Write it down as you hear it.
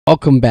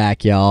Welcome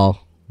back, y'all.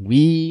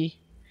 We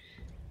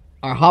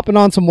are hopping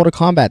on some Mortal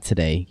Kombat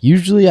today.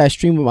 Usually I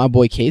stream with my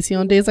boy Casey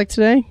on days like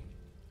today,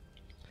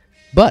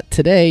 but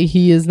today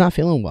he is not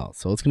feeling well,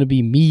 so it's gonna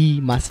be me,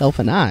 myself,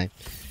 and I.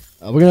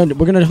 We're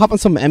gonna hop on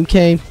some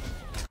MK,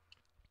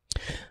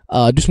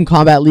 do some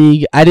Kombat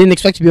League. I didn't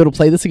expect to be able to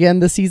play this again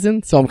this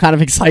season, so I'm kind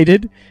of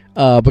excited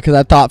because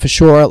I thought for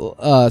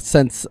sure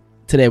since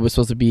today was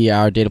supposed to be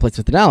our data plates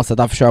with analysis, I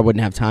thought for sure I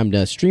wouldn't have time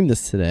to stream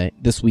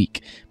this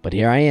week, but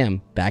here I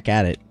am back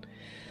at it.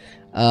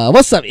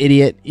 What's up,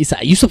 idiot? You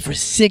slept for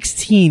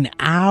 16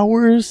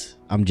 hours?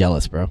 I'm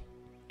jealous, bro.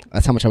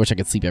 That's how much I wish I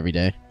could sleep every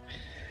day.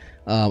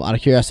 Out of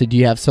curiosity, do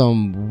you have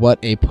some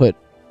put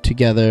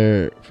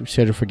together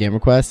schedule for game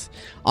requests?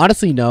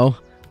 Honestly, no.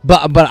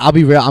 But I'll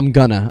be real. I'm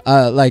gonna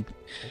I'm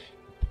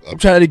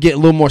trying to get a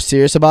little more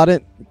serious about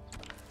it.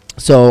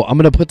 So I'm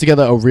gonna put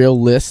together a real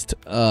list.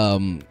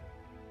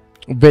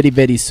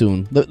 Very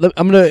soon.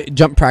 I'm gonna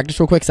jump practice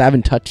real quick because I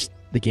haven't touched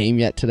the game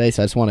yet today,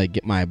 so I just want to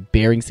get my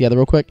bearings together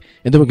real quick,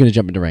 and then we're gonna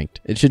jump into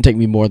ranked. It shouldn't take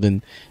me more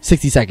than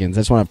 60 seconds.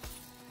 I just want to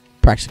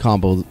practice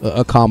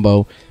a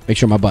combo, make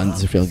sure my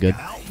buttons are feeling good.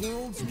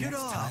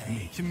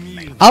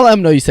 I'll let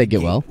them know you said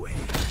get well,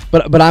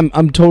 but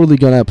I'm totally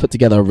gonna put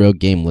together a real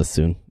game list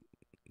soon.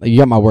 You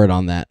got my word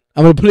on that.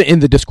 I'm gonna put it in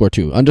the Discord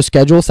too. Under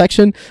schedule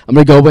section, I'm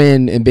gonna go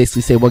in and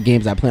basically say what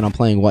games I plan on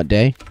playing what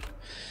day.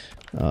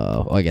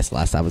 Well, I guess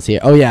last time I was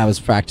here. Oh yeah, I was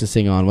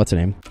practicing on what's her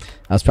name.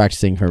 I was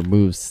practicing her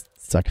moves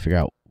so I can figure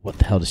out what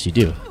the hell does she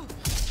do.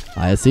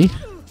 I see.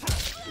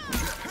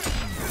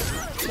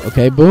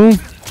 Okay, boom.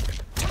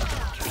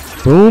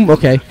 Boom.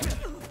 Okay.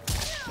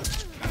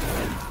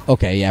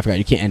 Okay, yeah, I forgot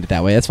you can't end it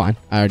that way. That's fine.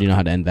 I already know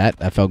how to end that.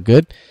 That felt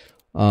good.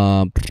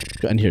 I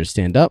need her to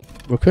stand up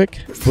real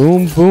quick.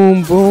 Boom,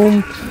 boom,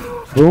 boom,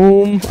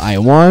 boom. I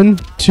 1,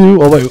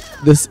 2. Oh wait,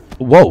 this.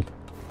 Whoa,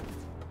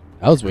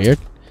 that was weird.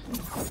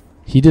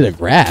 He did a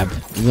grab.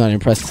 He's not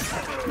impressed.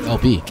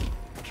 LB.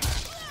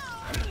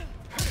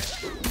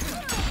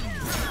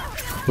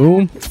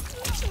 Boom.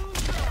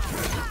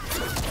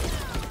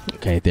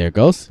 Okay, there it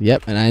goes.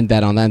 Yep, and I end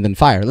that on that and then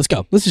fire. Let's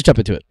go. Let's just jump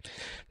into it.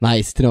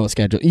 Nice to know a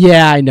schedule.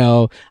 Yeah, I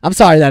know. I'm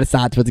sorry that it's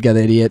not put together,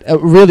 idiot.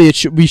 Really,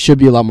 we should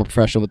be a lot more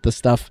professional with this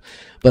stuff.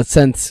 But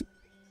since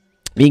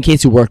me and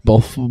Casey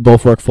both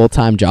work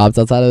full-time jobs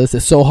outside of this,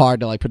 it's so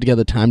hard to put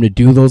together time to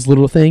do those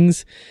little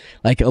things,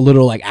 like a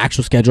little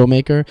actual schedule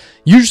maker.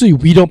 Usually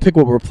we don't pick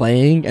what we're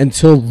playing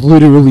until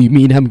literally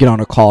me and him get on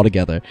a call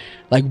together.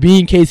 Like me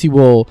and Casey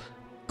will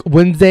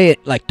Wednesday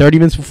at 30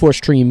 minutes before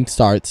stream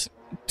starts,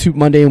 to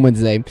Monday and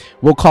Wednesday,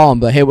 we'll call him,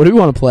 but hey, what do we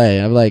want to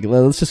play? I'm like,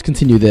 let's just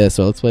continue this,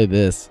 or let's play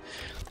this.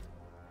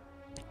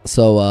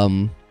 So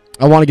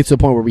I want to get to the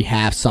point where we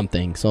have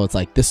something, so it's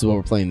like this is what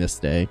we're playing this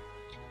day.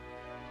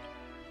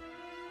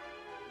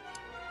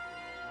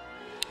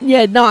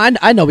 Yeah, no,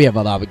 I know we have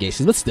other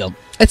obligations, but still,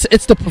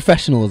 it's the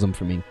professionalism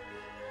for me.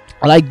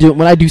 When I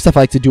do stuff,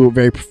 I like to do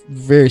it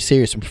very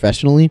serious and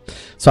professionally.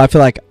 So I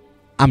feel like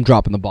I'm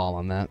dropping the ball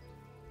on that.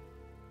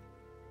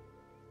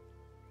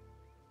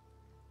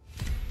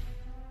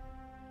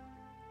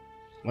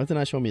 Why didn't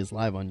I show me it's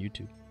live on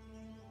YouTube?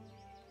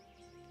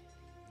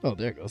 Oh,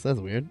 there it goes.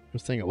 That's weird. I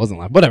was saying it wasn't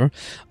live. Whatever.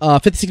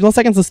 56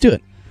 seconds. Let's do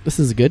it. This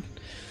is good.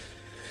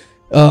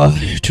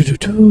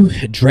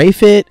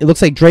 Dreyfit. It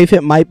looks like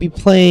Dreyfit might be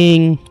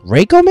playing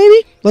Reiko,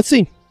 maybe? Let's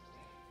see.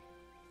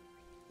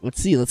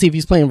 Let's see if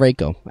he's playing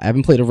Reiko. I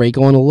haven't played a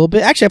Reiko in a little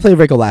bit. Actually, I played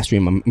Reiko last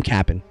stream. I'm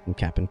capping.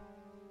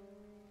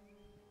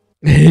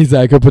 He's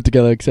like, I could put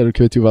together Etc.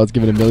 Q2 if I was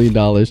given $1 million.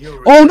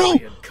 Oh no!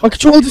 My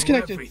controller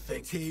disconnected.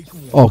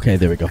 Okay,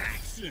 there we go.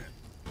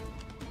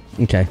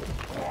 Okay.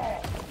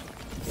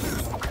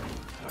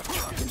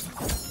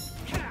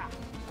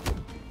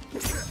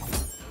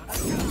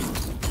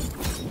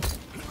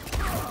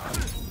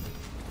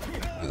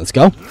 Let's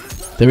go.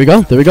 There we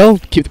go.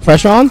 Keep the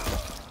pressure on.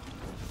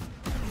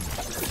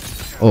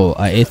 Oh,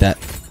 I ate that.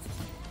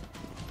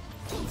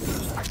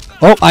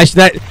 Oh, I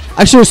should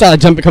have saw that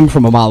jump coming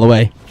from a mile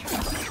away.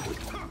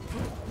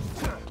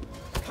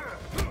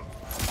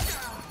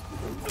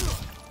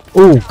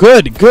 Oh,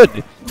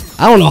 good.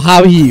 I don't know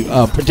how he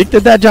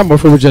predicted that jump, or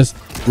if it was just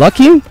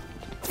lucky.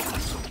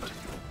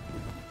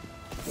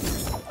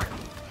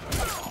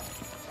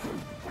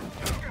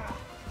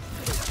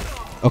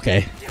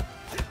 Okay.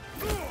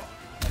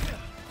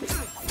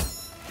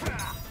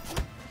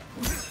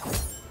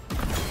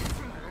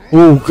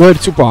 Oh, good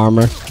super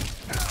armor.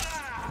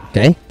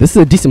 Okay, this is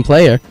a decent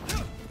player.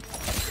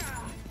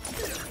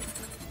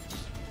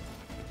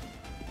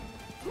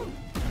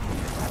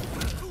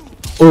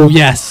 Oh,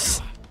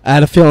 yes. I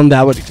had a feeling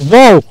that would...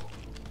 Whoa!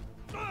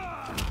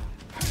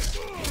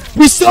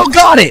 We still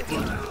got it!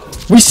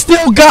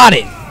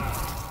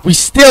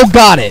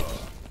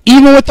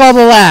 Even with all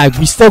the lag,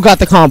 we still got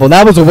the combo.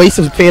 That was a waste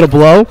of Fatal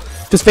Blow,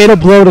 because Fatal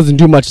Blow doesn't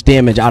do much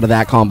damage out of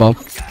that combo.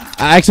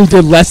 I actually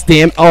did less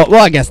damage. Oh,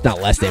 well, I guess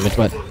not less damage,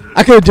 but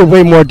I could have did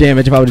way more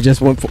damage if I would have just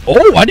went for...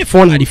 Oh, I did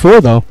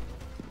 494, though.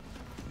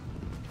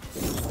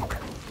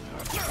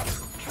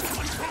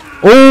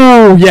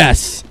 Oh,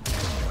 yes.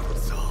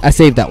 I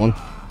saved that one.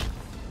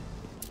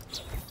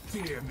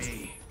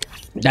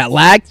 That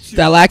lag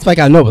spike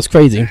I know was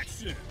crazy.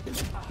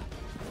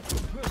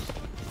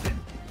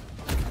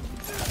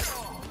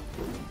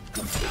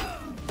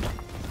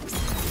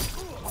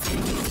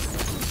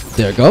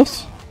 There it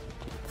goes.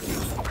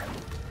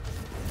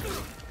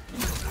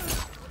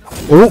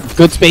 Oh,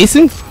 good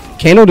spacing.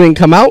 Kano didn't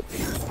come out.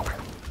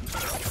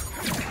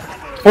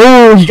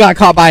 Oh, he got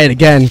caught by it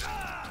again.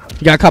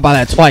 He got caught by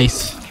that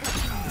twice.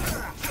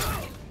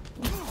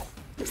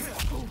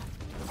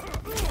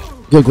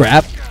 Good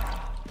grab.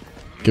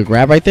 Good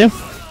grab right there.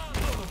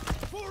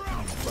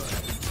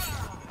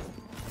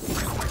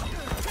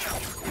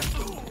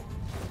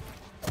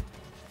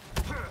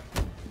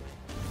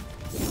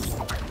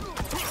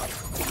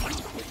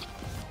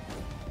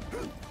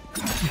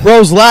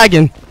 Bro's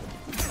lagging.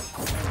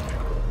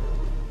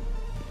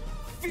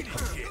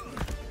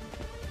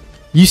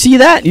 You see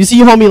that? You see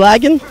homie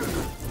lagging?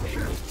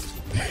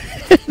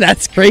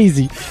 That's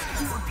crazy.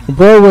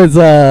 Bro was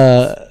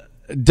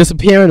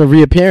disappearing or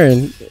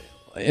reappearing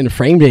in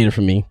frame data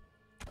for me.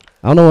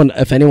 I don't know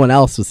if anyone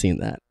else was seeing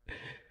that.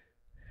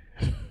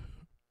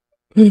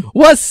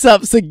 What's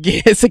up,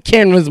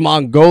 Sakanra's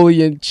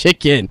Mongolian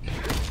chicken?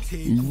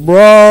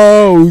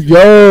 Bro,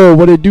 yo,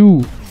 what it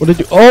do? What it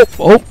do?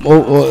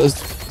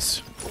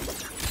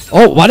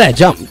 Oh, why did I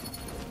jump?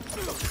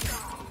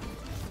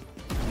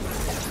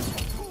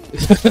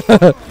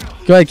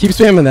 Go ahead, keep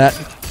spamming that.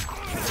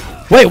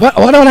 Wait, what?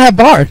 Why don't I have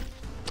bar?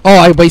 Oh,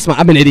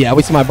 I'm an idiot. I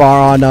wasted my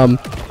bar on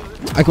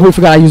I completely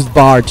forgot I used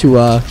bar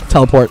to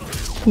teleport.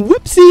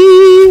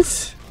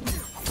 Whoopsies!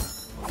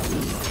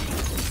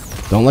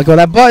 Don't let go of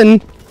that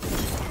button.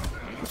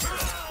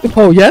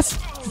 Oh yes,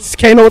 it's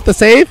Kano with the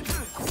save.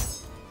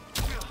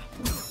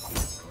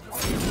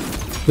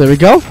 There we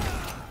go.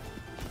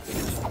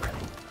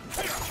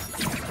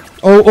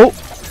 Oh.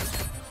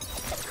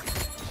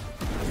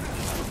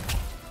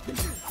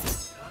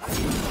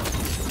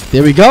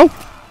 There we go.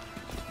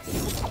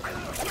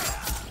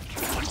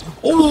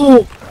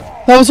 Oh,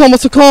 that was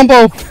almost a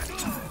combo.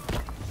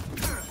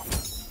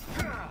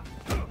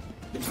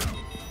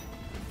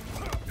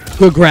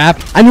 Good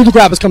grab. I knew the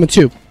grab was coming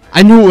too.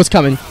 I knew it was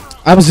coming.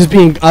 I was just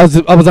being. I was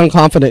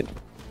unconfident.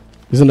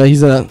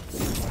 He's a.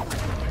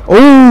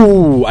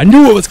 Oh, I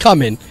knew it was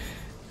coming.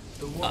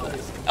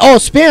 Oh,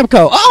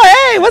 Spamco.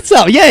 Oh, hey, what's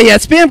up? Yeah,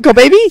 Spamco,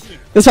 baby.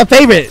 That's my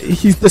favorite.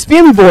 He's the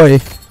spammy boy.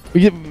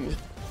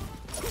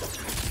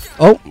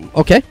 Oh,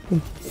 okay.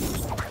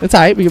 That's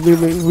alright.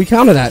 We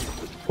counter that.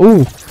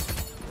 Ooh.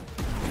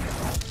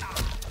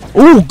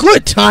 Ooh,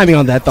 good timing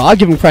on that though. I'll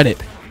give him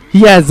credit.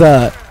 He has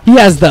the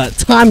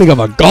timing of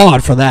a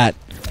god for that.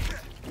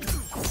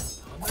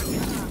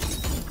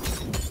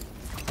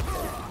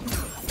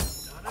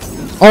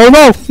 Oh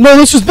no,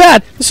 this was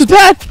bad.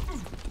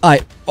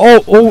 Alright.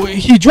 Oh,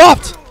 he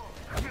dropped.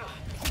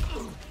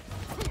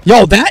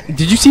 Yo,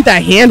 did you see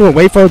that hand went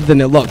way further than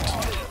it looked?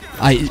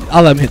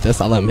 I'll let him hit this.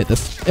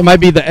 It might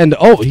be the end.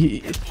 Oh,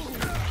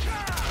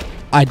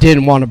 I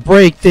didn't want to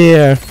break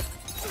there.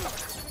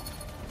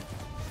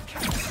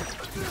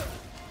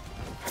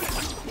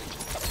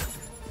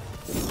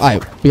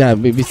 Alright, we gotta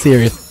be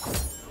serious.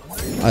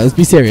 Alright, let's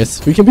be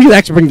serious. We can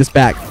actually bring this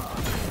back.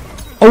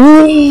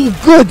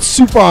 Oh, good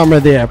super armor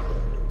there.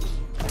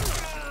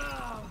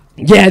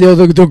 Yeah,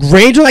 the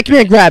range on that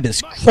command grab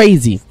is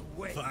crazy.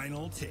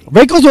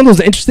 Reiko's one of those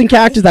interesting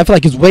characters that I feel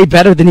like is way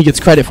better than he gets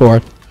credit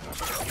for.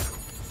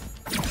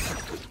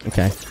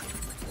 Okay.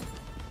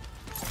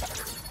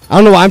 I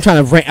don't know why I'm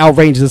trying to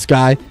outrange this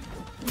guy.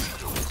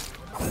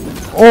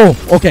 Oh,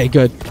 okay,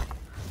 good.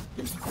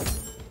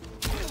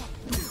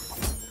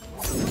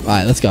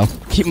 Alright, let's go.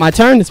 Keep my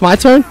turn. It's my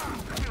turn.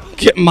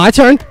 Keep my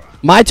turn.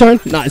 My turn.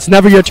 No, it's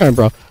never your turn,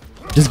 bro.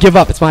 Just give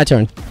up. It's my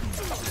turn.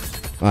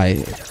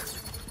 Alright.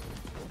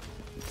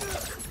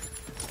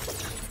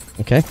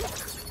 Okay.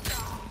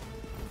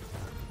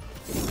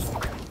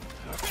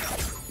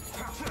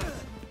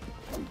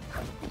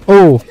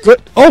 Oh,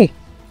 good. Oh!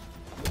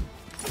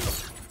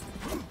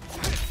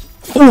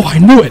 Oh, I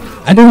knew it.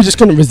 I knew he just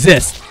couldn't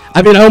resist.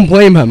 I mean, I don't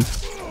blame him.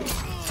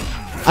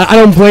 I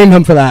don't blame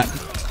him for that.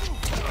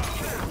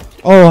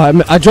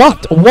 Oh, I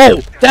dropped.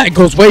 Whoa! That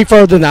goes way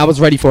further than I was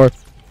ready for.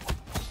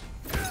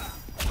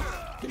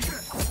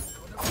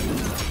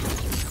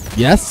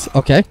 Yes?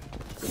 Okay.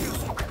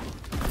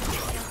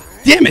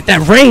 Damn it,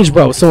 that range,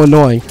 bro, is so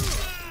annoying.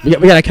 We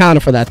got a counter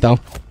for that, though.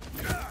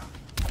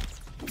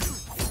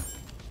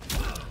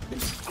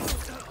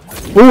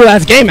 Ooh,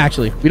 that's game,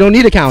 actually. We don't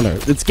need a counter.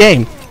 It's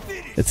game.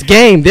 It's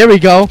game. There we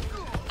go.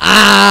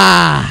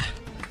 Ah!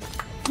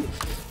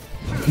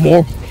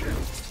 More.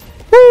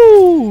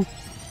 Woo!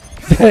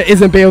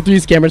 Isn't Bayo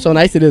 3's camera so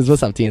nice? It is.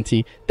 What's up,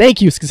 TNT?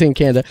 Thank you, Sing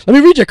Canada. Let me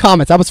read your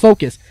comments. I was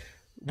focused.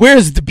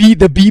 Where's the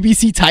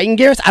BBC Titan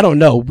Garrus? I don't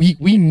know. We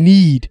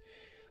need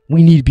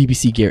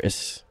BBC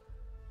Garrus.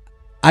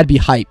 I'd be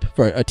hype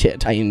for a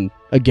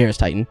Garrus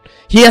Titan.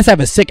 He has to have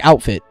a sick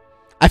outfit.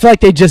 I feel like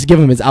they just give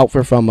him his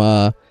outfit from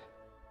oh,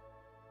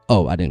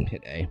 I didn't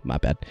hit A. My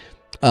bad.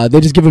 They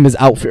just give him his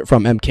outfit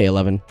from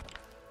MK11.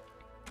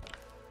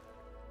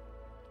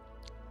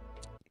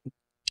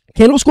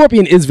 Kano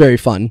Scorpion is very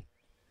fun.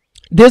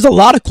 There's a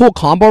lot of cool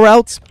combo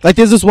routes. Like,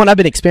 there's this one I've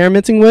been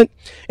experimenting with.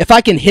 If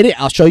I can hit it,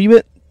 I'll show you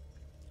it.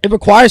 It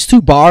requires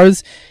 2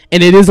 bars,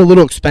 and it is a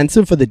little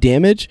expensive for the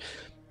damage.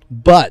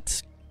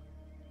 But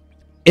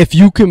if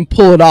you can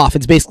pull it off,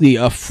 it's basically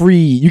a free.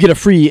 You get a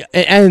free.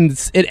 It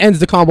ends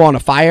the combo on a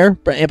fire,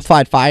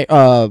 amplified fire,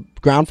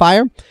 ground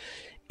fire,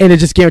 and it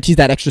just guarantees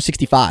that extra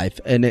 65,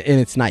 and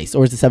it's nice.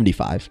 Or is it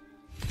 75?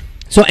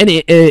 So, and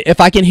if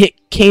I can hit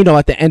Kano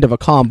at the end of a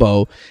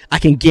combo, I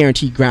can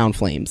guarantee ground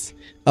flames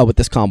with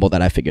this combo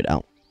that I figured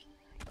out.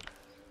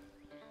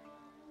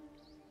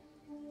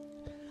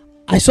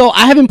 I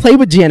haven't played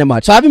with Janet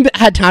much. So I haven't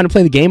had time to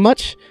play the game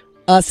much,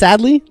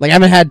 sadly. Like, I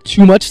haven't had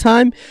too much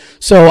time.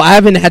 So I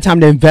haven't had time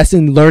to invest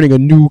in learning a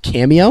new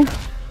cameo.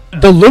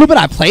 The little bit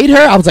I played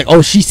her, I was like,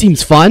 oh, she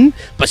seems fun.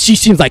 But she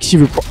seems like she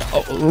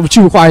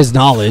requires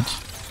knowledge.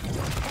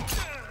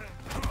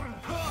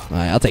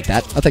 Alright, I'll take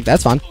that.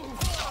 That's fine.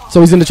 So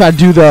he's going to try to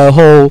do the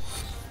whole...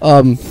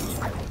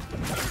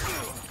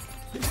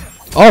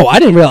 Oh, I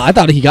didn't realize. I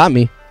thought he got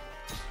me.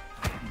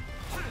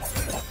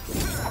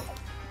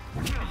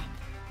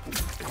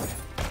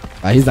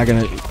 He's not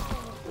gonna.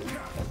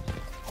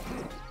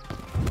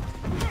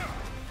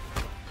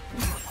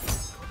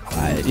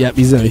 Yep,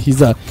 he's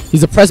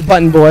a press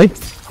button boy.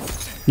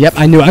 Yep,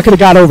 I knew I could have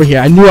got over here.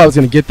 I knew I was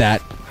gonna get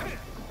that.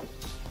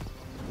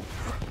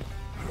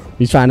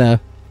 He's trying to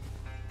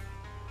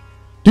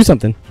do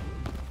something.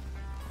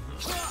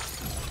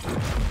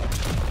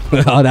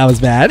 Oh, that was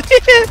bad.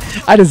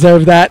 I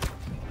deserve that.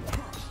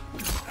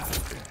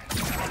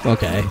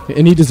 Okay,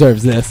 and he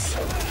deserves this.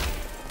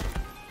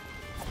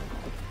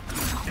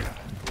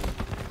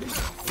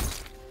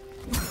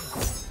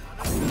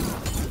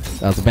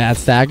 That was a bad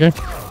stagger.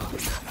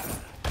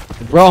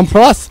 Bro, I'm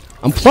plus.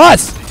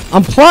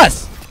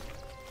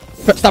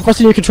 Stop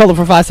pressing your controller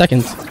for 5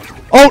 seconds.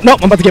 Oh, no,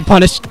 I'm about to get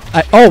punished.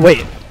 Oh,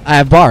 wait. I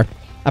have bar.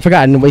 I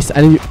forgot. I didn't waste.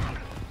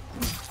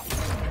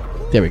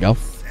 There we go.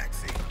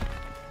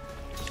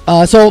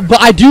 But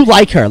I do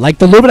like her. Like,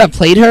 the little bit I've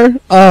played her,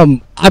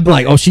 I'm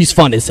like, oh, she's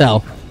fun as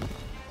hell.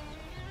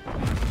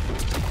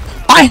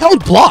 I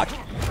held block.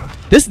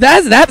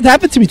 That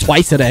happened to me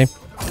twice today.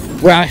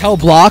 Where I held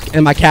block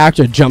and my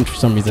character jumped for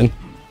some reason.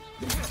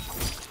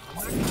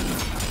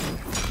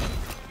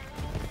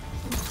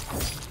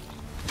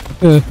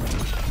 Well,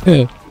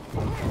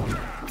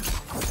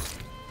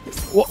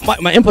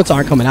 my inputs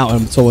aren't coming out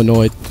and I'm so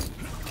annoyed.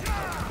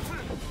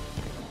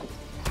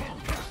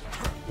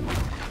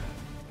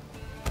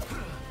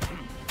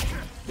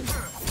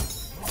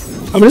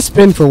 I'm gonna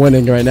spin for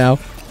winning right now.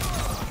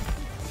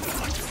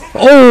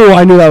 Oh,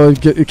 I knew that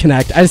would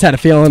connect. I just had a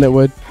feeling it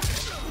would.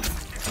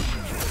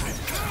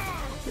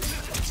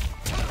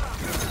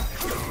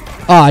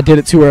 Oh, I did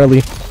it too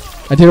early.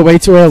 I did it way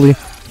too early.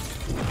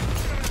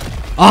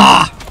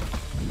 Ah!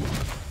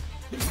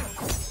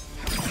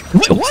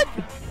 Wait, what?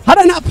 How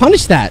did I not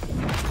punish that?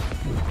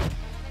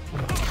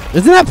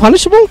 Isn't that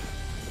punishable?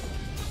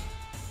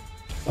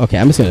 Okay,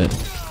 I'm just gonna...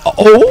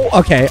 Oh,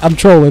 okay, I'm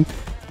trolling.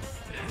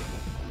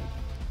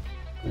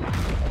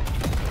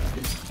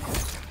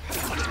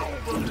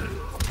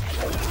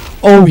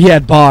 Oh, he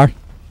had bar.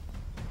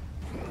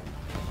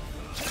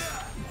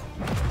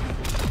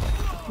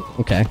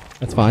 Okay,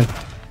 that's fine.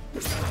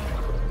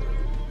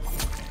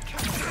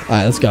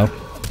 Alright, let's go.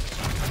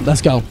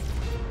 Let's go.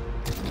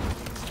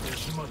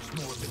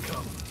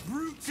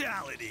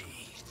 Brutality.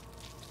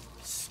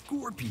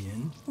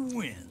 Scorpion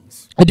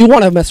wins. I do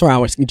want to mess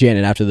around with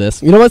Janet after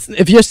this. You know what?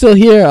 If you're still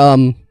here,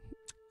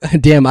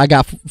 damn, I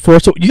got 4.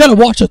 So you gotta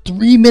watch a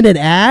 3-minute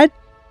ad?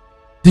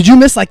 Did you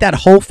miss like that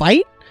whole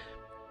fight?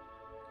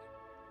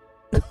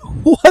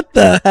 What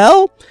the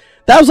hell?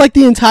 That was like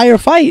the entire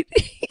fight.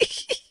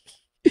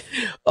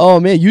 Oh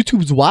man,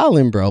 YouTube's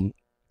wilding, bro.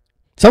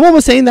 Someone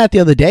was saying that the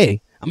other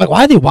day. I'm like,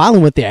 why are they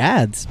wilding with their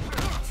ads?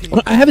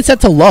 I have it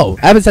set to low.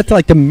 I have it set to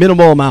like the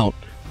minimal amount.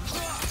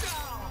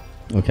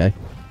 Okay.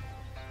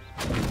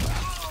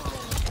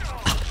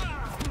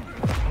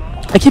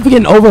 I keep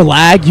getting over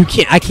lag.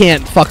 I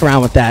can't fuck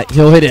around with that.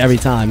 He'll hit it every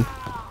time.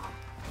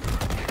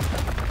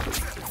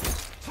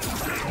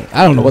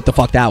 I don't know what the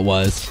fuck that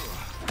was.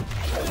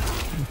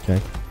 Okay.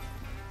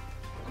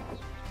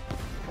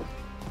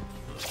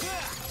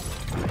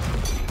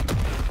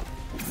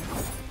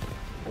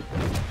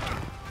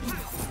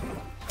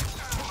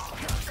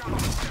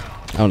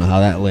 I don't know how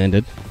that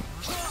landed.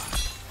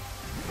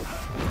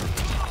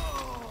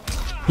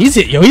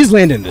 He's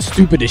landing the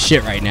stupidest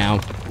shit right now.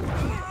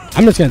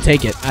 I'm just gonna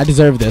take it. I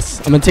deserve this.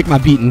 I'm gonna take my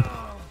beating.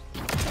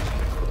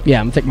 Yeah,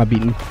 I'm gonna take my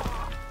beating.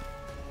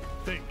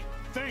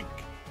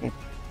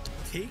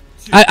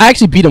 I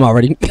actually beat him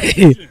already.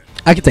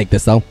 I can take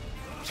this though.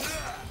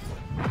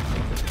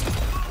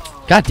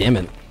 God damn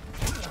it.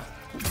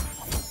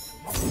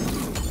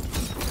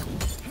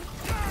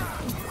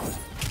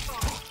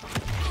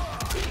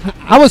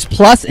 I was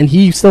plus and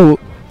he still...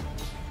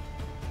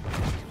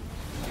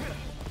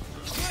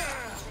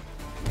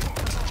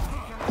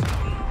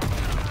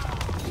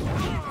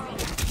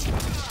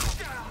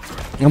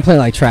 I'm playing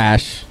like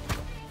trash.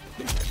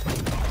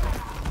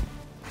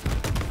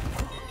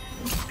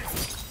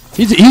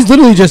 He's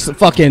literally just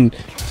fucking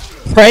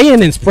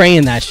praying and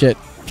spraying that shit.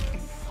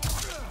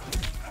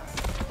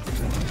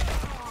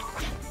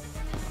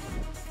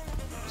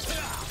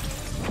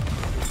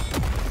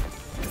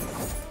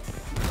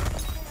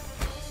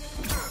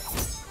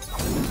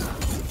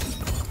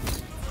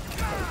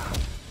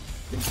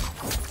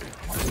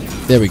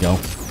 There we go.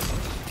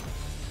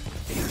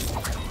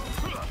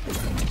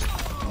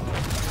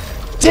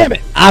 Damn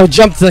it! I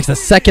jumped like a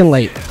second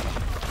late.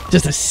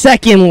 Just a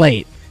second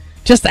late.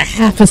 Just a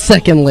half a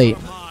second late.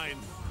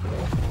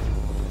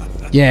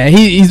 Yeah,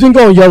 he's been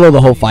going YOLO the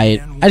whole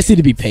fight. I just need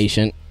to be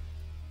patient.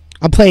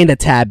 I'm playing a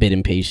tad bit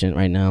impatient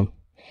right now.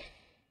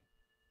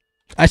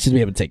 I should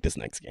be able to take this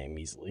next game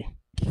easily.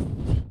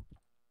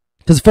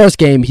 Because the first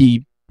game,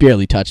 he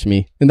barely touched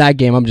me. In that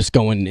game, I'm just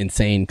going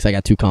insane because I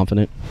got too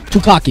confident.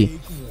 Too cocky.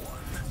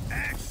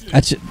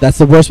 That's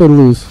the worst way to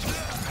lose.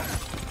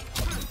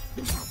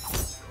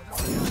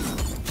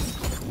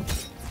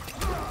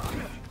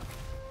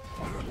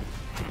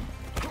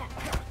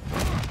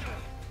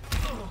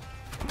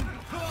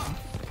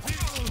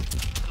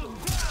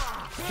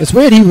 It's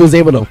weird he was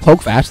able to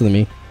poke faster than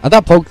me. I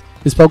thought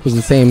his poke was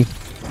the same.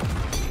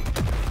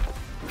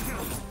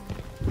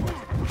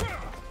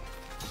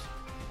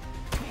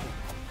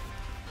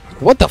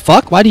 What the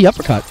fuck? Why'd he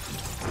uppercut?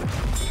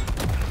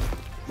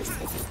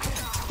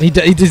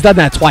 He's done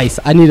that twice.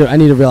 I need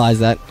to realize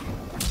that.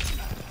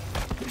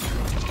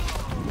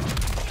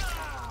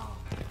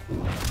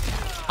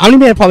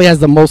 Omni-Man probably has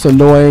the most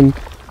annoying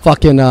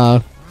fucking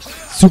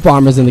super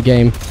armors in the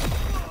game.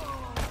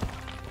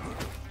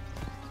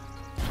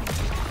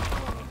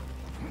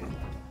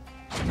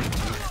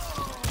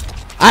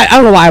 I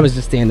don't know why I was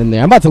just standing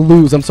there. I'm about to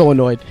lose. I'm so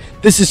annoyed.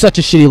 This is such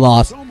a shitty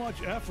loss.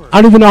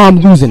 I don't even know how I'm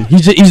losing.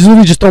 He's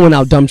literally just throwing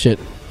out dumb shit.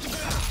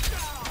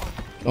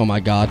 Oh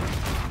my god.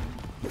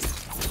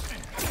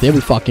 There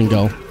we fucking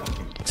go.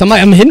 So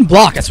I'm hitting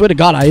block. I swear to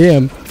God I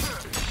am.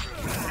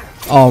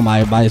 Oh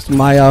my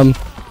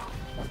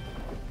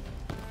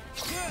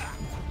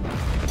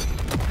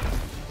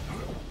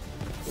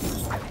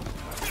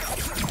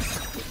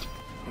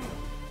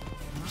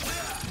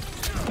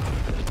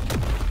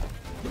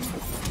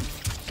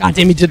God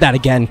damn, he did that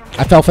again.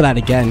 I fell for that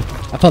again.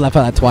 I fell for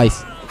that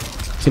twice.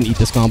 Just gonna eat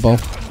this combo.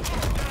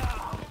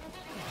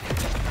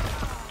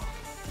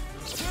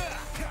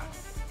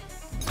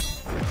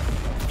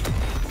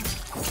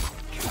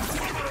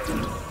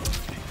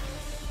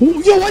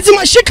 Ooh, yo, why isn't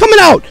my shit coming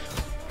out?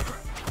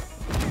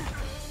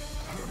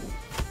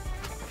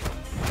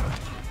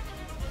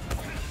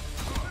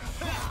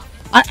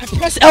 I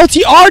press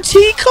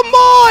LTRT? Come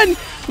on!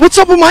 What's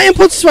up with my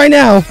inputs right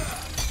now?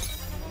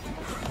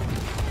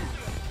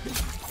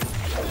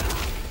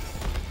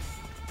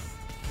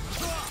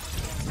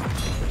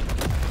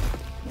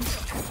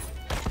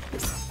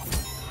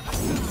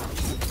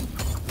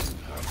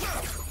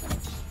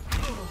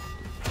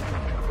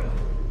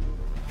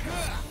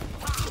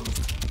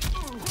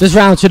 This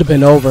round should have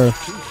been over.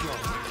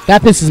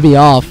 That pisses me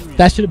off.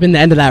 That should have been the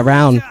end of that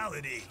round.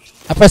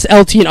 I pressed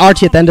LT and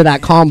RT at the end of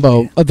that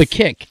combo of the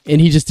kick, and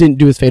he just didn't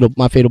do his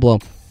my fatal blow.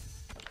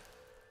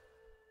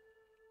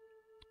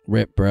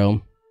 Rip,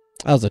 bro.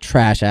 That was a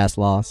trash ass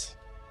loss.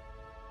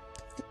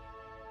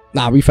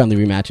 Nah, we friendly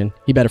rematching.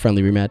 He better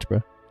friendly rematch,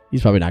 bro.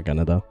 He's probably not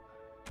gonna though.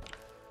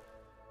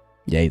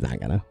 Yeah, he's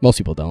not gonna. Most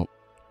people don't.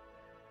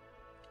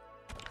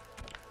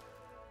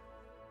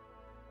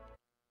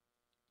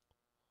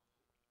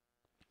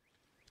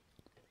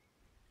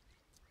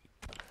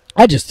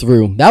 I just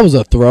threw. That was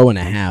a throw and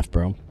a half,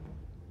 bro.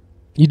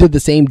 You did the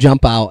same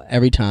jump out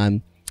every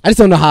time. I just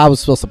don't know how I was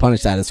supposed to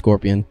punish that as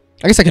Scorpion.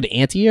 I guess I could have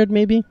anti-aired,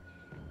 maybe?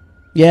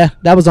 Yeah,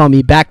 that was on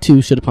me. Back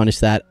two should have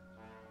punished that.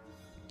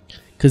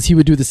 Because he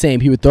would do the same.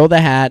 He would throw the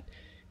hat.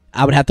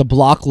 I would have to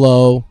block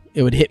low.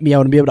 It would hit me. I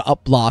wouldn't be able to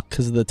up block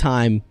because of the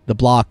time. The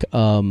block,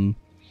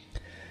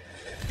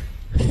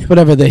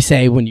 whatever they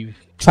say when you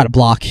try to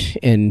block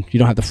and you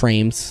don't have the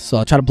frames. So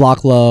I'll try to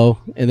block low,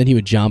 and then he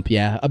would jump.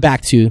 Yeah, a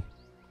back two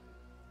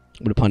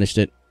would have punished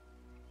it.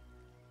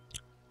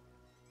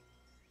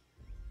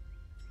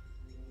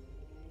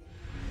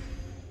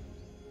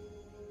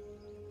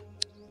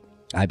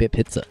 I bet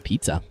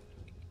pizza.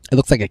 It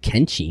looks like a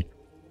Kenshi.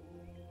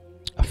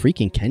 A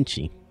freaking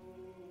Kenshi.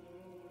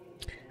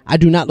 I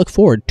do not look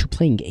forward to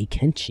playing a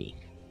Kenshi.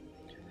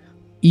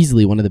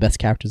 Easily one of the best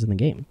characters in the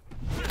game.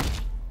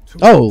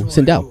 Oh,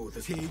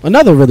 Sindel.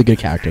 Another really good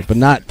character, but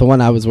not the one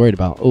I was worried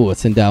about. Oh,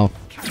 it's Sindel.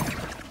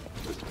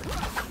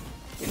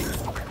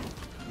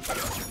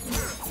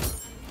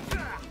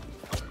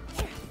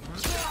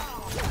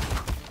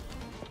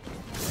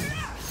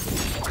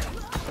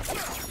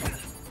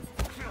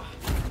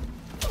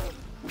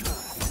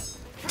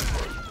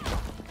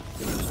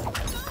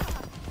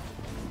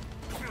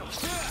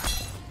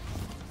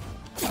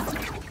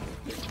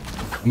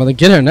 I'm gonna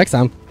get her next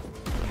time.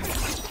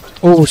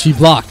 Oh, she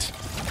blocked.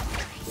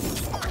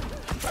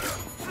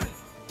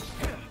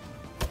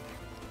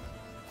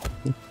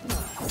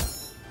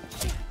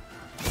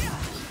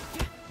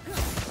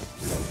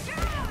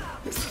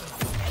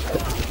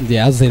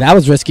 Yeah, I was gonna say that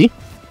was risky.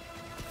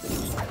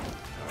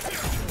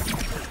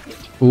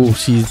 Ooh,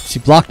 she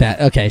blocked that.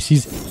 Okay,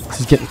 she's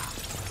getting.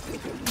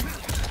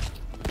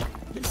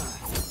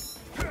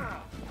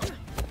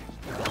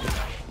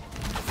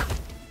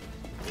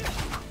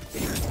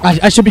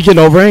 I should be getting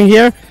over in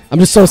here. I'm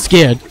just so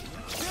scared.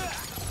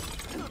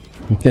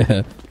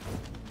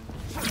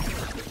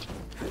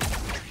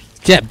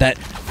 Yeah,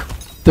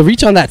 the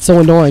reach on that's so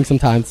annoying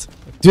sometimes.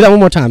 Do that one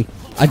more time.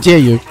 I dare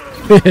you.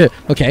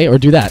 Okay, or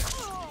do that.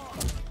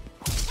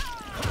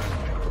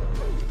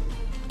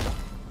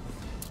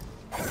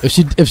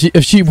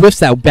 If she whiffs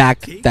that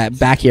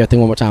back here thing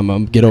one more time,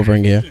 I'm get over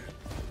in here.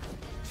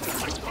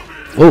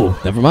 Oh,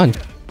 never mind.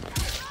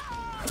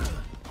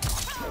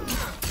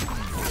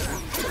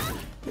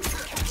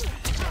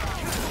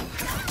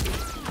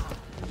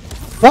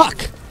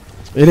 Fuck!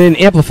 It didn't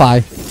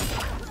amplify.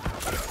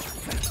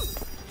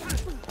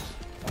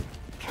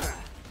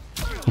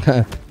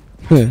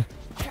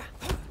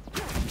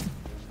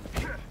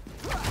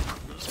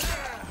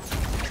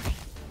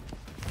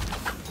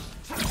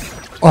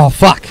 Oh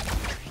fuck!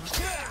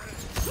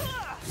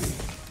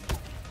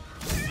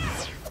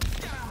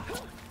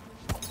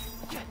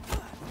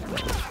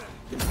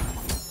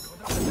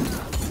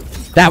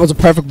 That was a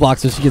perfect block,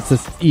 so she gets to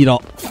eat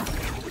all.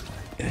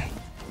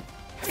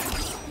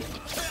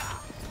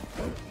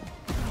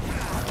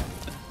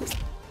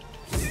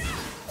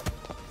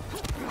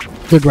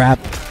 Good grab.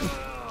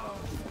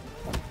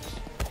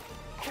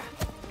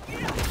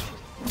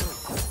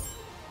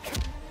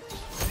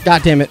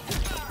 God damn it.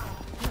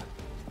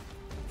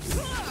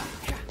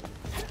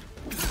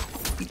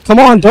 Come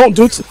on, don't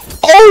do it.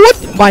 Oh,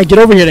 what? Why, get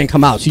over here and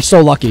come out. She's so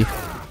lucky.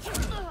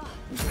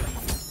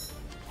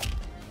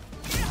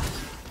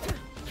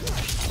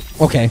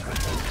 Okay.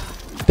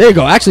 There you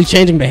go. Actually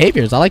changing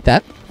behaviors. I like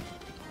that.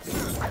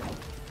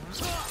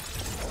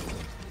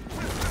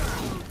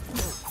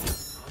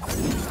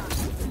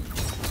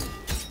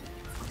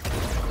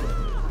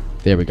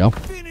 There we go.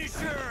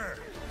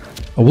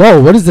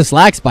 Whoa, what is this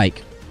lag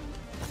spike?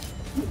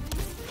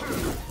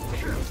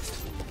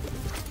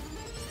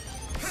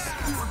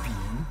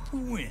 Scorpion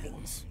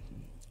wins.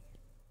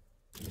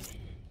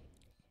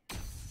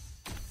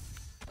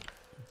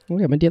 Oh,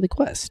 we got my daily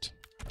quest.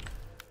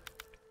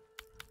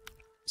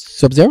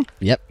 Sub-Zero?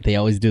 Yep, they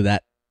always do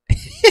that.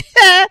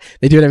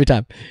 They do it every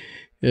time.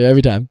 Yeah,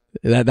 every time.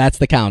 That's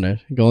the counter.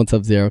 Going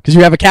Sub-Zero. Because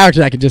you have a character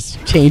that can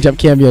just change up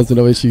cameos with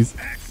no issues.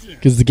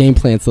 Because the game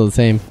plan's still the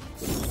same.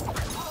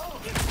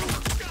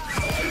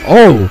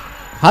 Oh!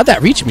 How'd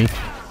that reach me?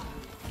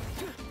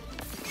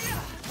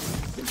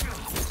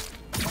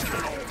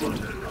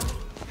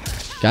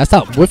 Gotta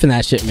stop whiffing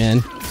that shit,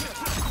 man.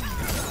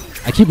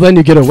 I keep letting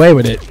you get away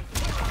with it.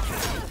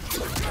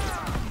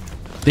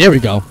 There we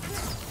go.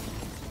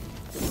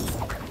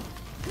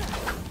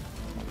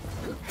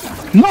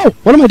 No!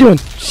 What am I doing?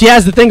 She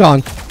has the thing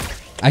on.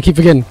 I keep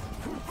forgetting.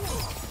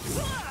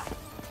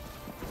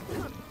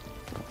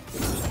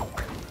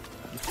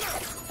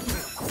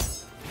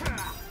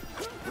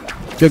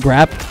 Good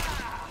grab.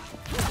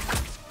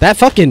 That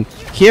fucking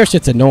here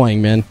shit's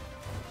annoying, man.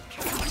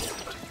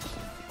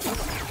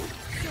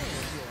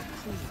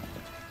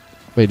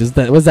 Wait,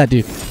 what does that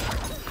do?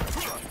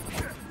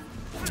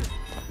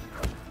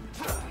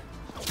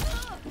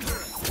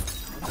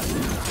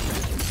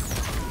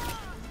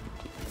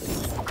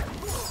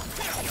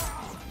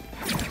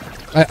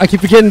 I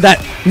keep forgetting that.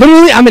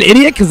 Literally, I'm an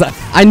idiot because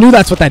I knew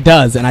that's what that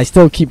does, and I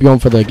still keep going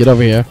for the get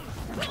over here.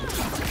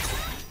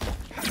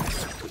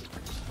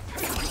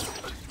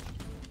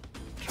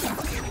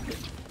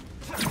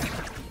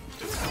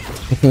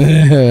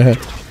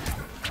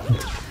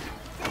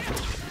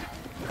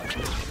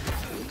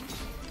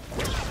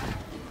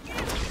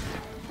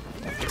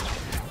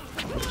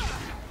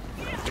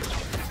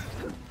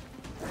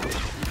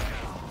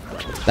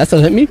 That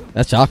still hit me?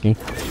 That's shocking.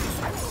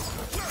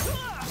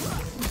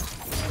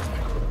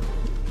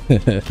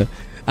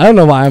 I don't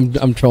know why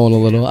I'm trolling a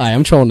little.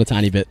 I'm trolling a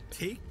tiny bit.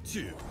 Take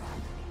two.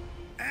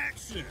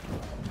 Action.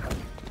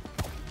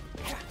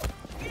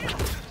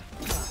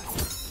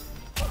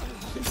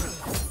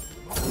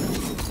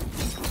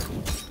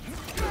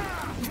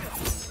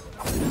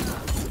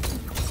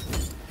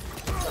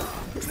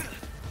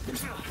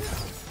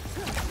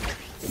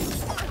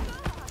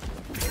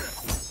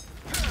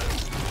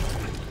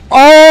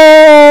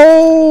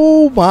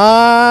 Oh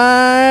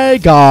my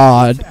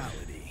god.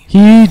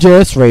 He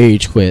just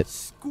rage quit.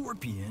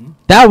 Scorpion.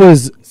 That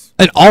was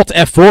an Alt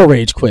F4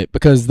 rage quit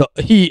because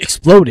he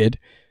exploded.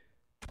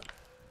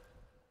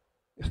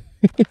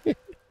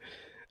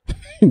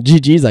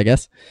 GG's, I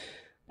guess.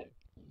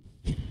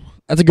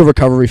 That's a good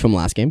recovery from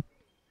last game.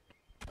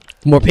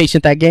 More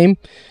patient that game.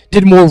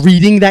 Did more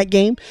reading that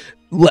game.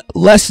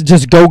 Less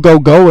just go, go,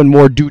 go and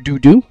more do, do,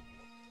 do.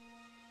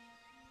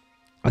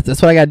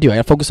 That's what I gotta do. I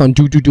gotta focus on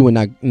do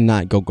and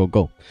not go, go,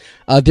 go.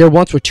 There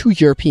once were two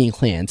European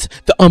clans,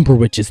 the Umber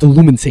Witches, the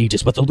Lumen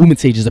Sages, but the Lumen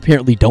Sages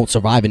apparently don't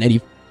survive in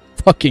any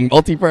fucking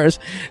multiverse.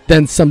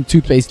 Then some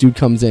toothpaste dude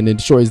comes in and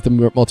destroys the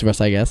multiverse,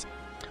 I guess.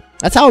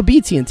 That's how it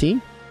be,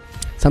 TNT.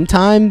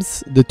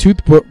 Sometimes the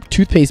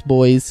toothpaste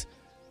boys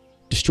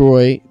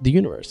destroy the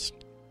universe.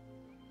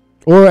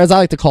 Or as I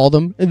like to call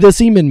them, the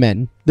seamen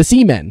men. The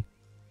seamen.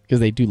 Because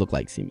they do look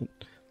like seamen.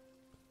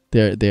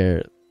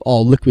 They're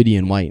all liquidy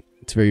and white.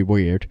 It's very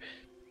weird.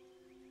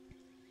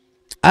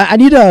 I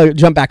need to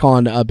jump back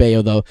on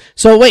Bayo though.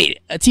 So wait,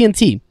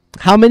 TNT.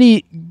 How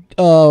many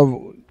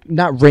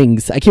not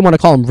rings. I keep want to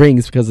call them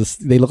rings because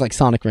they look like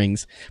Sonic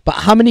rings. But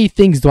how many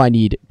things do I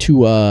need to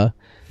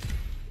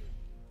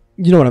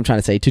you know what I'm trying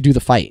to say, to do the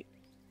fight?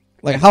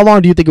 Like how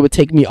long do you think it would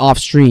take me off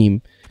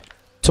stream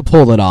to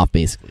pull it off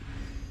basically?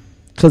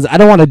 Cuz I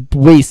don't want to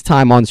waste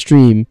time on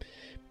stream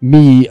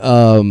me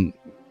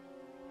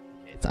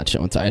it's not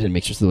showing. Sorry, I didn't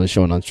make sure it was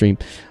showing on stream.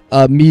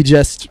 Me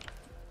just...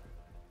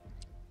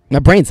 My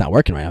brain's not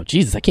working right now.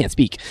 Jesus, I can't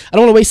speak. I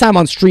don't want to waste time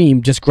on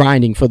stream just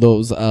grinding for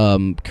those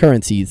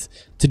currencies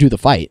to do the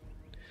fight.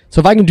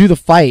 So if I can do the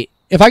fight,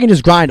 if I can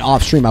just grind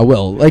off stream, I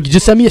will. Like,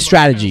 just send me a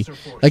strategy.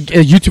 Like,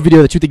 a YouTube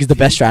video that you think is the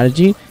best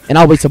strategy, and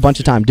I'll waste a bunch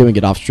of time doing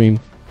it off stream.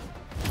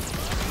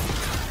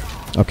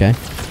 Okay.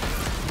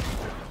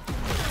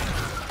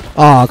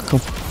 Oh,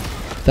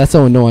 that's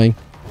so annoying.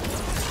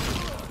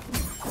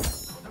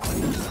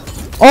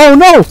 Oh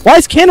no! Why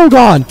is Kano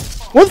gone?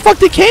 Where the fuck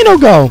did Kano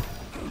go?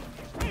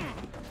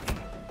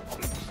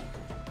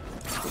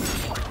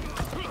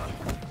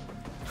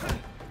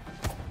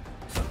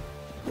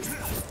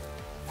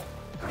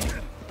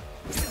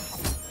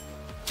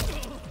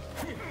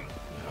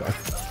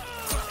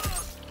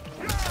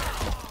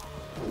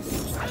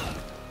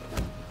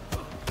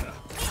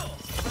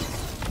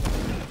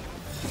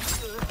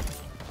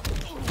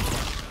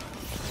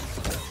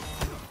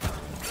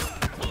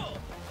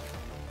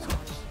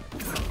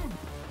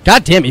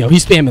 God damn it, yo,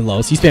 he's spamming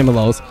lows. He's spamming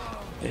lows.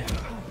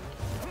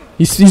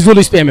 He's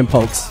literally spamming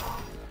pokes.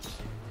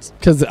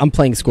 Because I'm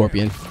playing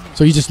Scorpion.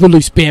 So he's just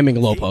literally spamming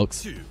low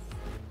pokes.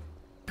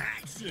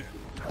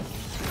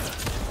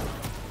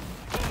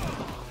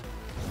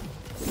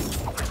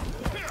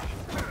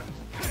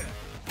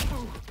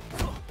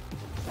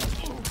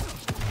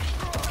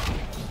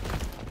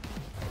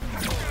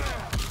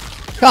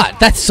 God,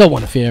 that's so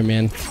unfair,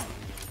 man.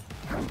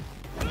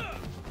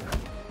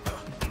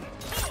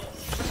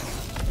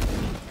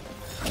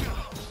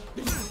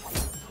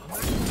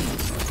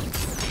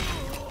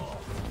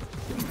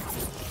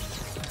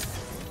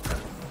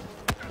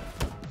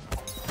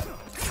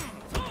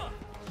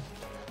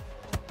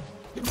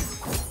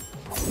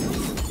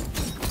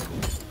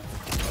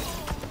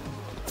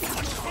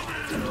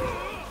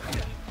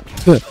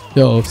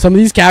 Yo, some of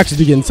these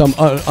characters are getting some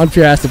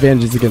unfair ass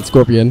advantages against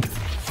Scorpion.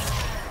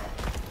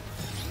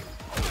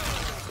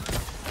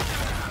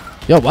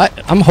 Yo, what?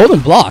 I'm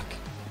holding block.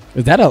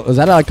 Is that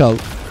like a...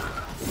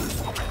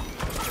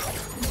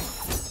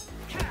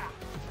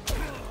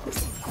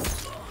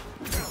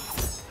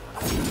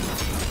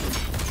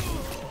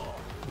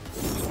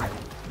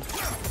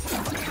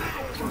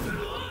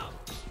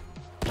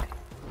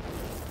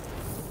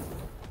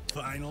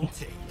 Final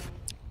take.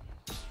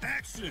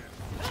 Action.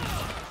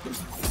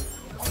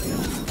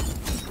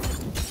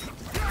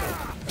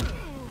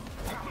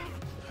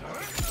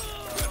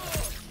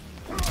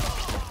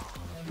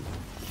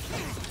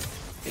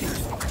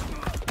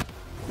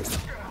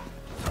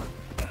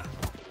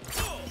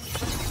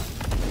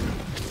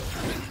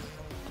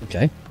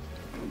 Okay.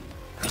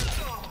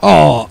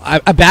 Oh,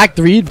 I back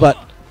 3'd, but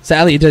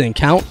sadly it didn't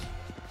count.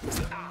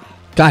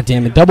 God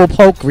damn it. Double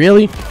poke?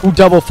 Really? Who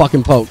double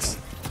fucking pokes?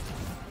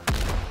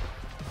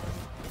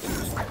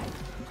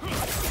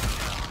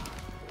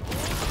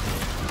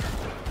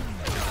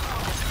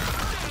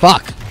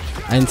 Fuck.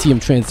 I didn't see him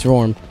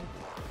transform.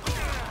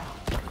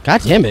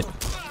 God damn it.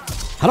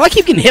 How do I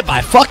keep getting hit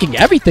by fucking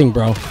everything,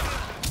 bro?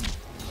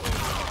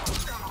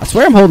 I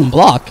swear I'm holding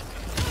block.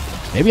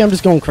 Maybe I'm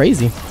just going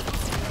crazy.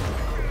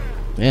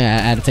 Yeah, I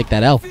had to take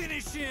that L.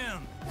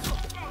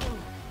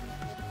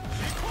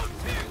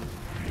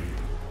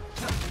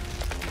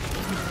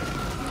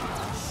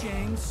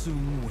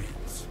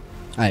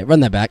 Alright, run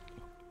that back.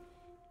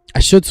 I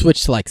should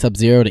switch to like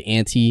Sub-Zero to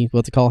Anti,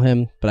 what to call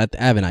him, but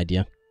I have an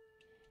idea.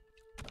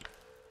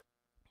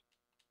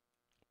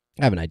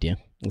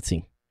 Let's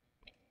see.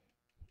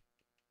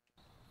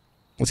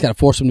 Just gotta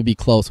force him to be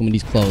close, and when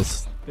he's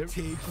close. Take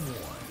one.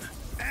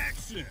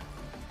 Action.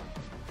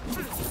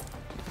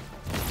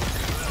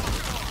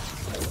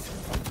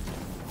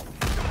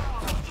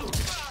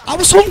 I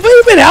was holding, wait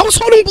a minute, I was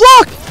holding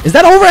block! Is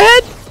that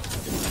overhead?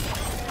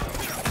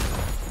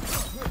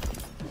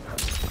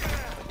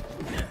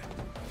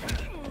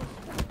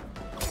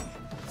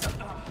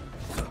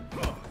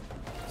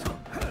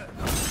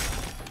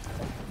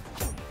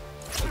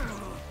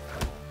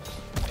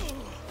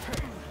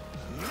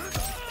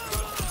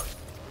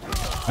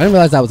 I didn't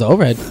realize that was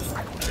overhead.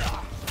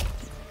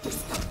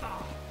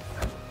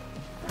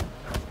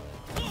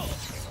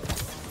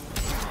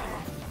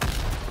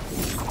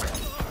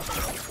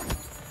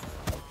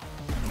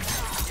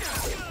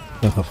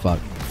 Oh fuck!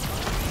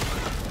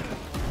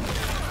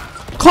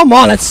 Come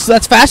on,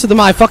 that's faster than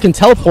my fucking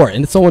teleport,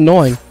 and it's so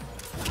annoying.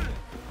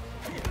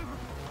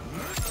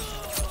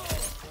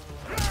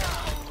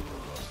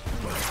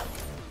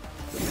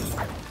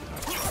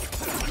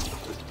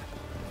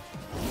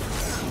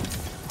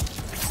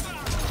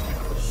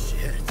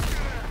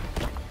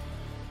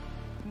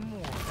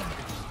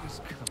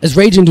 His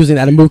rage inducing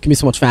that a move can be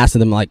so much faster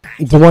than like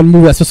the one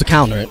move that's supposed to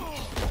counter it.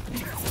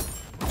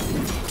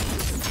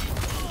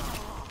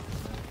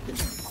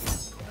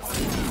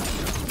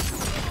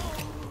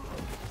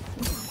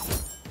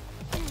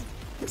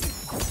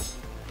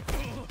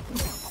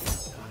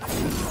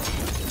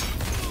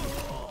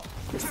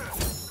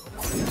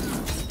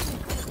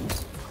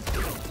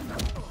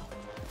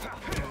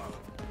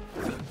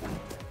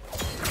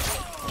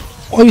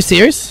 Oh, are you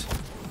serious?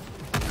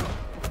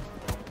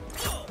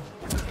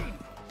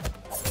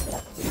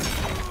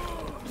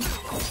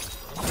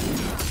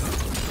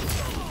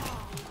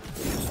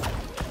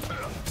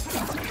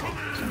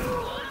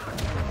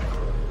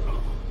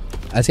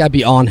 I just gotta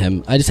be on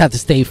him. I just have to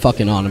stay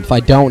fucking on him. If I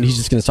don't, he's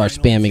just gonna start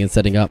spamming and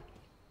setting up.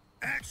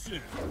 Action.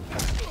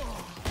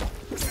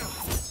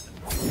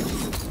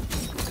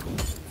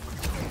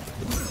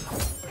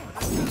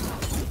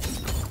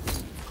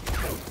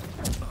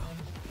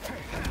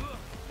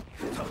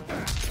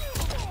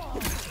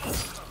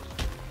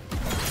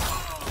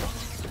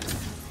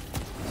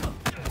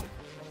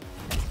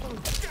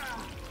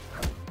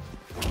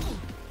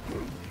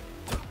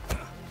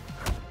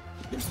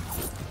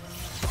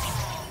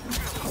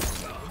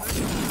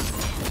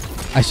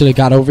 I should have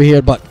got over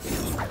here, but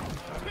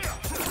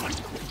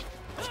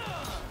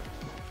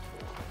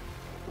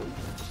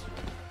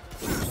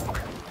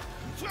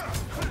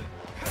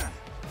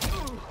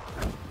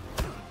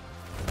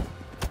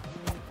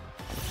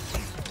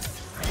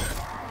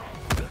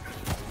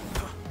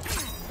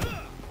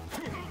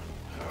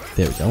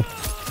there we go.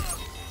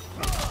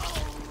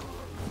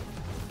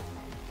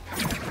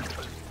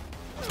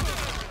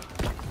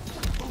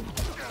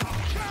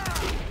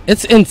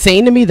 It's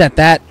insane to me that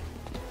that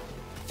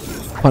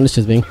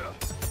punishes me.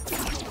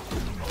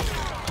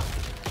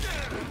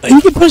 You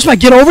can punish my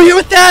get over here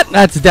with that?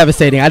 That's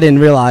devastating. I didn't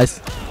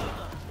realize.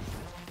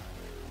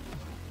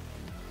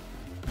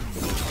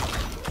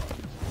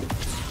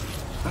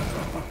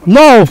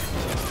 No!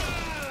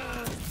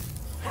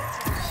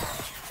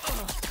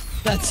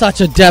 That's such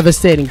a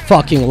devastating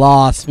fucking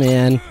loss,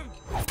 man.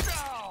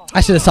 I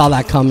should have saw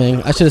that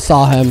coming. I should have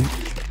saw him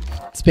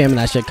spamming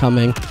that shit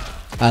coming.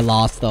 I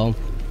lost though.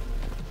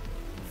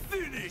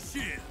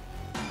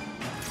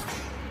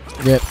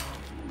 Rip.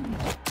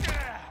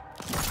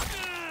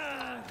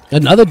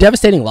 Another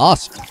devastating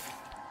loss.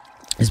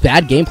 It's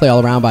bad gameplay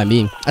all around by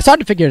me. I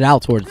started to figure it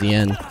out towards the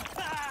end.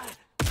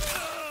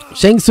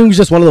 Shang Tsung's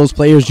just one of those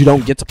players you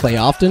don't get to play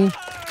often.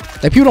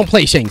 Like, people don't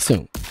play Shang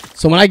Tsung.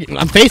 So when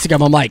I'm facing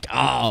him, I'm like,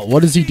 oh,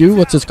 what does he do?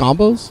 What's his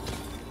combos?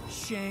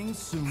 Shang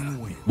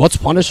Tsung wins. What's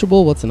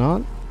punishable? What's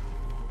not?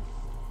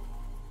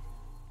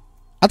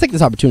 I'll take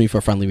this opportunity for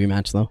a friendly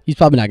rematch, though. He's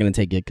probably not going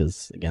to take it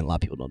because, again, a lot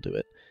of people don't do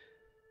it.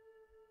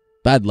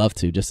 But I'd love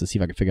to, just to see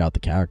if I can figure out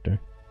the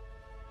character.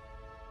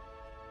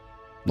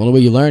 The only way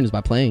you learn is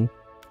by playing.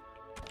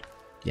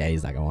 Yeah,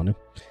 he's not going to want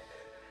to.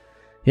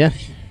 Yeah.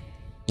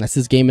 That's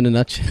this game in a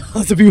nutshell.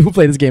 That's the people who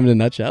play this game in a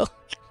nutshell.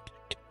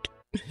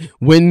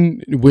 Win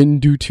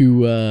due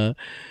to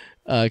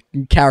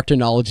character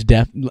knowledge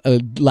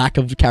lack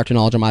of character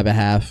knowledge on my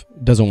behalf.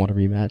 Doesn't want a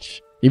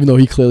rematch. Even though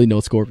he clearly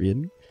knows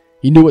Scorpion.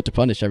 He knew what to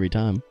punish every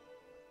time.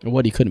 And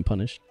what he couldn't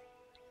punish.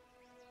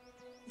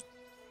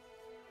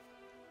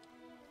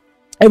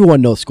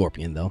 Everyone knows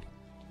Scorpion, though.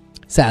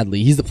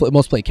 Sadly, he's the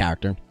most played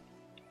character.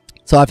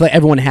 So I feel like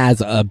everyone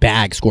has a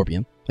bag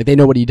Scorpion. Like, they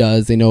know what he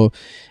does. They know...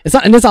 It's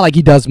not like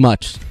he does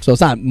much. So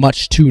it's not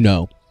much to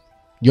know.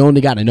 You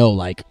only got to know,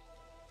 like,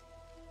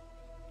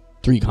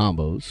 3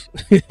 combos.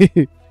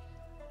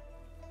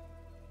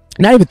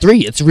 Not even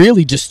 3. It's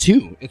really just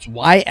 2. It's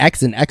Y,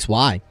 X, and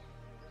XY.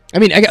 I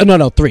mean,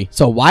 no, 3.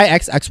 So Y,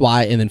 X,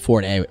 XY, and then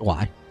forward A,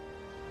 Y.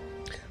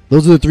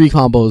 Those are the 3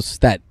 combos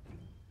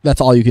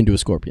that's all you can do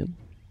with Scorpion.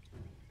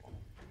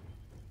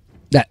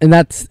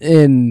 That's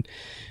in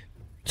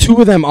 2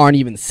 of them aren't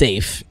even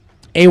safe.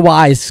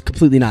 AY is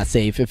completely not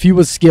safe. If he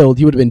was skilled,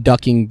 he would have been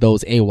ducking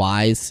those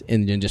AYs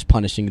and then just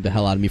punishing the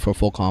hell out of me for a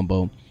full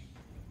combo.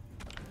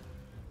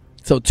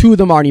 So 2 of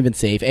them aren't even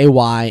safe.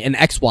 AY and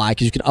XY,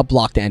 because you can up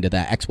block the end of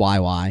that.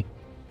 XYY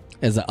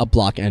as an up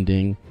block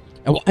ending.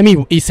 I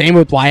mean, same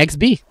with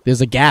YXB. There's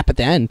a gap at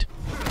the end.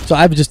 So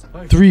I have just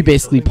 3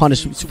 basically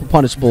super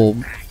punishable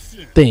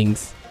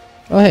things.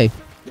 Oh, hey.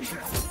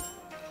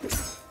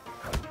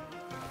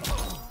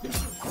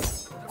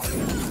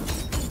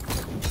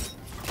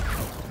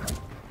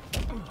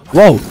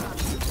 Whoa.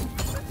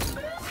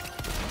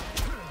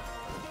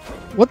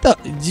 What the?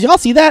 Did y'all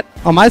see that?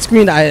 On my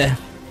screen, Oh,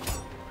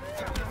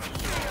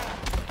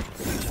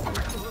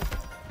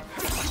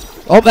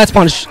 that's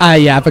punish.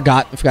 Yeah, I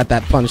forgot. I forgot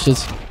that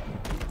punishes.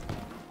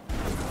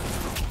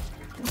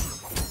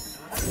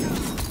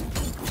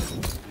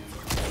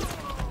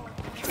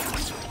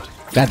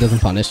 That doesn't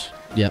punish.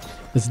 Yep.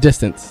 It's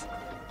distance.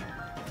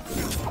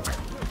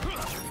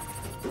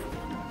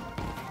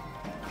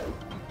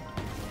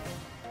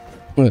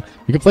 You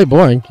can play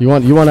boring. You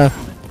wanna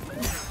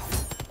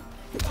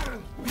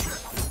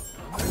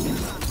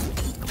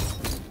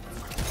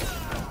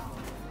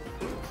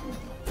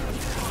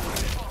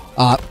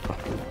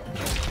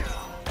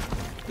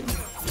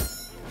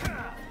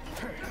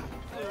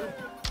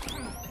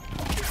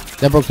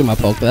That broke through my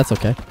poke, but that's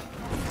okay.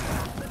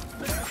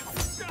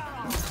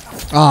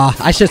 Ah,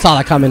 I should have saw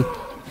that coming.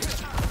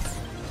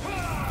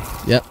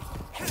 Yep.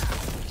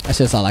 I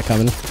should have saw that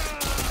coming.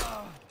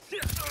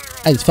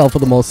 I just fell for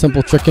the most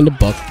simple trick in the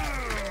book.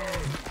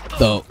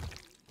 Though,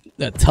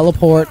 that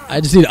teleport, I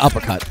just need an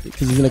uppercut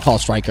because he's going to call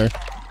striker.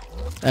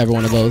 Every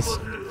one of those.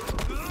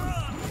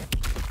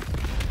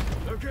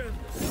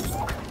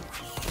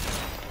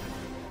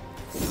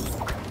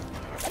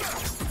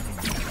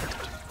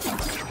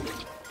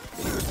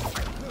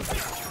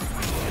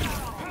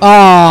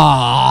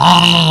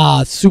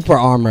 Ah, super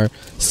armor.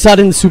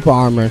 Sudden super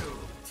armor.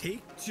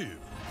 Take two.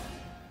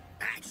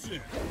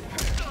 Action.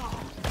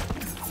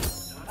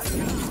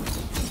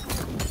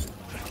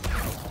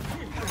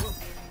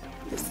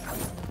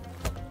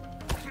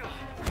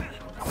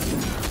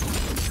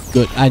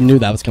 Good. I knew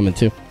that was coming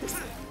too.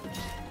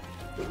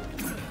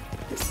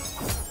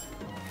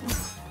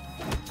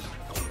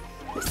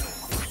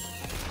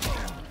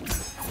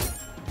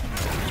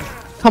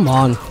 Come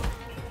on.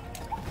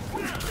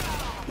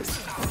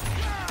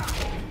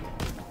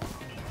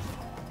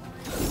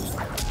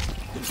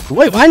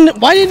 Wait,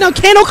 why didn't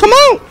Kano come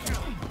out?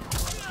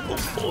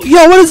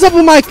 Yo, what is up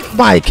with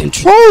my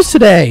controls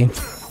today?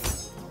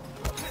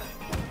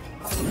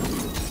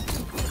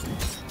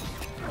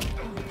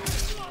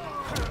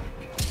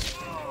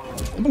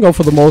 I'm gonna go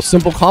for the most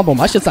simple combo.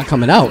 My shit's not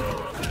coming out.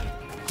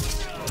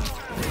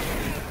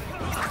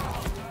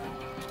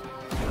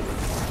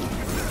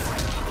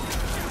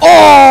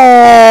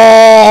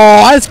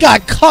 Oh, I just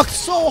got cucked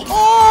so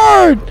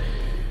hard.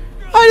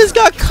 I just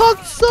got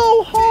cucked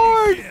so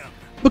hard.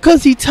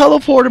 Because he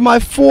teleported my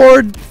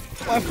forward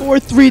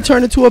 3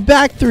 turned into a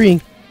back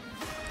 3.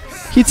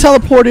 He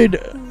teleported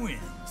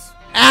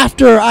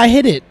after I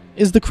hit it,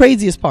 is the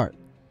craziest part.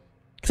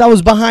 Because I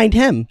was behind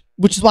him,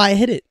 which is why I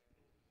hit it.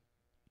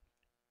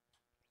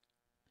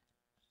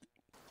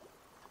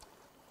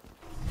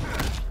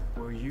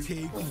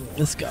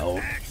 Let's go.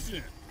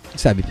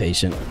 Just gotta be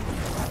patient.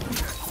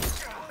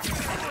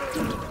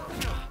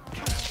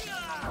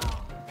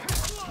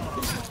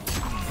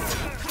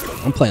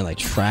 I'm playing like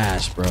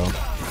trash, bro.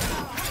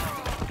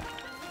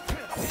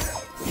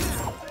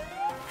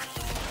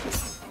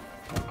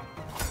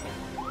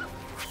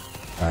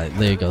 Alright,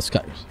 there you go,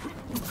 Scott.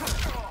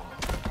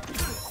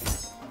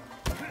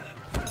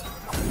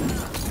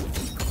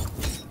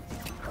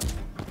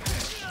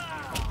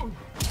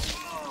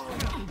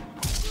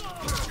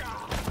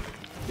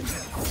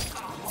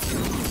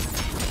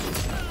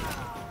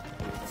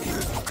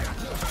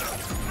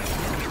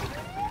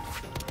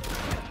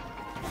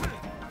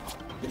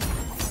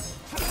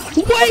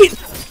 Wait!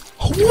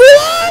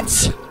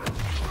 What?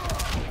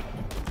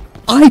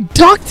 I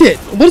ducked it!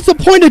 What's the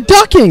point of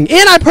ducking?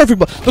 And I perfect.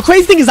 The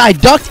crazy thing is I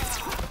ducked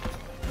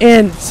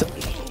and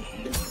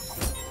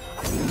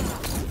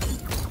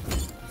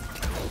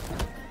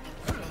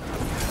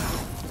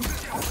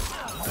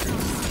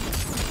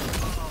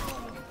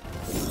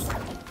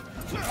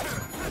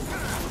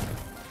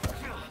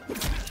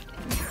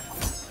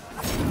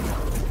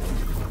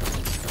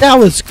that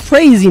was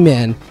crazy,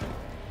 man.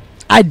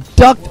 I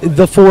ducked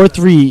the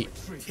 4-3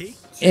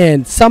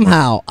 and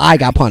somehow I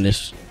got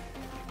punished.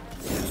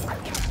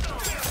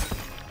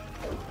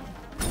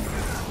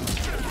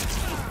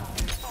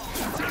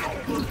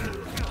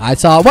 I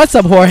saw, what's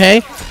up,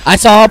 Jorge? I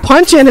saw a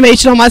punch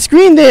animation on my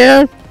screen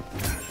there.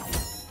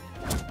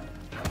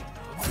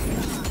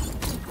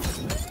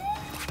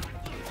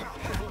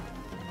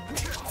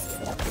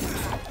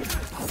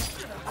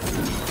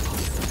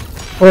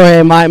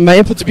 Jorge, my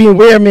inputs are being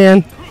weird,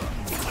 man.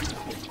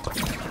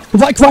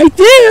 Like right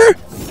there!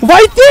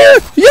 Right there!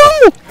 Yo!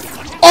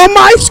 On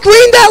my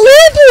screen that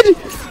landed!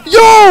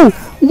 Yo!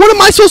 What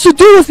am I supposed to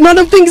do if none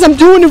of the things I'm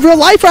doing in real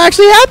life are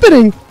actually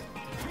happening?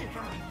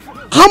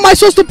 How am I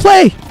supposed to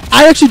play?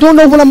 I actually don't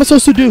know what I'm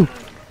supposed to do.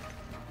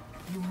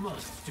 You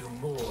must do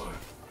more.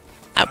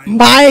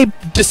 My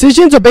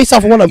decisions are based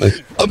off of what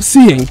I'm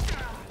seeing.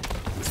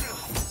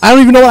 I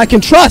don't even know what I can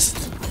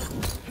trust.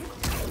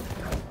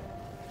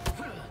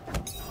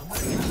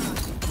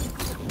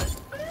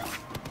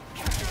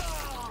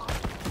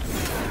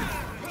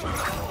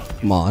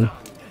 Come on.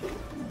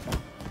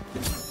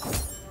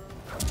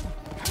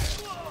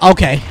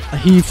 Okay.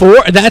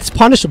 That's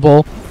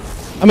punishable.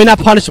 I mean, not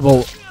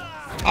punishable.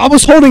 I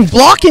was holding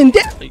block and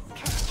down.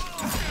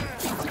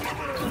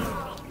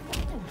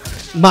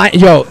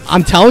 Yo,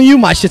 I'm telling you,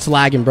 my shit's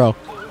lagging, bro.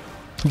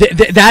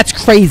 That's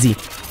crazy.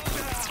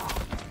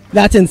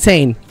 That's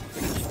insane.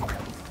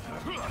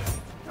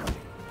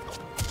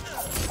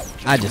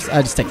 I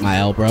just take my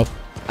L, bro.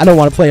 I don't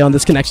want to play on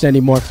this connection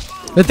anymore.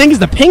 The thing is,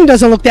 the ping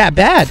doesn't look that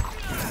bad.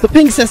 The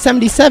ping says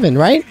 77,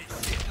 right?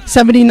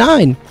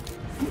 79.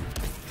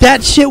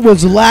 That shit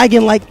was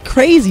lagging like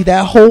crazy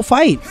that whole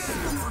fight.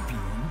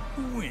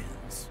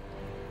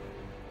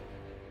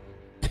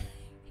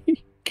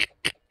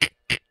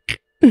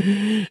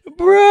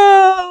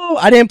 Bro,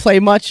 I didn't play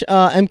much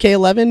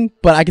MK11,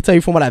 but I can tell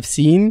you from what I've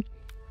seen,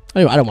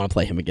 I don't want to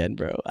play him again,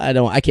 bro.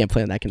 I can't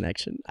play on that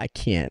connection. I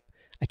can't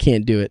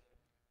do it.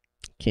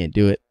 Can't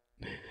do it.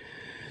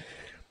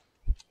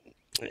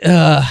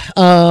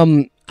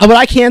 What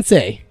I can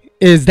say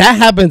is that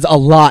happens a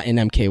lot in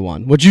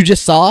MK1. What you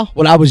just saw,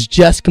 what I was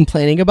just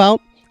complaining about,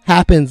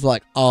 happens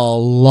like a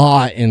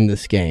lot in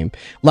this game.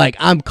 Like,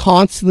 I'm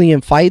constantly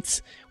in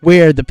fights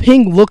where the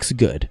ping looks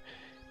good,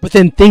 but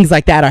then things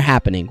like that are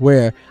happening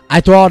where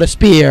I throw out a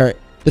spear,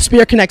 the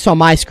spear connects on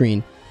my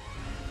screen,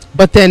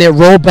 but then it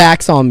rolls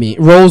back on me,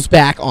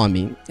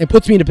 and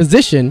puts me in a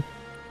position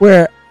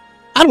where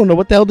I don't know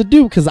what the hell to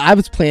do because I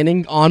was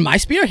planning on my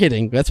spear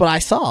hitting. That's what I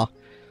saw.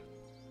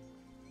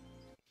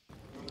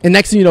 And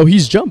next thing you know,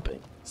 he's jumping.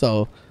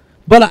 So,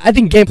 but I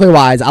think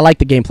gameplay-wise, I like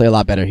the gameplay a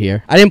lot better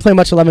here. I didn't play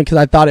much 11 because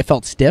I thought it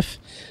felt stiff.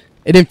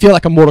 It didn't feel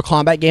like a Mortal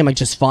Kombat game, like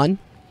just fun.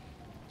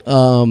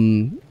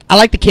 I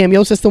like the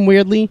cameo system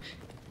weirdly.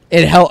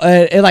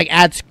 It like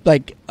adds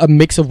like a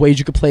mix of ways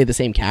you could play the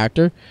same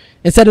character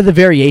instead of the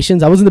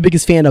variations. I wasn't the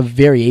biggest fan of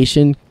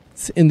variation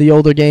in the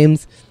older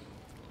games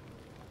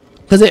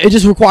because it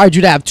just required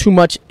you to have too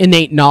much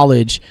innate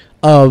knowledge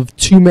of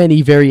too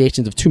many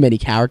variations of too many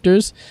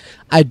characters.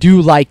 I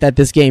do like that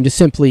this game just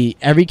simply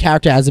every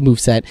character has a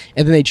moveset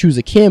and then they choose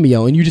a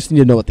cameo and you just need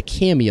to know what the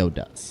cameo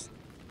does.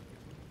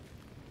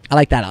 I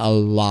like that a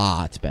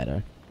lot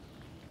better.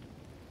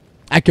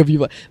 I could be,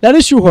 that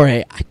is true,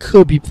 Jorge. I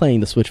could be playing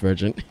the Switch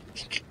version.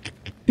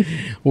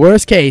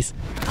 Worst case,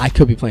 I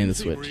could be playing the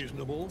Switch.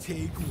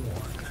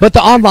 But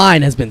the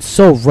online has been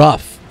so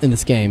rough in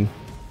this game.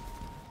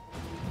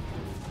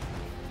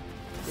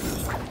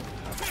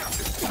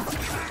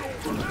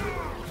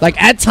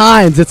 Like, at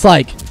times, it's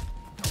like,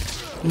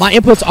 my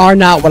inputs are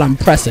not what I'm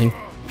pressing.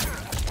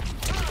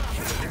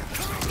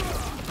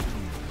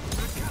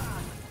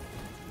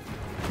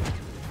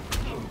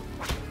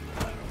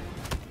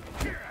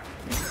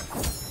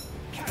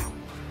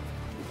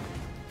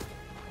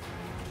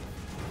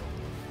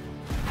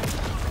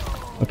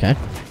 Okay.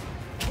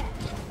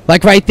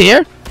 Like right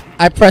there,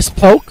 I press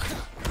poke.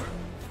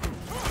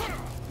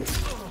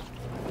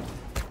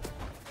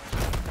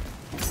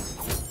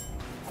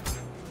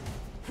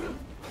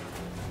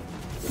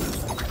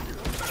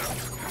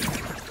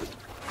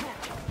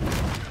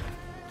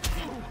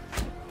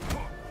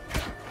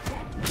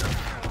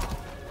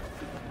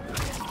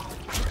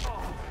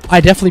 I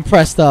definitely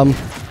pressed okay,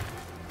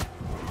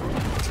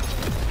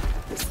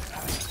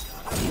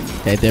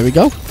 there we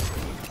go.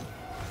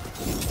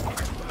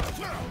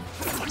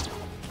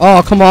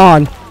 Oh, come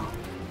on.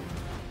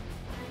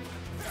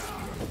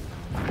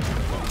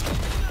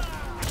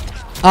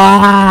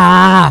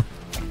 Ah!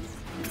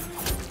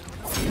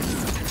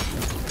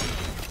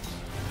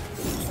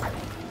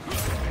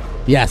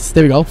 Yes,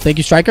 there we go. Thank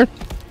you, Striker.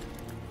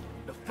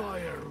 The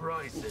fire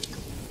rises.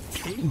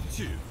 Take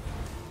 2.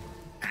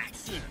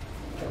 Action.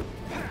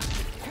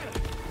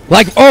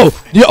 Like, oh,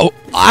 yo,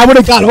 I would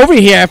have got over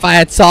here if I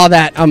had saw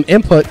that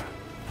input.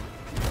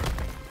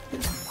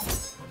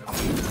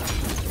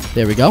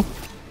 There we go.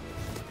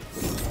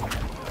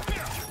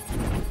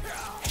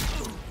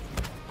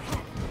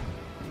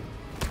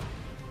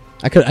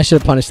 I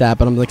should have punished that,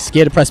 but I'm like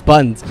scared to press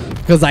buttons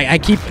because I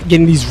keep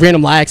getting these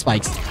random lag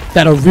spikes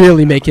that are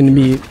really making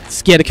me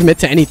scared to commit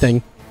to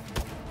anything.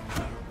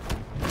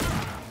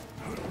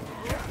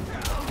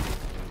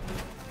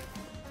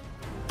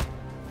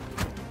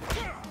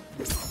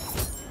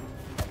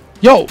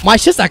 Yo, my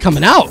shit's not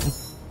coming out.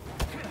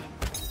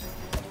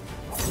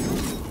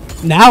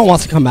 Now it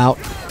wants to come out.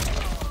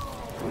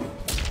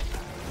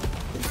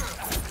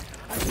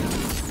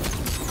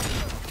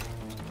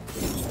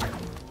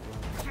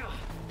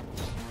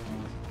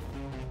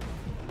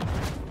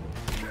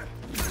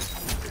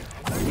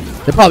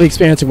 They're probably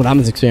experiencing what I'm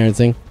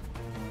experiencing.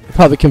 They're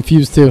probably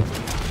confused too.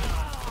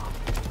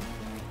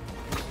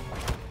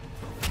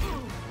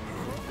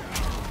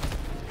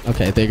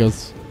 Okay, there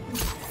goes.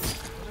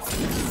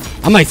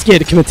 I'm like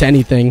scared to commit to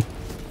anything.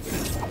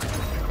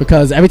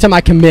 Because every time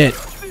I commit,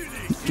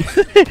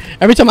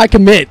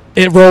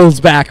 it rolls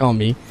back on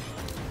me.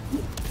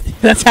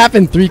 That's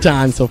happened 3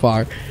 times so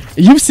far.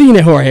 You've seen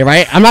it, Jorge,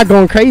 right? I'm not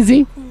going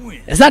crazy.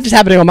 It's not just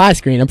happening on my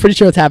screen. I'm pretty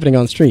sure it's happening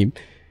on stream.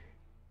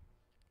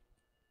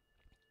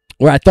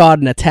 Where I thought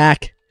an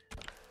attack,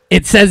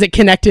 it says it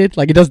connected,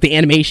 like it does the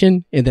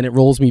animation, and then it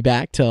rolls me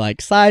back to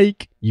like,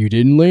 psych, you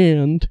didn't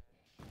land.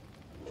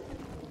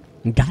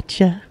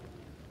 Gotcha.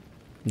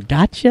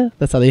 Gotcha.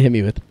 That's how they hit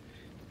me with.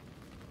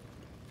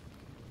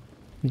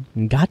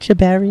 Gotcha,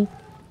 Barry.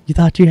 You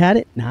thought you had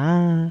it?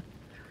 Nah.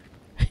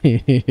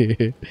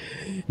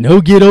 No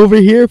get over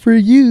here for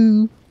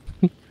you.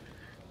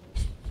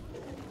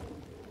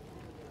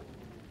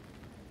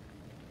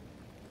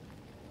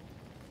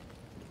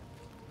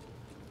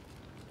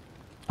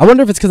 I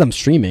wonder if it's because I'm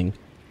streaming,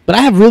 but I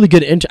have really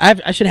good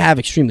I should have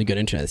extremely good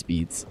internet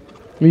speeds.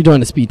 When you're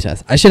doing a speed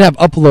test, I should have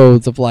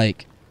uploads of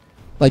like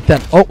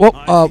that. Oh,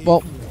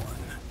 well,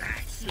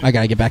 I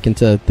gotta get back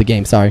into the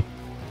game. Sorry.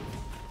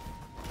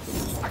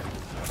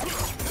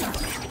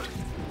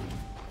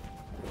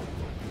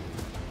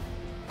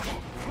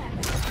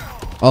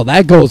 Oh,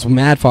 that goes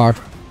mad far.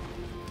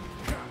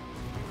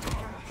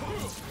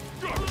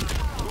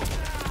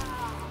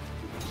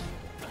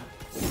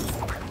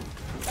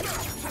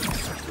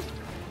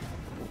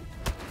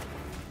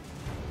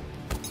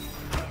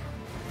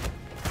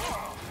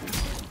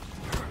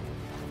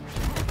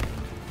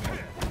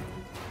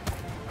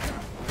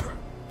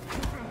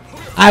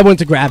 I went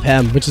to grab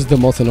him, which is the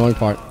most annoying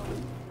part.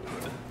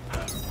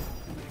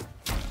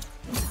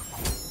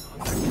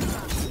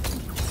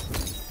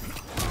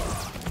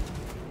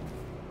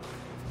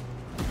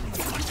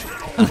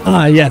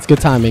 Yeah, it's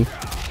good timing.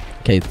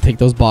 Okay, take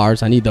those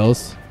bars. I need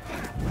those.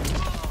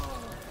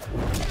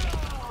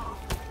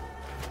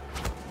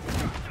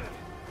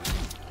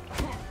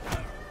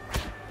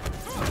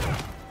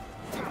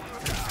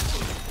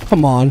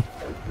 Come on.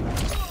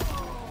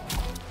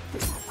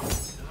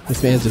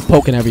 This man's just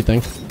poking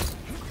everything.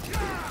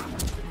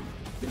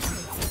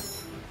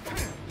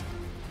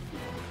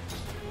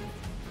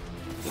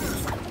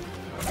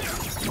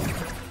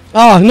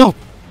 Oh, no.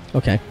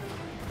 Okay.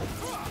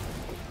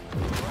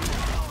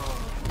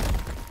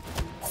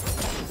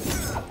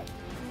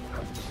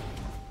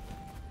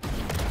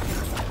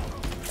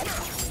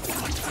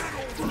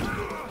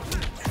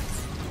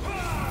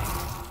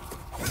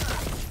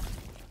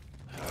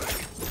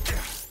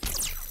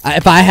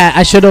 If I had,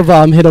 I should have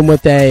hit him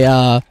with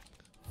a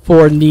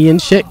forward knee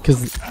and shit,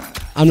 because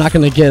I'm not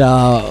gonna get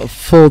a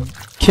full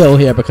kill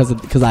here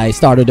because I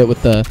started it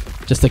with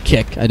just a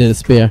kick. I did a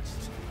spear.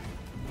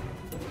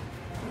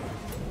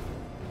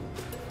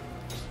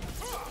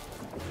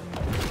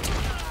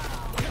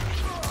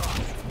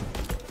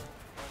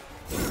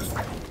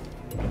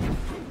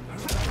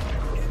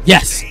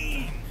 Yes.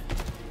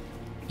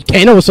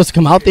 Kano was supposed to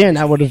come out there, and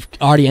that would have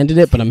already ended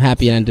it, but I'm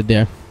happy it ended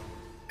there.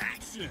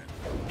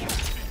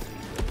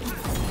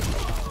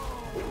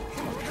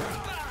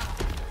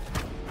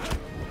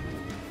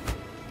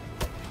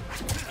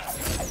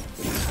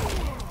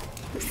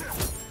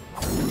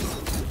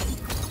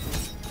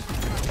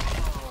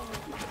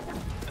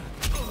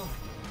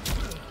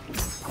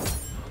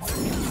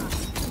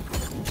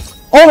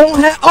 Oh,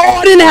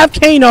 I didn't have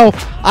Kano.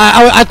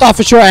 I thought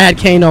for sure I had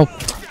Kano.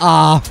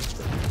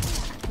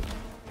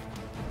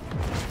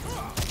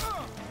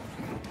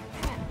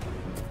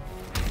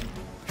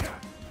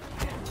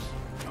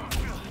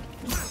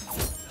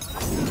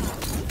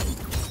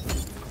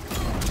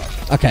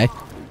 Okay.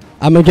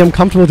 I'm gonna get him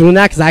comfortable doing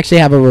that because I actually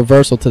have a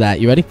reversal to that.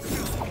 You ready?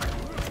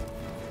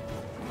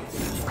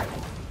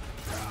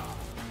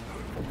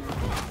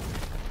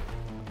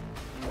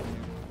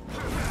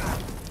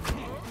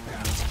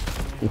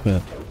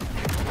 Okay.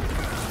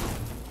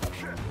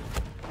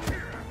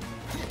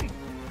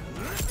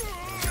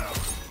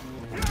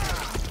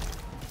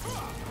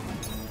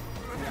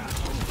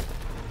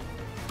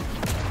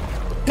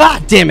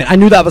 God damn it. I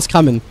knew that was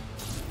coming.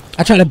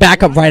 I tried to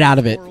back up right out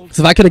of it. Because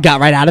if I could have got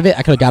right out of it,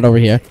 I could have got over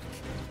here.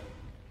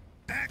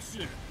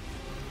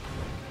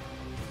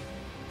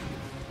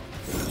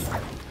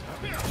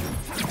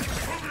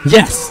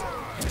 Yes.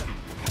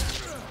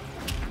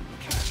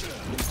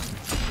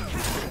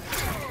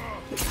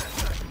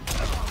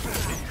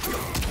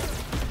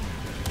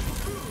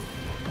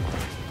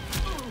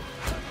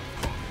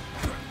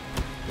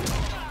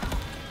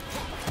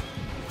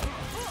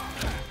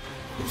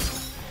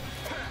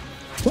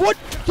 What?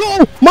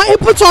 Oh, my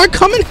inputs aren't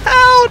coming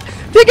out.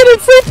 They're getting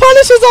free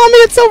punishes on me.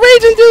 It's so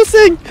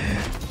rage-inducing.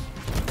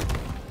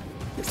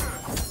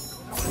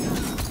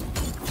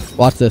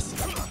 Watch this.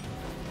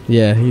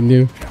 Yeah, he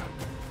knew.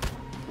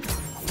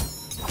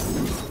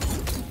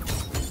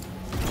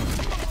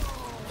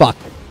 Fuck.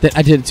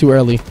 I did it too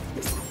early.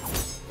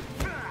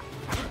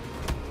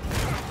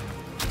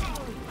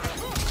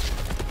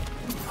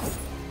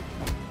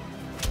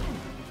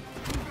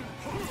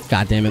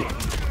 God damn it.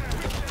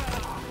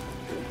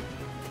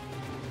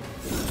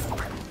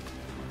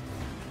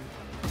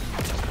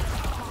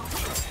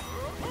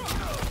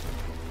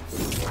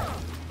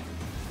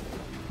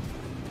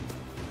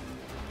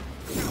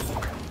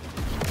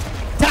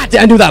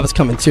 I knew that was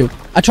coming too.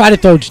 I tried to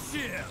throw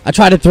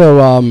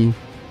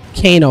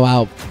Kano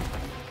out.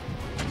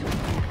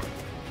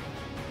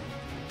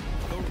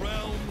 The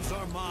realms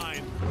are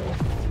mine.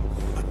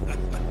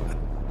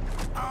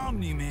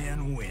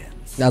 Omni-Man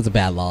wins. That was a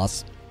bad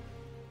loss.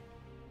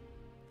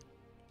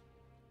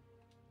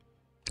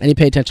 I need to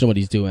pay attention to what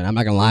he's doing. I'm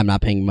not gonna lie, I'm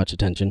not paying much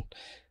attention.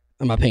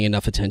 I'm not paying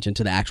enough attention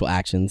to the actual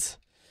actions.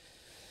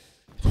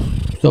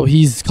 So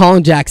he's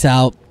calling Jax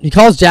out. He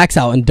calls Jax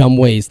out in dumb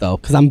ways, though,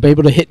 because I'm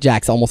able to hit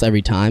Jax almost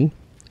every time.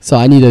 So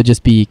I need to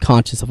just be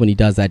conscious of when he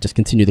does that. Just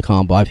continue the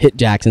combo. I've hit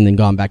Jax and then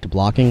gone back to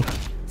blocking.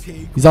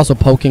 He's also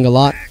poking a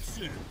lot.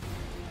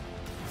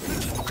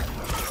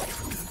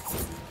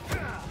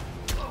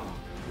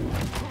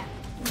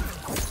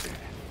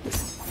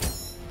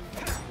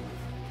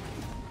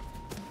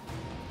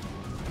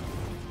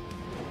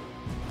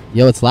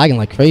 Yo, it's lagging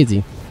like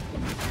crazy.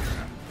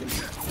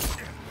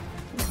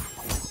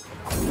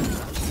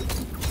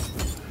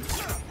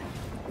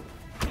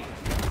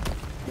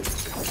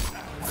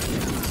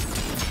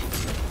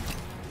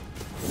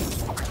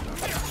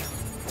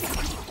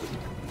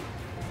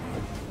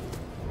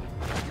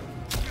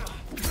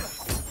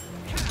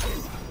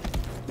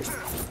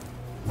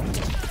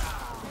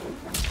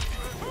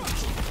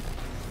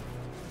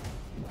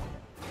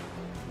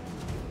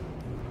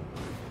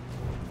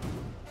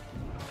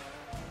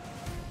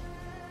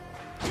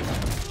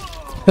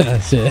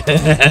 Shit.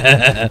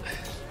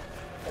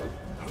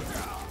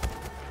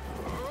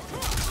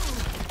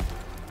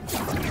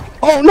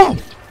 Oh no!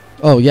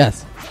 Oh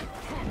yes.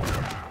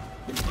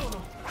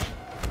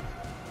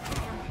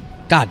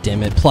 God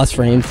damn it! Plus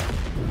frames.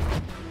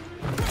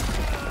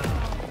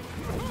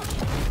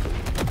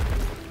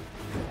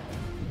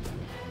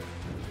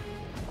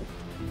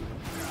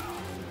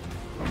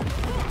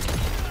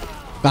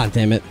 God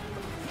damn it.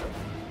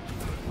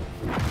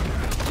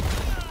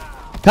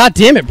 God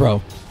damn it,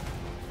 bro.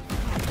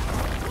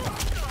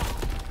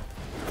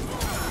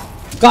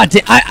 God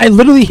damn, I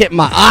literally hit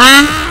my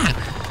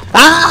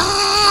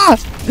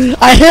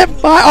I hit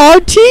my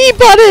RT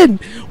button.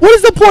 What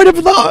is the point of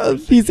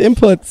these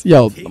inputs?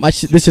 Yo,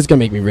 this is gonna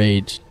make me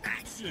rage.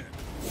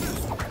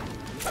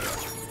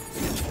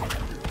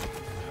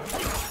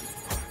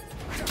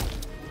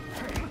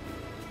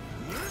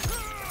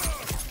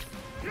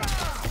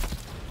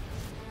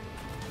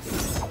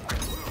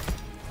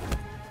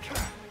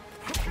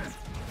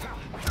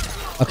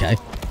 Okay,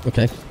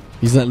 okay.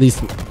 He's at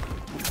least.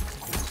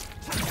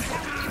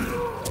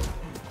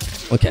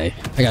 Okay,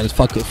 I gotta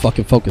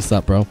fucking focus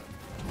up, bro.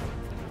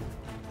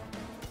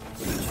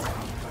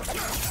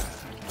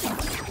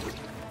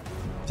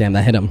 Damn,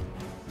 that hit him.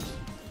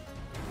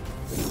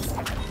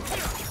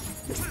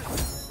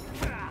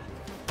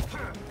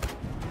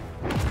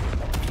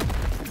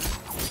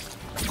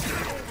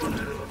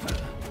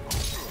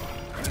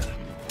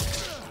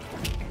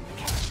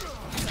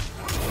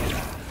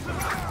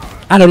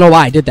 I don't know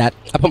why I did that.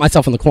 I put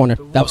myself in the corner.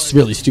 That was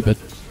really stupid.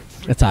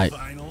 That's alright.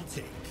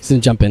 Just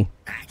didn't jump in.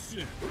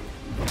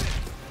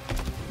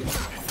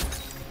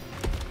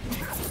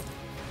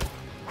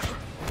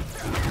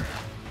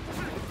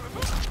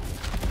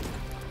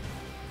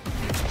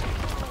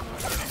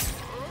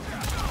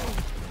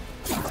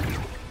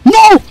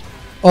 No!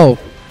 Oh.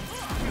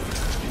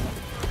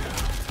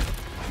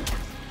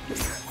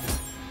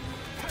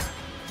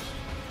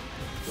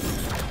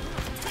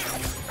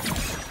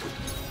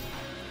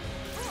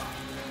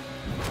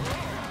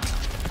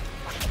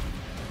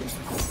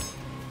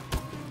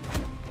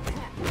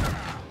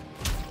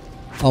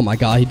 Oh my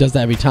god, he does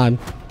that every time.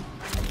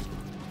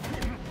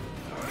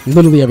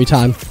 Literally every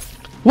time.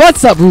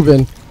 What's up,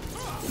 Ruben?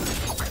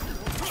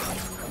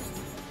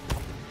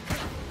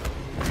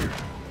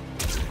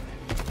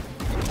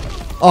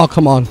 Oh,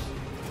 come on.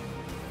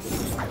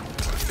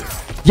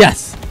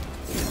 Yes.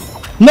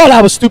 No,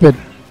 that was stupid.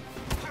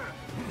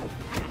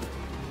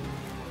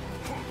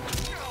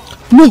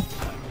 No.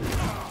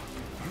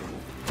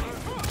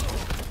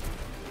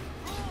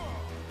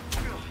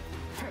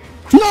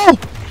 No.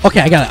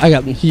 Okay, I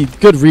got it.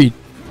 Good read.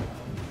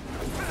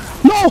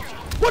 No.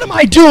 What am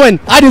I doing?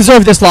 I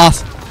deserve this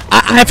loss.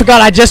 I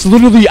forgot. I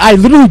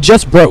literally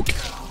just broke.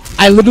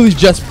 I literally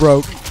just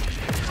broke.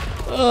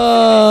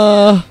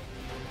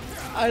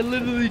 I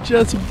literally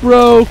just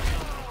broke.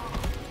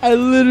 I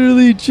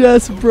literally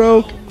just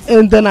broke.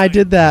 And then I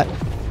did that.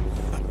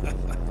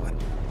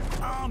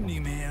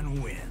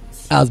 Omni-Man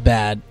wins. That was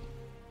bad.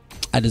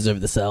 I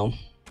deserve the sell.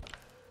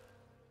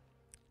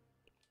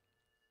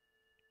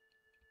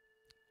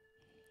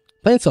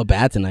 Playing so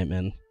bad tonight,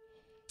 man.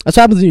 That's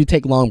what happens when you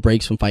take long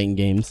breaks from fighting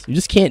games. You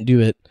just can't do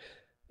it.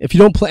 If you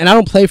don't play, and I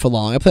don't play for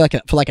long. I play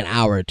for like an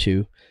hour or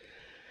two.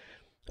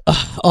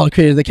 Oh,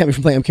 creators, they kept me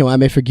from playing MK1. I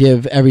may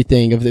forgive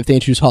everything if they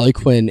introduce Harley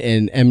Quinn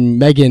and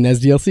Megan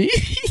as DLC.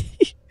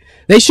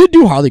 They should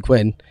do Harley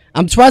Quinn.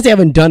 I'm surprised they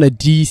haven't done a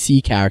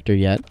DC character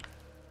yet.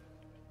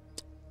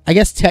 I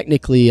guess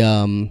technically,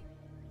 no,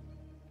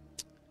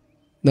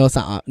 it's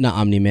not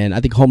Omni-Man.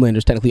 I think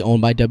Homelander's technically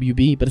owned by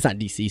WB, but it's not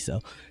DC,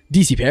 so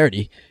DC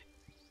parody.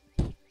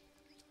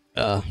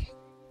 I'm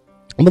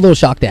a little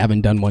shocked they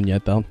haven't done one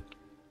yet, though.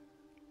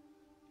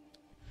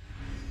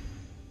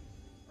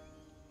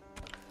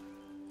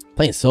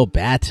 Playing so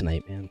bad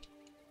tonight, man.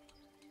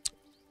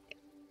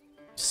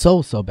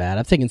 So bad.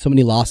 I've taken so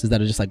many losses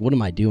that are just like, what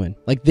am I doing?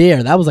 Like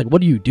there, that was like,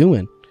 what are you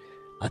doing?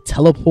 A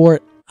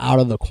teleport out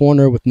of the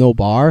corner with no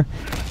bar?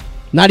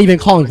 Not even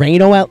calling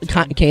Kano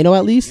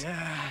at least?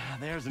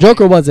 Yeah,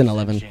 Joker was in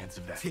 11.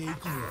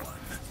 Take one.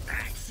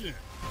 Action.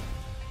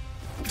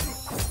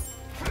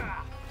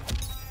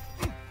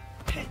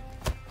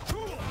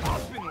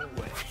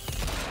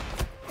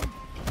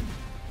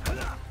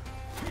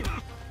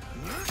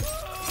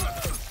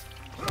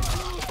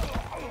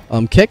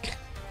 Kick.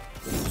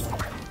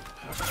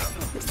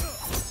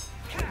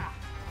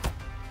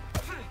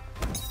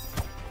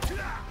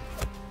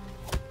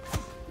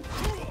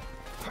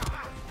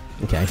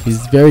 Okay,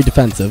 he's very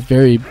defensive,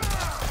 very...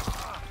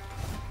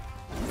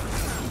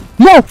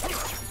 No!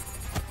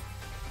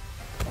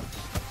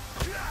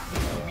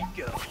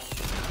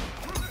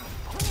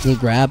 Good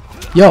grab.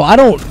 Yo, I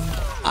don't...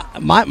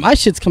 my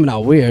shit's coming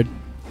out weird.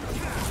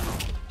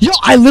 Yo,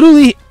 I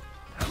literally...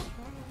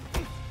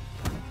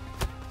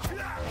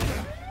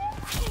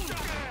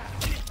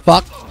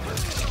 Fuck.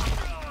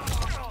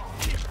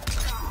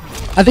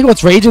 I think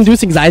what's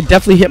rage-inducing is I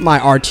definitely hit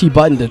my RT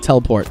button to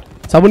teleport.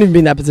 So I wouldn't even be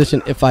in that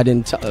position if I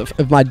didn't,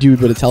 if my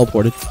dude would have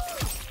teleported.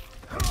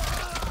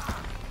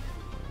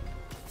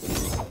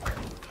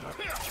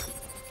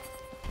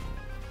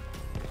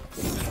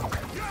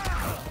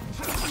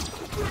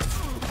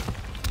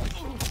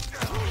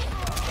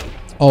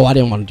 Oh, I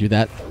didn't want to do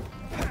that.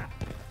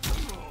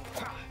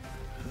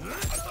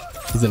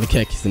 He's in the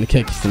kick. He's in the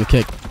kick. He's in the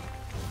kick.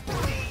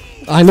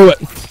 I knew it.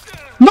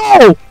 No!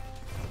 No,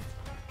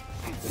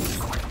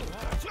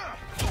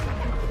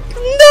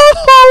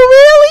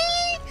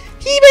 really?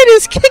 He made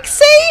his kick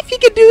safe? He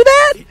could do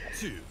that?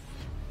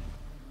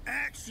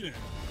 Action.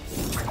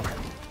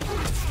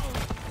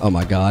 Oh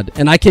my god.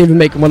 And I can't even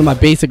make one of my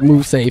basic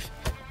moves safe.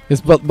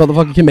 This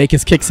motherfucker can make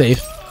his kick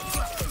safe.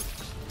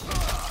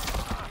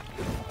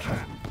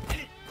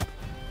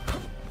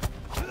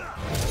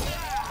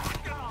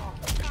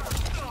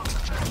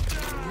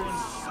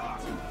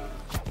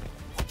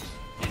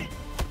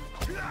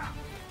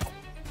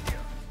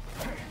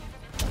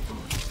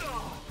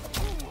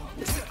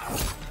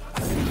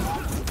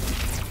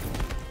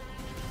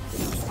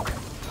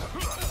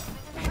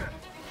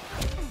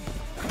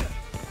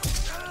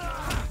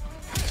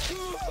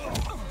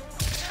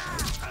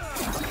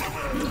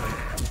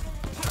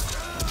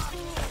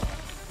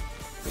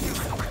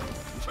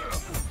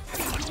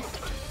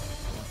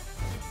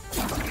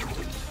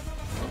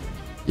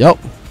 Yup.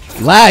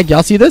 Lag.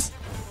 Y'all see this?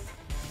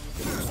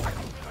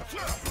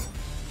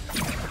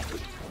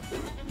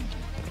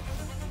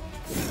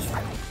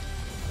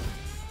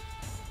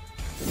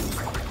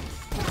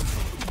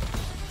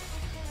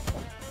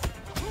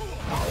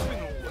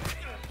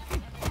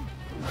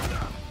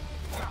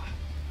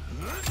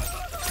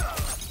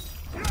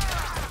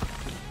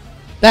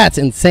 That's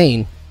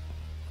insane.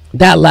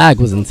 That lag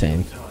was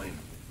insane.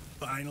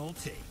 Final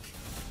take.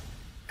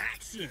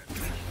 Action.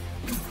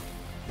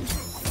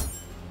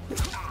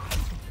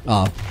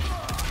 Oh.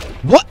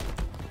 What?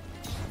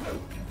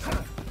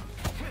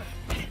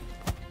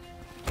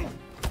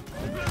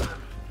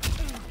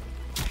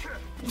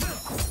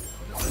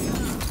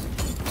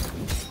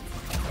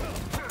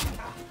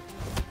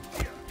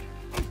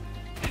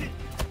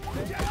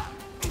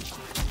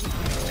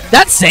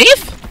 That's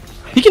safe?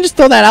 He can just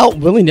throw that out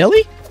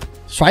willy-nilly?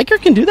 Striker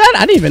can do that?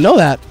 I didn't even know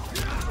that.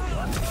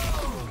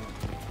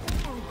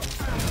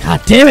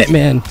 God damn it,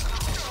 man.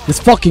 This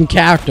fucking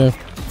character.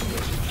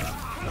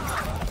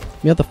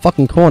 Me at the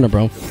fucking corner,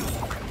 bro.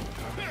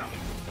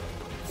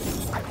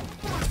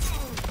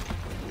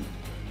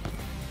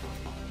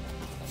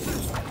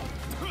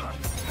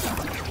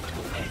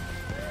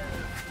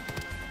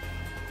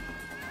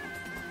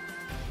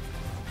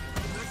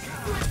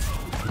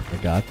 Oh my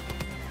god.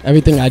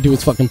 Everything I do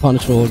is fucking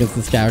punishable against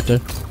this character.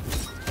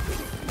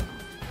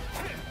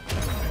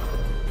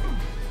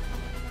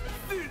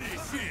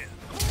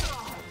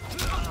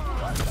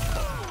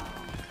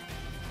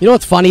 You know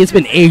what's funny? It's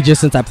been ages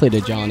since I played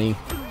a Johnny.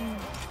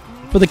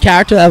 For the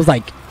character that was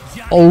like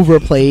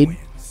overplayed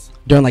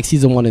during like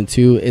season 1 and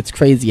 2, it's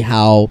crazy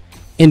how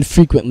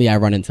infrequently I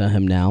run into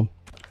him now.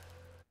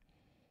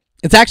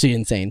 It's actually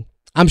insane.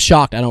 I'm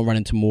shocked I don't run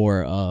into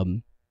more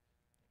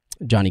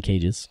Johnny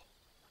Cages.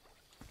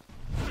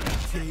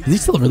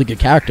 He's still a really good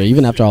character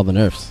even after all the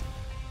nerfs.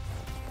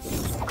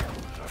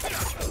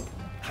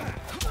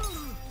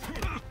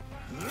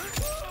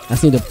 I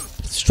just need to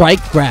strike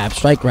grab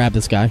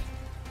this guy.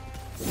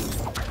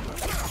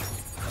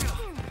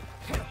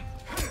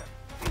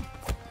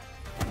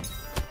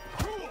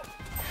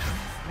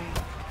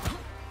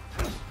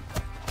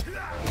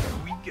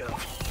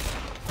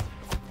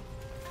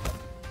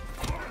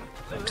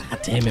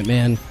 God damn it,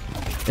 man!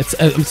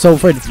 I'm so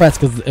afraid to press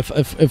because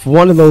if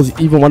one of those,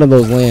 even one of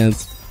those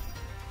lands.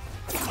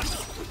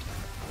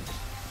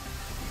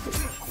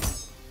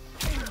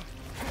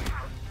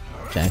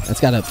 Okay, I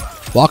just gotta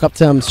walk up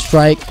to him,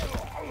 strike,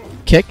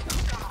 kick.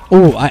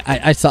 Oh,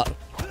 I saw.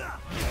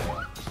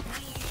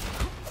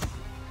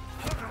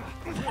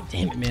 God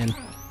damn it, man!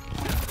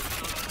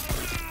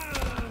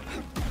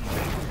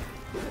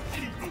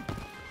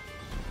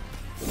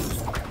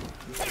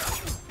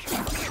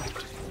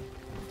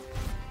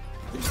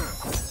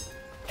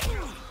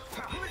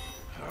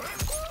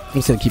 I'm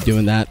just gonna keep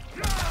doing that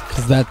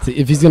because that's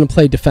if he's gonna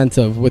play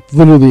defensive with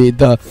literally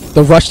the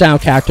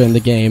rushdown character in the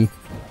game.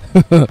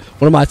 What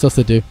am I supposed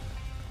to do?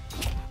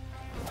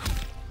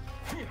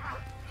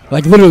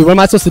 Like literally, what am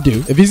I supposed to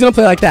do if he's gonna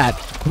play like that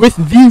with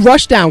the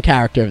rushdown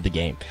character of the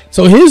game?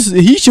 So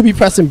he should be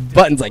pressing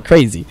buttons like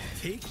crazy.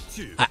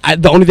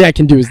 The only thing I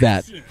can do is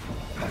that.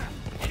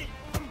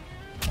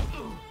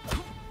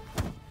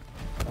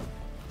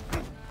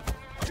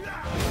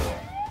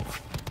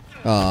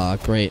 Ah,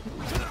 great.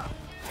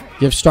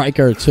 Give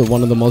Striker to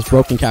one of the most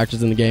broken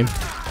characters in the game.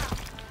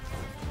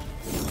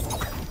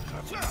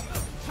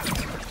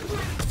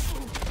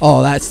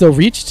 Oh, that still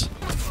reached?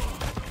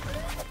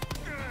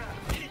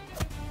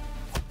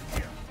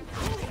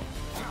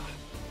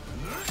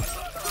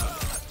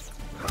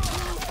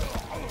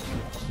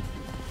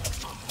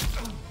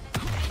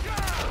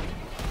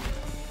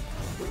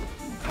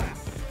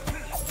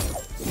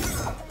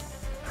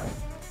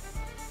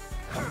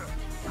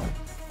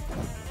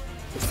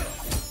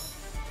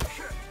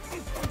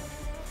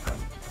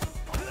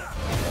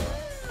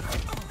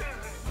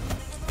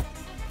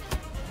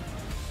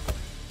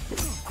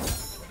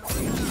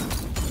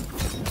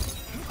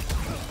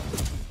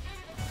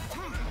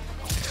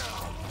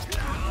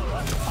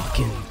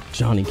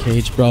 Johnny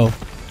Cage, bro.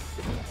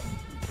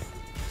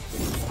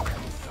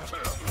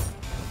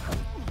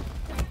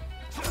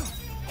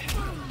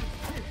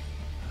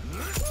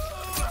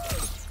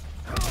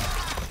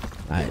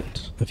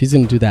 Alright. If he's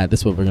gonna do that, this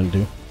is what we're gonna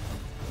do.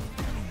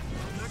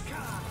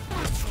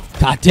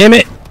 God damn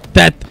it!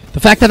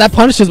 The fact that that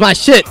punishes my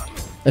shit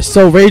is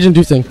so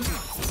rage-inducing.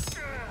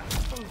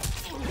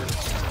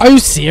 Are you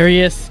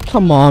serious?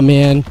 Come on,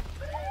 man.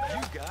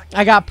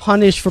 I got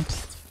punished for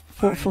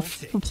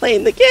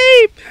playing the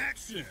game.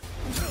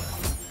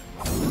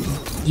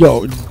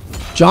 Yo,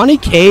 Johnny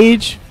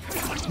Cage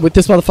with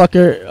this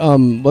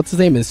motherfucker, what's his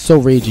name, is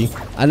so ragey.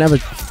 I never...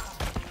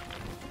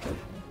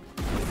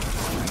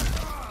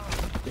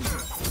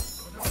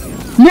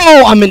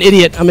 No, I'm an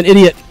idiot. I'm an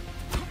idiot.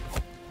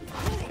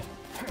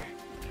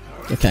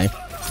 Okay.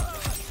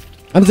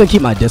 I'm just gonna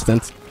keep my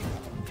distance.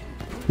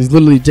 He's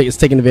literally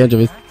taking advantage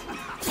of it.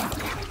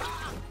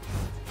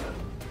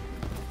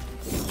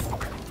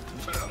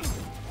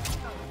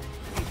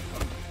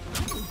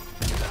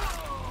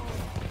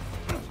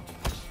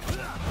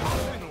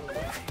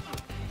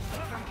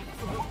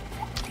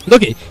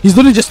 Look at, he's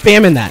literally just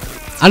spamming that.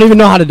 I don't even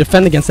know how to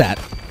defend against that.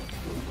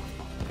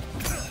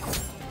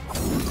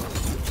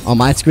 On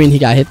my screen, he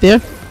got hit there.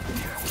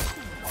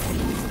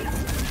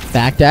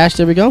 Backdash,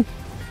 there we go.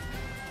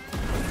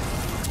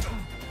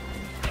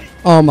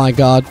 Oh my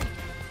god.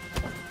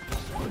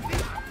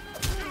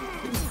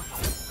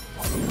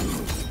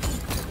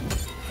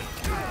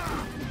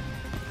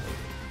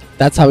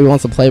 That's how he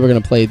wants to play. We're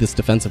gonna play this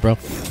defensive, bro.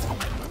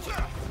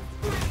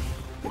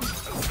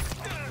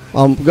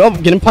 Go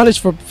getting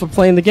punished for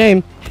playing the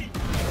game.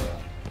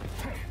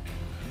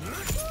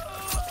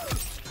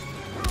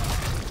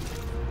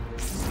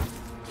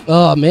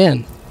 Oh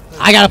man,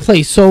 I gotta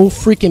play so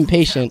freaking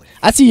patient.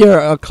 I see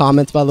your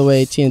comments, by the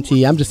way,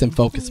 TNT. I'm just in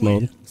focus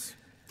mode.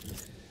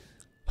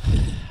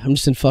 I'm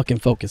just in fucking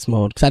focus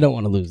mode because I don't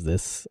want to lose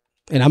this,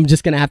 and I'm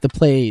just gonna have to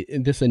play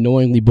in this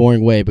annoyingly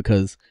boring way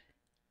because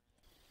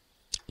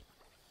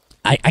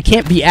I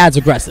can't be as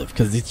aggressive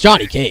because it's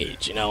Johnny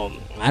Cage, you know.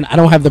 I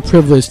don't have the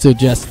privilege to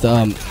just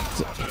throw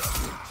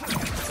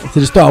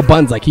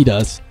buttons like he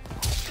does.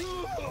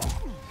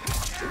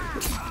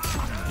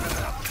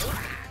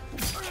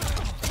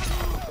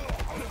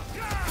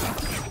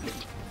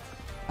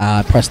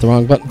 I pressed the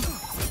wrong button.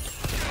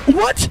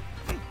 What?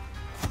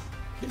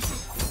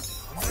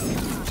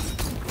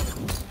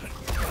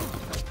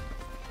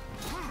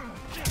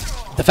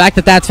 The fact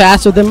that that's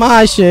faster than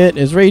my shit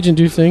is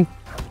rage-inducing.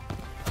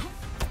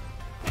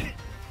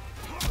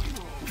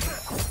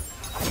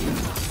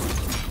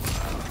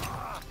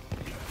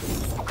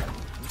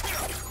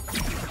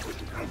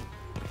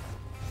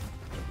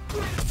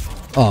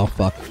 Oh,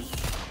 fuck.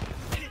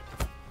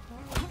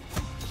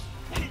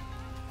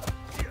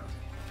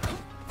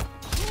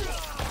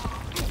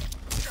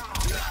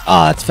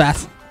 Oh, that's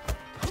fast.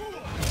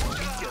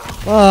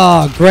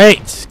 Oh,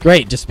 great.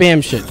 Great. Just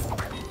spam shit.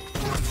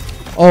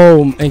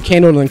 Oh, and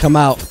Kano didn't come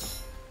out.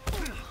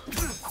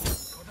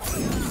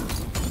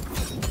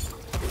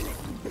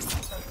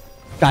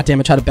 God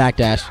damn it, try to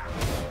backdash.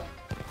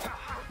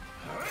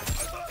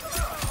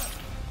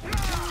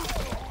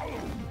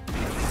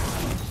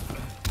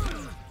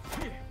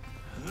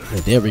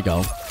 There we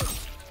go.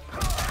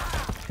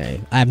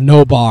 Okay, I have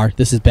no bar.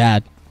 This is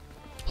bad.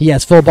 He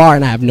has full bar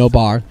and I have no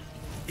bar.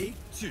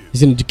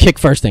 He's gonna do kick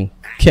first thing.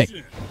 Kick.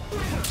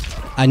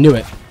 I knew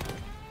it.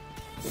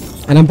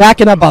 And I'm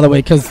backing up, by the way,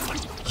 because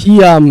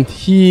he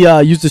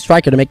used the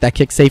striker to make that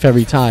kick safe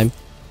every time.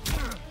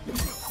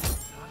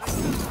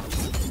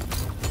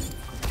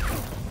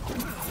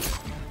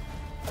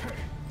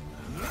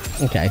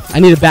 Okay, I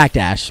need a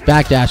backdash.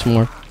 Backdash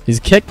more. He's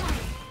a kick.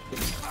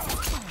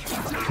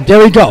 There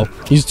we go.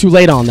 He's too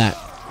late on that.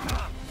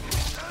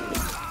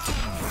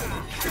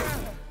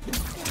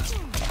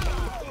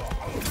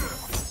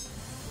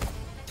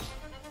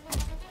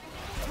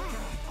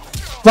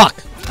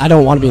 Fuck! I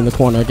don't want to be in the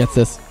corner against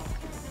this.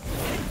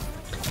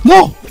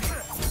 No!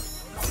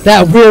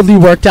 That weirdly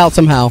worked out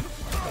somehow.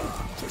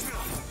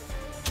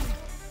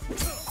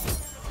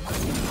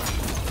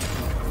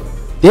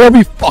 There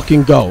we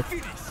fucking go.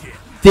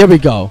 There we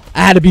go.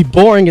 I had to be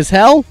boring as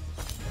hell.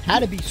 Had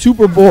to be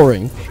super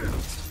boring.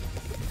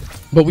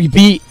 But we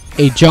beat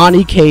a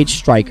Johnny Cage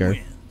striker.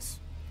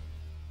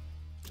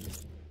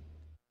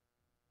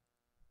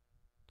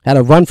 Had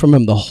to run from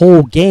him the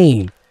whole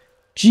game.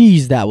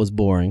 Jeez, that was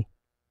boring.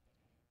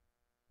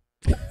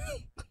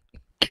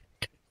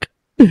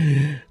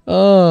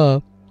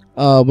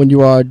 When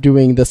you are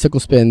doing the sickle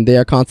spin, they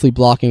are constantly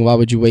blocking. Why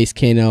would you waste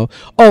Kano?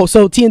 Oh,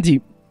 so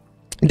TNT,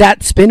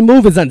 that spin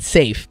move is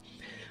unsafe.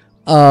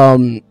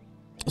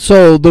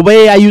 So the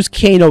way I use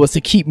Kano is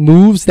to keep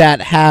moves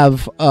that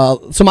have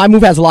so my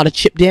move has a lot of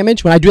chip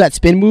damage. When I do that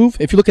spin move,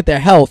 if you look at their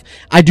health,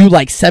 I do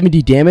like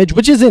 70 damage,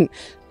 which isn't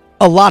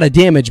a lot of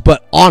damage,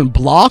 but on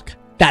block,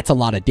 that's a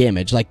lot of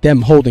damage, like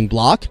them holding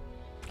block.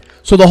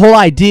 So the whole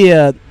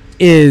idea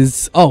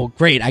is, oh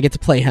great, I get to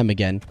play him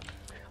again.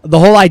 The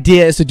whole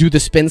idea is to do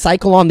the spin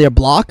cycle on their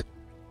block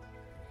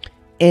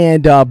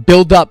and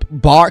build up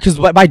bar, because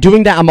by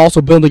doing that I'm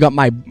also building up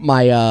my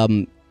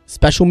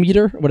special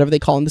meter, whatever they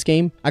call in this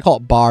game. I call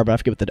it bar, but I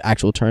forget what the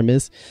actual term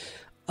is.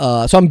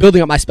 So I'm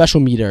building up my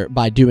special meter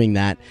by doing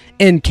that.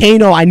 And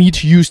Kano I need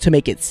to use to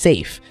make it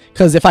safe,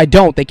 because if I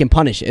don't, they can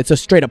punish it. It's a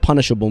straight up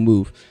punishable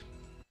move.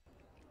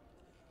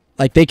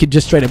 Like, they could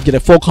just straight up get a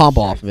full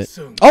combo off of it.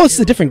 Oh, it's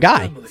a different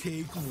guy.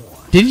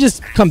 Did he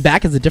just come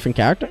back as a different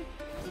character?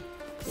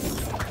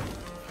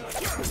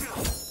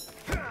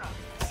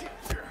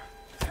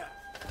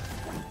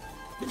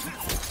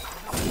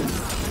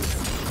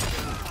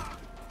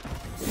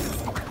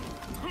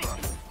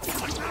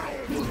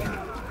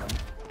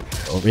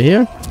 Over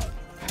here.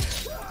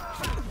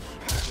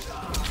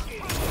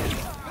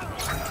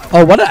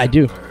 Oh, what did I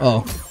do?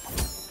 Oh.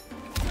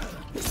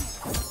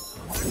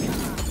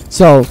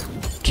 So,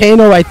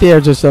 Kano right there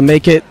just to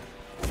make it.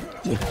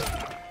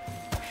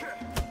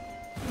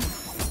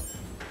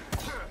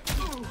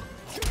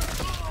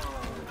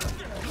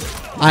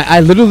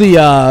 I literally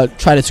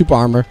tried to super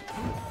armor.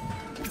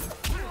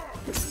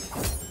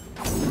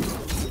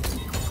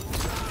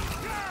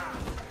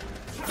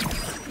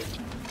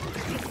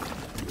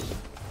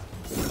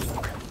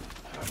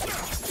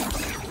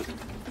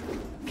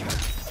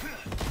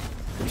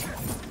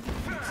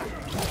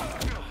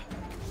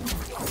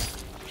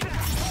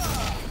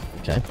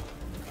 Okay.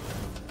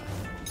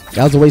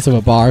 That was a waste of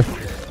a bar.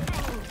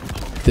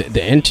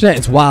 The internet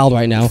is wild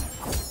right now.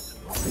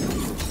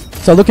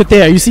 So look at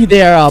there. You see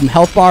their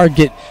health bar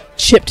get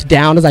chipped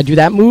down as I do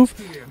that move.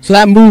 So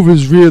that move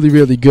is really,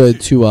 really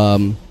good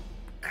to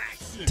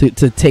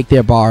take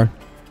their bar.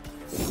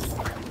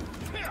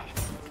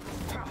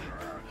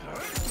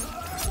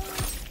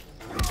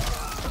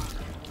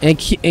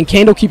 And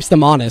Kano keeps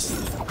them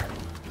honest.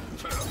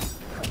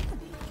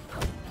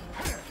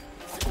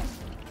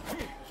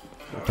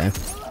 Okay.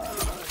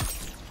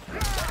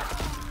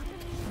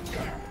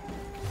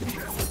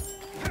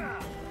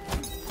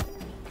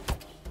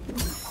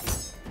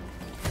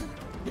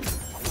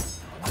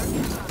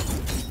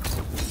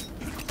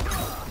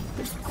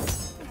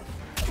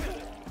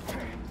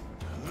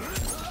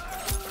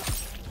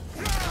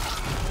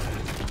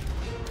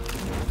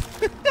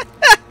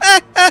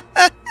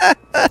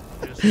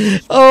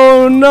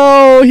 Oh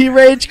no, he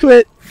rage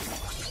quit.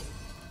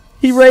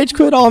 He rage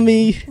quit on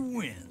me.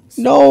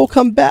 No,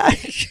 come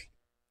back.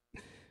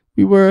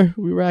 We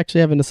were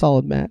actually having a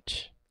solid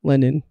match.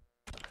 Lennon.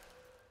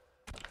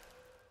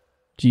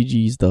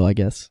 GG's though, I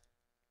guess.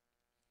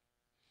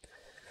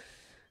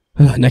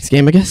 Next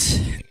game, I guess.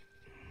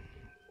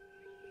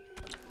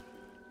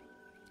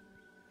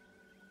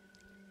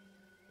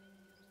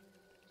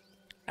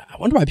 I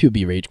wonder why people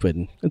be rage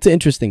quitting. It's an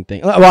interesting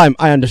thing. Well,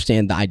 I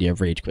understand the idea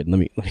of rage quitting. Let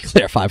me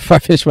clarify before I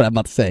finish what I'm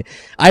about to say.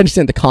 I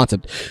understand the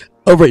concept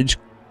of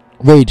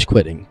rage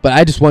quitting, but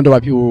I just wonder why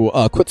people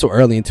quit so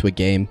early into a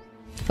game.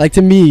 Like,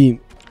 to me,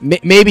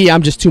 maybe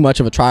I'm just too much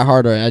of a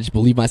tryhard, or I just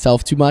believe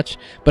myself too much.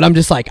 But I'm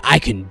just like, I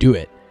can do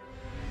it.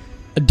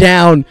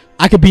 Down,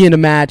 I could be in a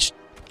match,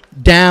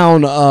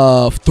 down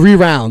 3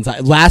 rounds.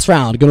 Last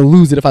round, gonna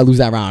lose it if I lose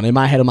that round. In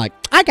my head, I'm like,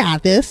 I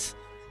got this.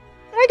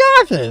 I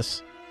got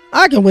this.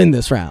 I can win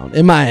this round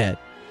in my head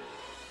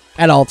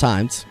at all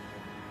times.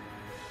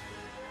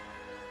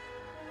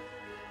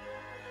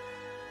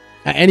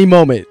 At any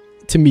moment,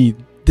 to me,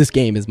 this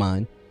game is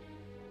mine.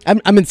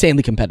 I'm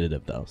insanely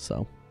competitive though,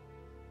 so.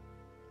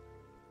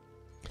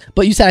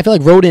 But you said I feel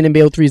like Rodin and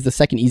Bayo 3 is the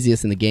second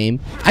easiest in the game.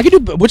 I can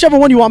do whichever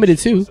one you want me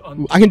to do.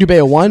 I can do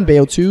Bayo 1,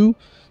 Bayo 2,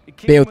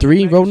 Bayo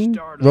 3,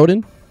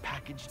 Rodin.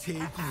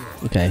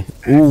 Okay.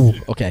 Ooh,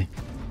 okay.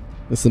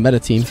 This is the meta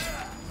team.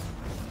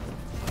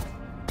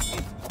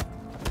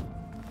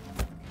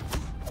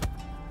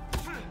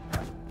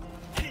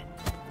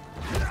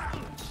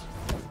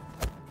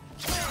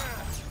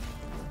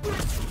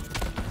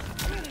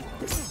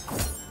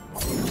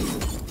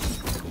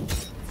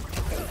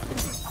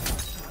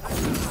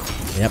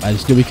 Yep, I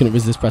just knew we couldn't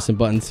resist pressing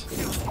buttons.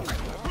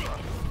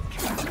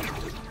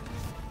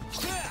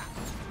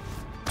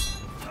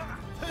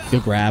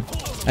 Good grab.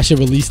 I should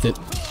have released it.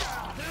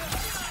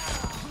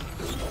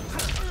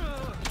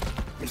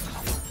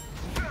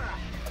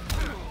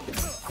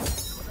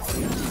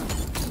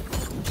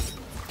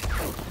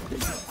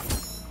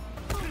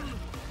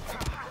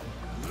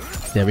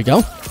 There we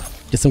go.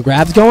 Get some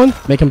grabs going.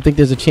 Make him think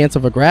there's a chance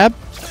of a grab.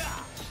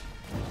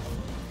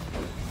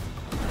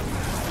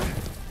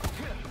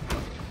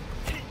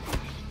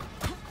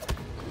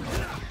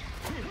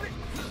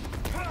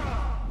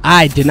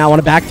 I did not want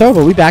to back throw,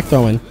 but we back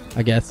throwing,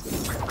 I guess.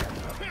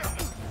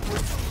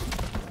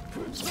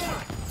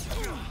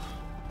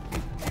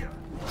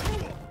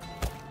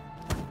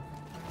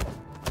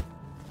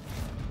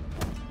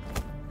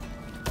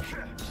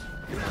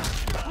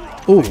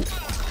 Ooh.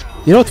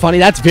 You know what's funny?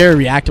 That's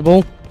very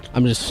reactable.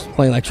 I'm just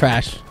playing like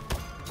trash.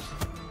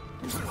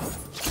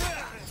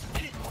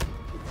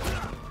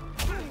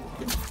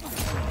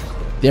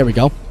 There we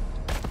go.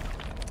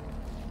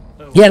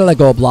 He had to let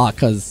go of block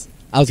because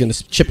I was going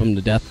to chip him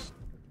to death.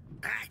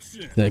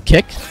 The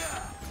kick.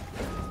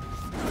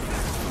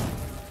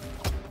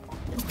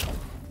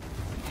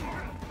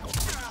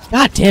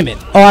 God damn it.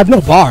 Oh, I have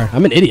no bar.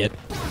 I'm an idiot.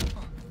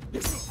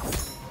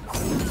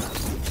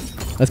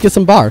 Let's get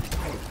some bar.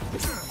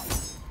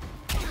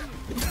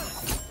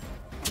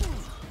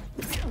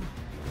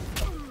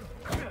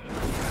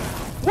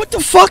 What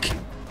the fuck?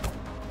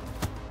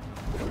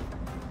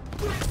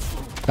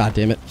 God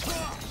damn it.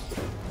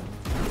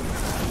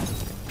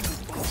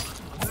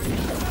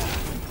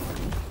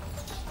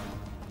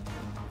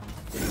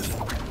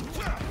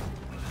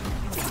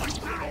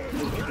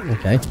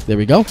 Okay, there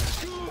we go.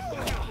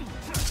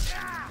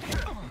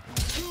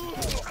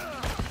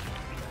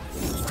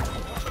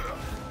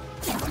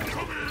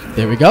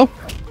 There we go.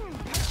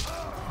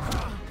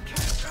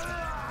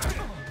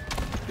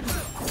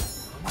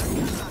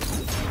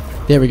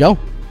 There we go.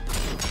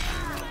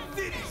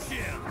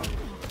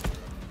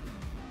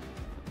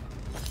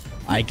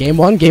 Alright, game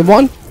one, game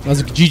one. That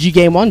was a GG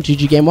game one,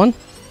 GG game one.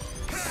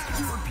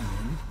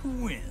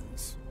 Scorpion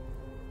wins.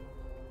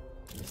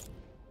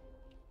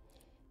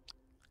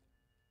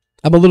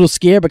 I'm a little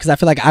scared because I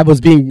feel like I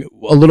was being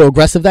a little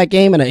aggressive that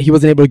game and he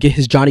wasn't able to get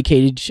his Johnny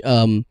Cage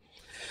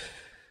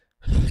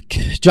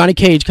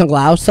Kung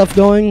Lao stuff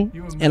going,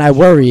 and I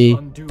worry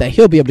that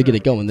he'll be able to get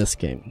it going this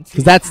game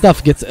because that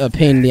stuff gets a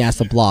pain in the ass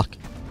to block.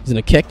 He's in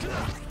a kick.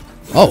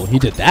 Oh, he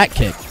did that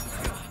kick.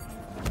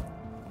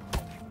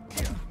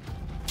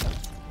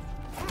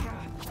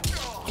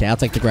 Okay, I'll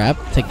take the grab.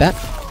 Take that.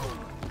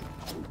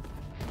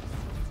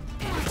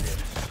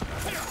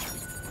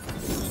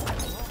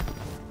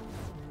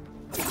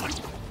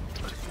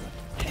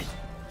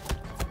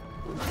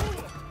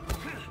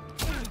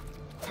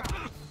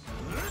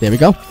 There we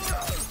go.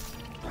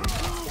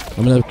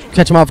 I'm gonna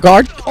catch him off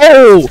guard.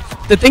 Oh!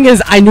 The thing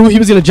is, I knew he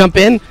was gonna jump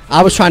in.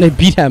 I was trying to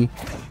beat him.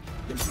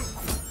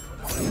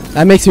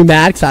 That makes me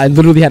mad because I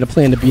literally had a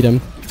plan to beat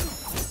him.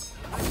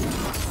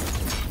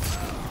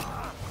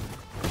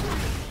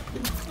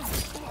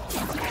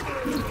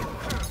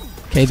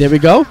 Okay, there we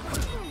go.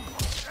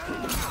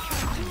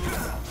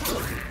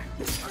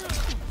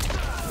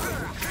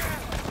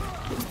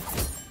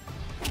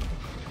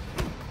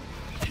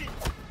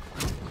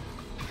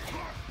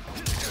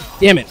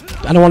 Damn it.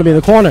 I don't want to be in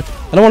the corner.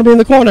 I don't want to be in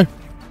the corner.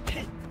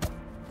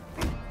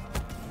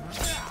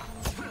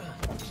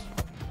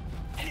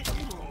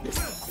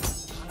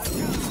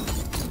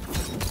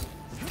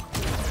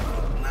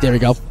 There we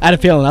go. I had a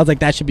feeling. I was like,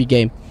 that should be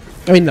game.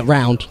 I mean, the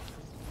round.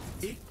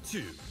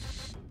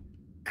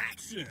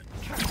 Action.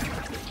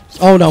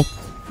 Oh, no.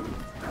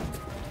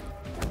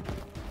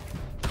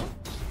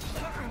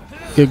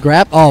 Good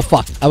grab. Oh,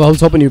 fuck. I was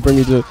hoping you'd bring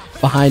me to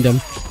behind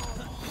him.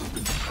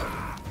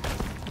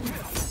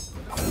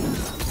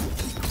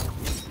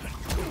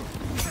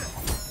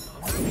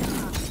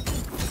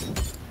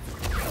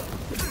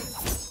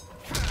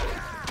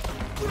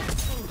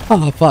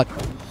 Oh, fuck.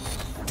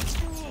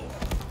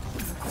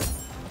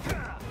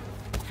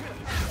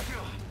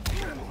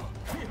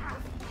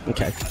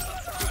 Okay.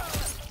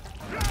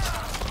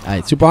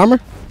 Alright, super armor.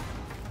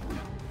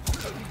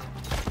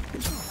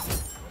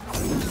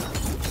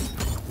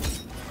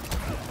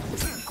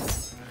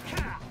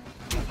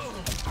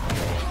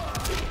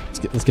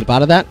 Let's get up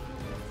out of that.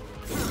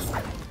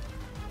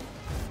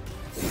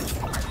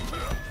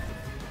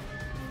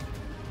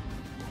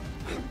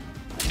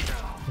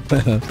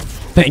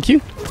 Thank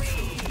you.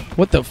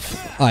 What the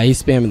f— ah,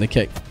 he's spamming the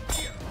kick.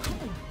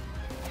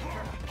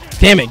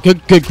 Damn it,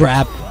 good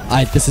grab.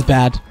 Alright, this is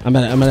bad. I'm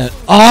gonna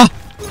ah!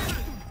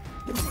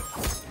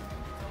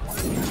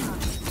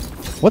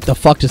 What the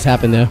fuck just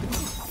happened there?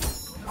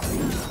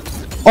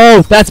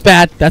 Oh, that's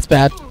bad. That's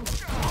bad.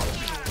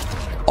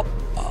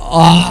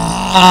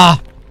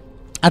 Ah!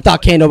 I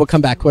thought Kano would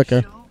come back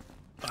quicker.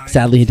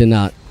 Sadly, he did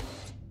not.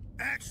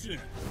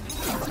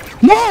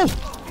 No!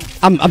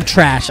 I'm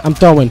trash. I'm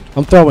throwing.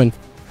 Okay.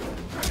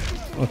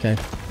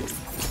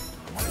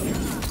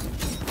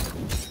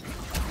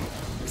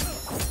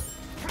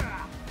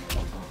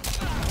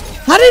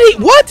 How did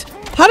he— what?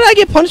 How did I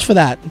get punished for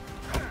that?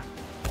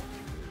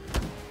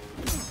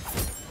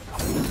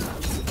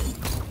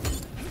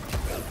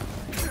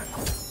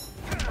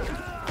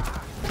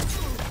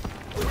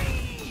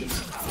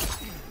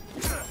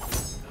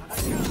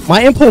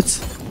 My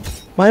inputs.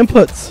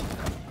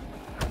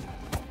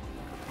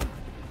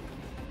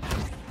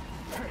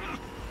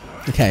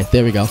 Okay,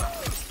 there we go.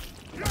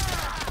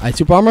 Alright,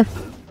 super armor.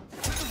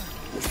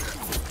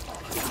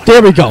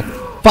 There we go.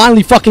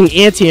 Finally fucking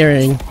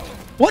anti-airing.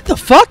 What the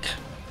fuck?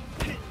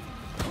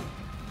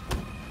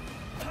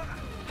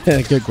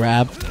 Good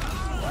grab.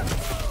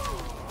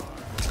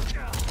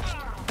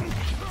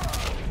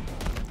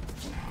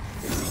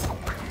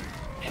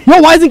 Yo,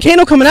 why isn't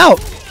Kano coming out?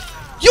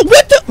 Yo,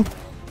 what the—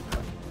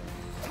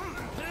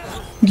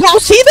 y'all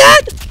see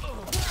that?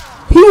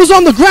 He was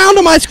on the ground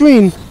on my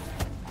screen.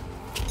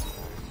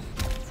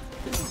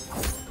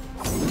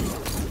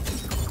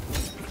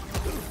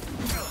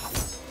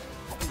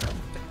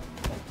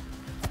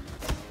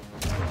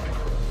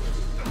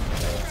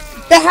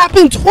 That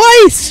happened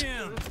twice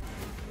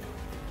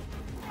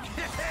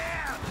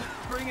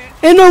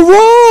in a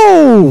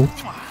row.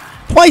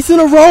 Twice in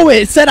a row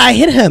it said I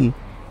hit him.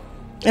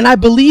 And I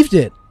believed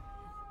it.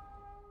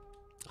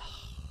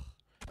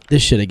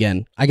 this shit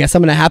again. I guess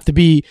I'm gonna have to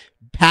be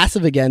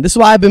passive again. This is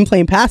why I've been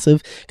playing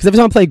passive, because every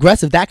time I play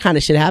aggressive, that kind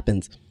of shit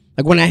happens.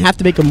 Like when I have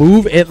to make a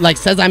move, it like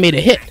says I made a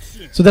hit.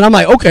 So then I'm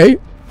like, okay.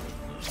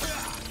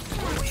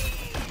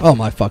 Oh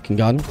my fucking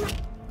god.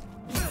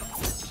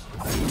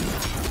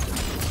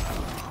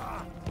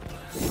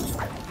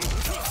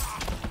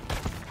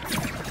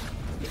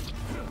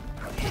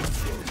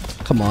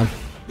 Come on.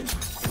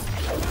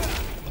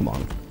 Come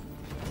on.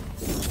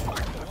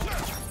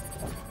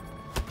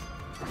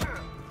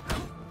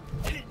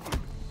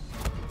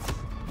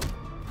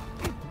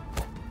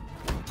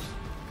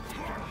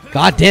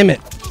 God damn it.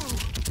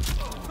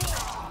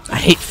 I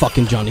hate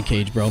fucking Johnny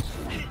Cage, bro.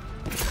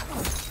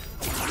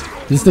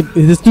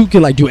 This dude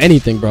can like do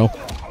anything, bro.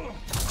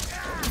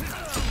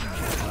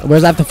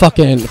 Whereas I have to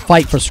fucking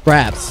fight for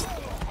scraps.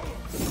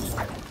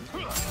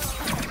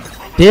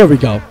 There we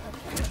go.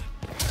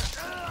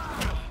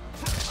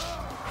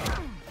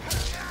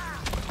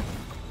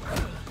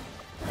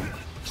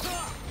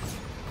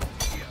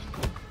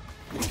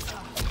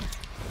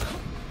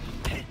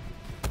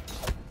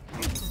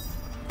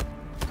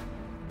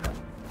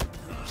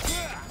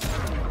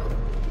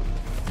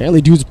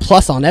 Apparently dude's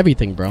plus on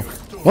everything, bro.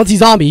 Once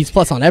he's on me, he's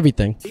plus on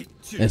everything.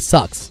 It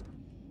sucks.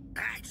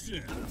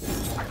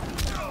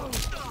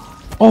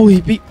 Oh, he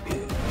beat...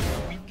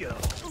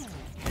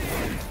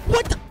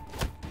 What the...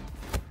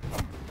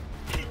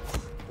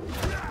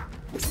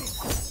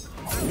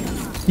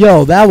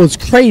 Yo, that was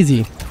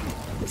crazy.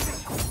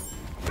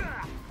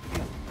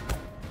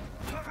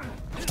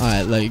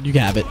 Alright, like, you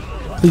can have it.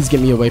 Please get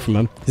me away from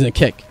him. He's gonna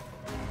kick.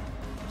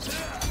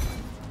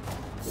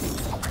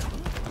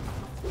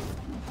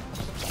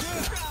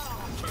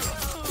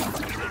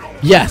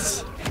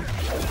 Yes.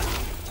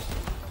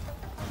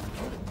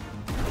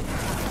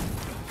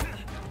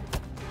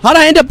 How'd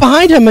I end up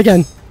behind him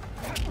again?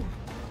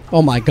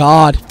 Oh my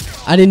god.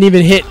 I didn't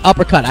even hit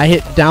uppercut. I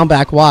hit down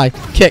back Y.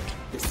 Kick.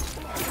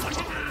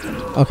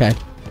 Okay.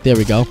 There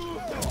we go.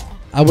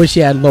 I wish he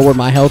had lowered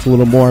my health a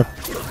little more.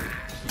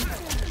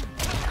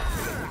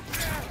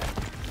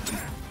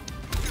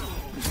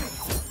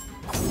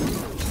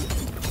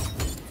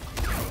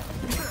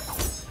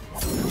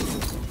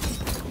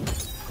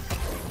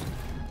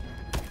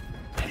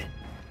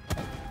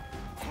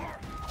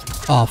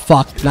 Oh,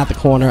 fuck. Not the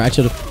corner. I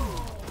should have...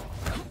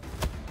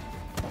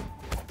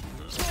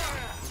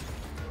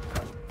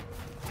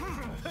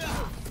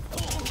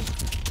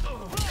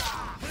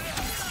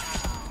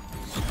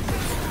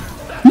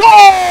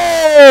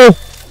 No!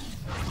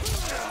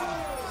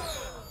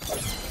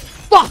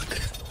 Fuck!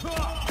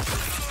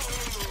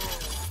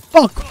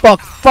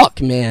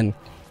 Fuck, man.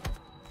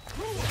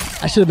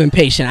 I should have been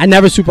patient. I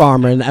never super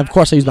armor, and of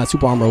course I used my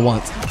super armor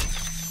once.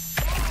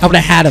 I would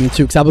have had him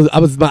too,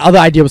 because my other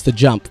idea was to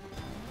jump.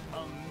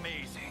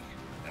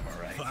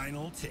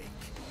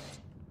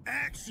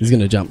 He's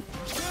gonna jump.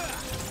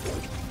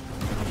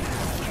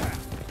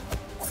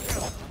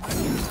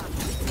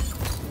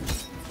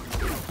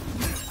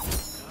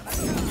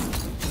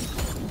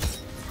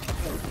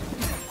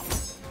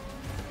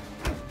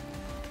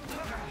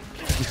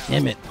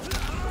 Damn it.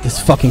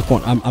 This fucking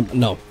corner.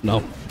 No.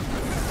 No.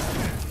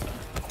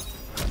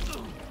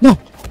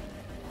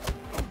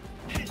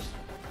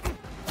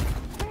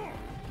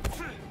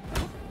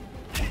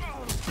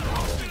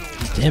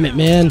 Damn it,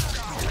 man.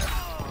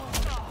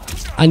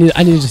 I need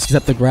to just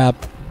accept the grab.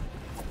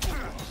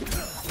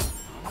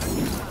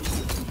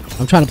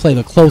 I'm trying to play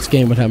the close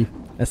game with him.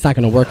 That's not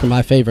gonna work in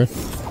my favor.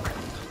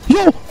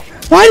 No!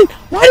 Why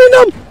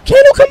didn't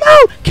Kano come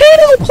out?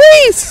 Kano,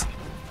 please!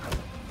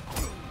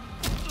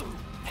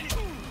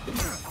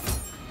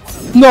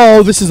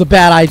 No, this is a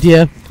bad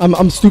idea.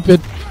 I'm stupid.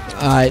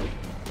 Alright.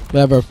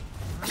 Whatever.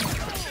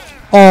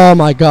 Oh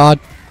my god.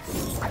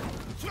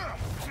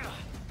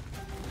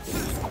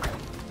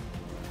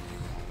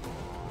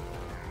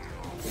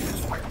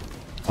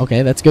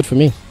 Okay, that's good for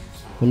me.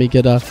 Let me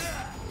get a...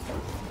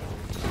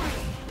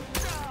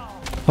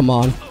 Come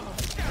on.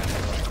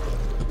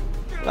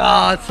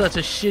 Ah, it's such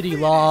a shitty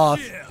loss.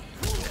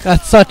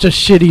 That's such a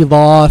shitty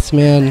loss,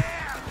 man.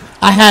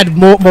 I had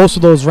most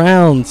of those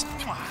rounds.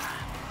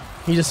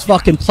 He just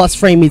fucking plus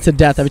framed me to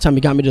death every time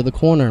he got me to the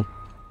corner.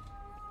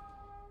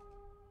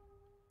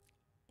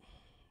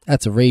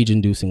 That's a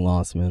rage-inducing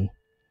loss, man.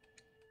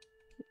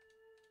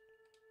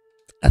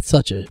 That's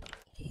such a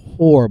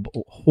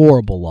horrible,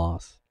 horrible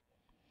loss.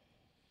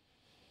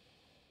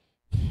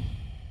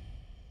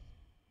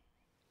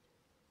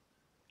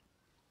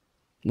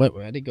 Wait,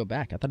 why did it go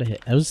back? I thought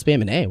I was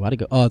spamming A. Why'd it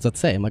go? Oh, I was about to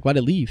say. I'm like, why'd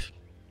it leave?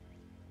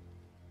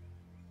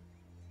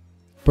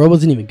 Bro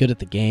wasn't even good at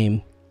the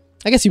game.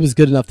 I guess he was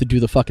good enough to do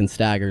the fucking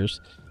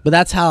staggers. But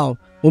that's how,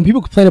 when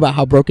people complain about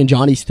how broken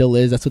Johnny still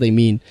is, that's what they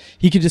mean.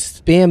 He could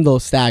just spam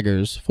those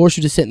staggers, force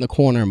you to sit in the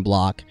corner and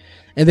block.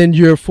 And then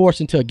you're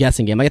forced into a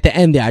guessing game. Like at the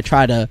end there, I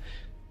tried to,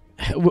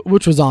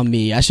 which was on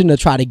me. I shouldn't have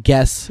tried to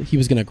guess he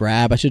was going to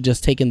grab. I should have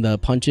just taken the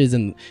punches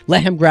and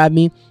let him grab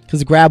me. Because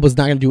the grab was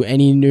not going to do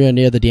anywhere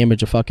near the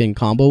damage a fucking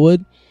combo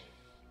would.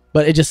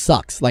 But it just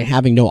sucks, like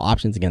having no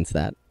options against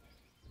that.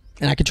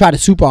 And I could try to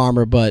super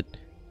armor, but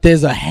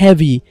there's a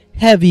heavy,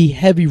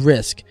 heavy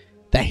risk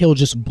that he'll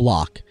just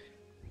block.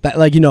 That,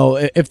 like, you know,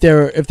 if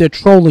they're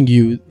trolling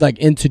you like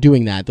into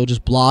doing that, they'll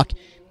just block,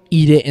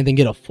 eat it, and then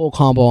get a full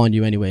combo on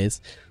you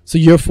anyways. So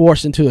you're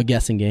forced into a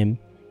guessing game.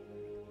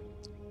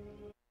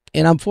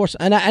 And I'm forced,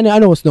 and I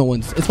know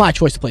it's my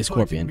choice to play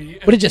Scorpion,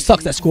 but it just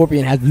sucks that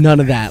Scorpion has none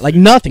of that, like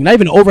nothing, not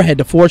even overhead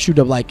to force you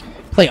to like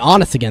play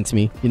honest against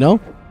me, you know?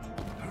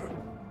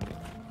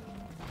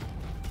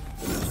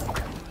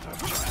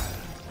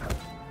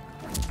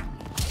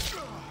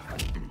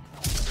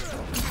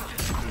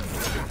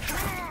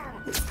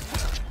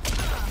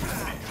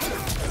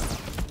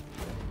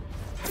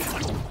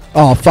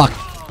 Oh fuck.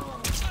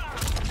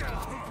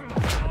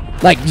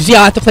 Like, you see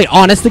how I have to play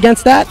honest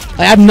against that? Like,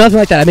 I have nothing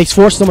like that. It makes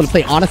force someone to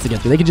play honest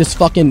against me. They can just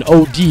fucking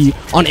OD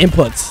on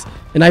inputs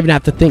and not even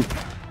have to think.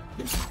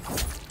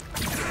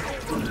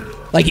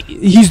 Like,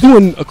 he's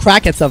doing a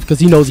crack at stuff because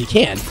he knows he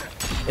can.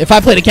 If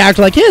I played a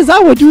character like his, I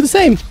would do the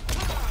same.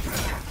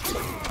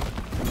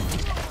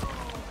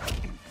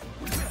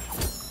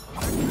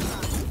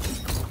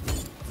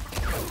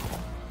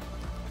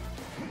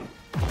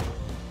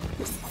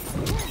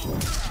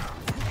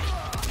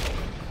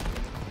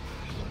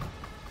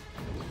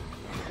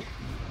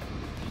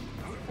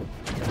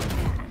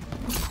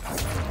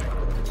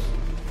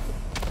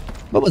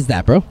 What was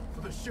that, bro?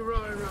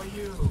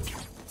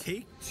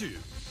 Take 2.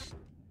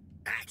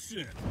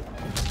 Action.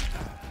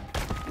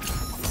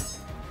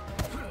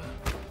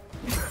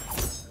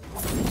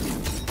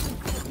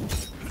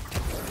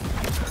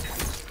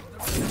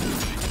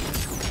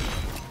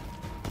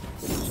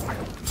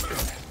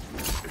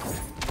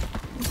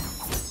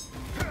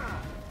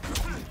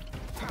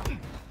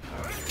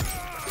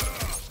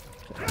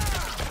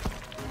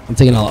 I'm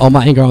taking all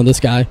my anger on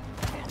this guy.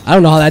 I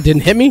don't know how that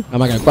didn't hit me. I'm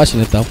not gonna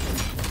question it though.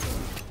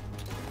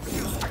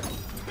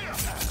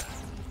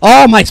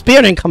 Oh, my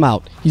spear didn't come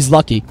out. He's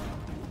lucky.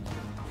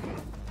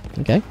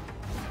 Okay.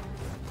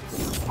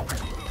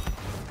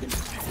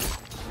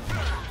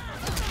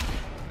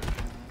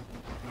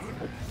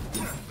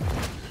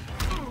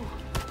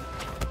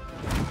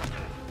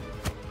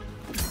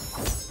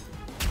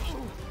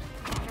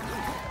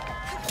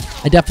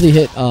 I definitely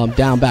hit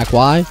down back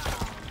Y,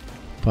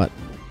 but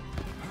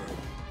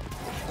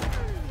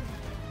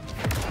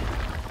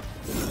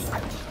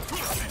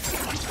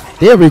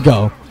there we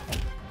go.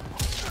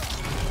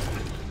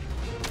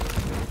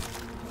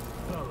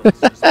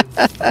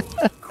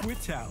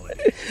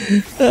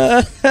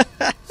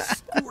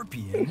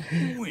 Scorpion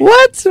wins.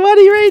 What? Why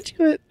do you rage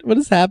quit? What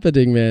is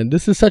happening, man?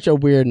 This is such a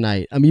weird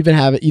night. I'm even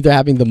either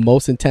having the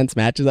most intense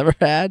matches I've ever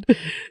had,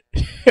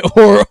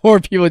 or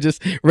people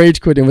just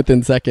rage quitting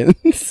within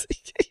seconds.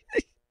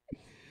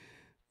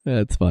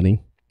 That's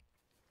funny.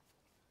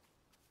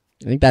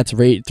 I think that's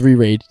three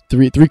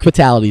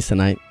quitalities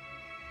tonight.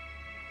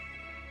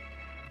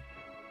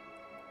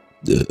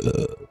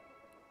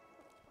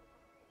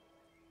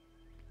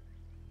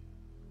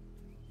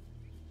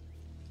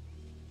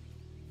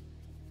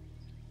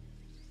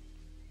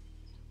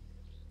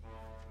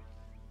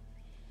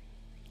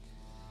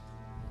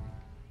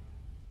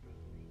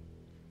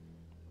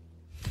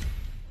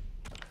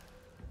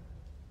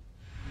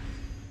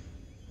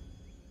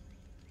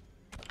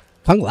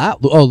 Kung Lao?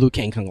 Oh, Liu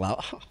Kang Kung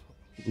Lao.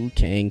 Liu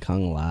Kang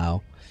Kung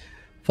Lao.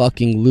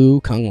 Fucking Liu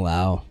Kung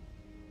Lao.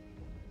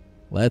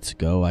 Let's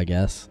go, I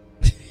guess.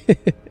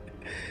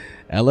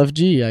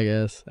 LFG, I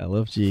guess.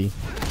 LFG.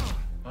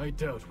 I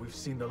doubt we've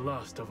seen the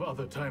last of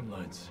other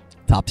timelines.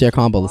 Top tier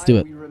combo. Let's do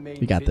it.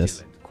 We got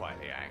this.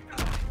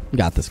 We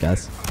got this,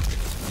 guys.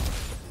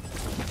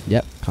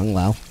 Yep, Kung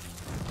Lao.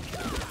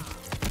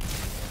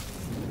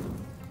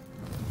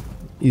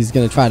 He's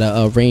gonna try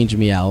to range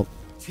me out.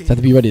 So I have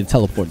to be ready to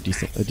teleport a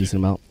decent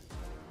amount.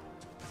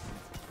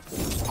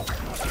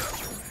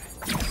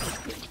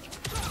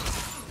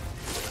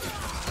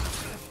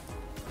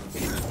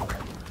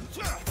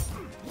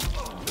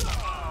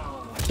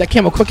 That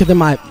came out quicker than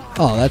my...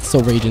 Oh, that's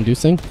so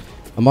rage-inducing.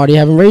 I'm already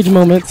having rage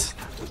moments.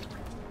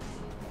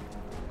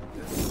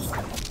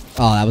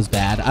 Oh, that was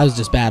bad. I was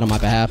just bad on my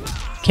behalf.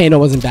 Kano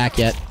wasn't back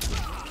yet.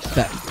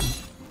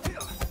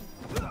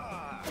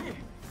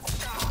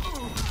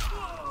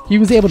 He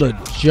was able to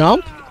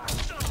jump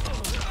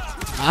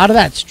out of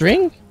that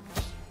string?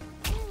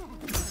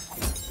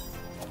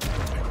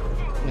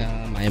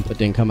 My input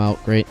didn't come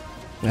out great.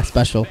 That's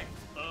special.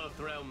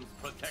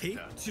 Take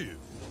 2.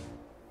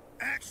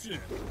 Action.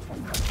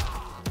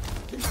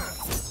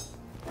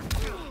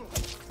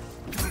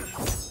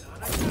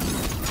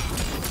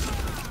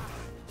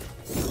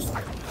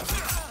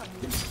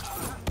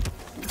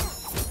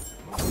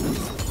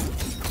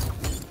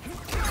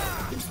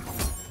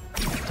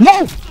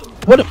 No!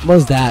 What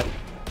was that?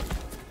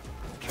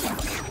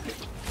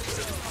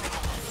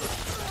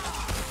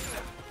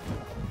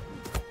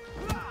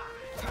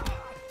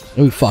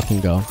 Here we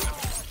fucking go.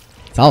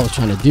 That's all I was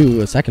trying to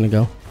do a second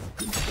ago.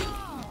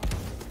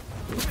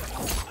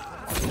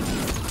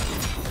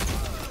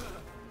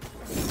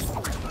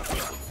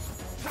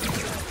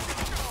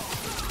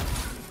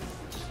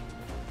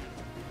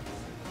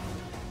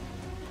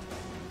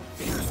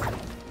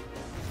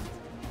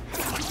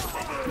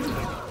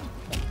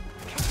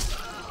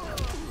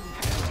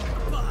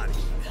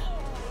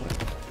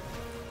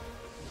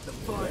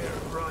 Fire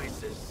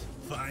rises.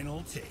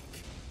 Final take.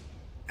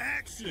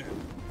 Action.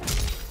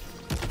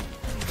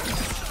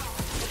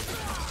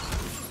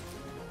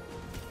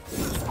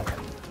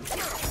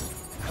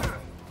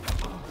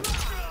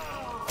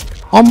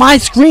 On my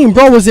screen,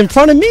 bro was in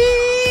front of me,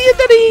 and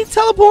then he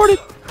teleported.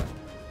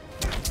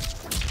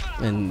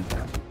 And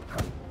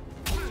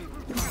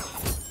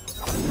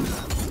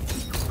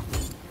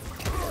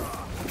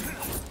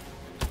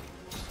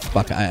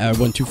fuck, I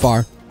went too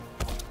far.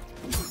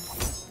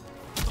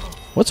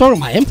 What's wrong with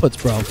my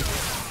inputs, bro?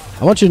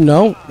 I want you to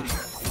know.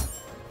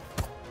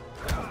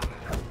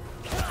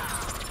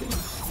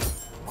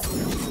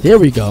 There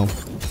we go.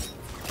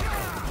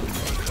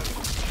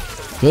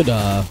 Good,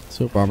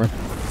 super armor.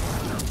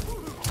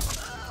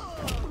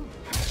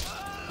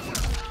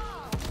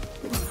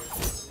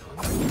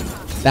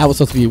 That was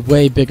supposed to be a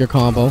way bigger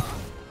combo.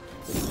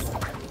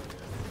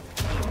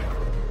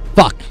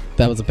 Fuck,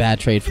 that was a bad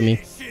trade for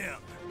me.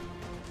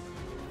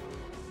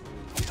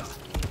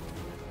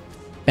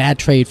 Bad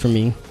trade for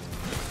me.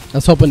 I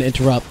was hoping to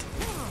interrupt.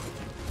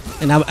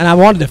 And I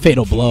wanted a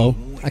fatal blow.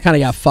 I kind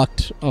of got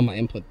fucked on my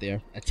input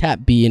there. I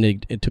tapped B and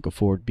it took a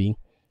forward B.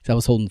 So I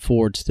was holding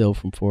forward still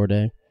from forward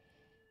A.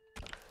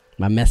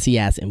 My messy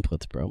ass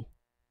inputs, bro.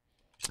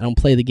 I don't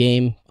play the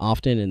game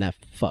often and that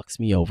fucks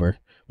me over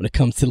when it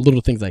comes to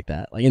little things like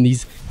that. Like in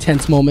these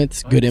tense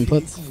moments, good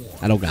inputs.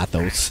 I don't got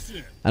those.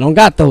 I don't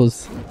got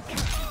those.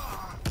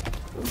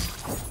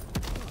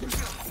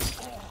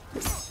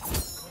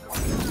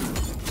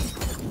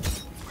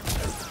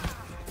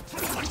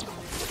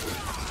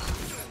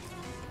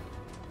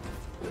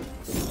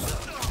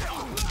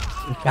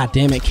 God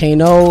damn it,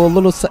 Kano, a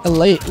little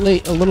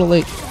late, a little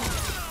late.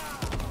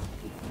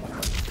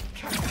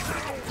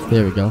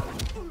 There we go.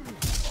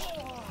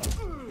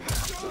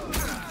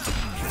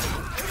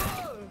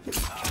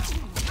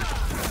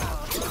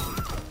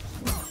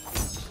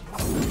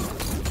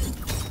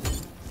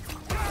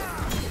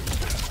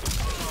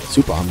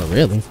 Super armor,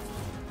 really?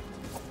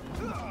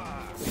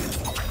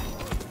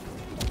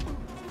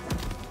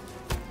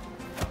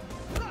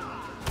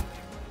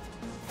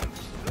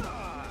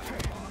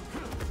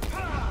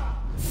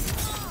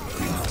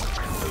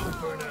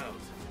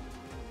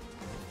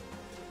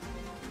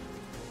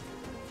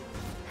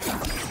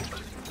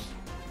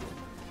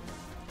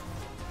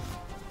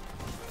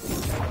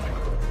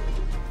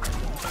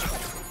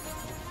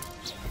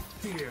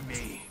 Fear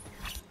me.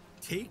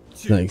 Take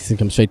two. No, he's gonna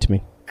come straight to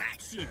me.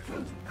 Action.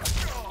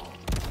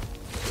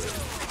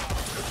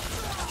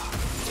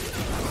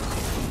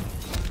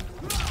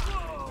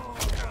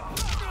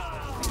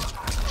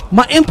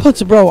 My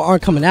inputs, bro,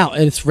 aren't coming out,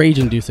 and it's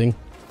rage-inducing.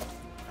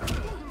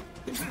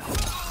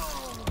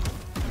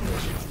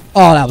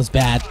 Oh, that was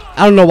bad.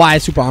 I don't know why I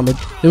super armored.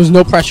 There was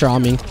no pressure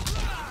on me.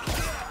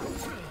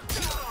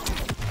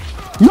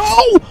 No!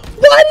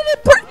 Why did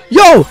it break?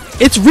 Yo,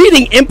 it's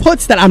reading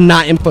inputs that I'm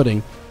not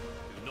inputting.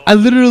 I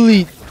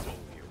literally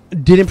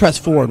didn't press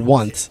forward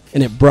once,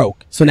 and it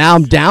broke. So now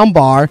I'm down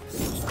bar.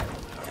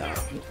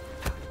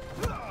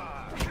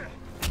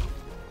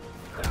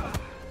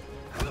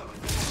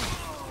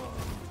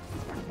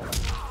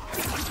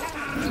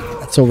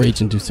 That's so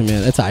rage-inducing,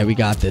 man. That's alright. We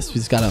got this. We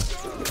just gotta.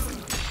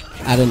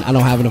 I don't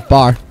have enough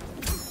bar.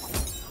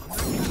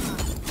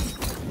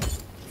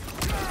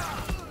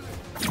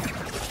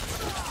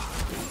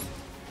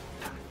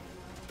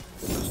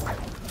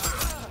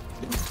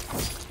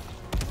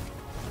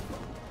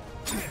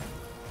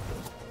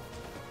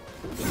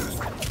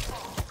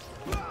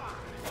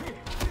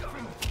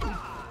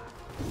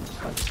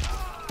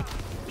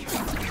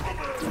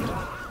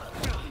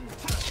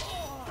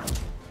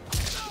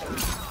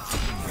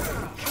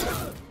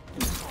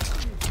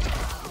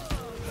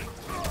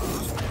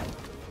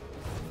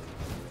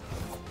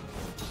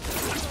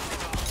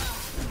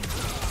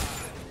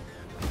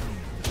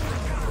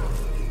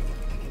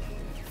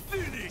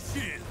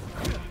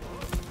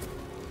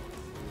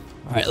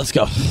 All right, let's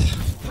go.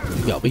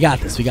 We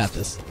got this. We got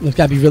this. We've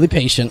got to be really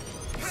patient.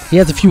 He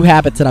has a few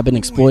habits that I've been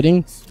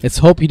exploiting. Let's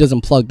hope he doesn't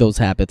plug those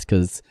habits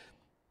because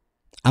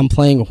I'm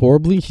playing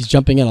horribly. He's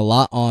jumping in a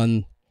lot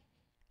on,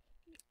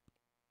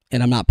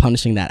 and I'm not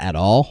punishing that at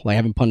all. Like I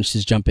haven't punished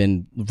his jump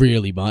in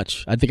really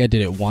much. I think I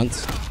did it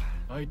once.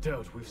 I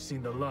doubt we've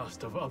seen the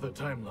last of other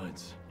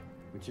timelines.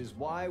 Which is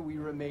why we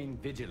remain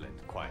vigilant,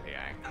 Kuai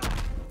Liang.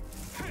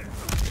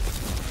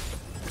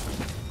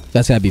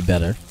 That's got to be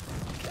better.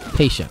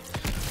 Patient.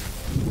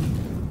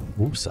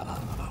 Woosah.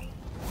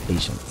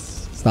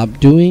 Patience. Stop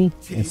doing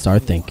and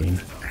start thinking.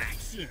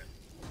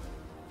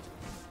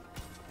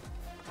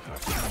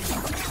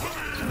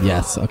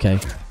 Yes, okay.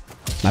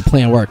 My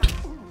plan worked.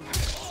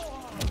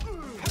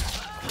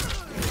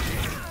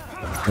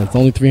 And it's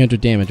only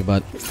 300 damage,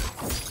 but...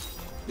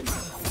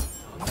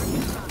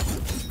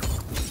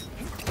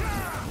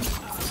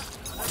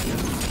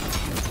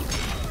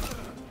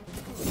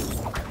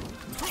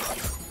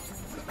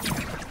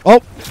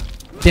 Oh!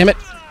 Damn it.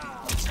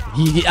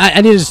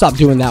 I need to stop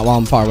doing that while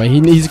I'm far away.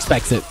 He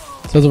expects it.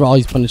 So overall,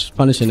 he's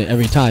punishing it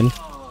every time.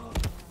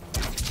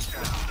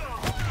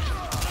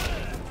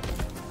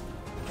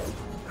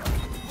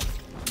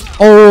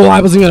 Oh, I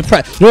wasn't gonna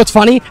press. You know what's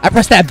funny? I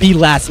pressed that B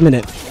last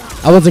minute.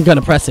 I wasn't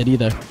gonna press it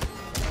either.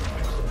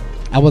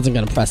 I wasn't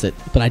gonna press it,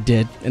 but I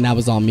did, and that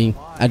was on me.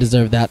 I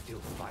deserve that.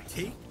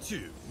 Take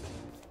two.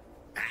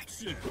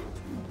 Action.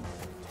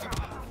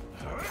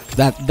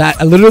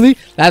 That literally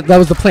that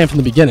was the plan from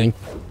the beginning.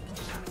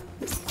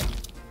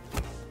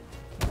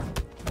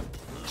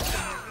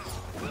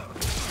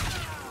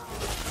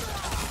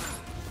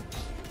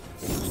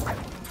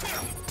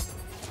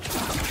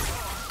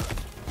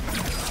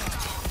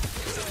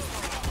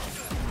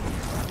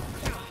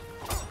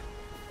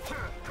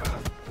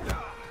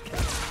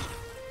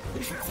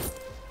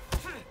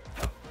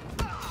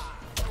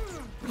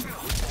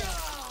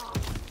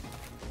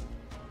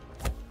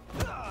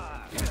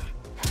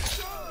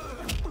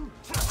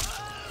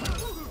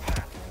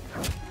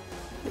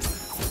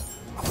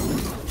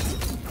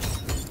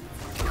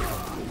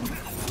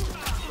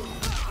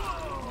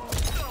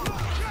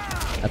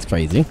 That's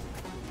crazy.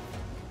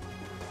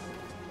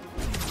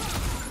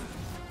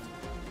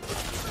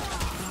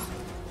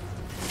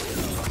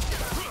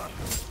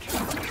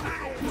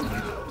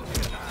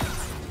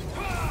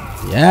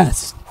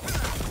 Yes.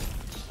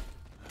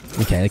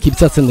 Okay, that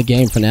keeps us in the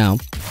game for now.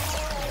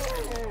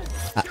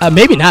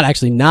 Maybe not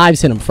actually.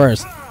 Knives hit him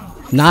first.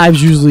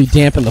 Knives usually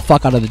dampen the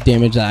fuck out of the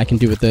damage that I can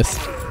do with this.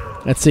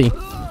 Let's see.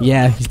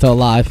 Yeah, he's still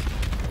alive.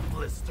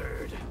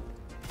 Blistered.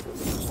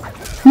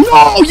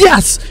 No,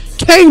 yes!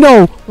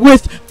 Kano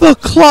with the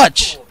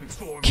clutch!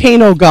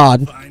 Kano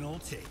God. Final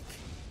take.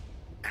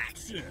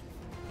 Action.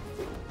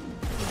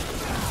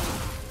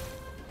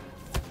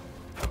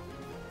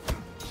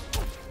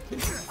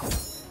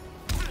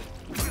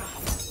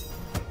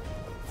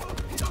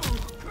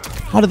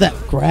 How did that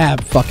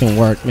grab fucking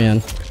work, man?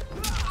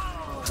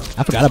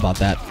 I forgot about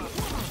that.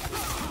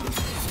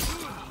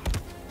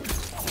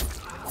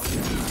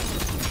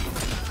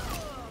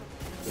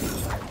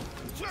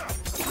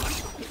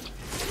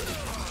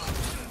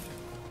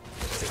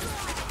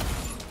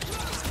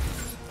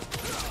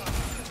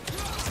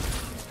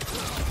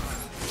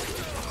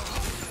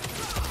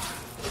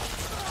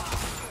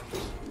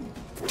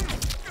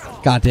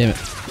 God damn it.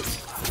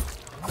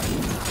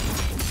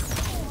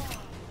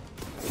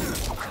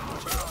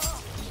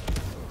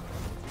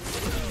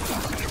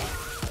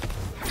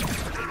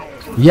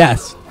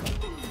 Yes.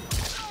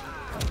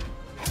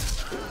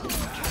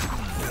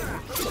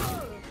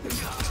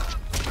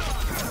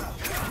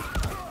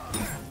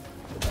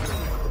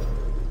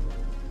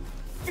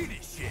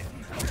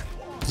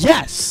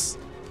 Yes.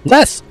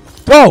 Let's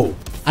go.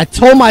 I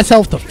told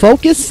myself to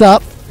focus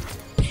up,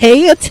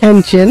 pay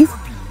attention,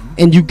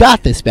 and you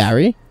got this,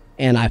 Barry.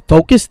 And I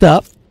focused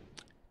up,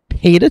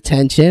 paid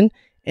attention,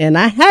 and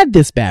I had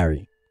this,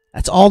 Barry.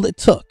 That's all it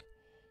took.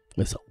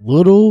 Was a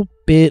little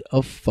bit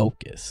of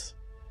focus.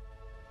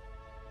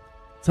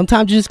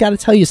 Sometimes you just got to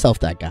tell yourself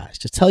that, guys.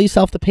 Just tell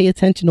yourself to pay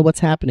attention to what's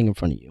happening in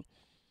front of you.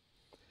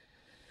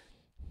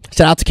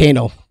 Shout out to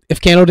Kano.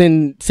 If Kano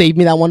didn't save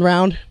me that one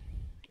round,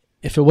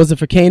 if it wasn't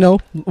for Kano,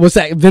 what's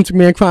that Vince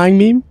McMahon crying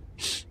meme?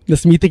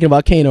 That's me thinking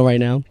about Kano right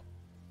now.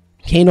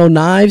 Kano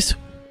knives.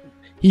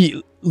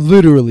 He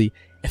literally,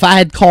 if I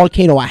had called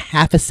Kano a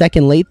half a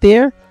second late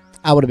there,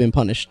 I would have been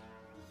punished.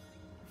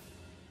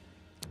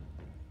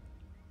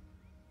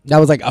 That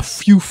was like a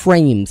few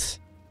frames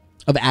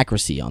of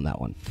accuracy on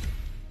that one.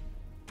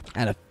 I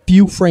had a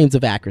few frames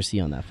of accuracy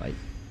on that fight.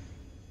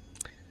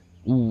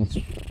 Ooh.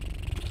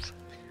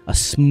 A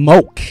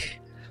smoke.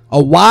 A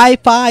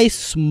Wi-Fi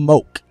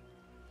smoke.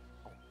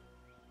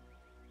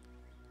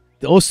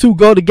 Those two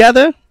go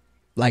together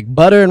like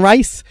butter and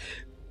rice.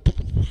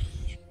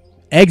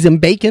 Eggs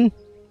and bacon.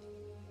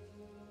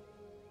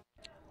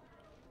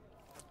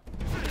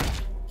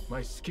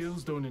 My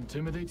skills don't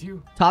intimidate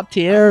you? Top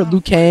tier, Liu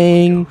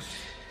Kang,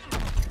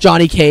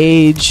 Johnny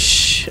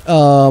Cage,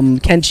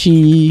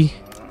 Kenshi,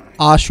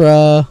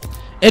 Ashra.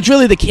 It's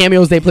really the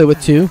cameos they play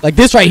with too. Like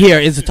this right here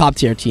is a top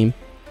tier team.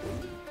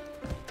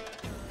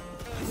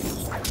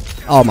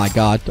 Oh my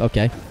god,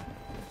 okay.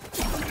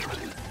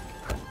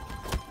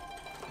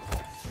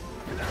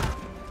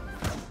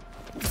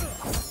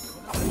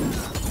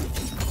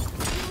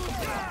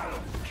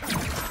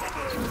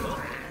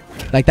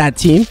 Like that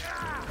team.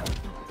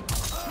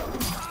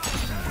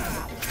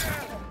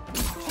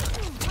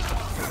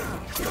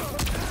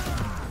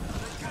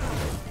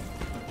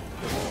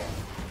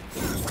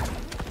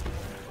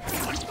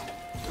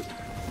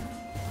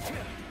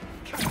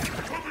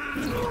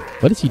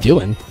 What is he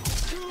doing?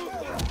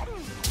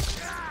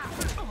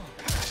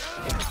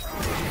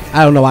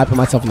 I don't know why I put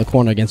myself in the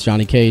corner against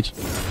Johnny Cage.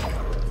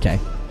 Okay.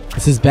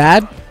 This is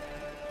bad,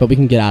 but we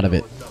can get out of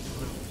it.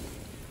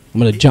 I'm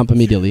gonna jump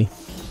immediately.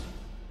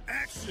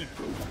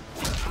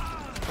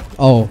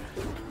 Oh.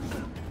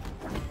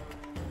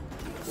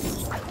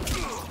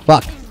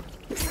 Fuck.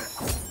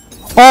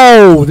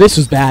 Oh, this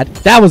was bad.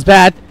 That was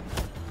bad.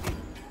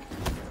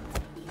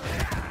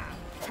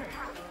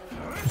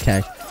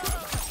 Okay.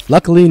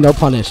 Luckily, no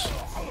punish.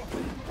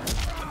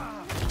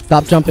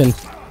 Stop jumping.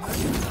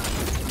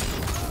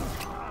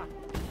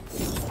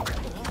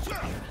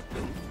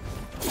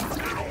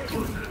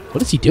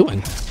 What is he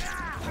doing?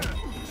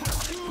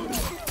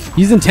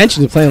 He's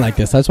intentionally playing like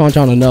this. I just want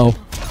y'all to know.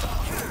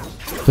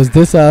 Because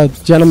this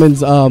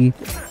gentleman's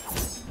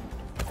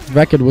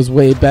record was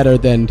way better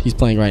than he's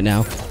playing right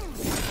now.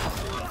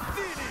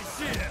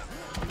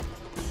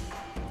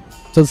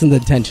 So this is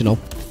intentional.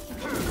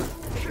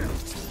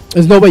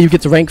 There's no way you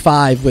get to rank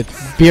 5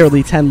 with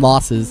barely 10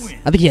 losses.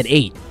 I think he had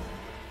 8.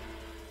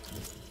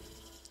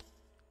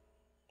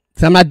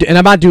 So I'm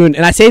not doing,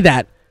 and I say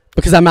that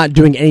because I'm not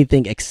doing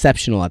anything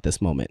exceptional at this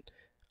moment.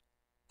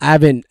 I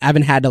haven't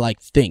had to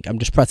like think. I'm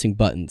just pressing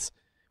buttons,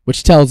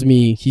 which tells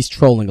me he's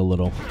trolling a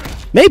little.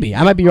 Maybe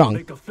I might be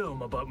wrong.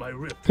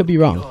 Could be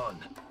wrong.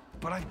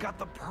 But I've got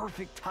the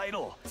perfect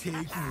title.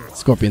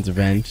 Scorpion's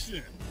Revenge.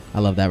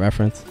 I love that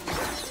reference.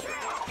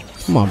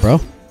 Come on, bro.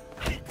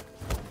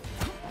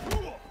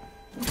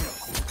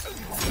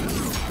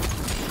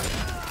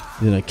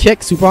 He's gonna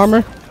kick, super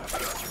armor.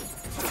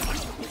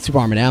 Super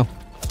armor now.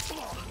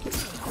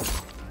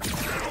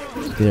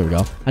 There we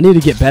go. I need to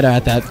get better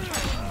at that.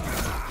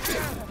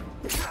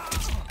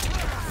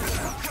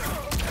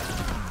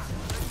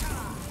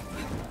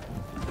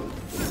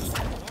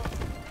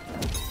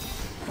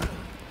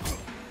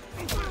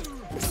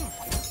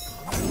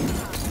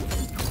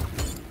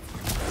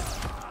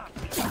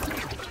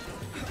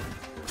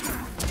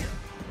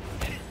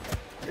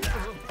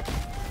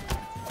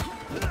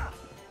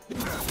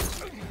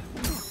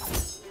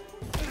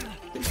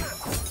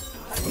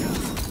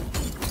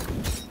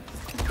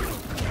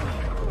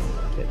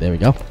 There we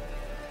go.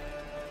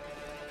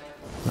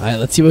 Alright,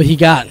 let's see what he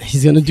got.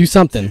 He's gonna do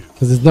something.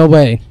 Because there's no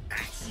way.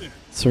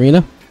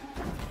 Serena?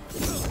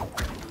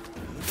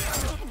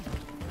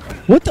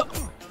 What the?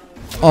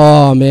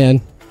 Oh, man.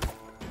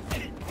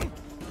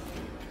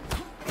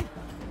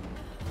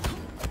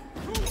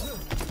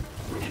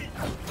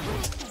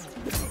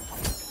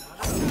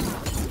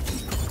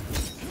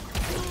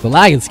 The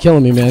lag is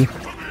killing me, man.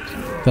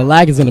 The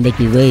lag is gonna make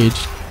me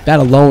rage. That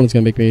alone is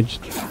gonna make me rage.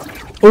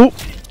 Ooh!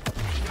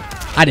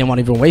 I didn't want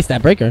to even waste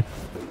that breaker.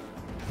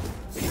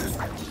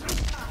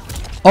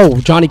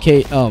 Oh, Johnny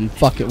K.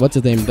 Fuck it. What's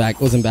his name?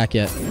 Back? Wasn't back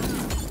yet.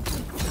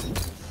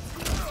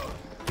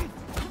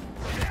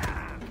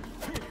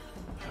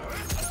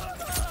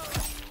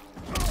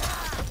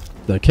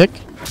 The kick.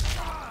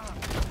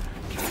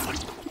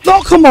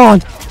 Oh, come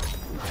on!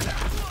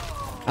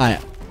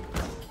 Alright.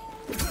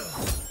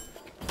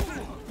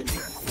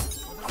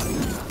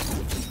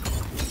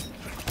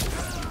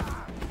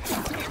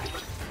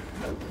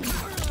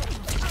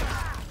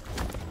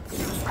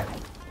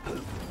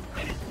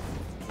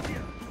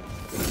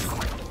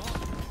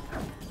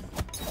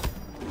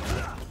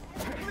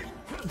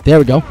 There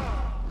we go.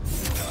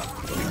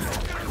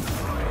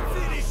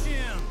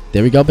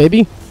 There we go,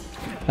 baby.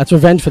 That's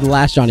revenge for the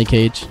last Johnny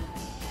Cage.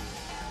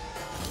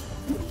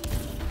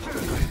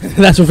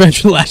 That's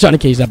revenge for the last Johnny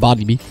Cage that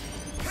bodied me.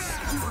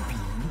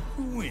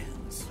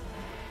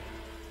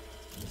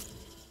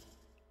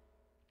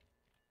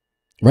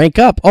 Rank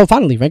up. Oh,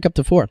 finally, rank up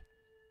to 4.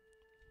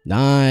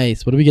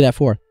 Nice. What do we get at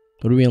 4?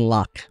 What do we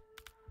unlock?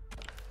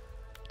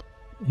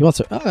 He wants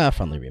to...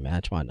 friendly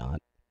rematch. Why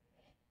not?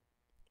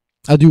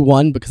 I'll do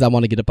 1 because I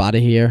want to get up out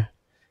of here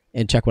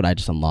and check what I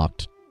just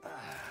unlocked.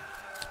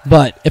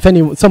 But if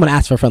someone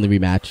asks for a friendly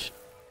rematch,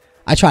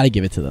 I try to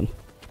give it to them.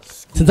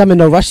 Since I'm in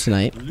no rush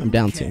tonight, I'm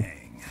down to.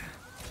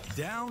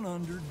 Down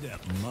under the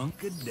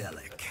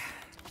Monkadelic.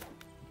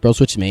 Bro,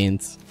 switch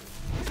mains.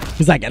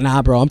 He's like,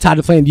 nah, bro. I'm tired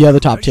of playing the other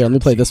top tier. Let me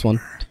play this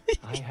one.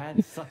 I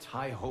had such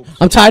high hopes.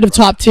 I'm tired of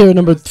top tier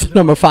number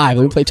 5.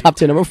 Let me play top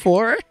tier number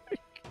 4.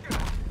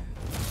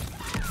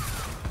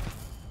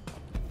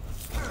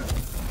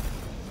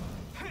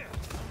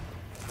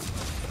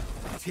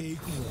 Take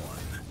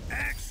 1.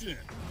 Action.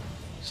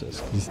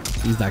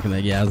 He's not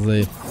gonna get as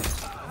late.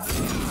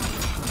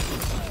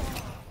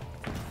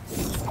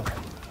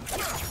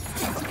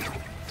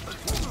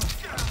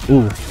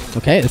 Ooh,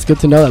 okay. It's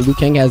good to know that Liu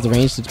Kang has the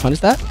range to punish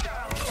that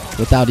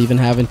without even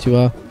having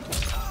to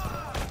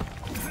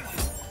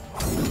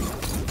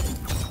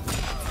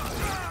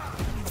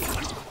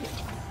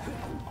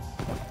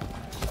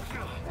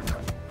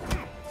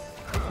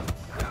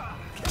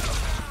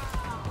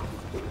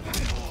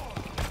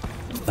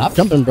Stop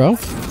jumping, bro.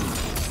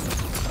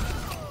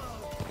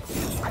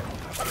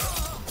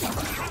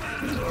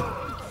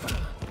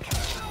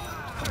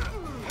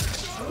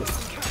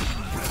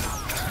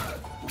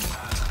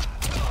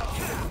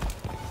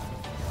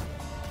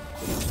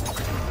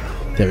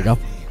 There we go.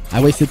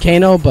 I wasted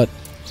Kano, but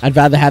I'd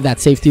rather have that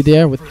safety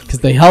there because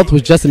the health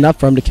was just enough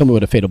for him to kill me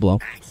with a fatal blow.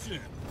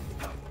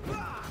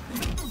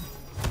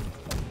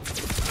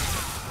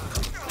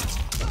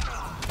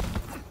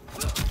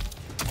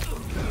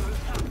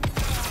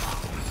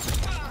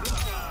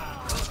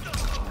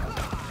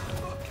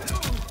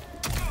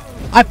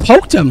 I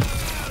poked him.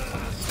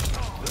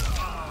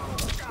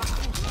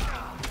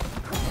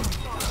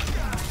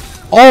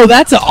 Oh,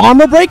 that's an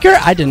armor breaker?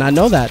 I did not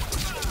know that.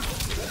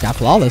 Got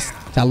flawless.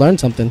 I learned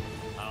something.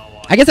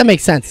 I guess that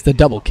makes sense. It's a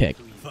double kick.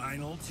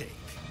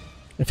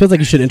 It feels like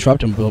you should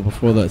interrupt him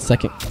before the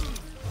second.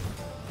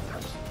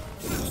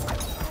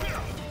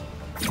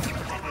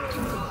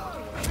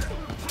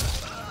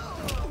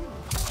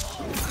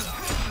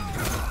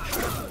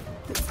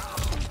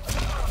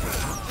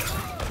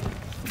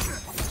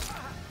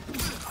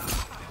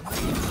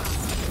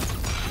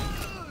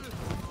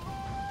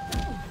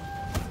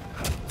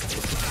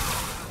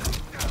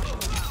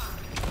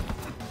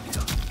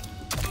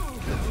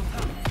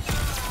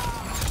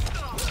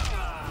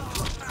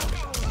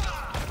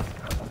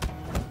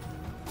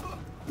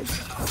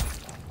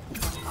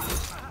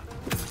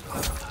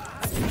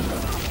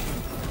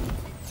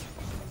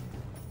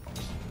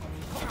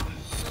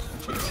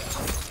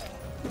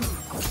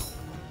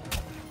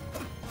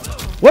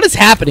 What is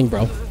happening,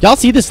 bro? Y'all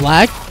see this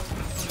lag?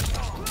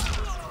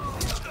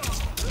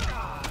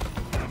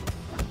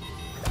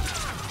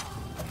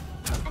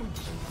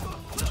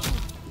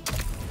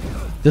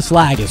 This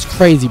lag is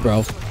crazy,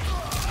 bro.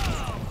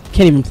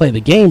 Can't even play the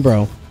game,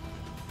 bro.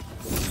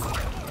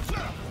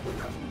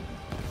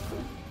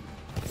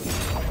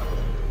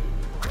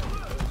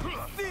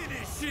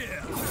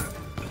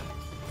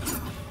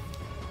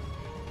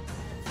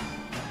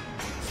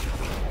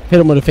 Hit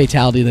him with a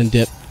fatality, then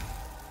dip.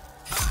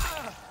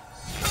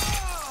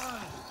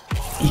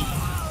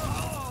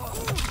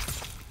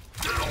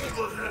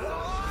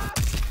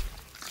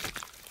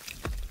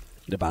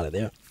 Get out of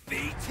there.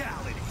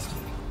 Fatality.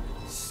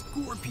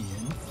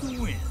 Scorpion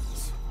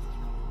wins.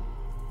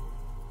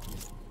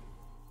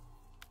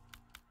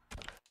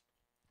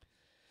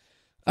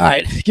 All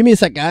right, give me a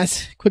sec,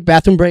 guys. Quick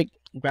bathroom break.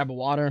 Grab a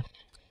water.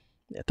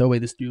 Yeah, throw away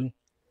this Dew.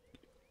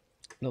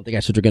 I don't think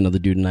I should drink another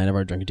Dew tonight. I've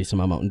already drank a decent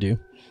amount of Mountain Dew.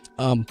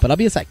 But I'll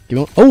be a sec. Give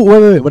me one. Oh,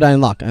 wait. What did I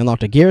unlock? I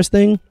unlocked a Gears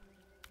thing.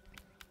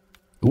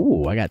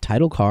 Ooh, I got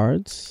title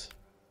cards.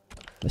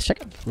 Let's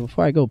check out,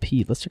 before I go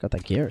pee, let's check out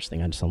that Gears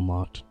thing I just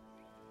unlocked.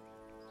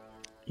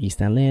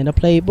 East Atlanta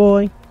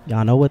Playboy.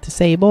 Y'all know what to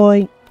say,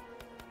 boy.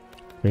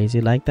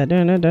 Crazy like that.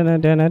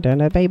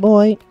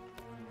 Playboy.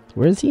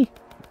 Where is he?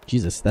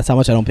 Jesus, that's how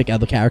much I don't pick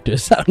other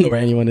characters. I don't know where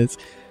anyone is.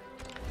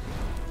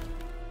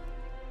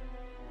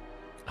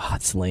 Oh,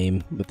 it's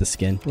lame with the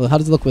skin. Well, how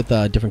does it look with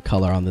a different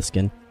color on the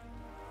skin?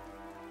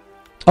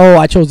 Oh,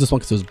 I chose this one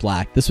because it was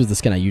black. This was the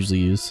skin I usually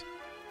use.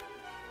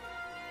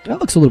 That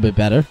looks a little bit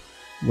better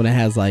when it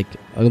has like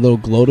a little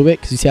glow to it.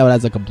 Because you see how it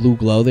has like a blue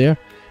glow there?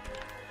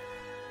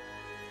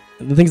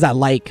 The things I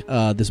like,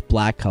 this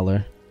black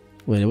color.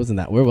 Wait, it wasn't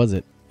that. Where was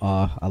it?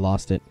 I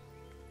lost it.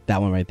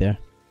 That one right there.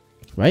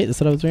 Right? That's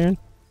what I was wearing?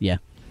 Yeah.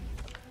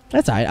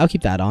 That's alright. I'll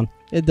keep that on.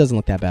 It doesn't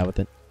look that bad with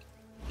it.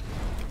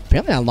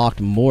 Apparently I unlocked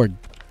more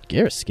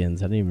Garrus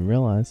skins. I didn't even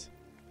realize.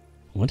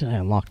 When did I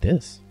unlock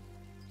this?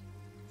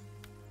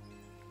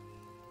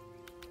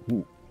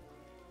 Ooh.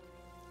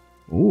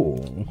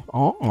 Ooh.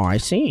 Oh, I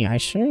see. I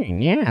see.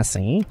 Yeah, I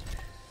see.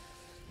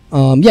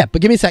 Yeah,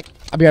 but give me a sec.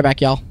 I'll be right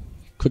back, y'all.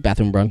 Quick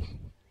bathroom run.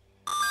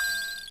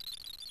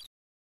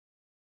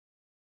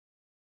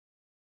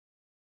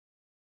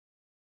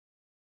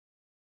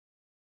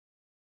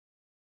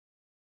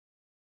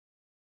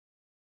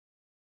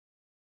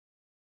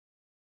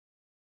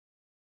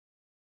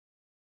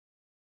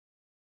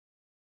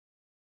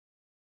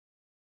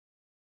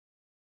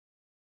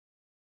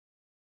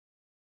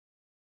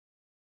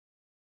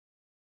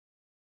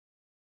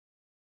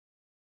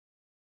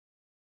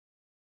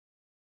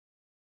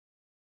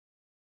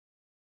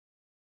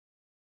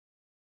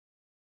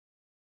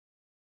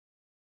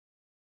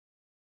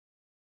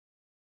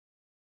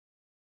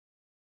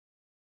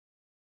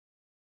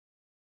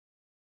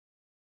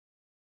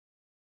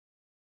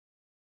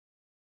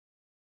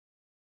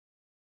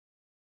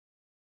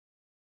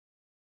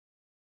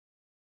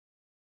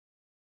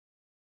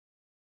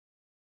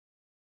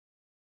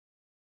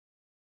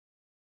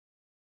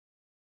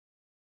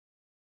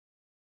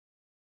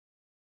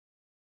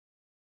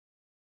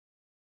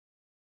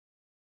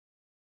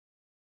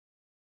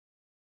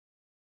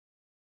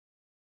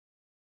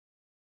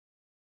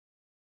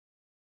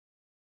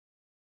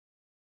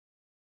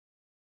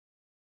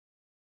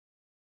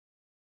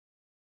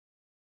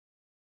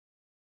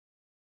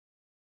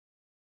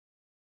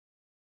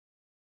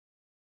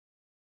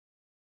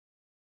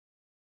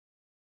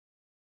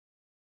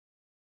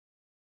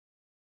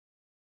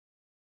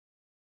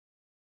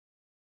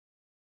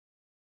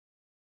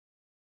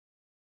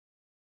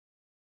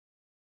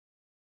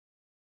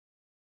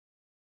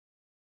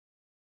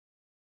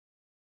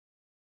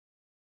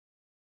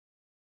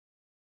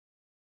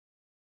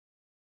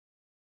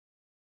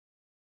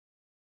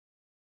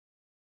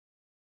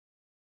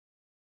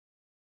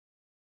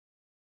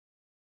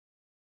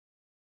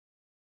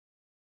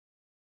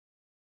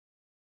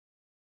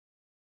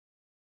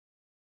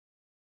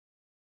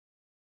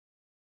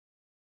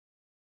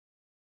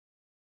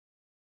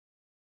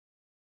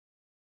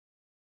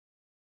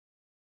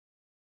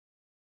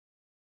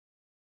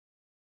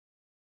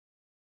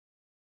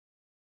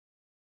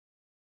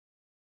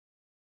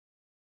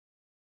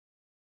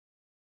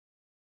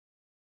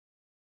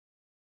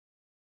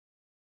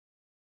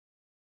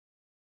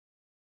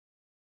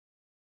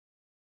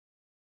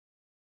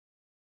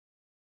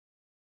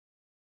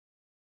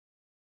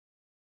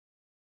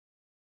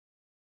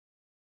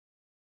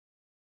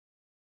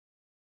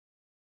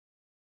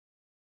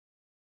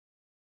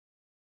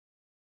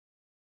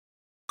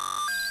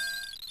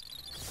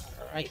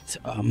 Alright,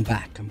 I'm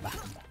back.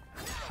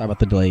 Sorry about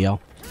the delay, y'all.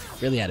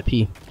 Really had to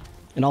pee.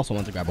 And also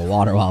wanted to grab a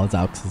water while I was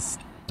out because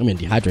I'm getting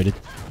dehydrated.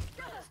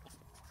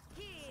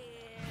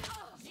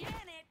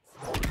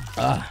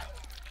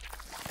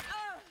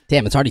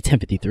 Damn, it's already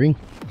 10:53.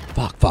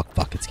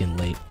 Fuck, it's getting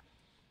late.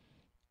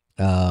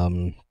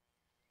 I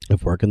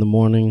have work in the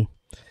morning.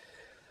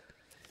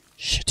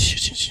 Shit.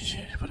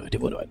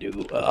 What do I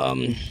do?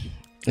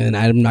 And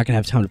I'm not gonna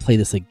have time to play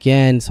this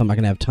again, so I'm not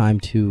gonna have time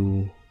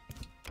to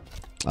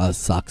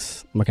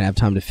Sucks. I'm not gonna have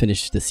time to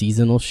finish the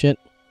seasonal shit.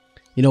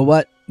 You know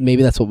what?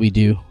 Maybe that's what we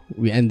do.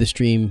 We end the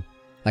stream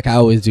like I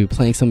always do,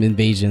 playing some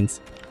invasions.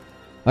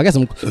 I got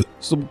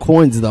some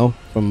coins though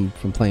from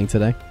playing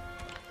today.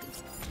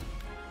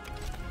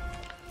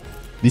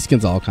 These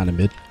skins are all kind of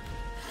mid.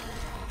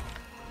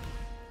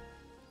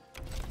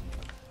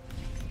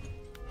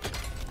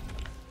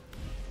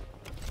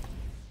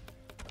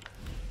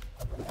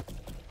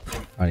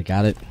 Alright,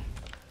 got it.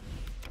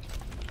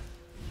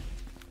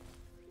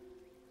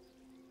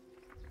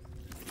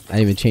 Not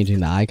even changing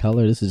the eye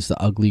color. This is just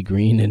the ugly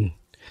green, and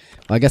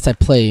well, I guess I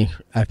play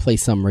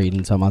some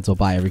Raiden, so I might as well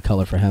buy every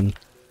color for him,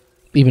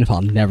 even if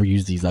I'll never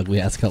use these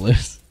ugly ass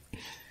colors.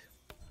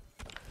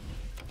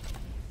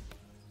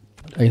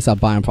 I guess I'll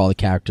buy them for all the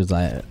characters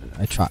I'm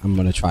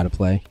gonna try to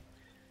play.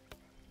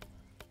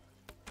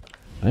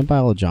 Did I buy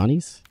all the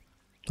Johnnies?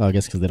 Oh, I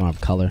guess because they don't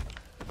have color.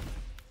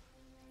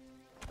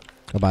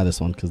 I'll buy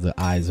this one because the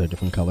eyes are a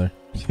different color.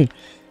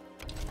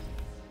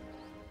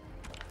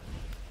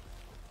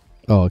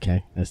 Oh,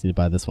 okay. I just need to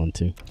buy this one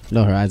too.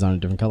 No, her eyes aren't a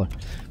different color.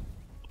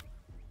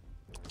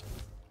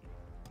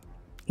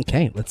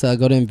 Okay, let's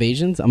go to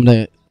invasions. I'm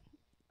gonna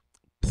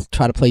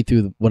try to play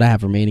through what I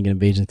have remaining in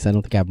invasions because I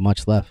don't think I have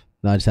much left.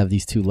 No, I just have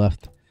these 2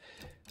 left.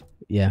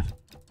 Yeah.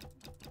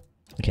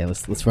 Okay,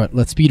 let's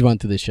speed run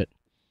through this shit.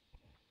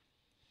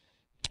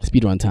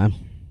 Speed run time.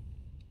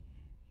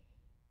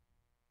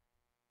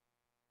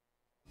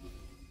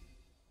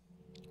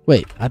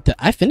 Wait,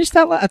 I finished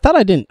that? I thought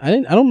I didn't. I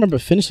don't remember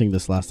finishing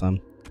this last time.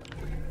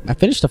 I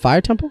finished the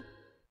fire temple?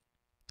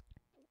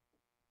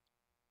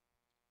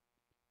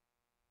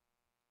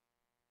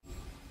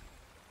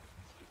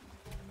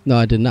 No,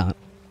 I did not.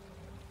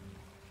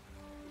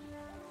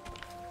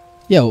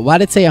 Yo, why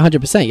did it say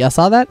 100%? Y'all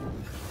saw that?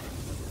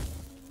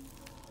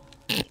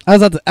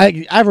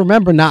 I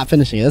remember not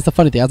finishing it. That's the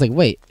funny thing. I was like,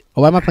 wait,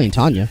 why am I playing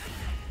Tanya?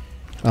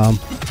 I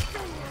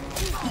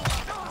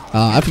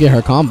forget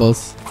her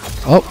combos.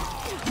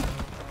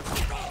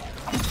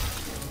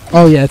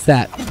 Oh yeah, it's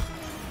that.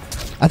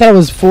 I thought it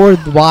was forward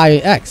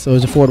YX, so it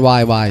was a forward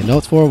YY. No,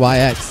 it's forward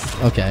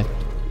YX. Okay.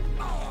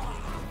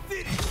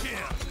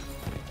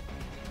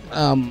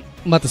 I'm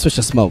about to switch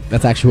to Smoke.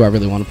 That's actually who I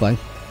really want to play.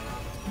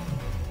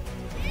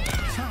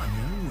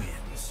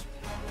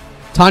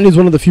 Tanya's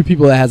one of the few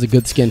people that has a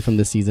good skin from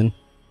this season.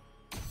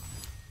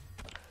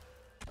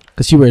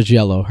 Because she wears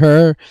yellow.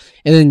 Her,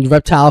 and then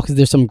Reptile, because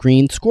there's some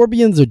green.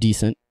 Scorpions are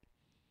decent.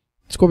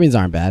 Scorpions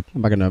aren't bad.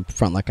 I'm not gonna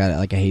front like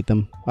I hate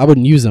them. I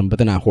wouldn't use them, but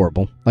they're not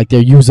horrible. Like,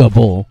 they're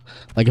usable.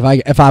 Like,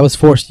 if I was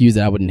forced to use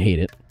it, I wouldn't hate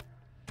it.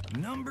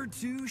 Number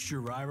 2,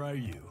 Shirai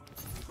Ryu.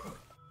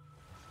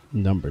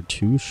 Number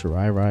 2,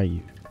 Shirai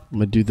Ryu. I'm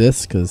gonna do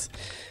this because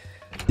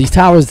these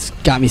towers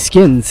got me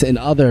skins in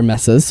other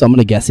messes, so I'm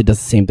gonna guess it does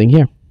the same thing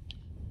here.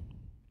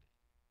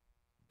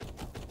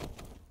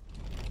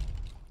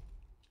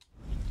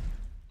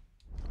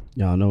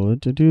 Y'all know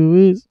what to do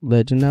is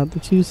Legend out the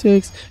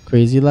 2-6.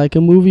 Crazy like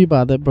a movie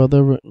by that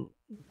brother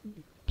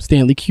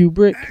Stanley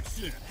Kubrick.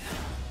 Action.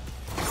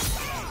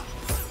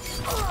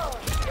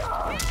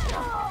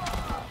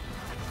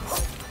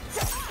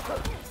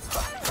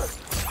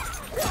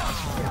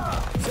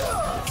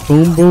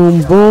 Boom,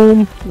 boom,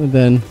 boom. And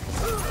then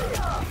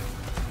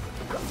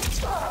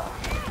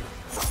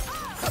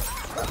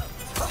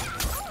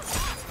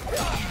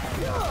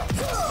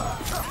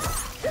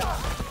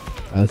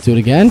let's do it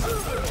again.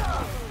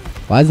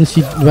 Why isn't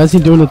he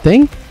doing the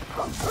thing?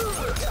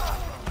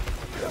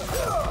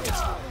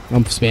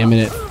 I'm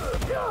spamming it.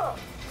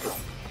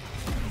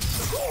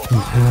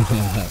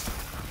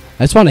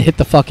 I just want to hit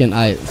the fucking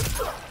eye.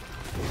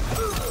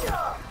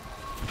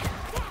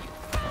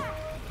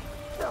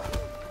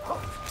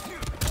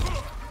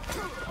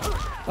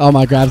 Oh,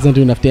 my grabs don't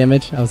do enough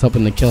damage. I was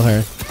hoping to kill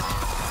her.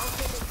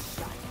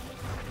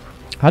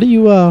 How do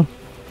you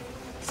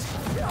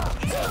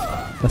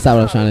That's not what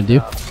I was trying to do.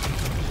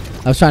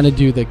 I was trying to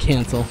do the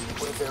cancel.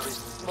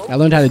 I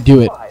learned how to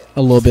do it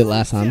a little bit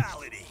last time.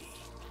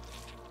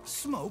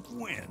 Smoke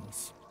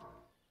wins.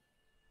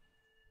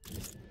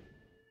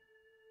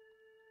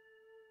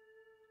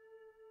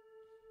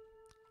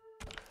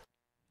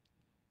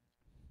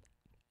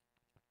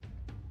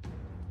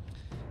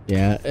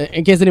 Yeah,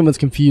 in case anyone's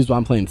confused why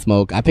I'm playing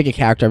Smoke, I pick a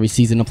character every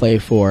season to play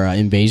for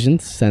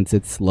invasions since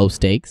it's low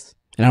stakes.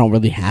 And I don't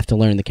really have to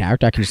learn the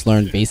character, I can just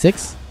learn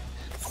basics.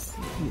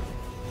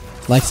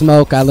 Like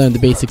Smoke, I learned the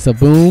basics of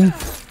boom,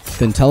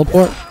 then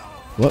teleport.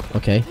 Whoop,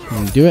 okay, I'm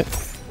gonna do it.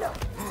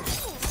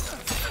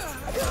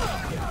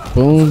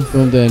 Boom,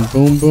 boom, then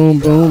boom, boom,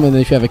 boom. And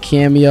then if you have a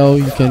cameo,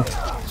 you can...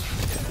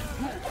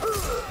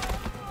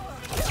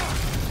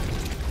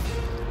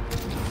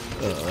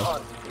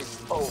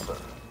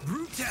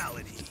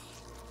 Brutality.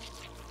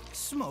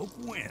 Smoke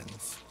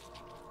wins.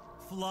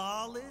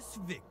 Flawless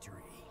victory.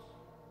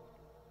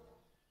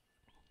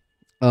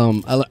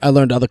 I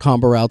learned other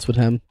combo routes with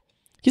him.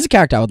 He's a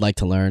character I would like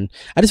to learn.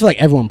 I just feel like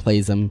everyone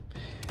plays him.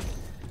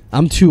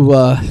 I'm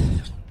too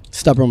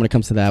stubborn when it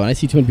comes to that. When I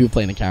see too many people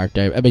playing a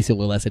character, I basically a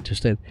little less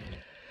interested.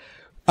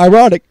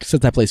 Ironic,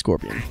 since I play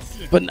Scorpion.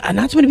 But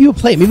not too many people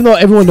play him. Even though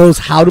everyone knows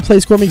how to play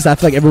Scorpion, because I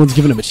feel like everyone's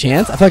giving him a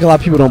chance. I feel like a lot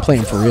of people don't play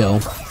him for real.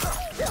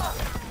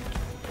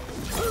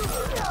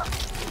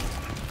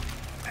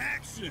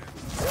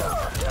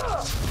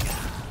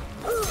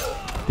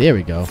 There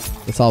we go.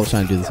 That's all I was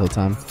trying to do this whole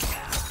time.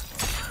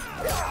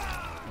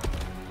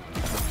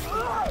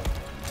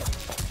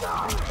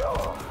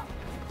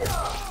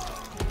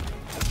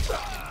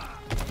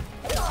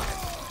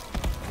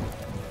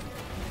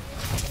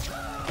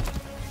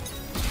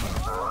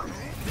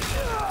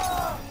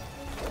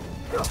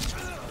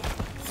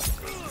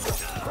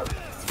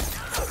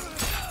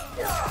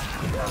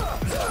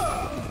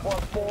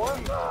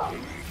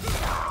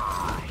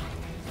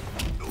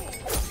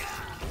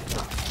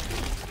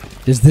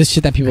 There's this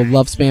shit that people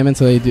love spamming,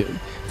 so they do.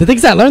 The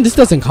things I learned, this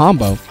doesn't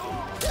combo.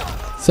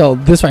 So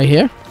this right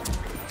here.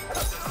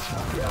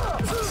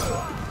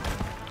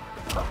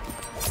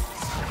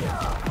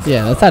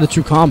 Yeah, that's not a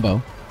true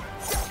combo.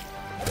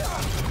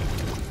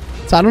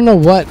 So I don't know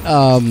what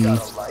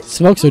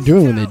smokes are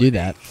doing when they do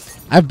that.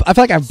 I feel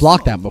like I've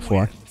blocked that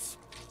before.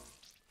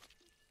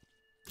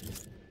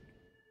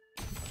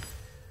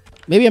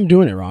 Maybe I'm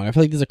doing it wrong. I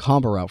feel like there's a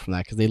combo route from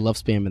that because they love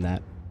spamming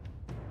that.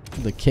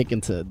 The kick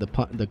into the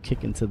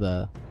kick into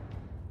the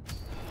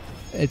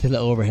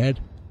overhead.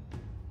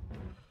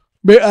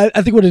 But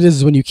I think what it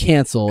is when you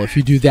cancel. If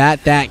you do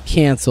that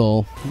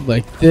cancel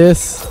like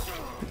this.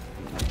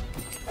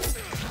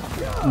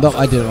 No,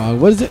 I did it wrong.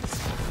 What is it?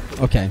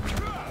 Okay.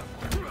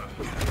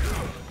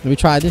 Let me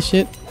try this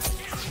shit.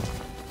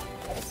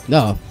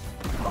 No.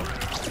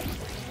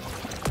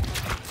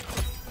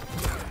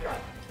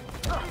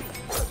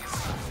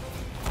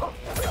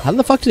 How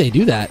the fuck do they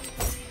do that?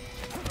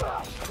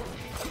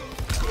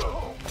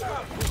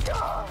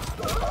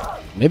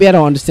 Maybe I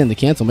don't understand the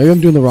cancel. Maybe I'm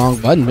doing the wrong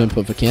button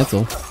input for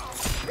cancel.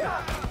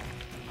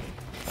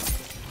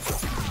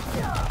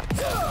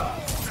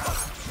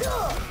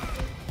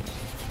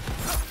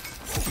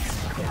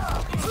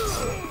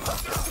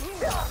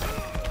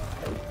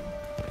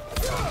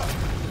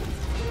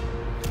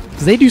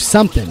 Because they do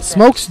something.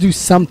 Smokes do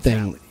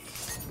something.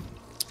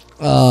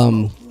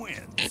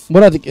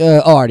 What are the... oh,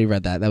 I already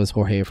read that. That was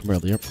Jorge from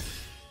earlier.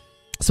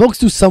 Smokes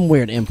do some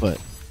weird input.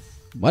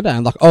 What did I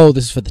unlock? Oh,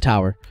 this is for the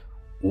tower.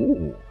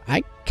 Ooh,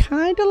 I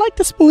kind of like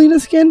the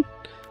Spalina skin.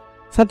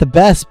 It's not the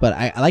best, but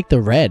I like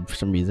the red for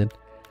some reason.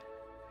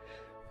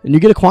 And you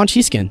get a Quan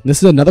Chi skin.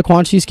 This is another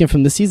Quan Chi skin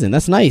from the season.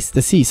 That's nice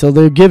to see. So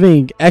they're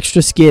giving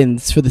extra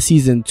skins for the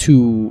season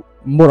to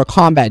Mortal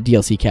Kombat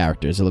DLC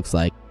characters, it looks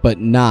like, but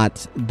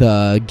not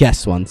the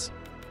guest ones.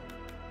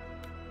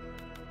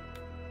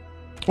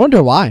 I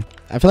wonder why.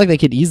 I feel like they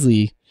could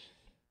easily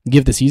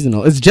give the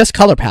seasonal. It's just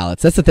color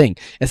palettes. That's the thing.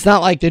 It's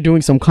not like they're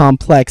doing some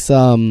complex...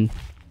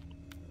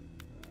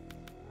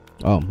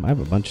 Oh, I have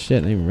a bunch of shit.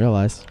 I didn't even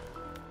realize.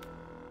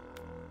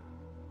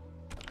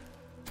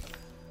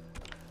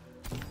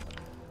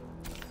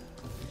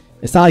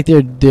 It's not like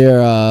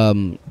they're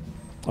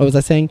what was I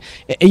saying?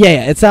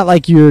 Yeah, it's not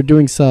like you're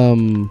doing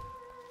some...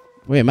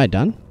 Wait, am I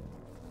done?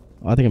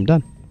 Oh, I think I'm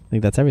done. I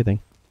think that's everything.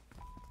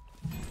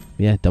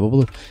 Yeah, double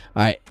blue.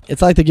 Alright,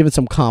 it's not like they're giving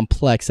some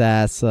complex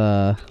ass...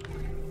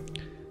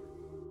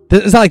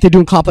 It's not like they're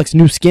doing complex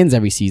new skins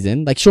every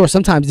season. Like, sure,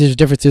 sometimes there's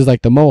differences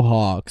like the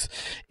mohawks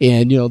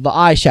and, you know, the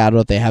eyeshadow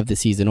that they have this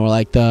season, or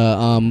like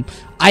the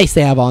ice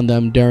they have on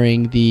them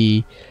during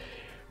the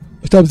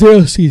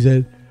Sub-Zero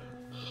season.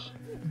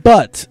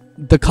 But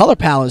the color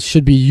palettes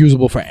should be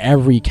usable for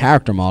every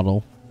character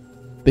model.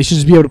 They should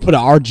just be able to put an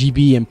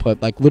RGB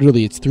input. Like,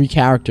 literally, it's 3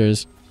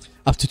 characters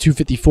up to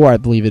 254, I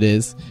believe it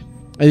is.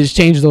 And just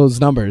change those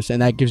numbers,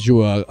 and that gives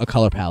you a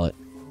color palette.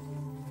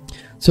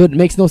 So it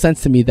makes no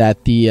sense to me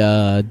that the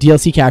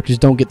DLC characters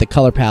don't get the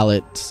color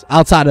palettes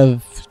outside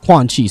of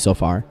Quan Chi so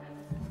far.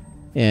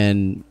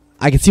 And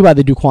I can see why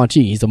they do Quan Chi.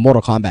 He's a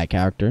Mortal Kombat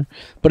character.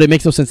 But it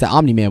makes no sense that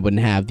Omni-Man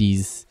wouldn't have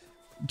these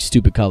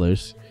stupid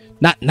colors.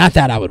 Not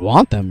that I would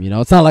want them, you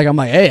know. It's not like I'm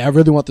like, hey, I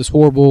really want this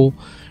horrible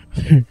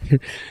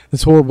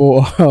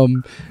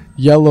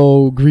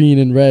yellow, green,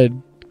 and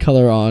red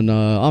color on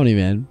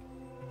Omni-Man.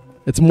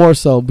 It's more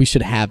so we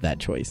should have that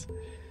choice.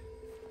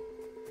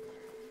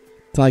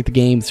 It's not like the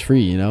game's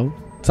free, you know?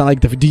 It's not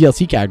like the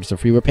DLC characters are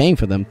free. We're paying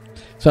for them.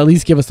 So at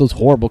least give us those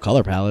horrible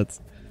color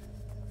palettes.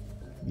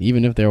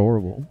 Even if they're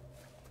horrible.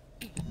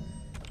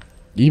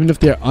 Even if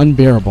they're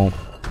unbearable.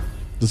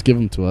 Just give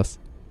them to us.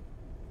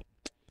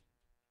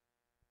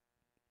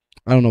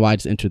 I don't know why I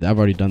just entered that. I've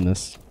already done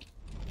this.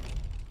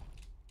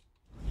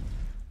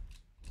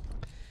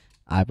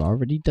 I've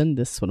already done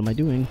this. What am I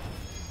doing?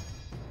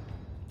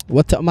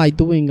 What am I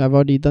doing? I've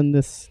already done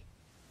this.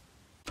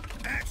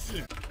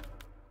 Action.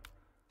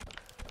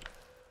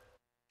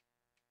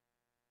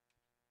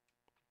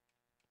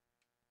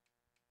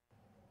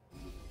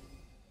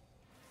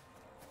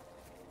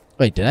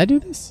 Wait, did I do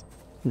this?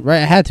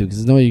 Right, I had to, because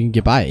there's no way you can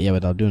get by it yet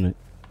without doing it.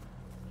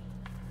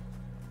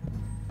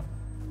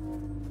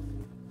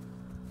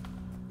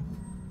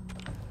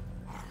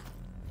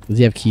 Does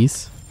he have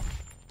keys?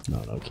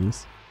 No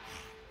keys.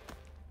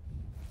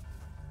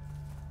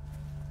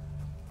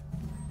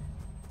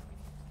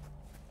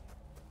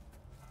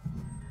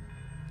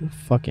 Where the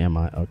fuck am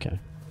I? Okay.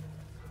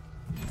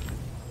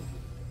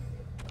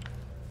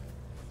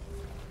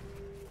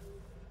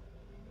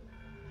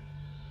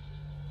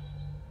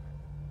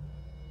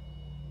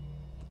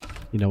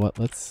 You know what?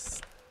 Let's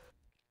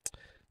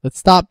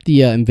stop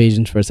the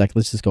invasions for a second.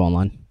 Let's just go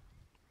online.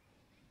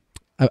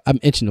 I'm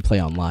itching to play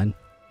online.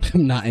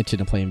 I'm not itching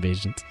to play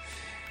invasions.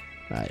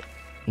 All right,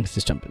 let's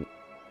just jump in.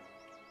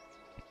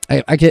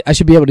 I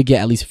should be able to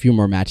get at least a few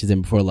more matches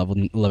in before level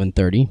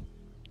 11:30.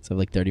 So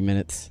like 30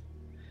 minutes.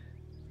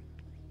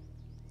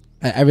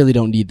 I really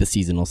don't need the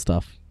seasonal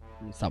stuff.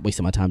 Stop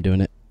wasting my time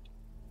doing it.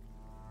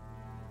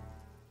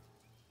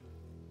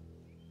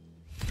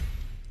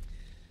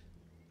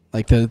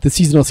 Like the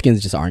seasonal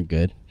skins just aren't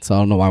good. So I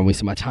don't know why I'm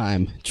wasting my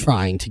time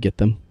trying to get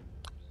them.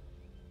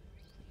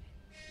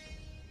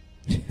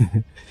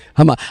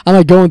 I'm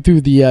not going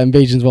through the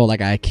invasions world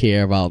like I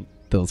care about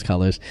those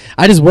colors.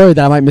 I just worry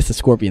that I might miss a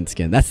Scorpion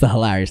skin. That's the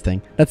hilarious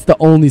thing. That's the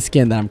only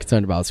skin that I'm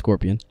concerned about,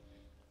 Scorpion.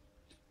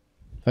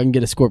 If I can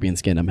get a Scorpion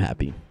skin, I'm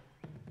happy.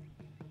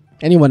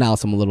 Anyone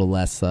else, I'm a little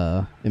less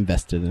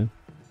invested in.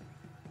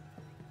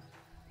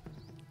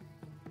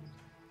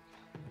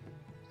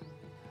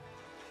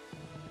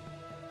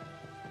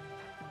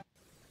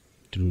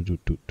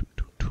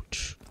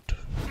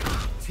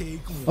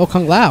 Oh,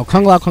 Kung Lao.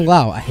 Kung Lao, Kung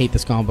Lao. I hate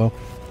this combo.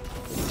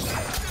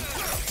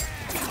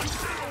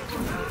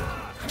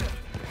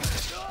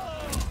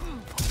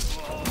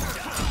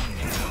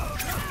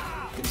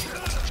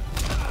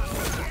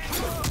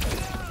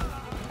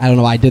 I don't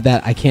know why I did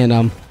that. I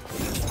can't,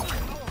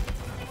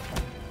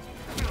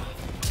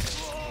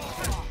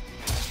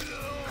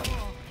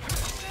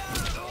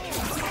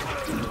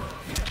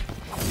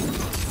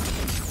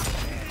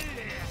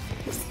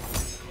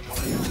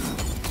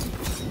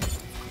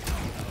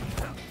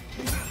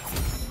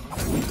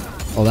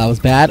 Oh, that was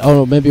bad. Oh,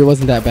 no, maybe it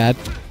wasn't that bad.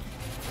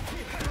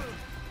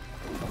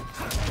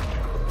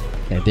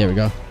 Okay, there we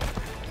go.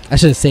 I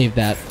should have saved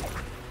that.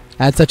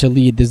 I had such a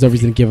lead. There's no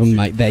reason to give him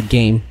like that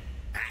game.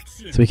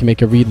 So we can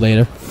make a read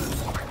later.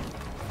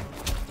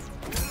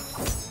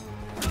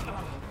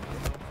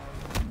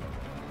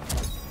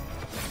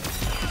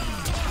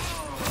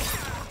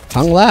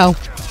 Kung Lao.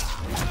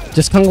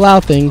 Just Kung Lao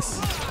things.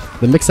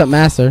 The mix-up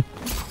master.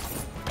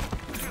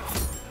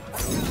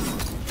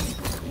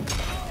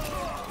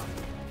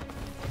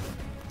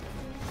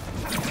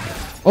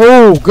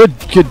 Oh,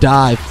 good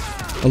dive.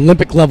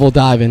 Olympic level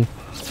diving.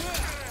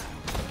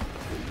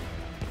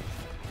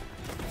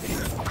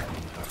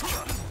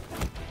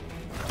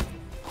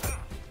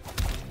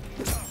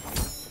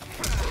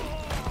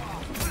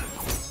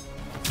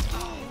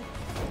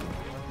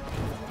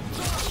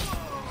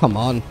 Come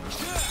on.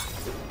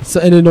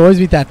 So it annoys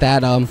me that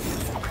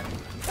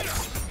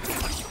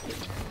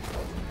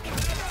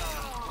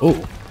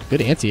oh,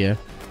 good anti-air.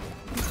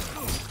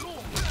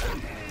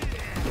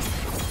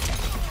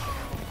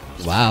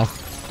 Wow.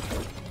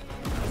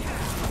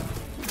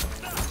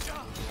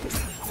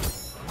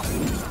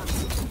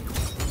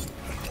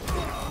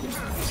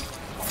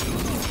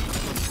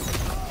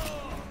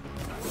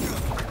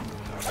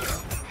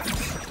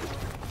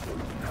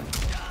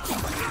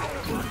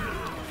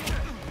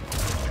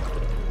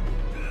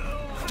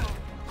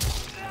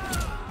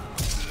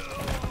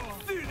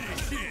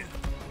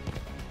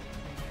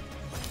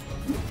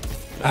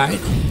 All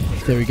right,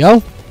 there we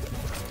go.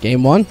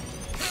 Game one.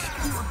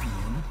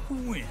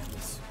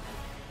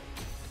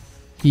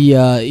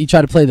 He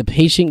tried to play the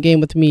patient game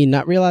with me,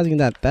 not realizing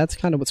that that's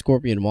kind of what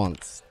Scorpion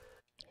wants.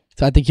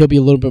 So I think he'll be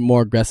a little bit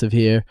more aggressive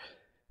here,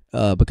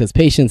 because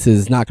patience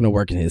is not going to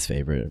work in his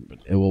favor. But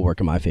it will work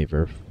in my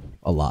favor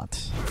a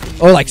lot.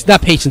 Oh, like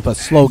not patience, but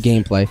slow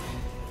gameplay.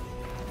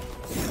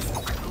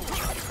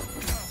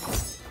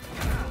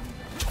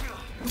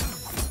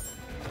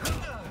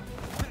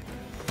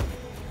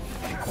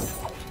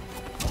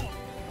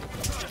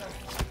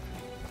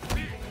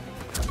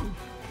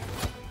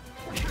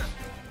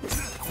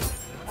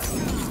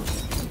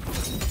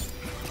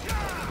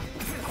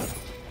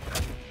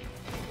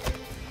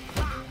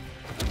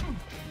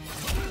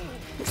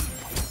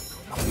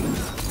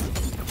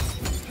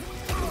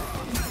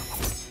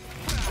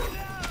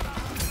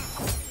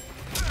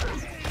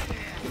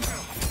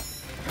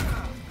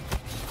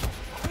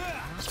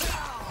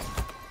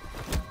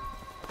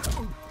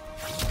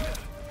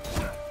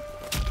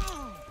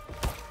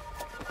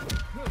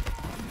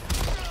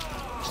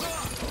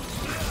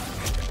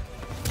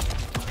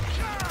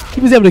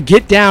 He was able to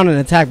get down and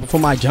attack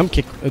before my jump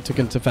kick took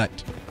into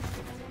effect.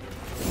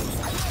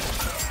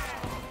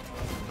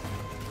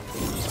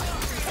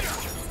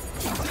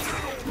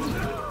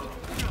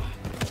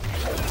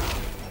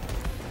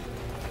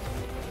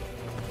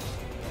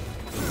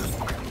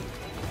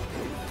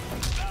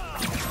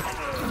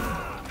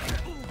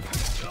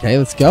 Okay,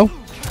 let's go.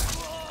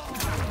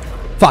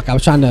 Fuck, I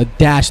was trying to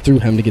dash through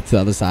him to get to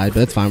the other side, but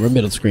that's fine. We're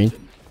middle screen.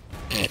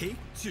 Take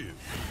two.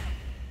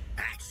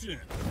 Action.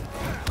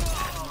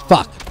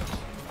 Fuck.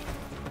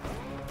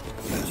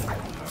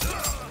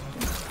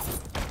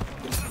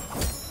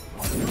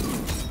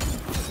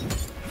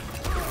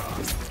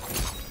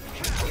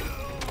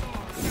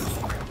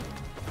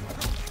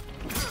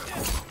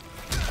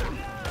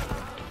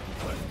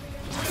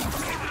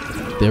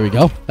 There we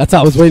go. That's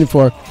all I was waiting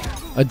for.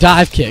 A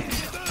dive kick.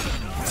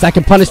 So I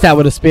can punish that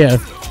with a spear.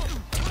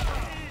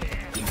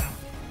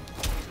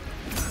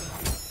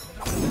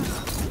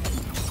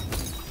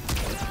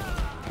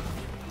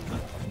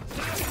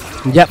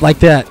 Yep, like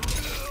that.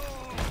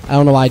 I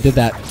don't know why I did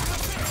that.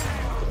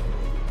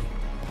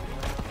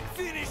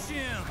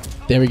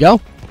 There we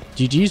go.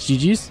 GG's,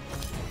 GG's.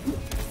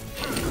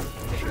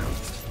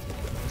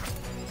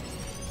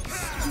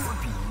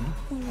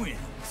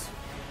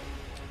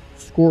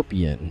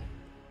 Scorpion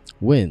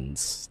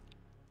wins.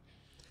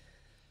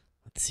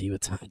 Let's see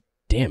what time.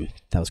 Damn,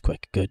 that was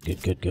quick. Good,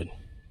 good, good, good.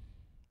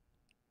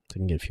 So I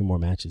can get a few more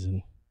matches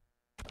in.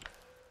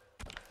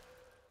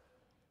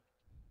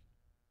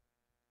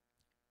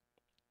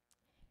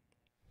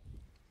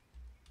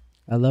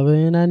 I love her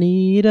and I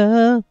need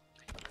her.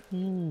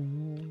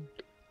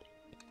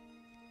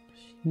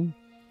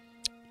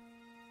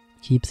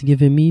 Keeps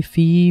giving me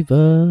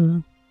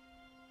fever.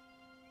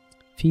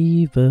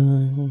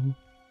 Fever.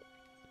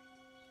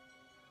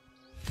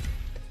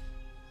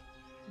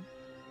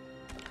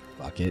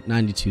 Fuck it.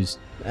 92's.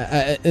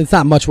 It's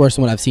not much worse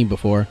than what I've seen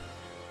before.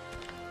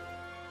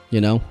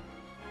 You know?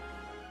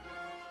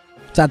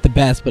 It's not the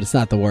best, but it's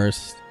not the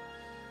worst.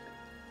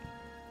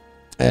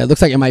 It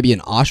looks like it might be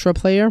an Ashra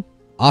player.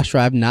 Ashra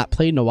I've not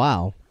played in a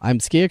while. I'm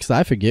scared because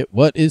I forget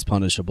what is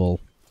punishable.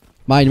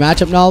 My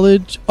matchup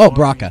knowledge? Oh,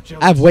 Baraka.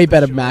 I have way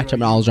better matchup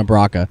knowledge on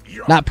Baraka.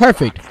 Not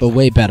perfect, but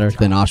way better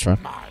than Ashra.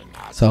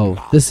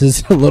 So this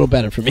is a little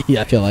better for me,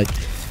 I feel like.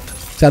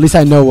 So at least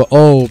I know what...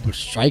 Oh,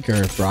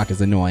 Striker Baraka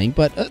is annoying,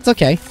 but it's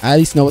okay. I at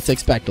least know what to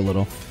expect a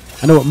little.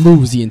 I know what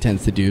moves he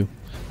intends to do.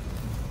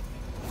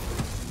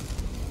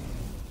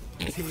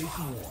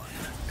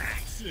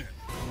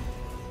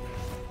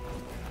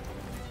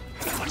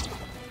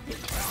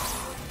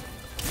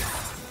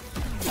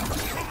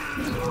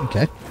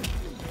 Okay.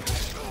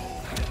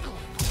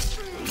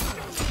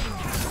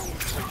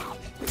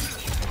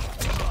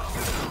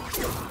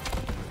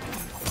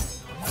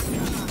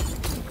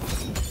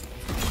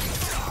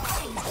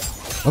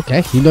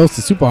 Okay, he knows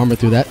the super armor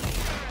through that.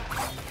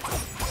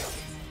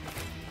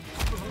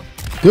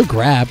 Good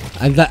grab.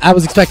 I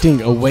was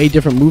expecting a way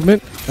different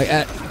movement. Like,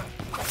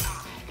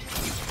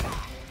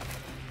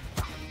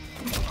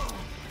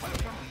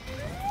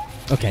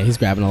 okay, he's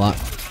grabbing a lot.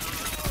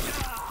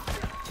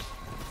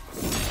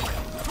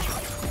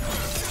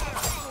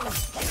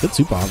 Good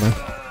super armor.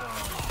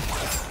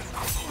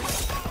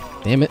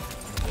 Damn it.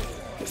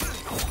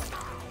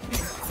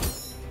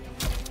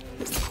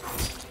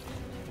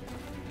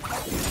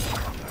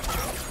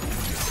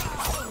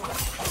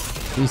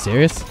 Are you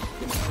serious?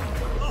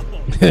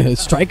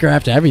 Striker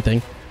after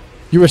everything.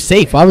 You were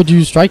safe. Why would you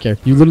use Striker?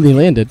 You literally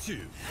landed.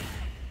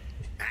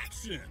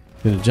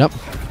 Gonna jump.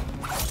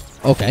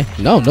 Okay.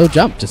 No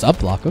jump. Just up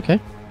block. Okay.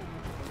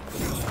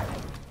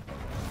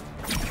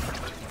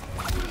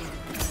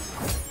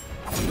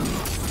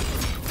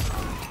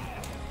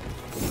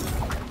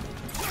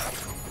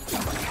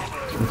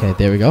 Okay,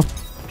 there we go.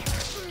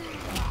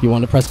 You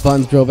want to press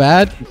buttons real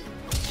bad?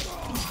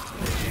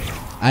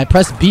 I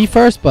pressed B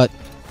first, but...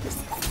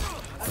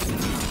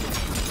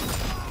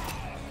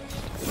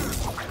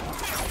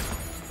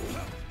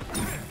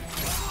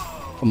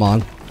 Come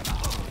on.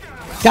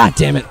 God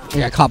damn it. I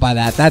got caught by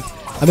that.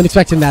 I've been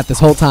expecting that this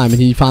whole time,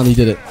 and he finally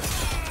did it.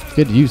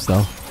 Good use,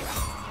 though.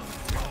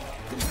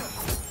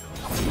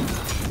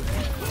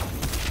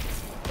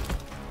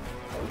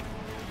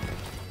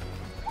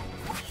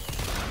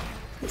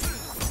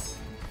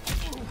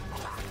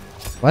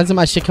 Why isn't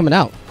my shit coming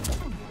out?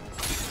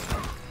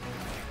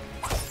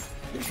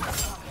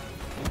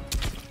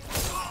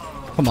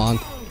 Come on.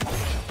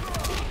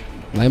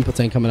 My inputs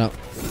ain't coming out.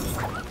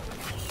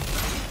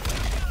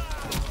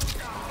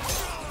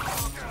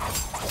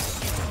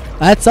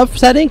 That's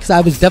upsetting because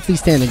I was definitely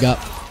standing up.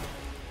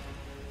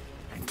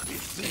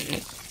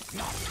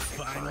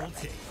 Final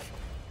take.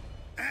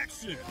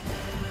 Action.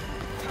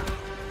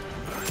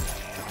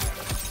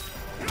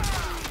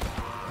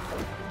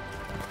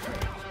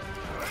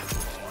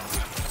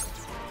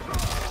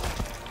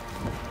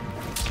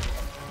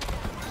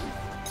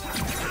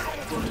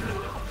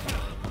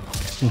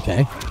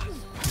 Okay.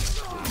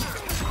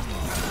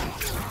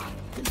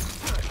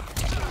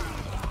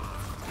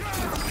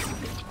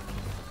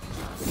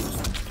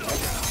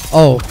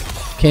 Oh,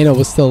 Kano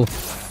was still...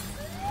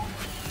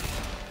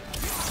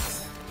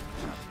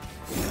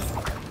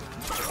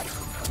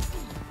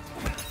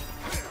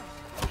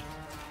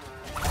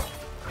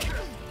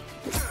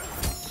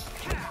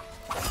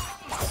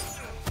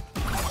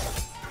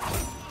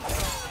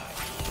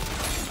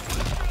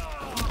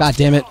 God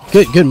damn it.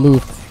 Good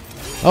move.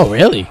 Oh,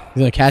 really? He's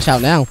gonna cash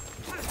out now.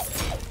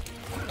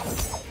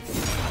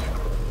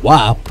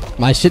 Wow.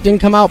 My shit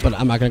didn't come out, but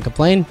I'm not gonna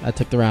complain. I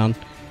took the round.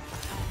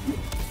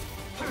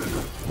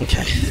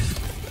 Okay.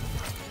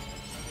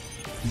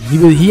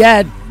 He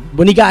had,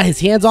 when he got his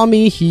hands on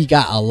me, he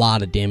got a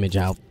lot of damage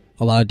out.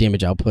 A lot of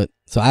damage output.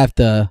 So I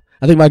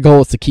think my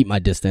goal is to keep my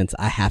distance.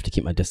 I have to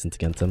keep my distance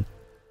against him.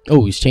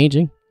 Oh, he's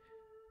changing.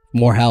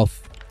 More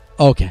health.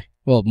 Okay.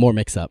 Well, more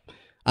mix up.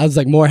 I was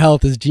like, more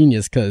health is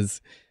genius,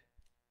 because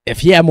if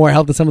he had more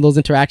health in some of those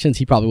interactions,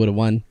 he probably would have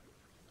won.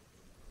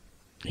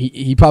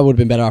 He probably would have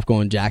been better off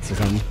going Jax or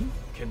something.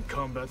 Can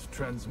combat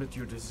transmit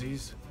your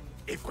disease?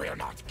 If we're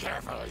not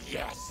careful,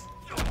 yes.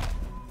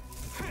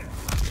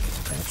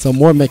 So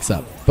more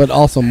mix-up, but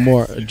also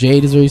more.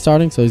 Jade is really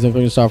starting, so he's going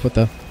to start with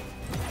the...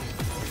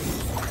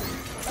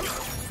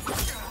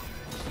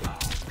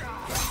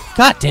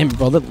 God damn it,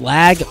 bro. The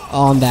lag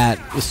on that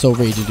is so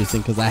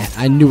rage-inducing because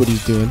I knew what he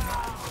was doing.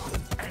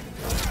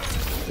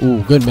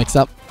 Ooh, good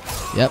mix-up.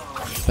 Yep.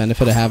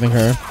 Benefit of having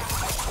her.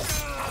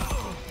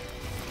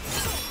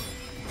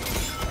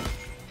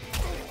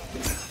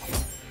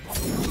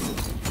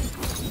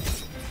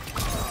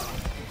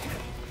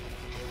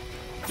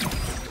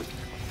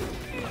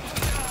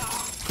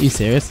 Are you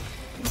serious?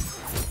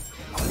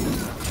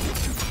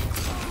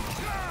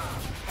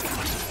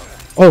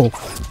 Oh.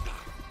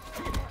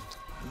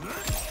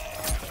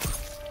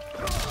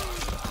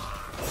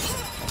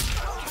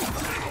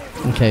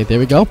 Okay, there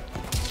we go.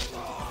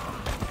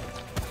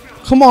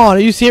 Come on, are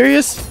you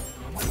serious?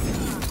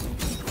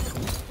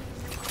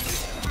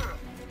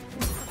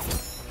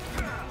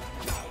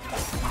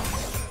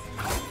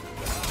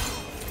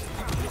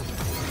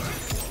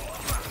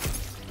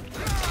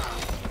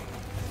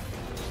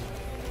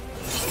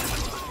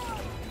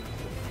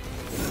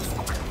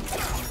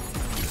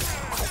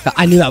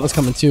 I knew that was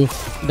coming too.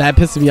 That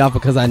pissed me off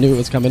because I knew it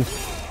was coming.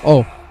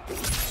 Oh.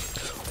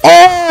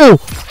 Oh!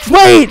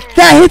 Wait!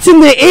 That hits in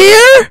the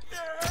air?!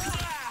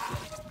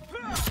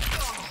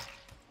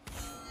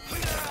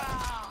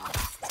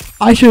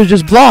 I should have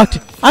just blocked.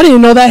 I didn't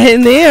even know that hit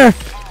in the air.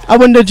 I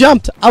wouldn't have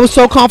jumped. I was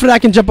so confident I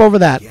can jump over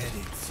that.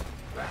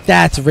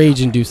 That's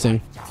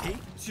rage-inducing. Take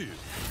two.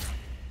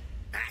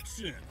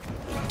 Action.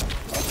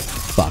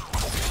 Fuck.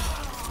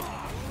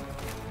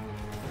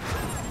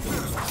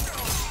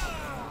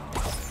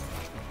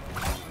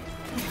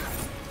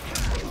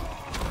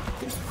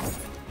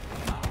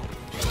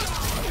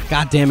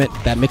 God damn it.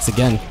 That mix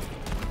again.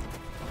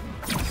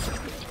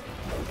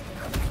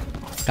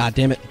 God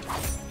damn it.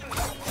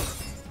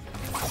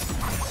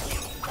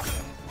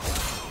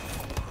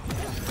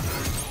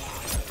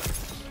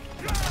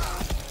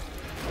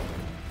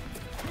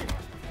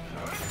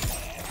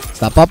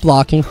 Stop up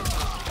blocking.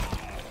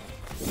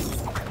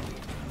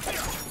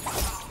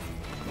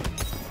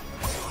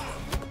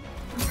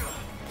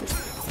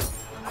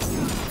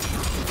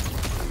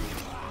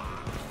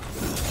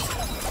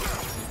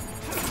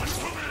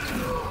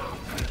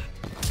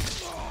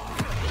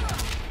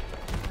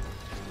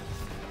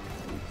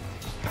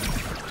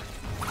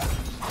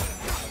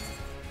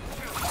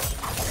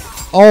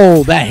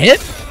 Oh, that hit?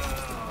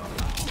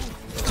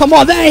 Come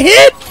on, that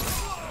hit?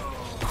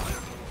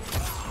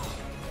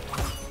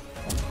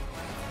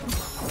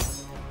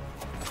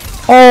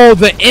 Oh,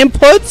 the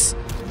inputs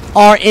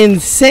are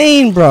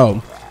insane,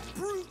 bro.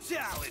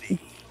 Brutality.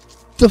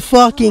 The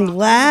fucking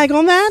lag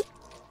on that?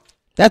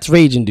 That's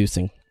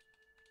rage-inducing.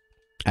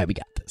 Alright, we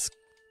got this.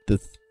 That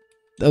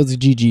was a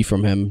GG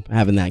from him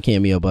having that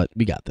cameo, but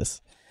we got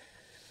this.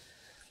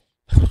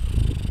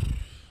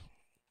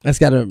 That's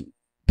gotta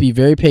be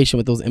very patient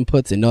with those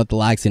inputs and know that the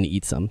lag's gonna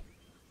eat some.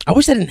 I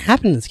wish that didn't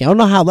happen in this game. I don't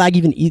know how lag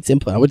even eats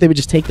input. I wish they would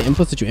just take the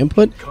inputs that you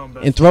input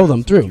and throw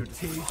them through.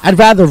 I'd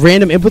rather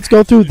random inputs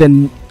go through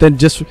than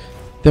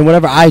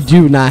whatever I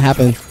do not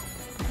happen.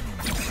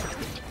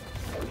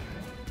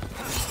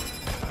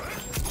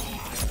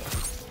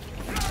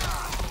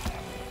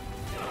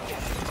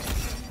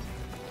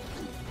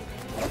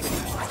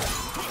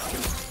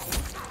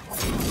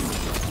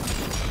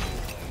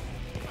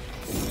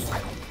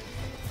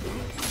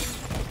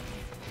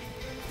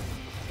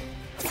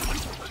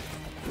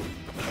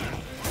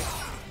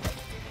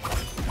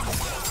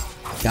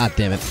 God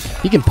damn it.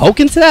 He can poke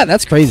into that?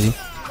 That's crazy.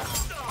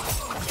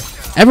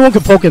 Everyone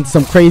can poke into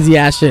some crazy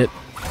ass shit.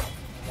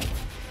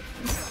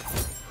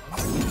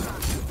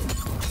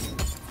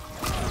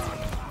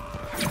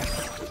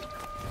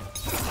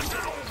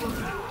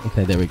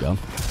 Okay, there we go.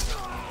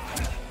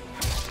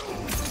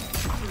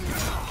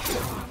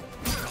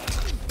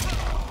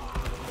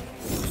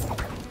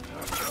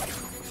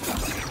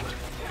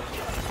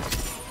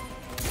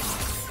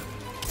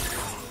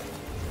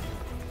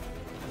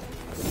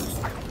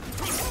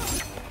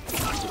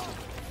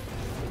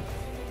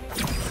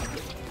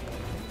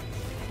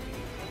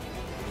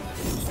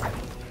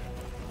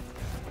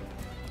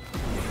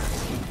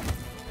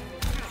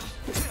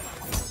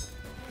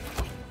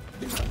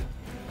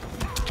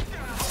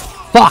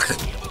 Fuck!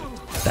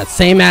 That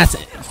same ass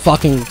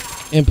fucking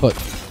input.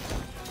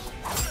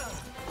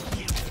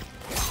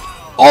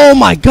 Oh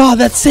my god,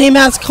 that same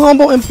ass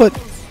combo input.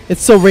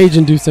 It's so rage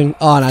inducing.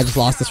 Oh, and I just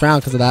lost this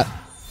round because of that.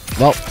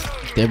 Well,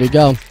 there we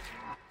go.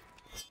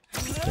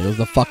 There was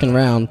the fucking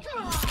round.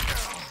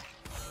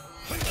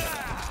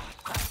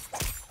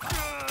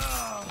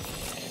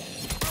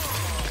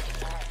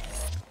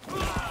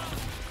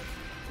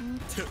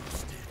 Toasted.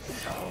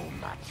 So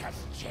much has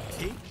changed.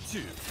 Take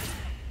two.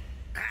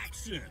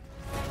 Action.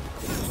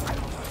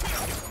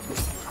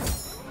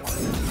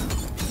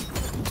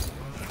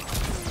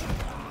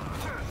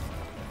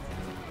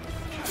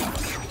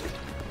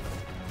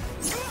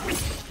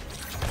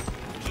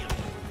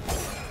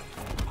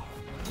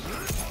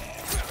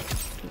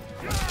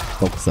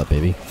 Focus up,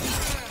 baby.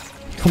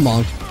 Come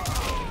on.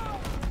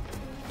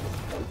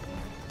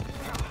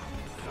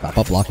 Stop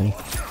up blocking.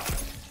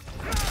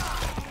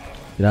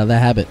 Get out of that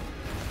habit.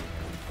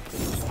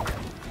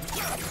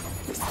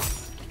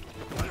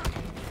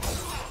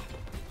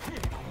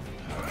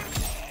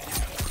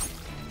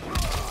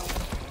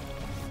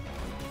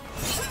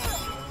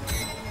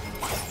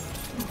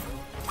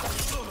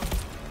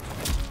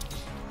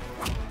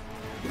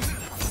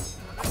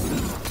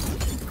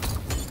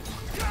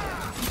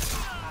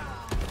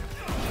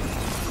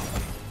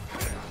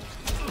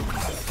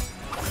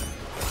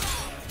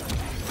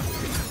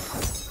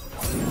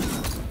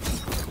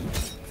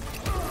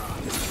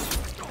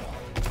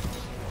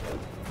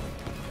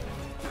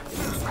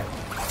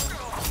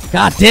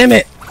 God damn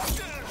it!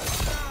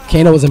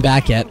 Kano wasn't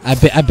back yet.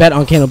 I bet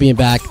on Kano being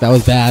back. That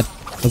was bad.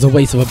 That was a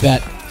waste of a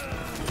bet.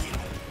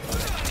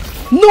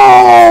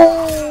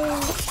 No!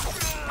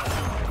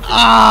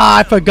 Ah,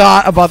 I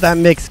forgot about that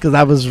mix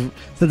because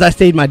since I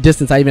stayed my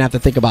distance, I even have to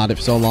think about it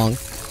for so long.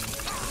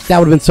 That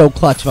would have been so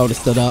clutch if I would have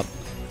stood up.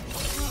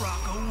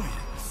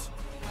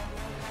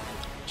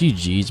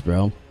 GG's,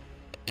 bro.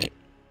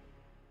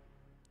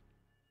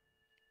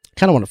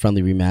 Kind of want a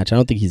friendly rematch. I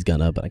don't think he's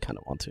gonna, but I kind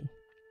of want to.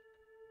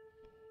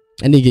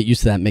 I need to get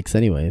used to that mix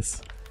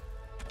anyways.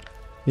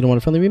 You don't want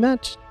a friendly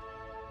rematch?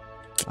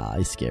 Ah,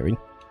 he's scary.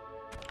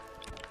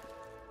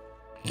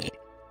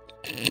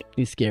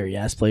 These scary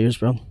ass players,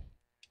 bro.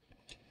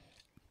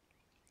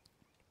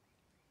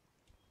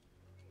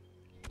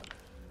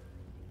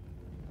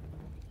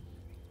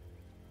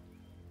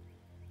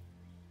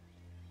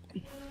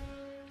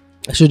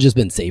 I should have just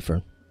been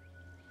safer.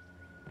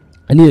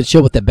 I need to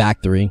chill with the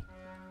back three.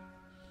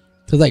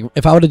 So like,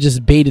 if I would have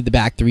just baited the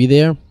back three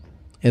there,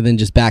 and then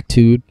just back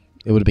two,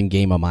 it would have been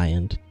game on my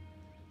end.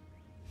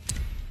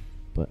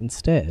 But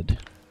instead,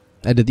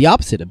 I did the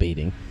opposite of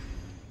baiting.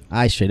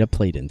 I straight up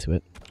played into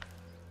it.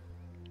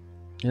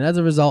 And as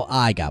a result,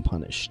 I got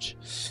punished.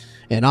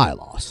 And I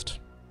lost.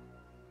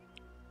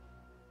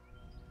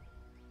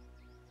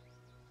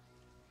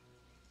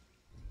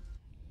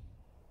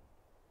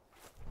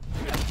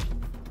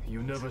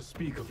 You never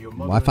speak of your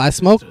mother. Wi-Fi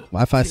smoke?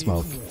 Wi-Fi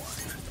smoke.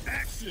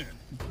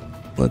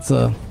 Let's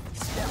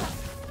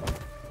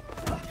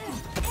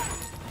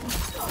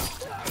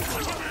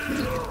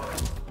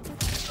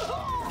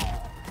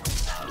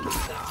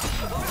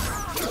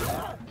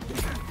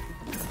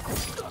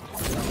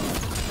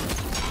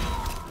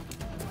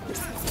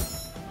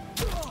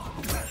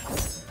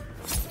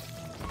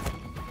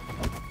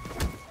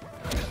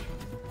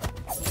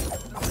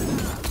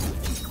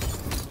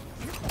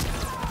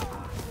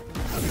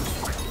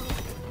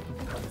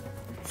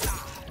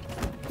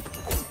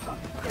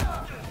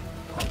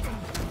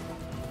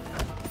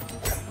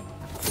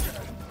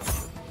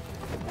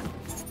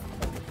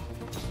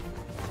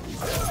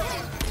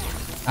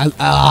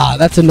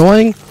that's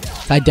annoying.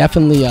 I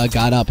definitely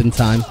got up in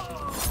time.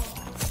 I'm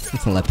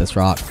just gonna let this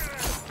rock.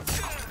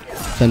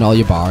 Send all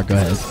your bar. Go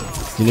ahead.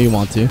 You know you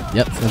want to.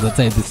 Yep. As I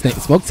say, the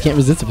smokes can't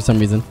resist it for some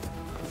reason.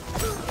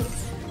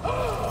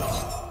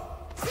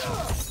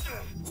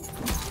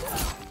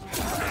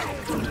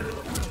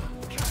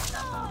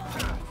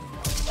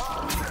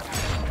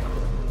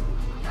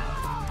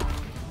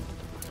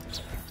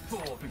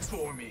 Fall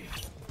before me.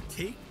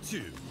 Take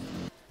two.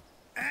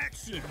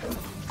 Action.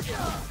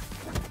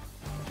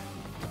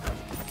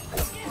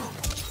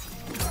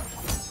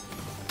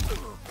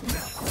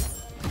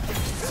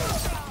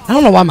 I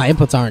don't know why my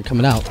inputs aren't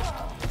coming out.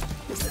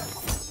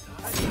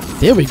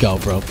 There we go,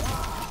 bro.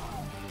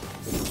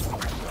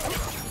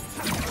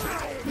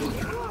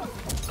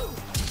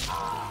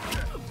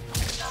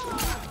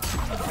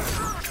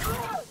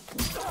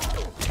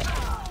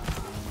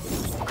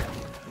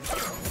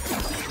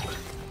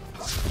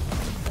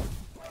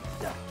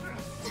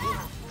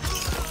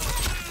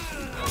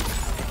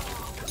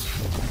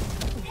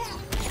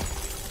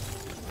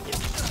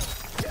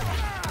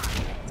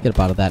 Let's get up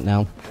out of that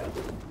now.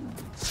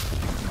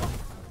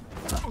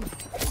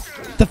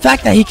 The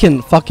fact that he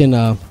can fucking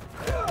God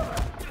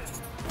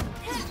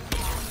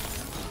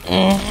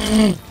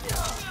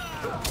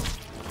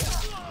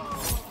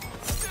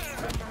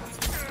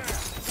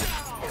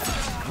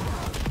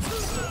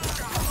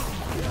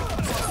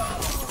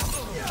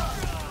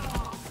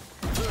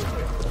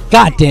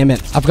damn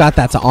it. I forgot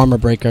that's an armor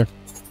breaker.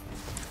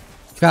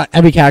 Forgot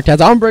every character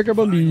has an armor breaker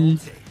but me.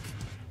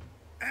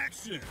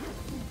 Action.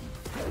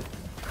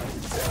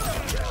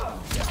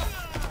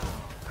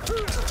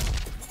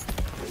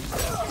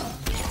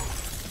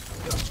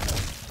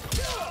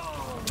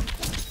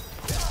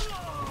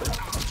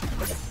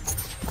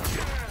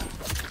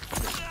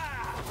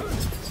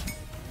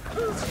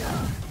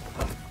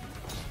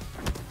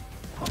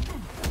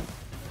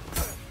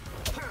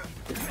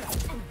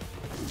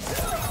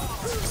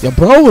 Yo,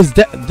 bro was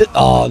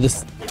oh,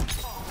 this.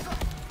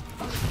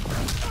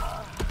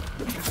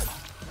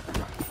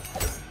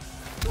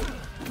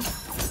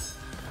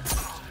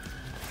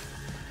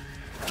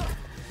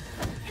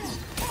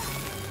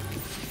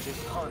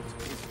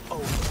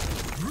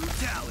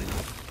 Brutality.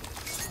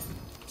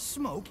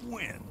 Smoke. smoke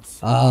wins.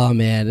 Oh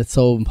man, it's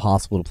so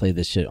impossible to play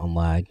this shit on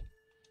lag.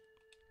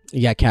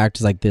 You got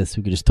characters like this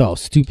who can just throw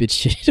stupid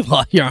shit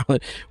while you're on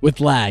it with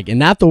lag and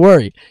not have to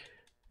worry.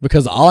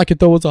 Because all I can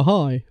throw is a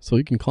high, so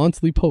he can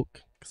constantly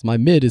poke. Because my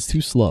mid is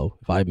too slow.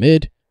 If I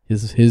mid,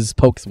 his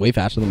poke's way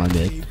faster than my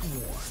mid.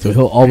 So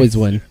he'll always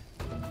win.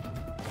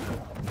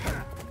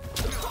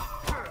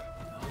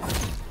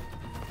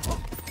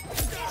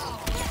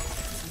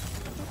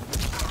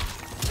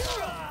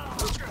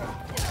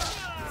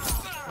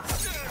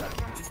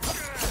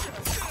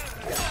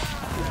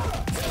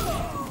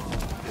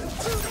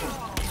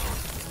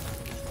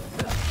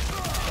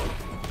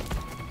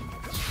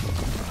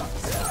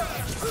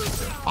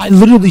 I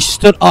literally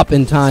stood up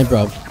in time,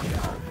 bro.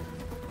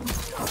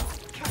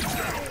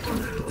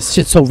 This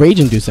shit's so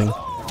rage-inducing.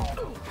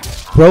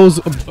 Bro's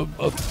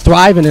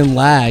thriving in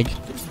lag.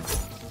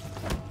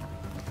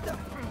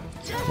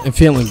 And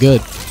feeling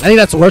good. I think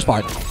that's the worst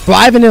part.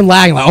 Thriving in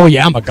lag, like, oh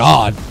yeah, I'm a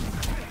god.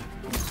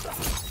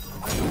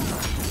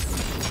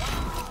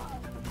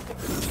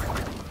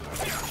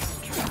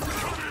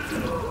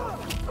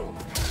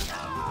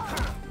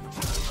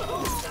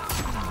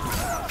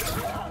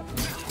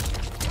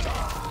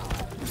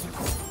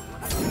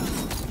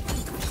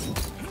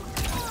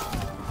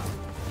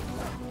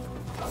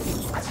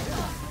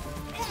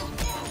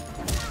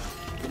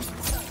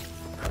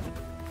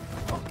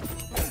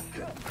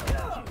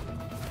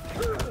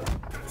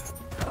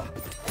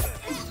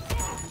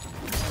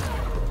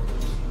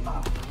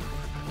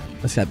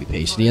 Let's gotta be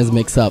patient. He has a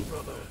mix up.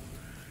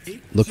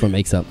 Look for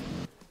mix up.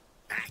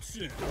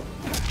 Action.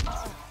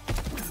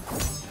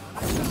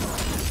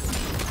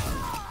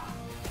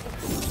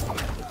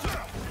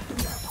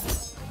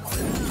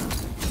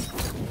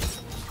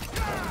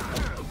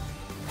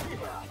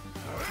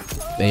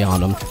 They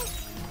on him.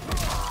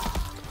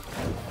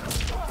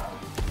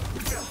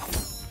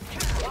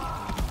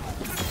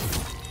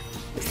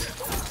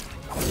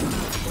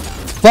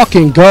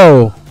 Fucking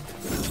go.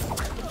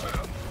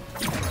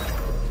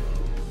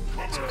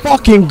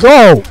 Fucking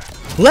go!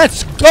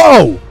 Let's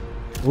go!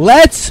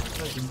 Let's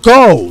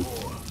go!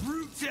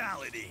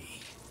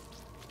 Brutality.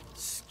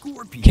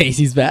 Scorpion.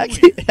 Casey's back.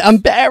 I'm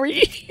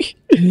Barry.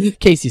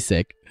 Casey's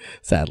sick,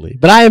 sadly.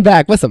 But I am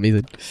back. What's up,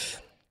 Ethan?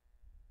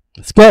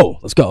 Let's go.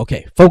 Let's go.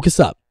 Okay, focus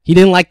up. He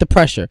didn't like the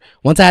pressure.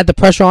 Once I had the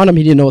pressure on him,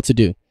 he didn't know what to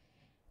do.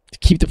 To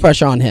keep the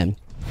pressure on him.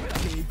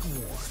 Take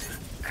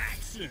one.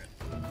 Action.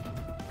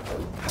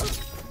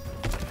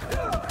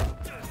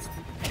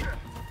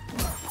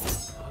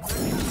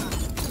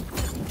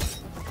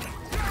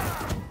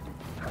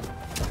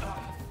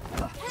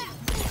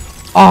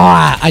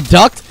 Ah, I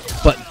ducked,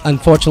 but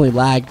unfortunately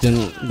lag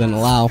didn't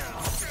allow.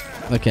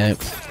 Okay.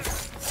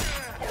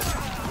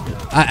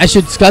 I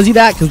should scuzzy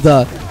that because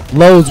the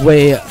low's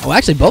way. Oh,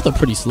 actually, both are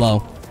pretty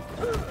slow.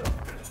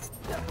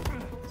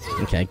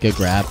 Okay, good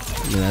grab.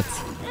 And that's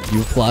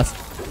U plus.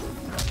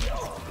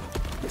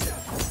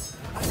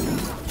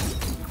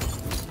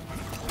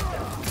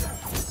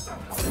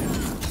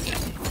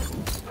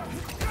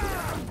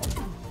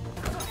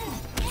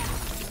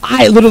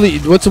 I literally.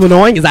 What's so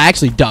annoying is I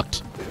actually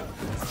ducked.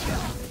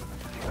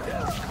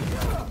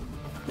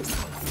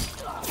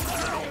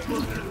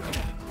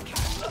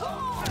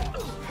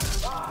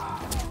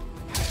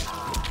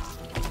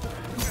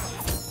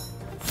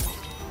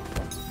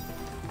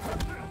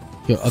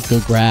 A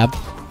good grab.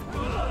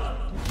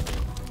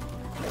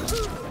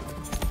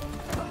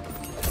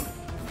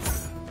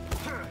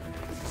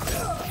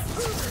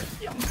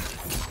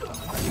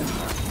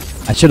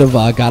 I should have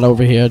got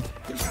over here.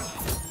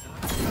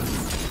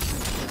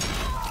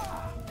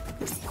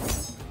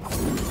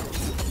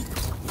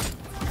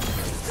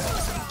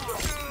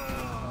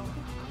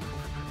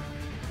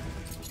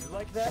 You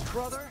like that,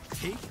 brother?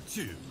 Take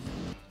two.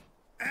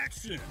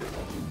 Action.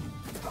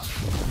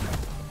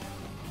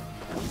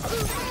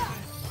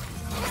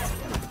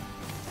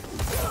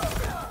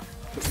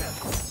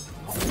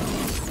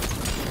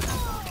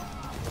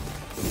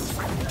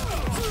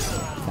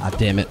 God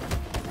damn it.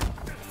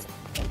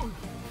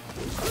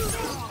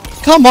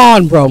 Come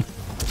on, bro.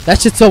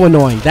 That shit's so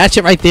annoying. That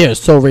shit right there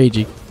is so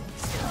ragey.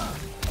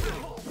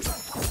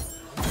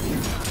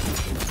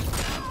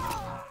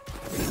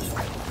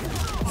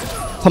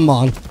 Come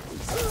on.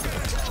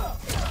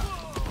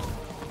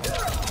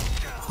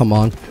 Come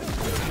on.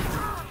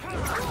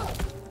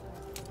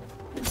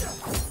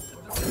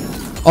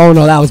 Oh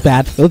no, that was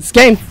bad. Let's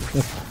game.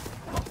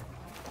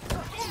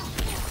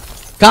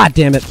 God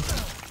damn it.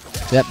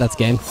 Yep, that's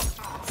game.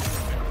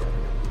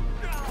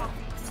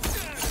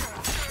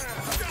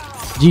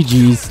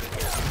 GG's.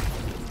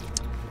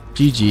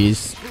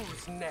 GG's.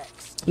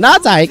 No,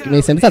 it's alright,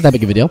 Mason. It's not that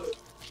big of a deal.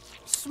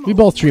 We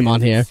both stream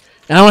on here.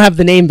 And I don't have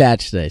the name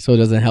badge today, so it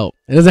doesn't help.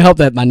 It doesn't help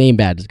that my name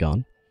badge is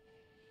gone.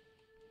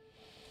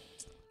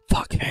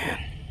 Fuck,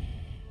 man.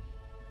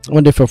 I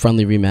wonder if for a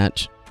friendly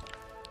rematch.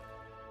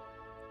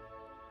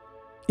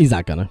 He's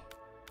not gonna.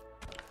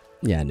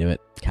 Yeah, I knew it.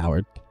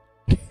 Coward.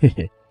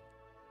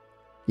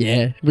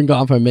 Yeah, been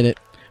gone for a minute.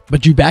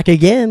 But you back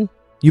again.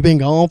 You been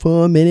gone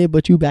for a minute,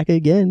 but you back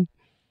again.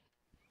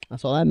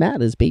 That's all that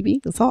matters,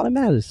 baby. That's all that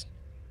matters.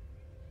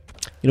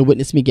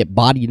 witness me get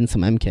bodied in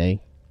some MK.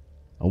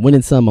 I'm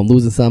winning some, I'm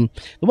losing some.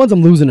 The ones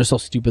I'm losing are so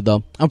stupid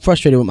though. I'm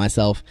frustrated with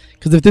myself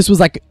because if this was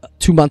like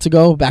 2 months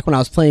ago, back when I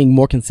was playing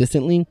more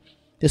consistently,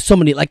 there's so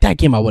many, like that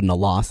game I wouldn't have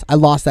lost. I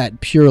lost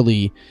that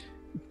purely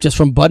just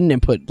from button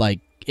input like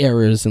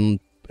errors and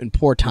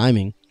poor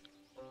timing.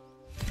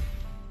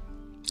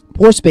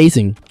 Poor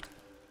spacing.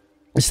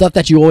 The stuff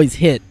that you always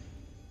hit.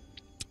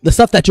 The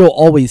stuff that you'll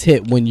always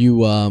hit when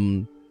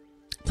you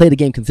play the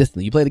game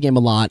consistently. You play the game a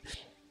lot.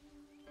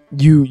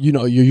 You're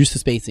used to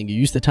spacing, you're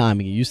used to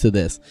timing, you're used to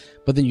this.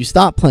 But then you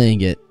stop playing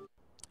it,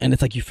 and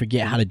it's like you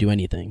forget how to do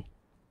anything.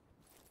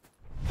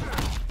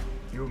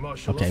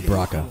 Okay,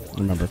 Baraka,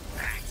 remember.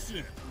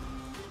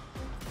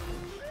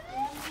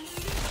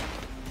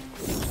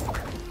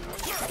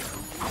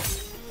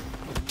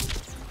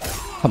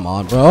 Come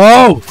on,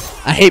 bro.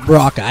 I hate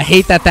Baraka. I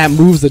hate that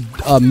moves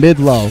a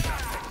mid-low.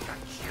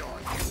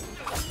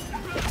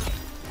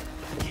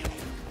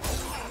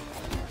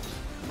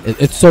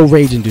 It's so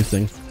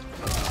rage-inducing.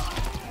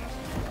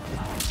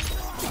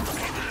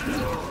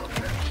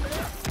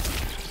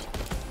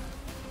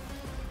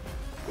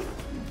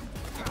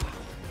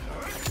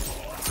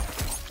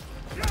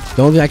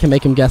 The only thing I can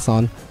make him guess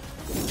on.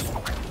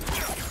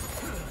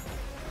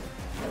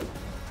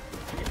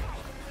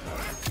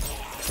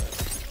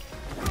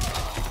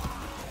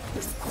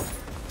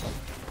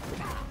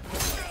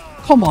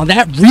 Come on,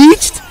 that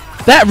reached?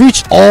 That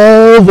reached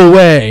all the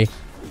way.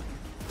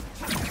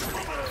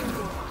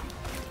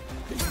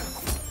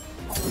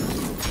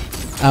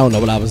 I don't know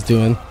what I was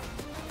doing.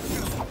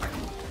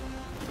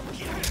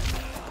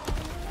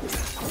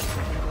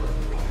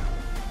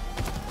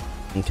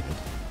 Okay.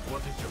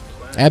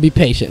 I gotta be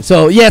patient.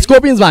 So yeah,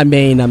 Scorpion's my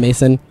main,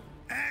 Mason.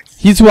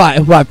 He's who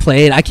I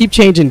played. I keep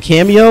changing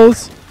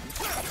cameos.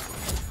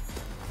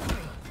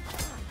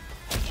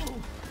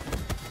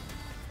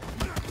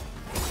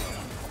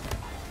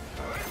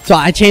 So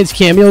I change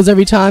cameos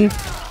every time,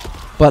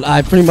 but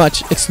I pretty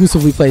much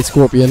exclusively play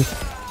Scorpion.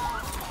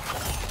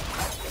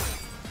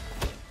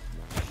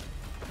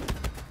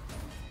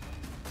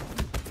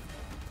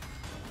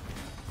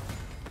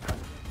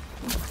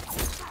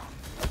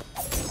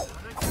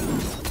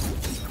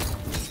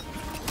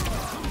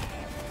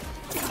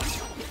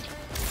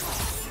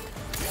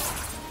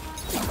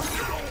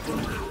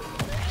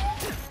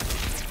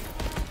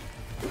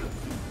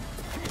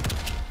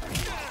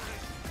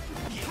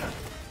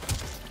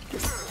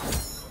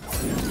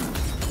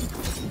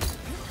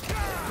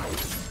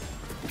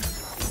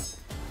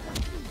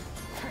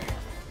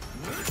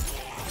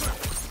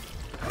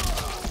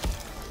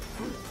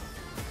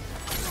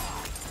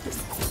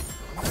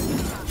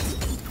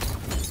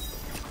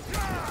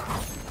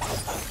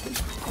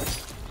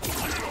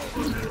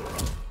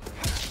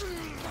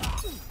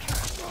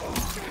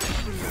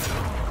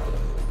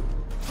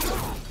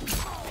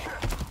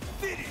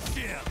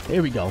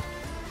 Here we go.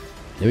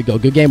 There we go.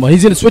 Good game. Well,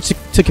 he's going to switch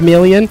to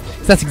Chameleon.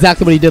 That's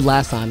exactly what he did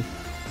last time.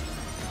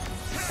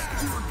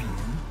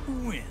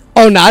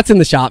 Oh, no. It's in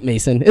the shop,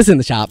 Mason. It's in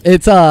the shop.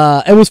 It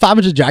was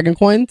 500 Dragon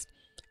Coins.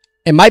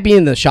 It might be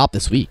in the shop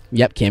this week.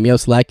 Yep. Cameo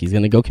select. He's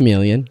going to go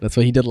Chameleon. That's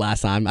what he did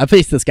last time. I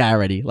faced this guy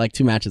already, like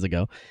 2 matches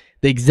ago.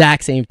 The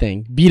exact same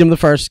thing. Beat him the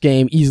first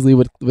game easily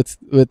with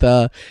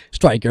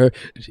Striker.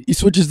 He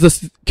switches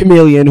to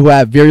Chameleon, who I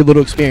have very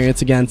little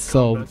experience against.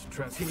 So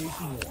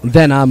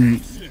then I'm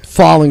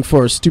falling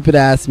for stupid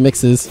ass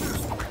mixes.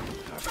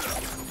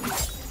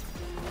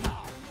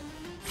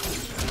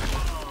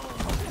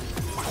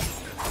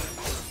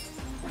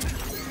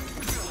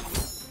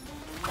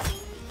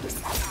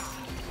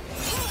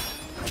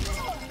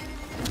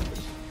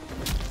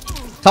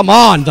 Come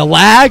on, the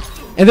lag.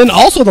 And then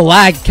also the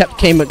lag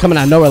coming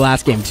out of nowhere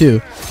last game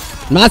too.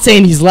 I'm not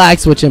saying he's lag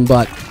switching,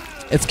 but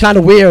it's kind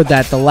of weird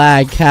that the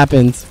lag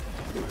happens.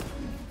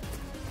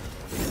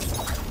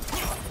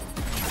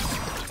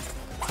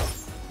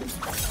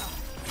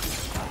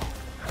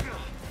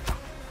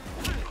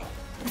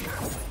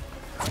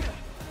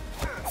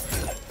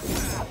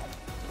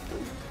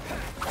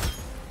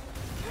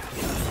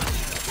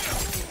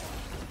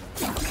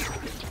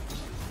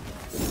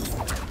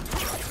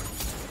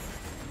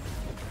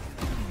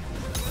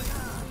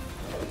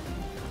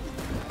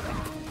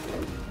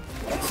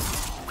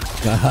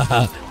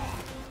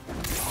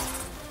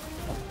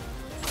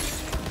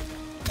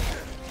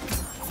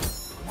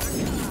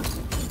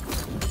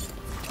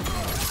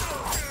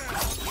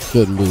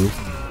 Good move.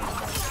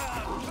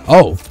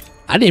 Oh,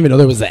 I didn't even know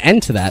there was an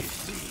end to that.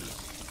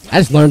 I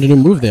just learned a new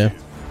move there.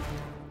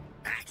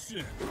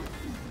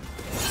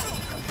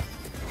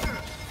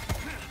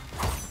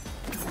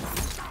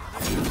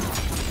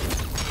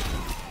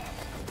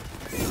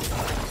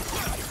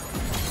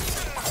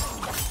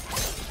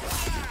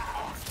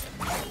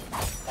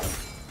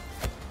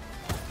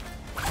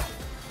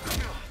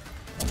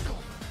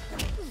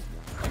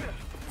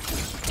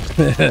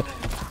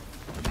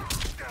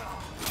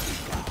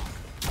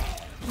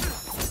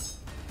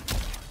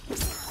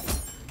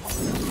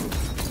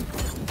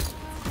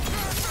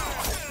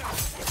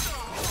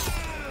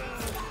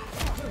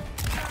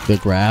 Good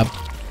grab.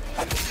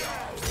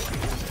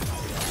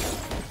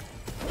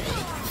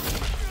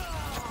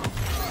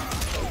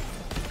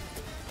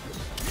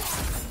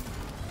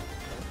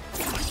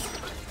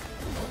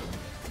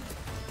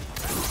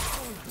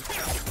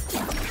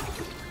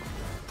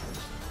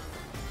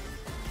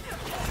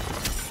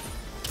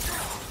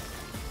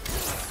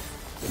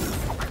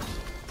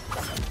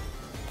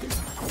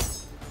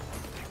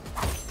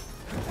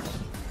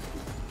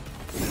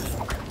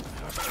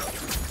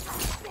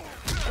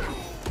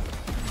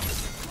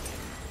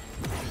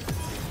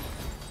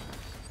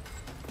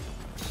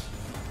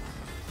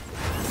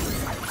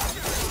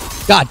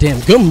 God damn,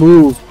 good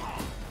move.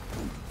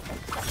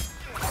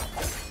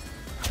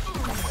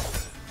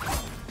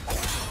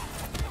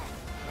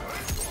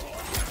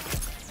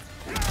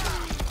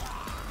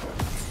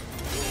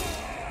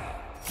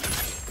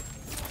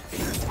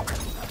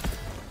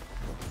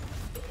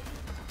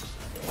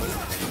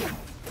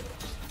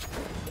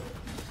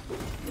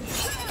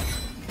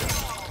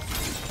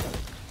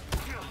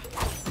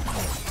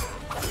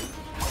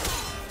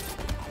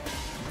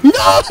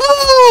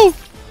 No!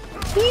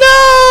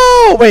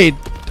 No! Wait.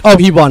 Oh,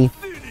 he won.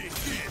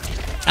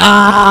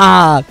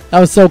 Ah! That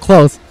was so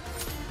close.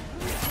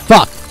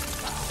 Fuck.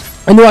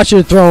 I knew I should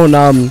have thrown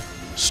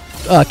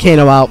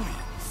Kano out.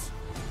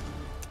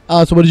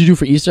 So what did you do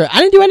for Easter? I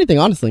didn't do anything,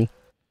 honestly.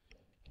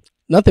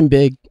 Nothing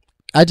big.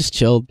 I just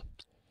chilled.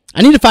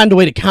 I need to find a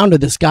way to counter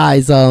this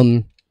guy's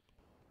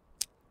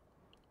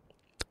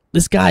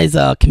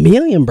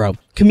Chameleon, bro.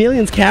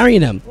 Chameleon's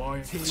carrying him.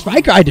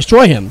 Striker, I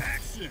destroy him.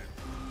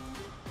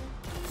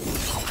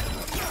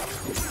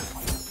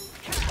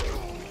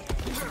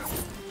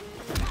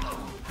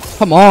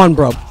 Come on,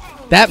 bro.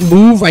 That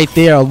move right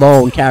there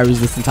alone carries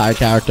this entire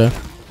character.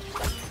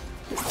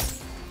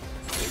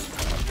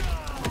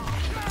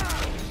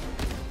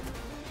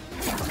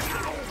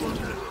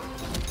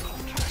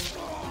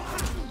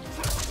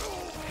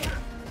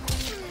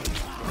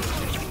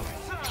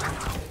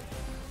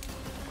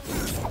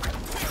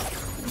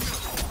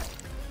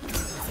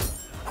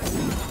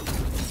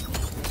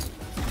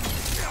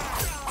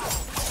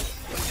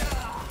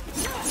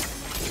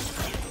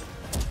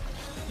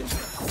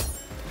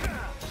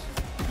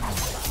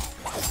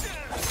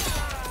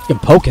 You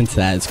can poke into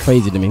that. It's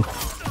crazy to me.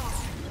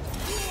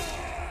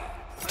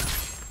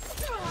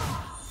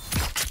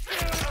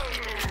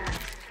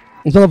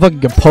 This motherfucker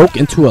can poke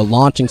into a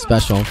launching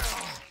special.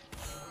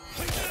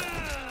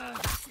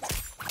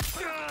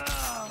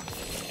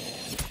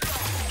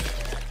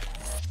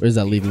 Where does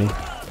that leave me?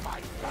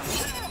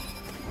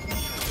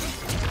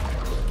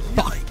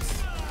 Fuck.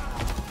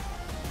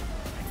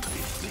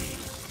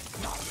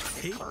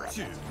 Take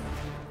 2.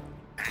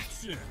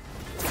 Action.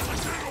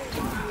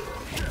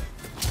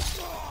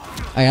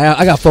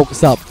 I got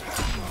focused up.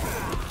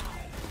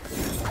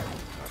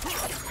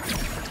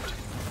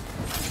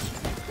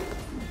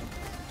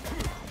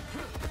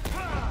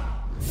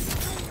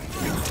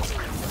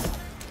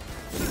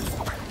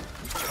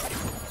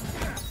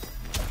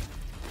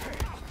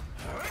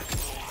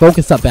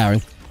 Focus up,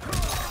 Baron.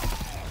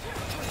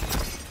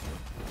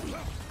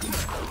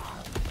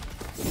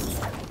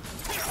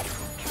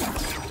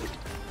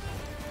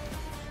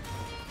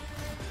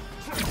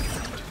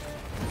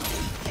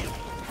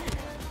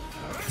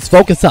 Just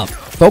focus up.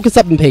 Focus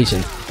up and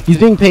patient. He's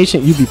being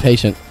patient, you be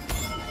patient.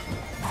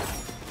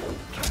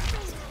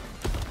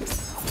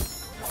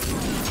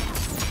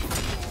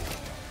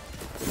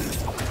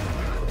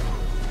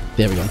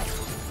 There we go.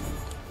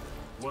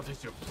 What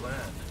is your plan?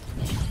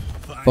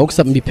 Focus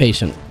up and be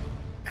patient.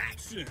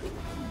 Action.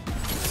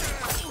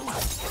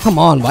 Come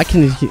on, why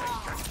can't he...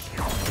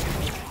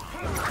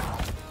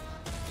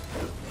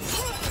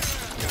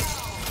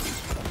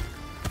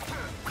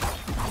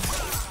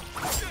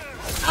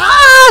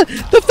 Ah!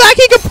 The fact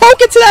he can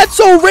poke into that's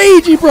so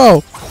ragey,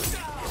 bro!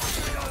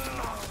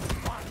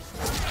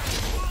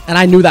 And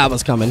I knew that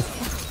was coming.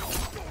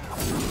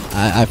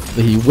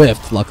 He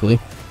whiffed, luckily.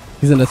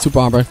 He's in a super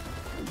armor.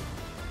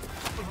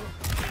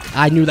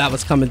 I knew that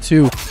was coming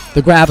too.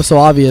 The grab is so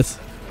obvious.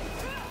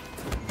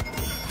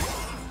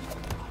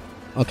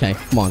 Okay,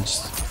 come on.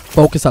 Just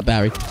focus up,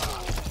 Barry.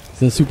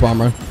 He's in super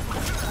armor.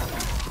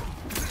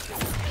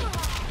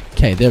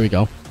 Okay, there we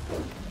go.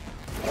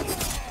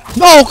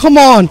 No, come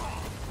on!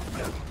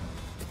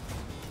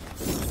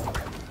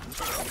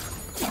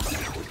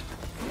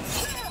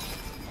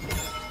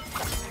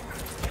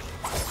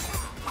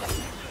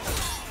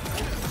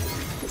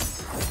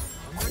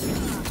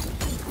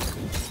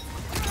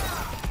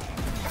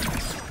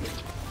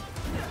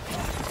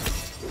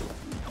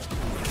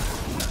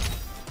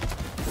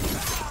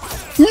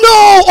 No!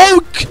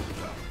 Oh!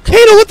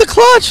 Kano with the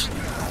clutch!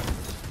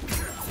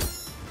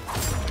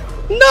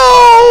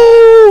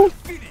 No!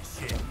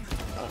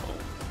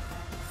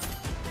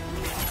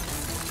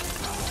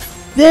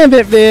 Damn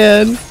it,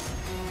 man.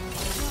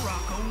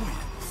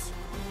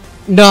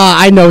 Nah,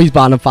 I know he's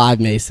bottom 5,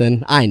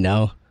 Mason. I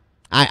know.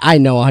 I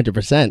know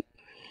 100%.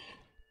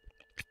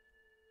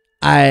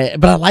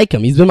 But I like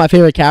him. He's been my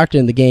favorite character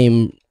in the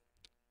game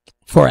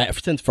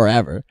since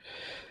forever.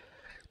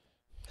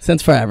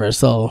 Since forever,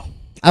 so...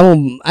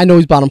 I know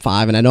he's bottom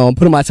 5, and I know I'm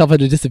putting myself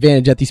at a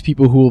disadvantage at these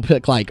people who will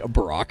pick like a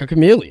Brock or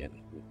Chameleon.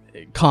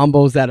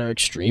 Combos that are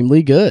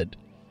extremely good.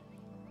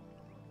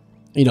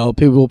 You know,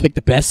 people will pick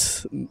the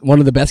best, one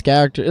of the best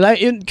characters.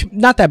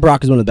 Not that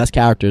Brock is one of the best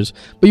characters,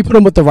 but you put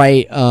him with the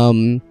right,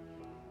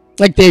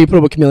 like there you put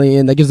him with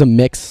Chameleon, that gives a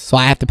mix, so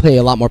I have to play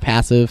a lot more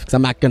passive, because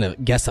I'm not going to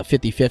guess a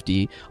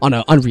 50-50 on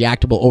an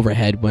unreactable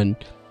overhead when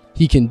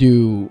he can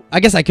do, I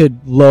guess I could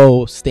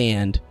low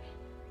stand.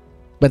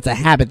 But it's a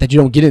habit that you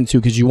don't get into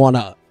because you want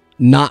to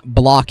not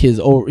block his...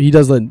 He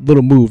does a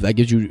little move that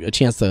gives you a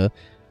chance to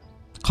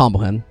combo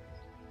him.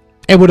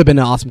 It would have been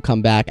an awesome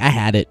comeback. I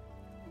had it.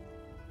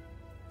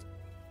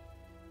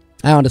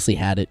 I honestly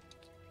had it.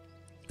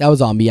 That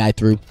was on me. I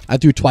threw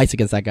twice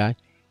against that guy.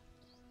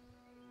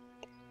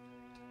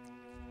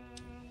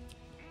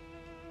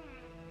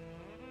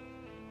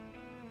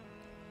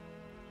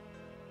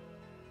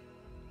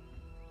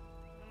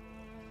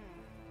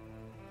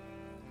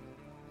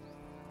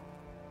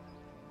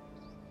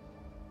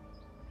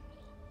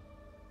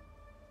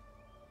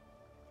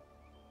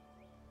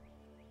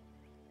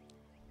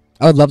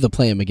 I would love to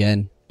play him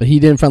again, but he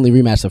didn't friendly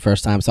rematch the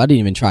first time, so I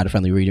didn't even try to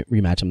friendly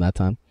rematch him that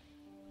time.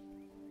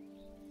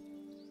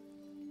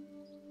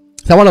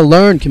 So I want to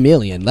learn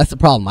Chameleon. That's the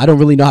problem. I don't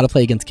really know how to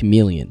play against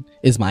Chameleon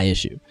is my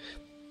issue.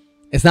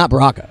 It's not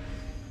Baraka.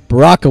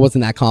 Baraka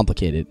wasn't that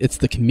complicated. It's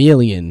the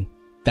Chameleon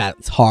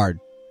that's hard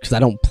because I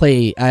don't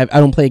play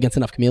against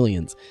enough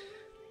Chameleons.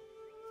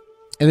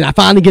 And then I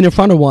finally get in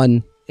front of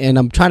one, and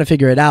I'm trying to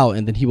figure it out,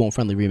 and then he won't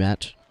friendly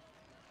rematch.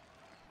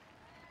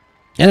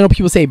 And I know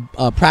people say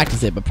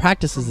practice it, but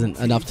practice isn't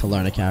enough to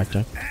learn a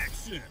character.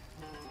 Action.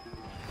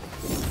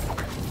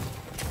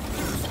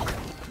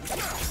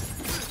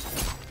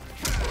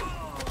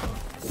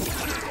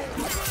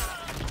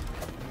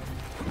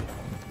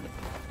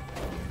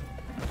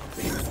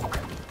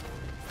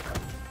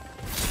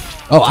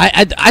 Oh,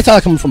 I saw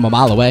it coming from a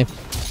mile away.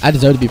 I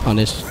deserve to be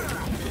punished.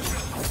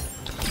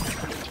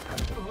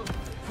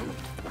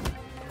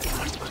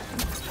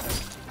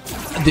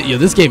 Yo,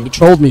 this game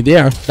trolled me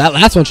there. That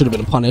last one should have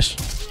been punished.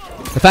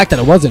 The fact that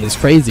it wasn't is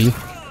crazy.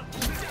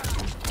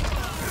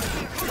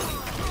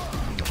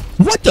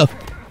 What the?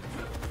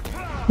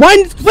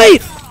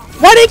 Wait!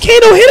 Why didn't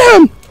Kano hit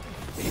him?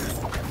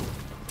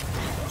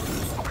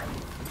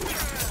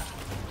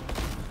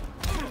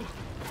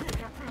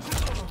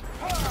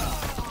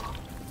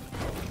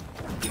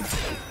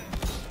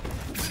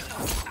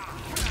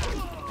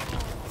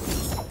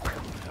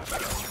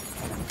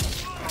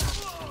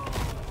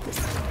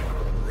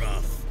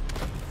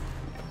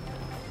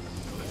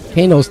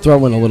 Kano's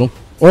throwing a little.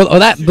 Or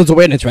that was a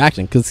weird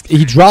interaction, because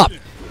he dropped,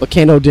 but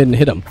Kano didn't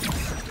hit him.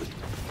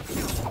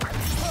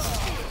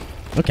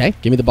 Okay,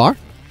 give me the bar.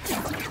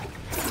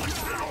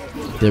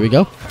 There we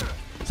go.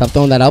 Stop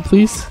throwing that out,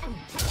 please.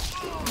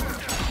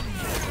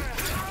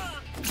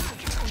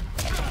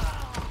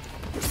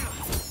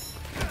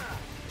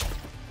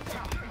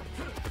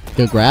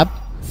 Good grab.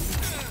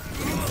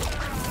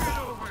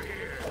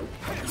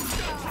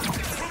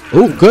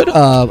 Ooh, good.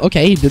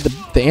 Okay, he did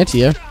the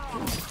anti-air.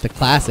 The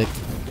classic.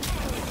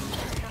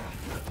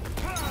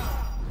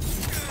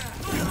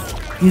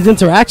 These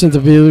interactions are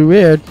really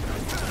weird.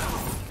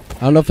 I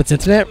don't know if it's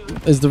internet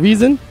is the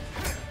reason.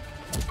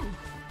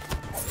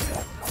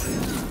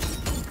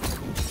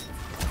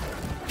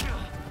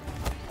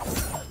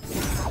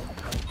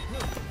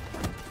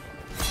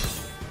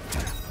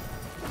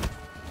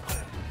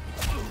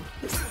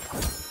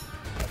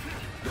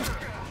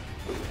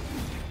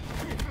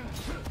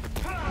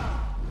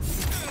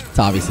 It's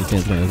obviously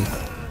internet.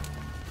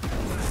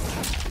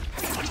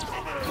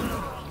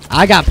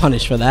 I got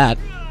punished for that.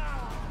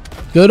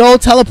 Good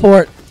old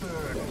teleport.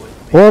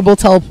 Horrible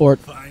teleport.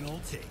 Final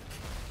take.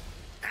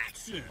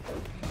 Action.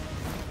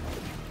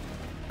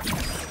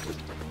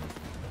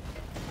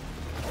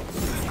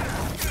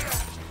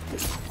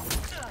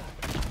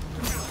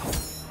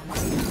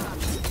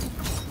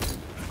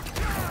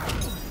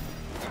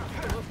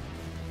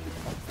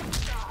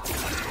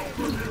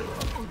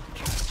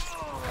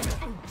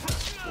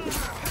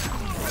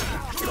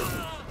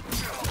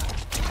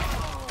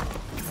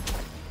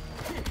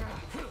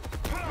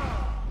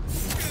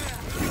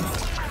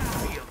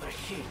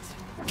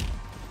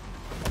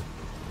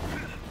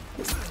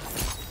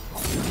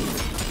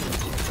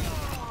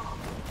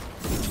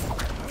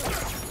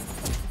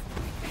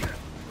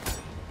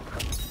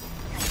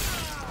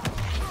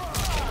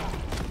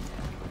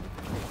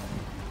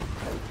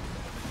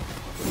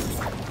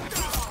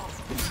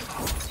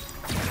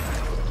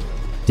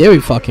 There we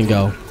fucking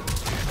go.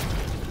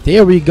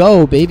 There we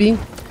go, baby.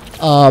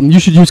 You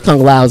should use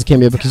Kung Lao as a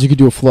cameo because you could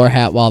do a floor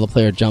hat while the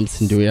player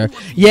jumps into air.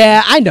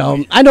 Yeah, I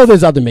know. I know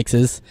there's other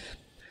mixes.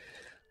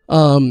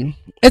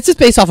 It's just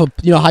based off of,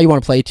 how you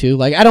want to play too.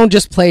 Like, I don't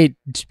just play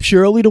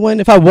purely to win.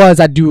 If I was,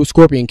 I'd do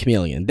Scorpion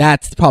Chameleon.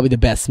 That's probably the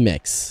best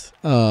mix.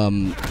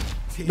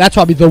 That's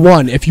probably the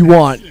one if you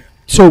want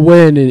to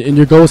win and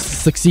your goals to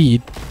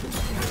succeed.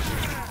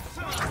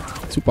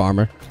 Super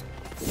armor.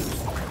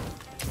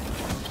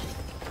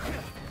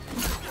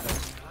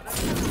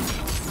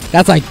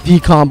 That's like the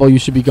combo you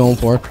should be going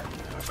for.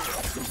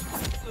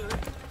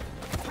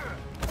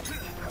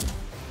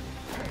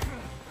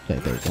 Okay,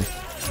 there we go.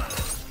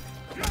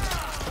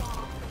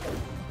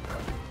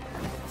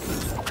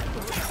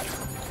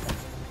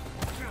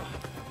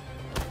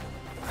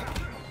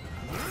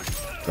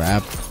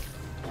 Grab.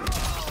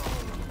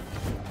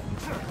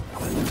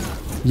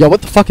 Yo,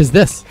 what the fuck is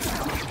this?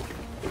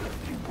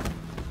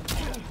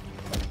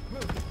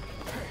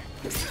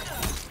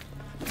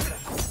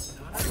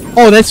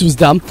 Oh, this was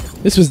dumb.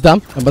 This was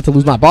dumb. I'm about to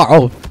lose my bar.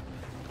 Oh.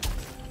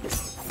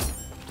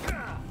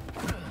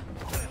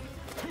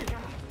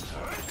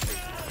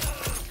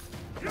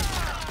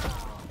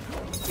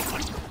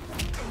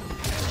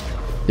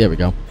 There we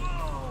go.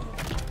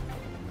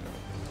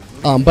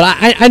 But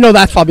I know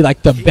that's probably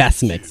like the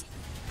best mix.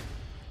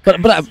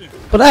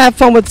 But I have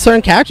fun with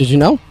certain characters, you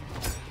know.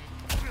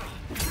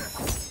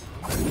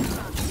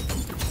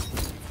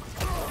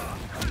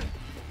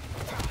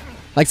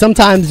 Like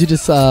sometimes you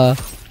just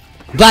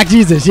Black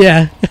Jesus,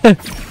 yeah.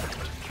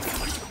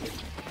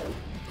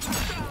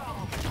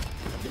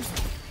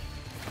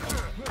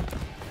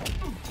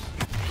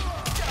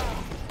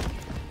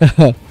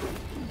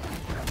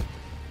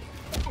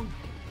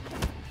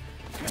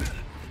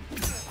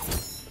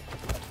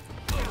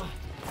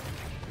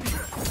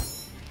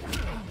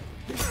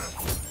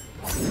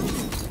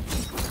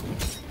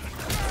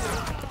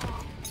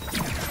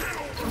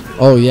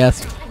 Oh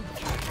yes.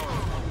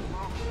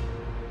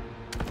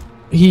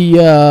 He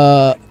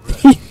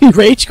he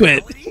rage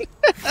quit.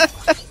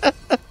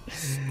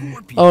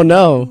 Oh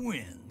no.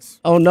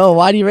 Oh no,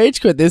 why did he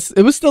rage quit this?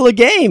 It was still a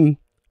game.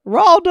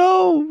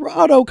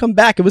 Raldo, come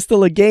back. It was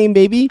still a game,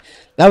 baby.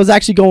 That was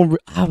actually going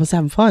I was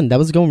having fun. That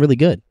was going really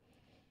good.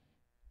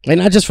 And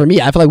not just for me.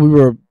 I feel like we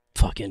were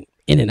fucking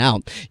in and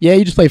out. Yeah,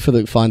 you just play for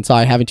the fun.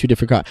 Sorry, having two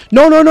different cards.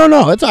 No.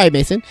 It's alright,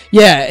 Mason.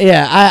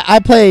 Yeah.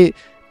 I play.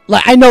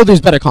 Like, I know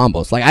there's better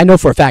combos. Like, I know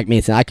for a fact,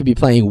 Mason, I could be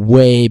playing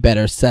way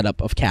better setup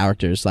of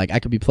characters. Like, I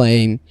could be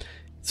playing...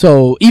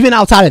 So, even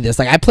outside of this,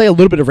 like, I play a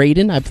little bit of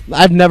Raiden.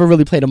 I've never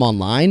really played him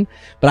online,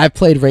 but I've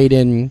played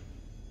Raiden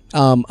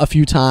a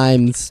few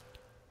times.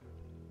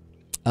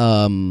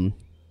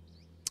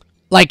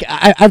 Like,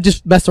 I've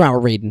just messed around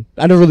with Raiden.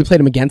 I never really played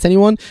him against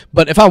anyone,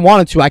 but if I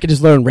wanted to, I could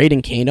just learn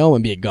Raiden Kano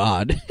and be a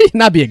god.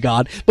 Not be a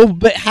god,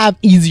 but have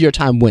easier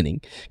time winning.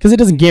 Because it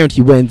doesn't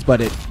guarantee wins,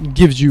 but it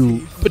puts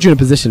you in a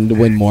position to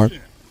win more.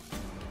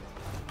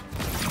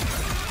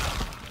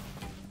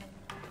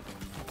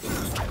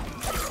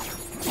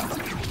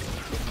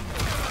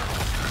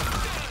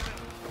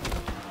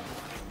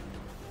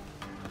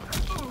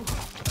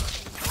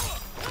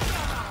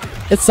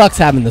 It sucks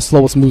having the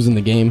slowest moves in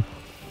the game.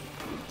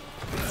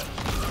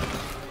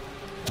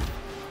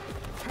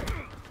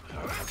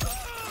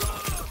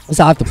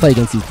 So I have to play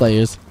against these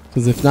players,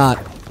 because if not,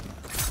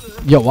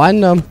 yo, why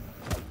didn't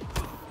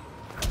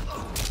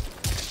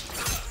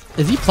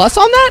is he plus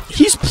on that?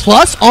 He's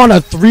plus on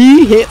a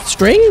 3-hit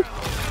string?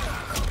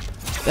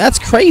 That's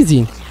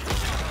crazy.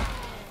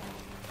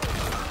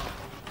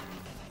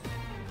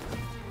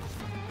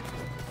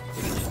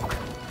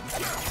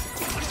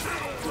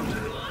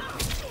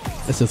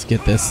 Let's just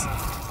get this.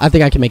 I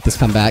think I can make this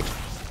come back.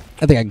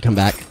 I think I can come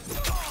back.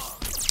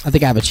 I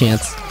think I have a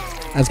chance.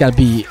 I just gotta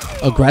be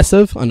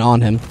aggressive and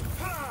on him.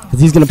 Because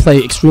he's gonna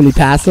play extremely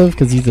passive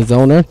because he's the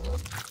zoner.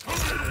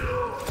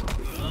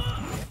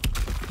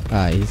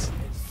 Alright,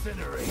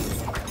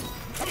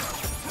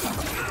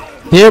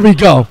 here we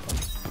go.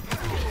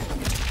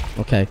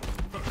 Okay.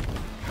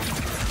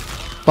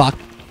 Fuck.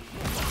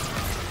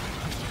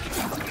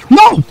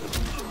 No!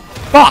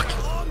 Fuck!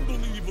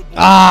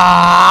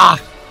 Ah!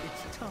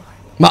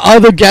 My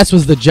other guess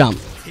was the jump.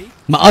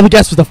 My other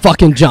guess was the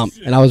fucking jump,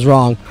 and I was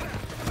wrong.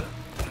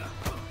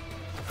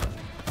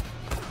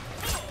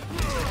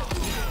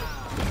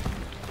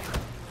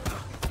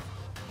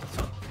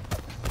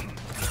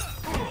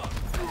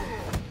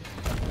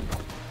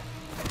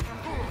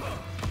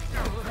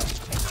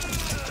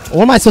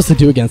 What am I supposed to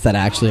do against that,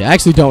 actually? I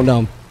actually don't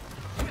know.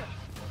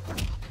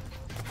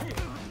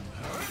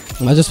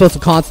 Am I just supposed to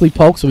constantly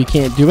poke so he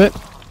can't do it?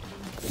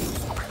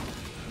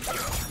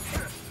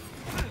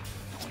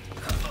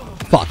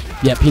 Fuck.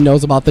 Yep, he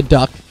knows about the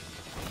duck.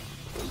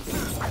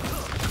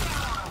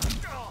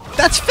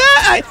 That's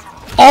fat!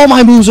 All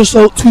my moves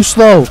are too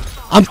slow.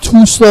 I'm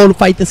too slow to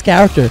fight this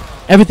character.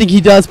 Everything he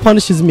does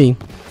punishes me.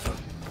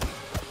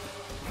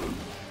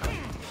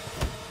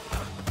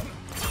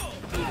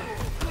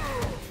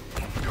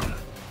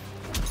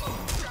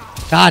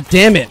 God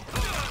damn it.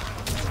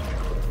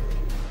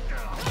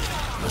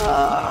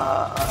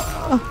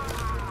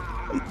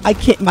 I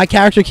can't, my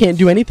character can't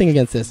do anything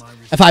against this.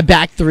 If I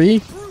back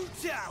 3,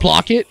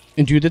 block it,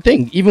 and do the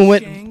thing. Even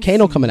with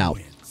Kano coming out.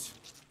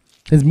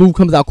 His move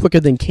comes out quicker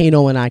than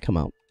Kano and I come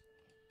out.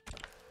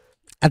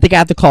 I think I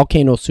have to call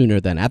Kano sooner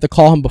then. I have to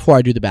call him before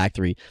I do the back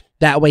 3.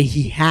 That way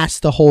he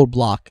has to hold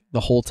block the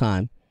whole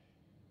time.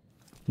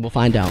 We'll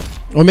find out.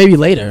 Or maybe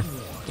later.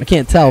 I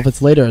can't tell if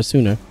it's later or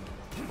sooner.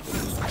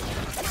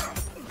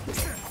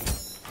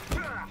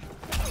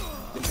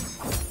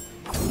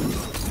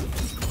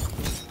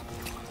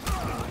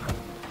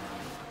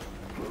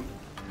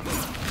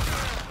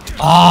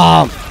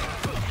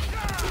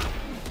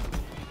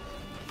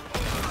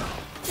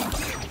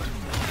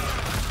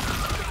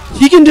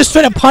 He can just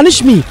straight up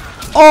punish me.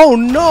 Oh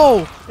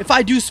no! If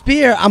I do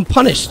spear, I'm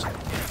punished.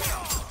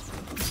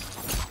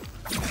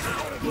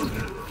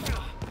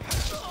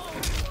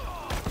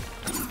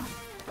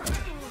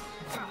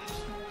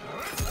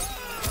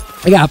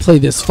 I gotta play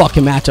this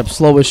fucking matchup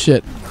slow as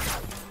shit.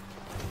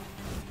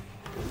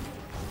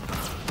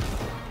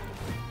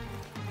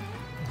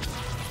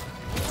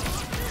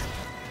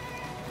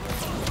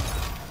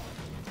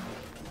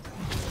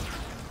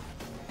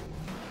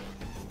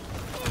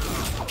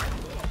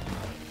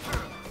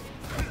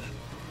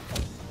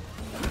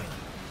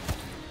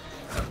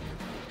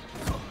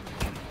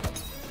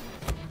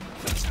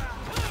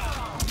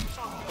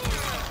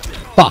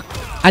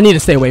 I need to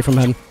stay away from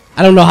him.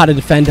 I don't know how to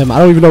defend him. I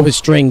don't even know his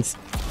strings.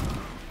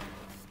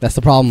 That's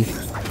the problem.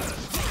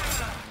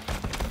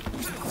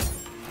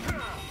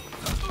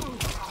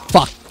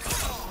 Fuck.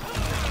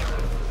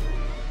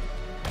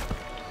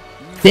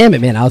 Damn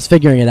it, man. I was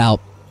figuring it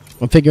out.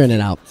 I'm figuring it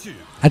out.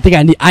 I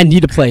think I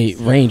need to play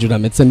range with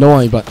him. It's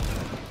annoying, but...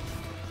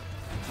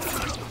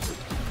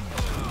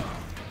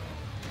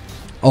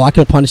 Oh, I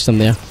could have punished him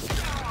there.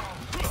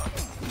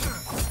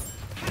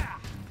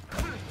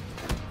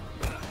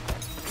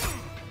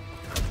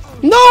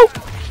 No!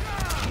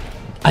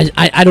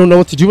 I don't know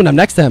what to do when I'm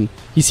next to him.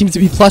 He seems to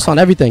be plus on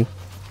everything.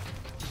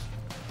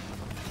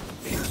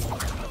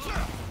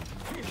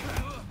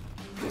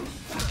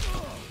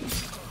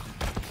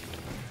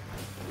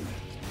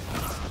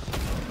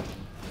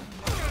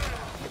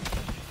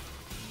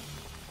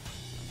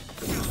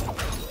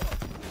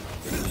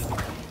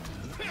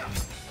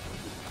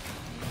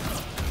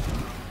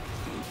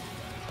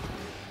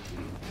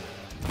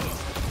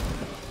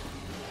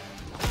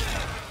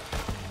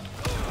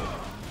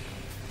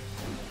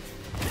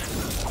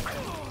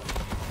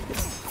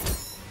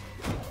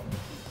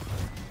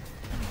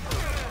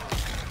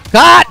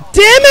 God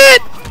damn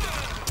it!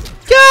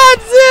 God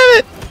damn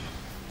it!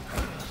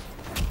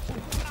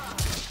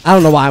 I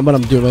don't know what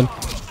I'm doing.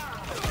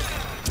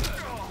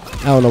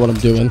 I don't know what I'm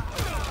doing.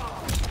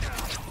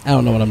 I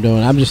don't know what I'm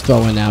doing. I'm just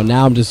throwing now.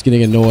 Now I'm just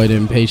getting annoyed and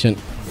impatient.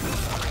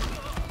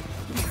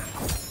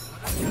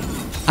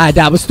 Alright,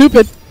 that was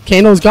stupid.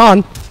 Kano's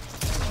gone.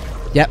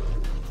 Yep.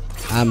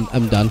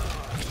 I'm done.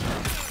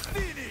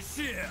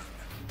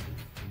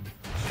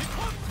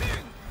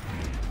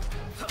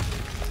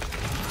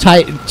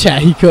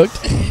 Chat, he cooked.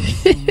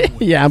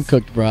 Yeah, I'm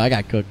cooked, bro. I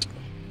got cooked.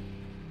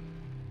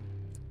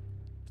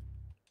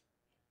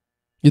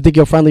 You think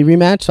you'll friendly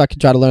rematch so I can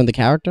try to learn the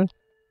character?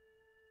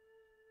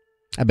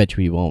 I bet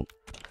you he won't.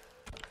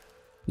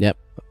 Yep,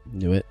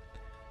 knew it.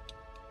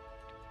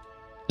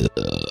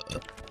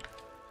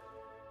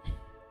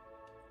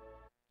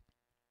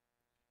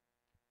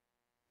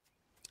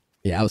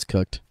 Yeah, I was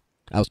cooked.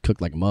 I was cooked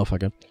like a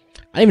motherfucker.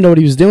 I didn't even know what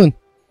he was doing.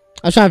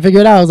 I was trying to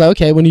figure it out. I was like,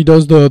 okay, when he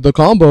does the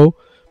combo.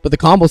 But the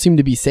combo seemed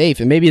to be safe.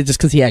 And maybe it's just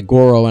because he had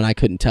Goro and I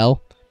couldn't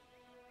tell.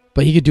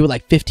 But he could do it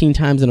like 15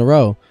 times in a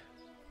row.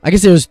 I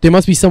guess there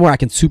must be somewhere I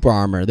can super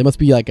armor. There must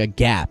be like a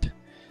gap.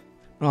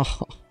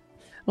 Oh,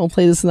 I don't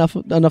play this enough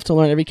to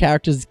learn every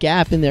character's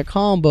gap in their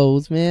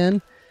combos,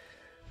 man.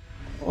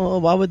 Oh,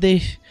 why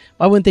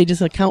wouldn't they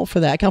just account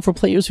for that? Account for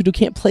players who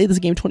can't play this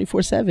game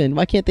 24/7.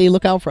 Why can't they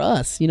look out for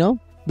us, you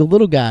know? The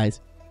little guys.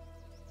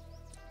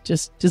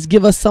 Just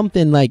give us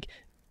something like...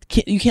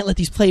 You can't let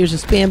these players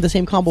just spam the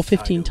same combo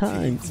 15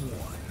 times.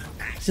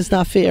 It's just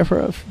not fair for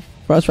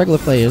us regular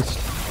players.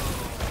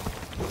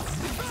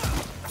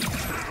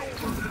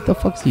 What the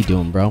fuck's he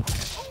doing, bro?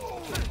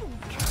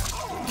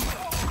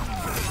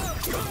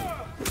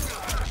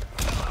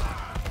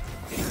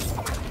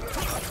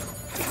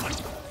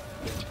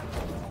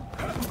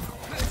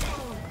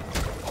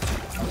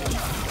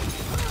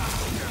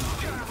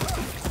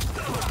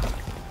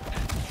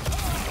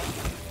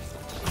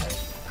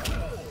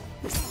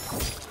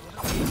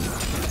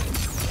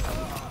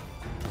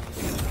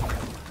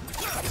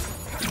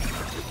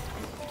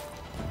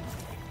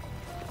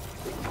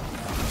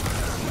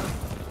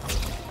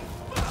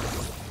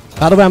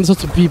 By the way, I'm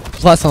supposed to be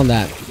plus on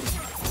that.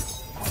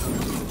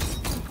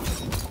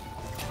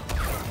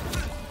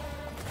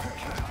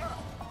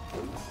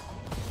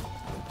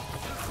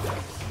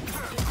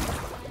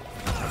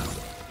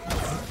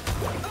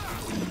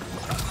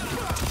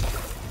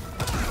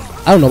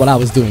 I don't know what I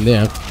was doing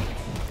there.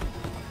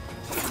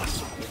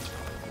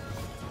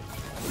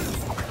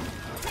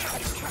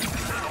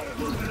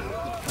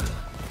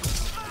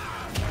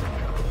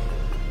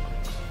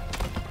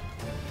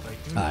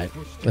 Alright,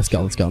 let's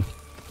go, let's go.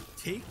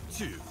 Take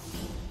two.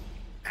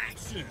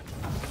 Action.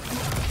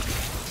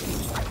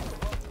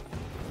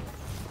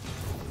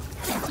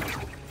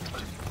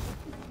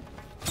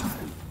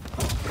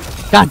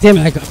 God damn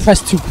it, I got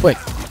pressed too quick.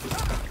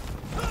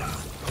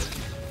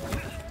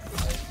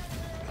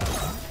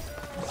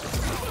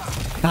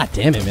 God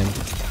damn it, man.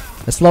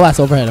 A slow ass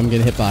overhead I'm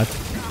getting hit by.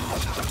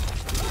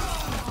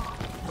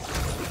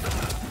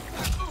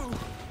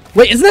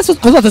 Wait, isn't that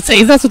supposed, I was about to say,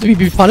 isn't that supposed to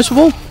be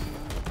punishable?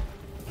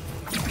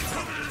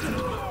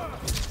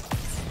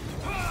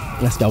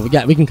 Let's go.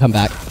 We can come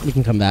back. We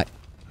can come back.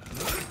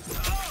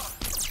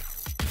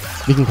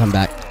 We can come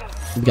back.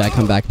 We gotta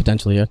come back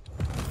potentially here.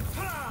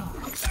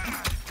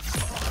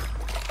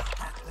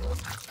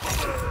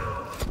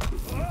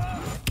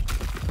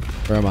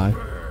 Where am I?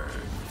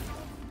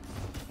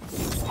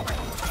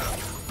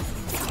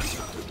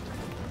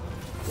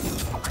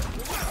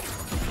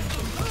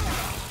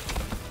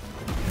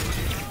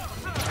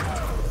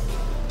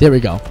 There we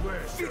go.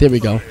 There we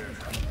go.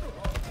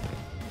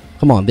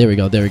 Come on, there we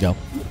go. There we go.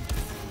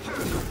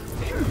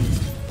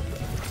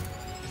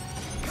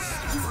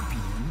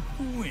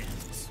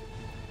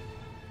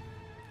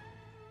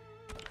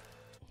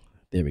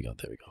 There we go.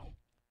 There we go.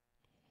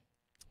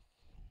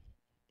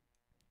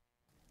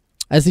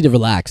 I just need to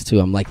relax too.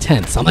 I'm like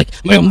tense. I'm like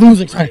I'm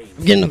losing. Sorry.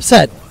 I'm getting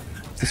upset.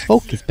 Just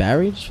focus,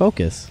 Barry. Just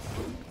focus.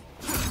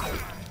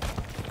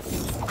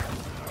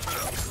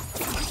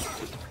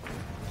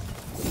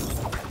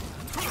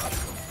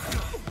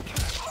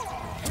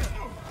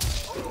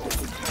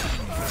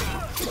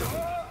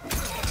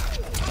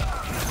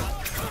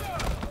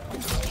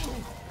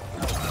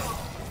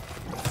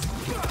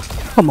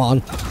 Come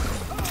on.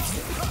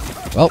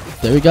 Well,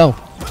 there we go.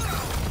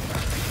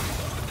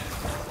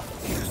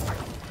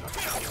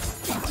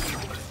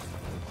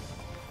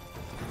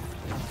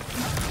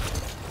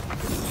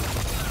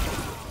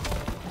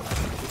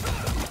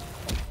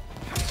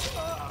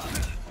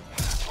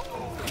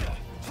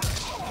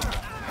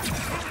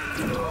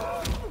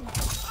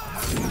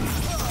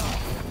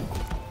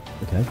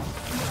 Okay.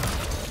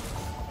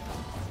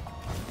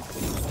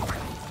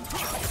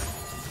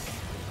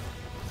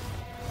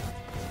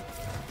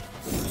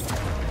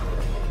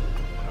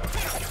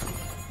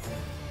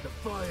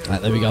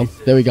 Alright, there we go.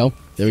 There we go.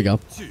 There we go.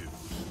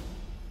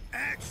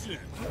 Action.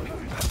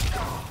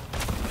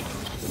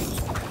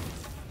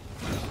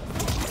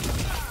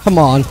 Come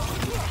on.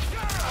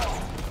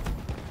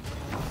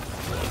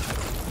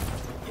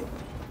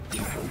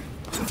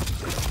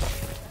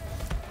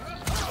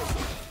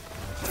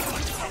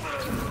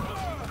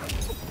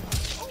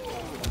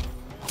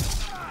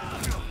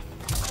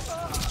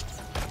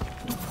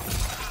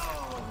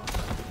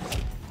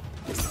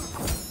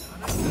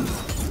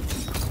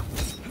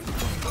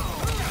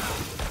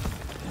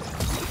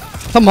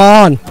 Come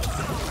on.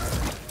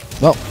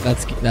 Well,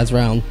 that's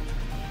round.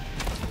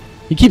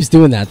 He keeps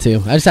doing that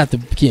too. I just have to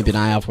keep an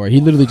eye out for it. He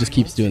literally just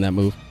keeps doing that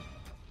move.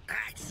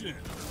 Action.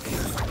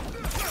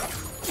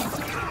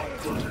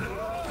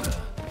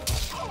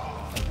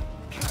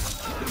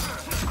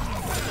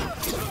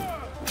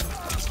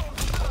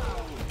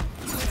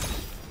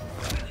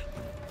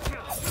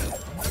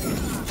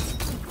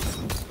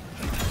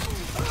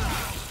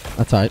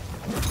 That's alright.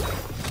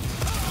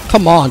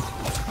 Come on.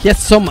 He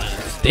has so much.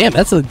 Damn,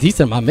 that's a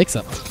decent amount of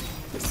mix-up.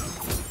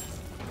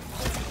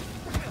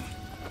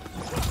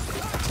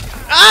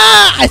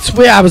 Ah! I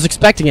swear I was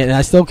expecting it and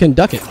I still couldn't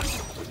duck it.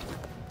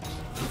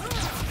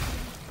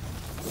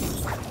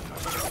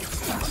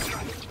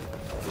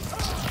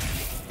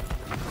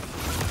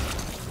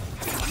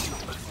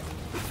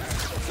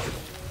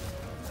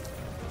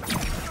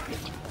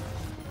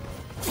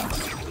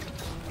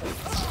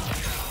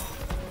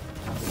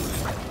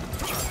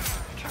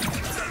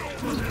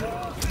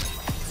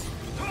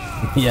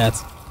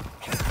 Yes.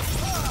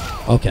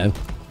 Okay.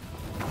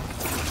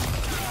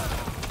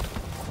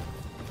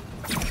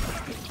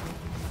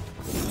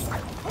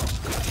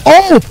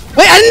 Oh!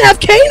 Wait, I didn't have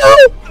Kano!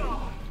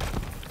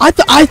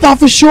 I thought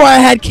for sure I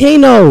had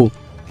Kano!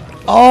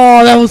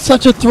 Oh, that was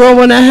such a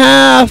throw and a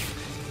half!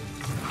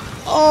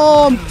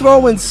 Oh, I'm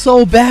throwing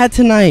so bad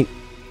tonight.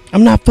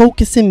 I'm not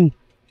focusing.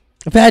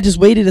 If I had just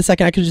waited a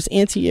second, I could have just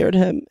anti-aired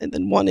him and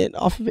then won it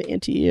off of an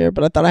anti-air,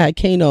 but I thought I had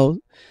Kano.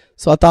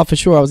 So I thought for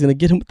sure I was going to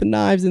get him with the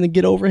knives and then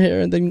get over here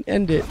and then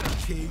end it.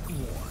 Take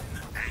one.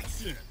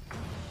 Action.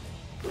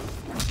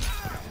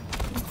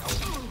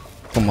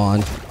 Come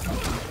on.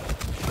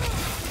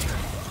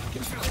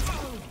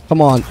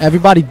 Come on,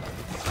 everybody.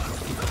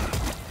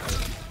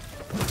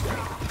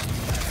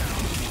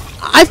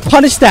 I've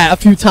punished that a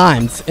few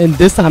times, and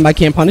this time I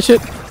can't punish it.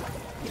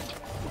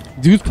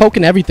 Dude's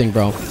poking everything,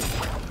 bro.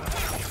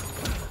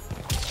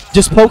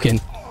 Just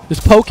poking.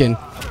 Just poking.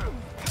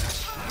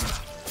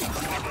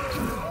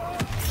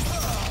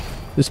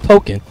 Just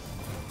poking.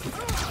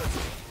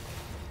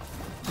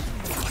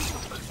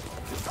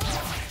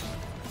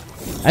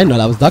 I didn't know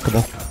that was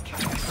duckable.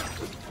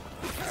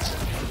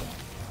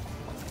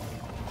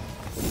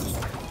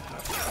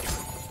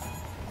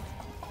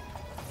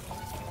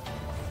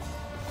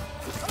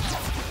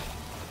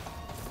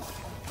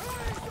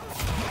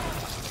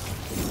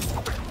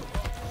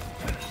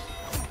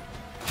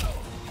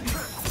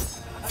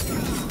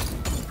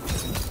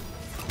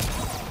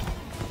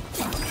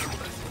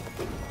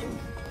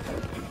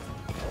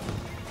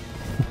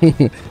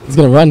 He's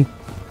gonna run.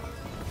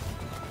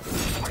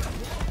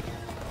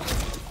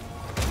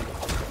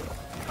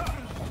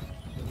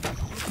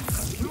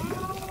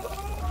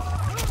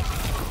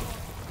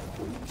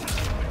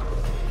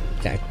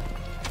 Okay.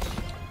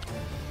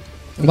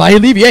 Why he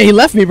leave? Yeah, he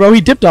left me, bro. He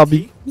dipped off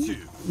me.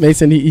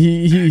 Mason,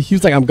 he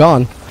was like, I'm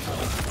gone.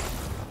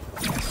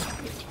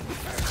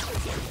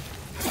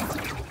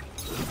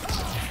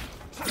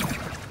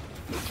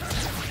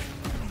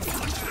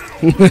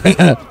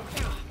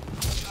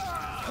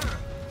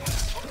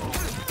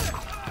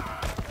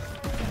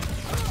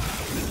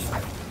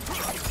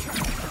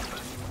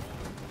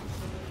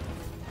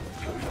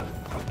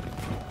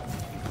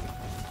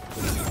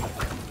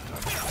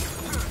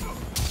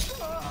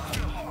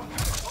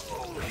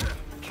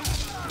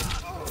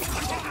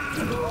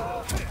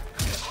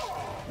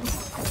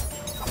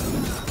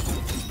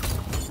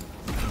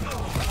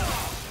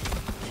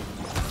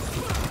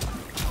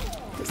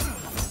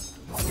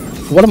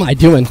 What am I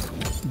doing?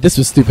 This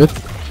was stupid.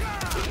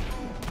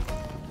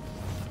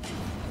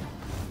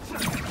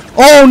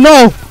 Oh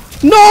no!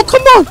 No,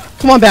 come on.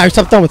 Come on, Barry.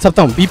 Stop throwing. Stop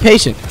throwing. Be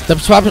patient.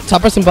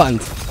 Stop pressing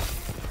buttons.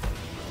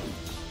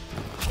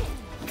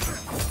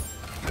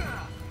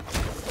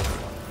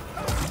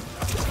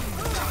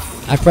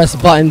 I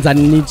pressed buttons. I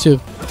didn't need to.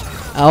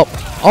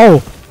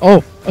 Oh.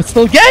 It's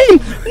still a game.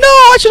 No,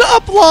 I should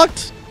have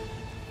up-blocked.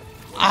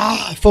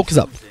 Ah, focus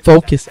up.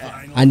 Focus.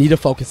 I need to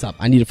focus up.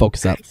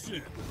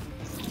 Action.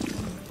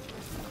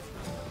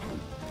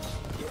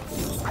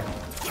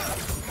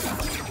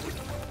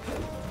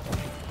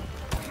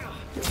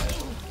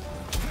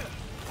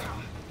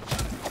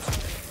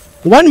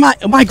 When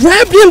my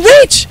grab didn't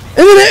reach,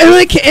 and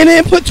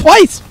then it put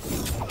twice.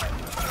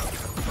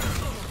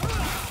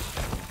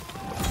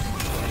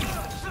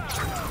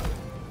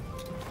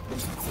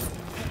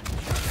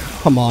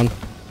 Come on.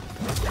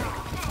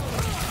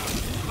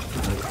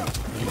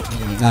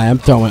 I'm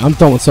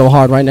throwing so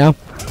hard right now.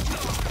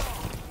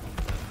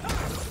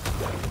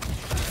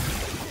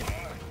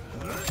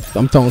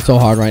 I'm throwing so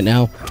hard right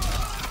now.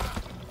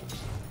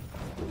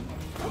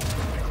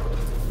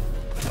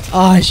 Oh,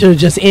 I should have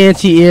just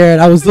anti-aired.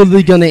 I was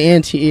literally gonna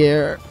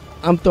anti-air.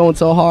 I'm throwing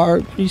so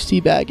hard. He's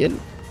teabagging.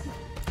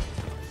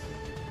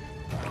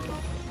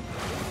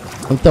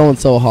 I'm throwing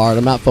so hard.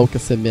 I'm not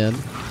focusing, man.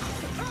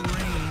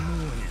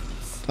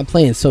 I'm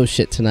playing so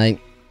shit tonight.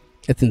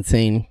 It's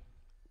insane.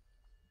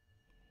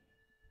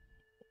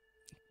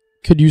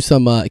 Could use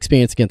some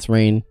experience against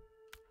Rain.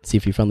 See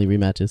if he friendly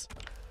rematches.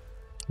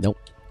 Nope.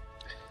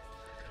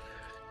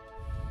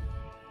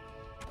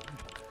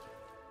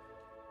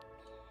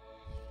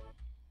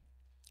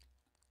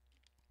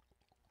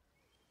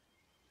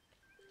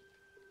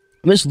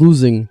 I'm just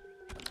losing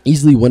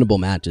easily winnable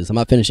matches. I'm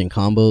not finishing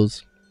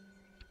combos.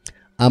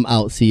 I'm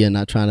out seeing,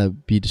 not trying to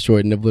be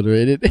destroyed and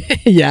obliterated.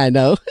 Yeah, I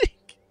know.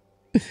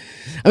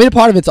 I mean, a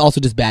part of it's also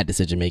just bad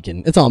decision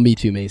making. It's on me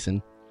too,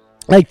 Mason.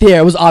 Like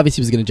there, it was obvious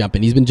he was going to jump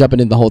in. He's been jumping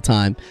in the whole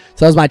time.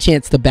 So that was my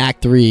chance to back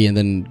 3 and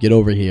then get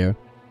over here.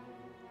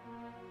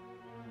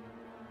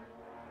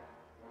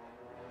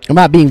 I'm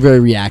not being very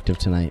reactive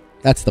tonight.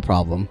 That's the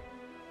problem.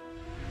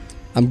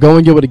 I'm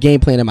going in with a game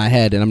plan in my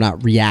head, and I'm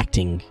not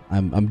reacting.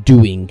 I'm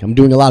doing. I'm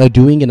doing a lot of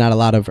doing and not a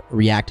lot of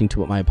reacting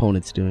to what my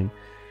opponent's doing.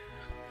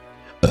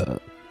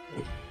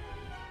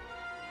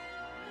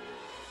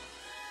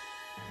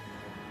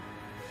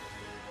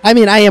 I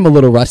mean, I am a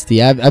little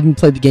rusty. I haven't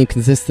played the game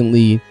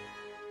consistently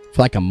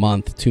for like a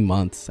month, 2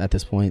 months at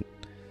this point.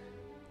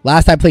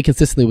 Last I played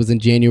consistently was in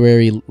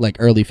January, like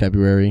early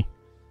February.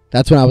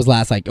 That's when I was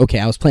last like, okay,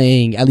 I was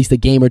playing at least a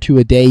game or 2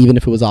 a day, even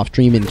if it was off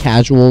stream in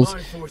casuals,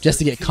 just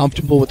to get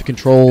comfortable with the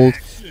controls,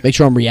 make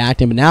sure I'm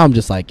reacting. But now I'm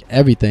just like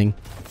everything.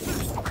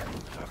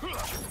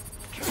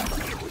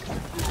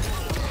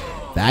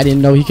 I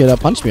didn't know he could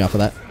punch me off of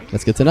that.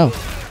 That's good to know.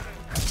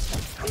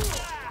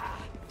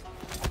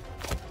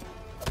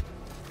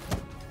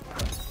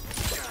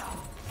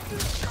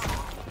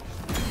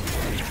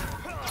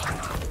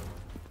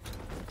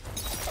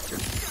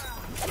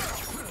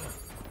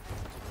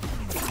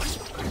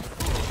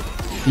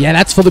 Yeah,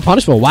 that's fully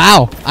punishable.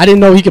 Wow. I didn't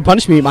know he could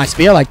punish me with my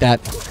spear like that.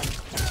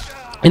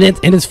 And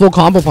it's full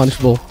combo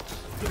punishable.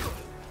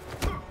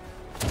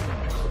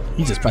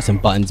 He's just pressing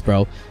buttons,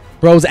 bro.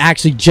 Bro's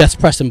actually just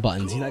pressing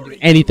buttons. He's not doing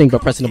anything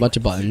but pressing a bunch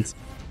of buttons.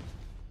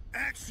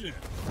 Action.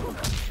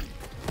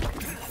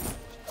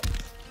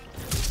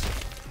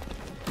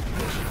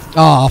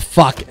 Oh,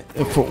 fuck.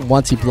 For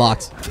once he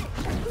blocks.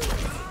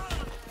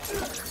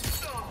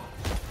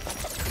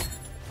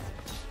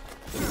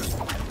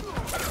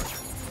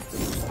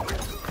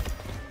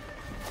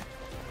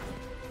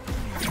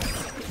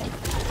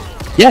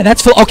 Yeah,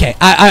 that's full. Okay,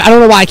 I don't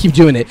know why I keep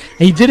doing it.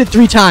 And he did it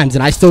 3 times,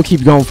 and I still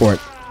keep going for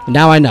it. And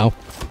now I know.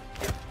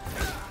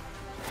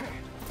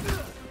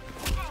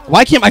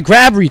 Why can't my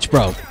grab reach,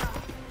 bro?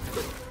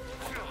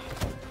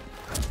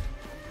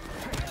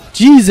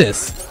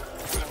 Jesus.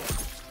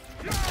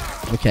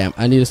 Okay,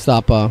 I need to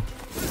stop.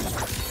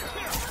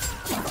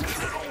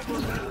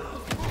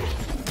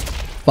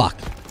 Fuck.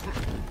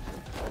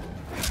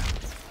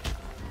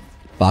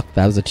 Fuck,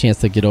 that was a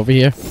chance to get over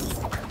here.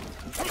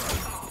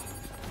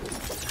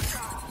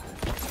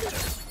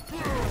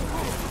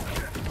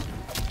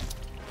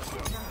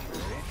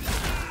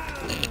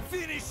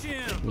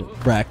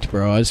 Wrecked,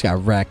 bro. I just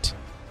got wrecked.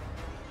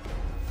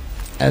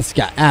 I just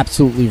got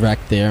absolutely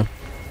wrecked there.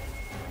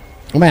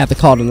 I might have to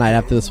call tonight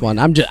after this one.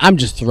 I'm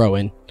just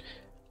throwing.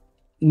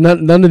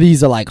 None of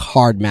these are like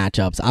hard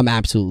matchups. I'm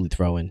absolutely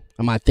throwing.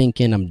 I'm not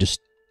thinking. I'm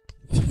just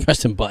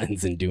pressing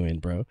buttons and doing,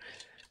 bro.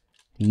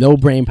 No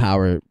brain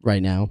power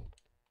right now.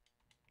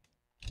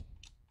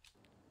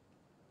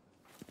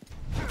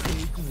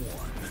 Take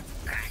 1.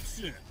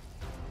 Action.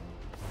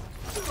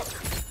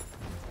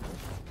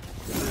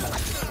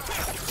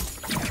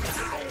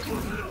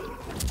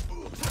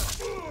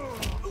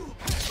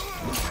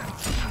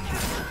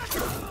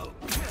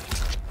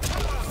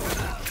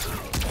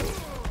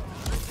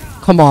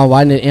 Come on,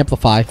 why didn't it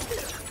amplify?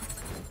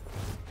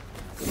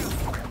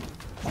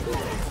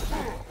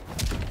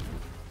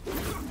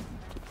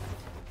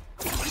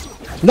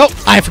 Nope,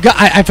 I forgot.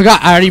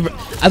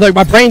 I like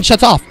my brain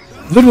shuts off.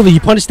 Literally, he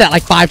punished that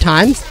like 5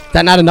 times. Is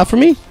that not enough for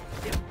me?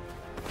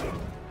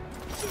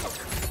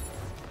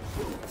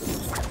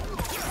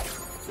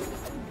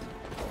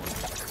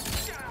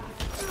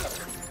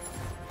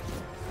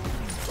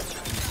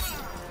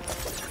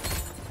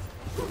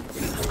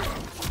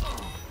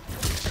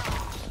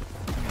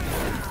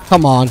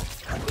 Come on.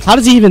 How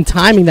does he even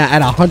timing that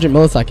at 100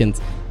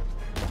 milliseconds?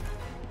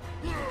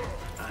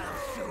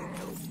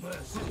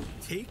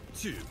 Take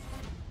 2.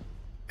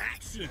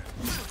 Action.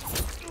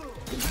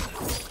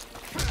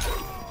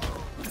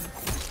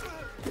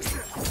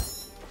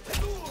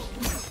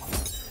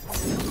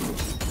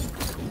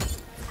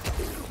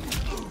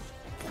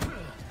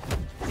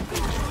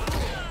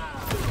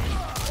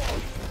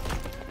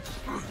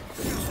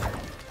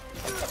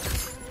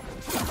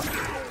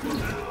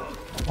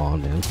 Come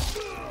on, man.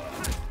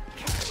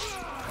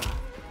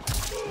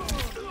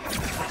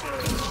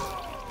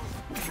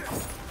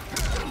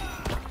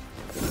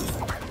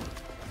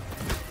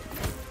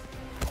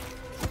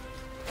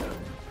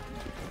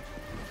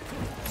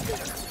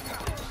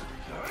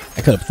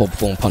 I could have full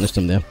blown punished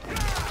him there.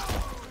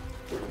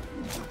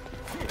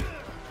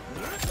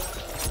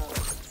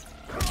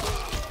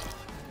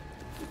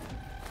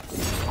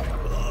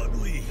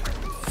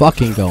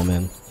 Fucking go,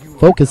 man.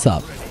 Focus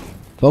up.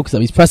 Focus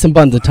up. He's pressing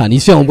buttons a ton.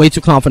 He's feeling way too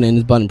confident in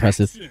his button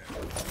presses.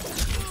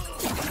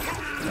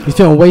 He's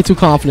feeling way too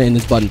confident in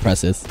his button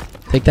presses.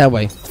 Take that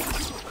away.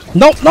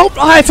 Nope, nope.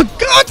 Oh, I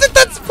forgot that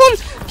that's fun.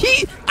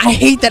 I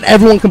hate that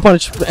everyone can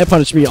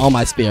punish me on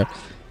my spear.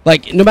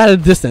 Like, no matter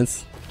the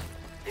distance.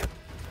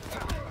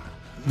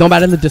 No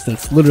matter the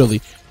distance,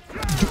 literally.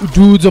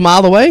 Dude's a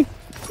mile away.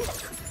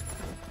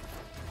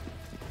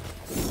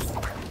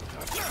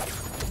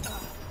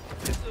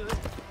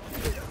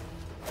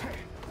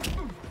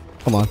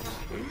 Come on.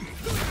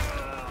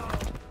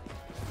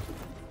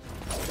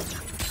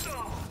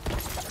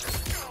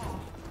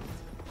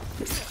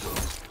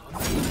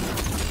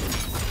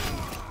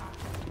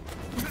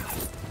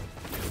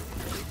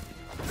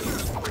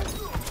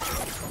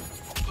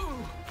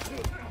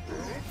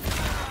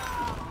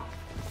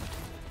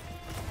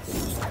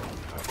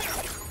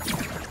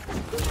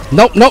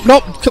 Nope, nope,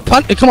 nope.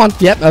 Come on.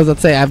 Yep, I was about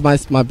to say I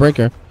have my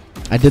breaker.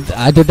 I did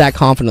that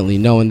confidently,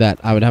 knowing that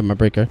I would have my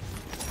breaker.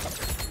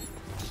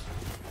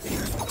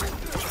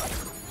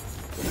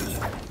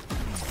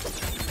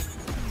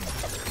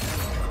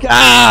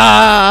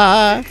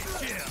 Ah!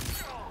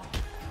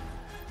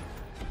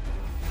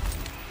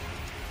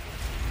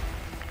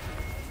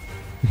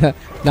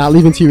 Not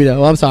leaving TV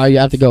though. Well, I'm sorry, you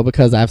have to go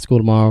because I have school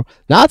tomorrow.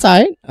 No, it's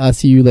alright. I'll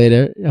see you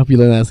later. I hope you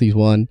learn at least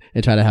one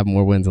and try to have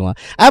more wins than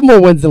losses. I have more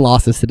wins than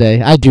losses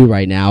today. I do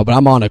right now, but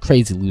I'm on a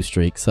crazy lose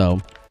streak,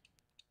 so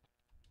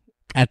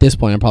at this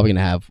point I'm probably gonna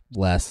have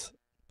less.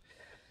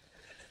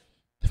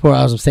 4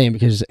 hours I'm saying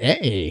because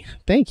hey,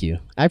 thank you.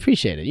 I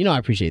appreciate it. You know I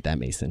appreciate that,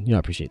 Mason. You know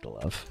I appreciate the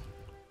love.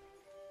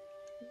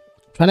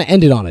 I'm trying to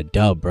end it on a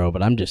dub, bro,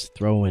 but I'm just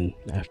throwing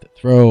after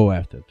throw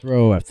after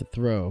throw after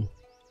throw.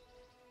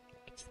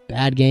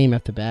 Bad game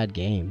after bad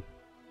game.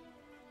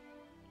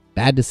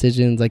 Bad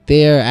decisions. Like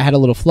there, I had a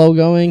little flow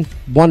going.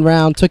 1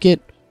 round, took it.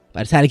 I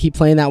just had to keep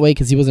playing that way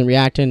because he wasn't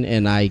reacting,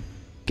 and I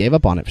gave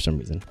up on it for some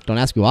reason. Don't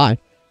ask me why.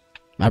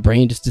 My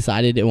brain just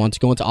decided it wanted to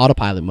go into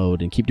autopilot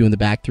mode and keep doing the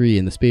back 3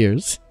 and the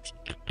spears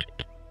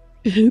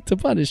to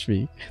punish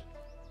me.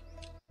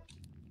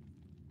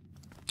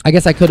 I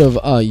guess I could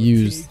have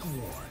used...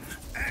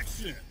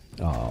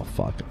 Oh,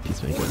 fuck.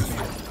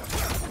 Peacemaker.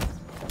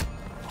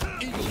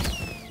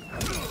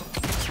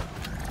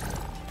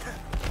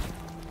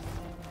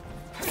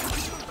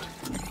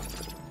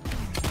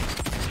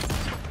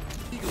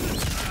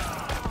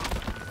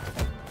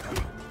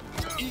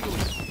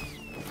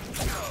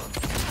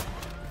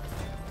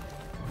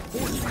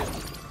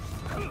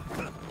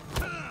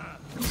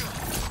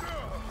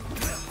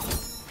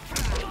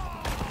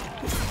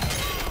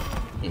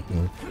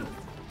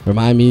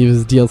 Remind me of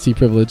his DLC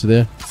privilege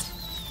there.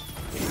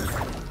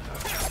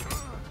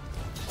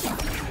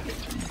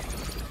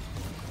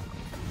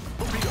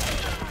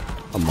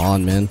 Come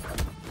on, man.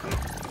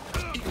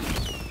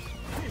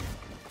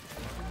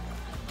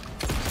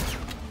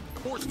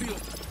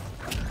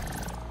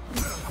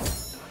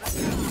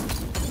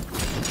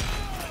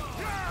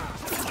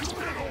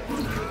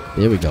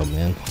 There we go,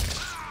 man.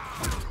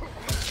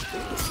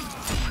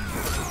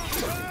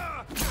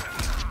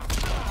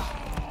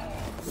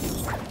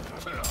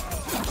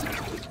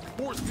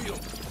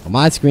 On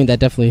my screen, that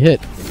definitely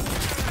hit.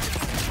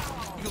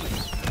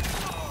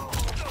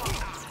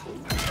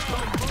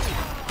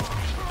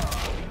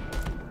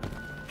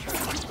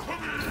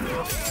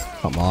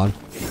 Come on.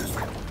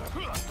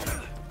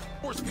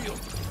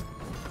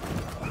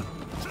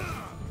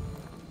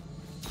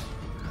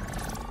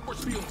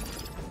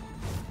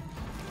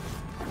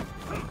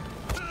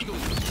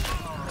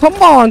 Come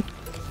on.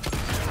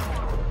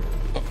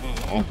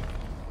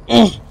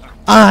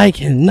 I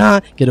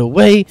cannot get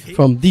away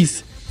from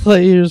these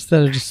players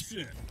that are just...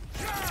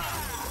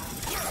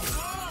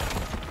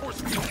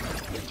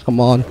 Come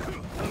on.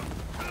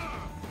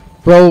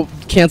 Bro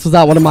cancels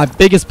out one of my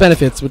biggest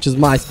benefits, which is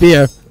my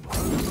spear.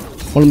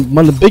 One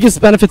of the biggest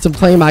benefits of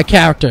playing my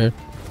character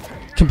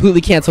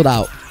completely canceled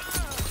out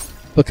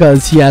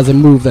because he has a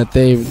move that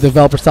the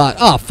developers thought,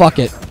 oh, fuck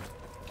it.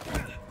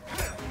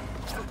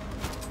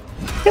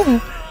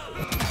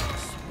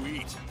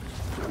 Sweet.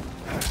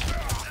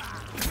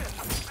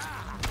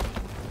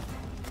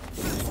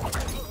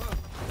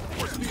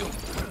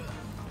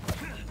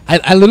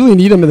 I literally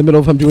need him in the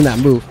middle of him doing that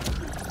move.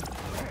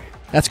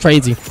 That's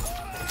crazy.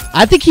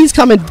 I think he's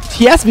coming.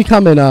 He has to be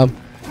coming.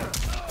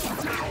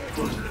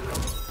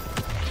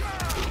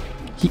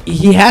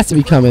 He has to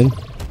be coming.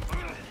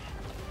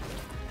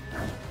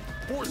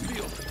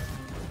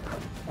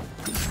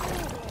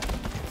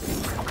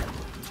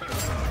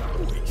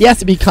 He has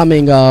to be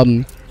coming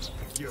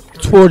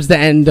towards the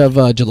end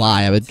of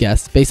July, I would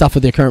guess, based off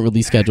of their current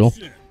release schedule.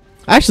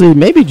 Actually,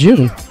 maybe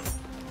June.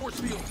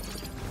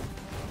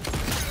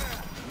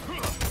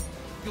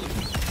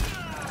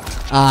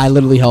 I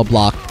literally held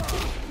block.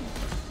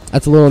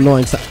 That's a little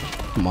annoying.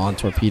 Come on,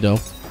 torpedo.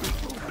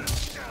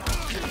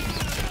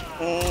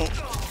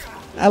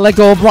 I let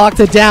go of block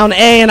to down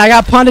A, and I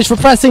got punished for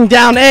pressing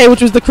down A,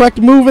 which was the correct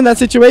move in that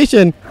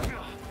situation.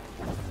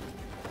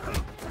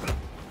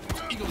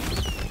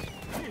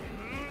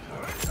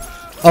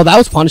 Oh, that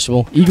was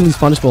punishable. Eagly's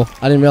punishable.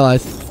 I didn't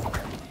realize.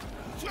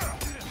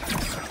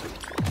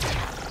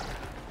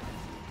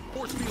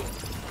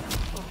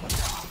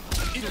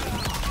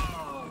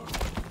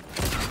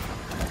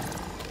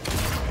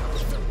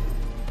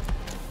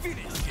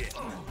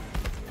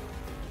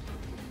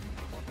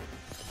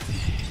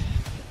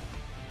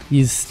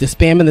 He's just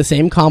spamming the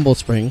same combo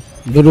spring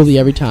literally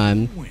every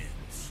time.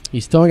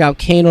 He's throwing out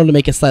Kano to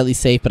make it slightly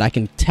safe, but I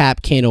can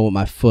tap Kano with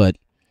my foot.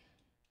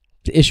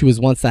 The issue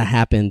is once that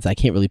happens, I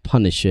can't really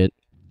punish it.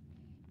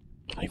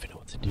 I don't even know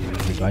what to do.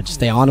 Do I just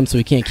stay on him so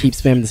he can't keep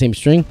spamming the same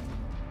string?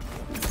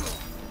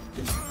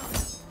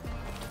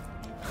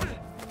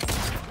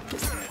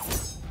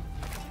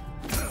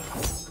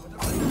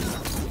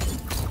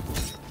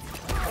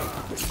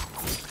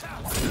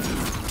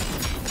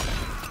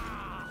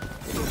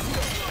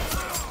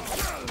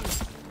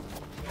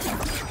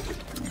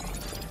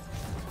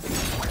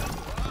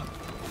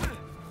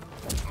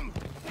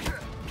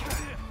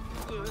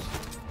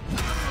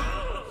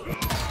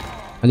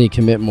 I need to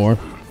commit more.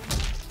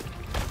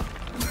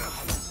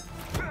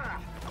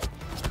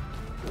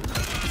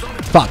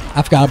 Fuck,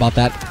 I forgot about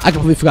that. I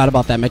completely forgot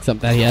about that mix-up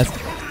that he has.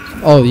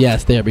 Oh,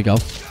 yes, there we go.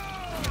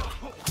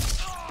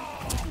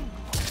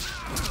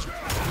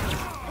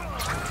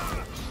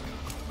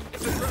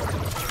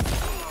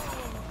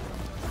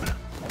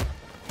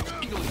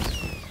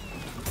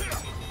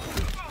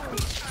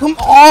 Come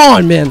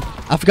on, man.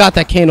 I forgot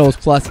that Kano is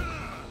plus,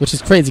 which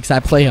is crazy because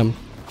I play him.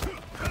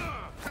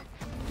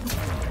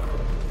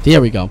 There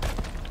we go.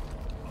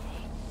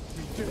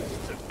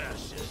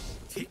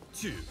 Take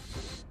two.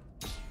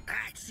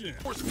 Action.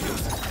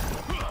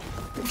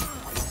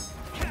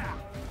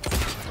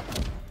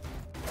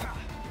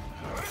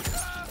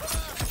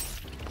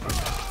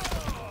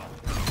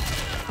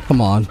 Come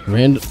on,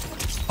 random.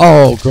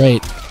 Oh,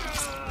 great.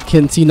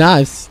 Can see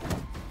knives.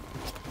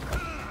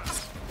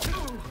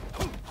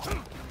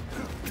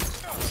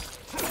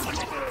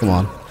 Come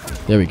on.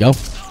 There we go.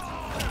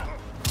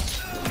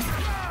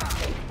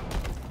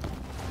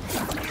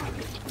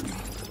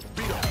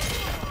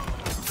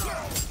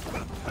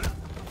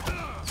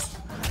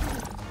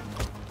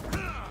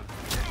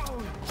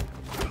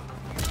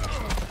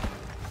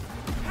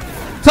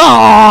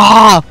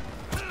 Ah!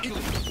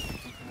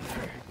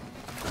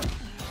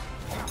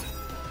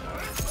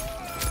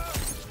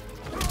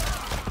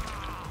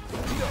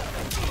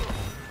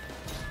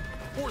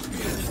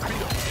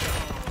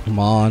 Come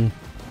on.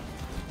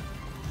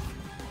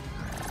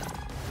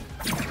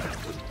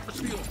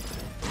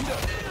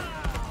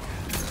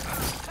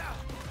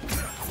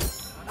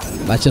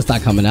 That's just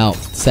not coming out,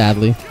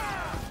 sadly.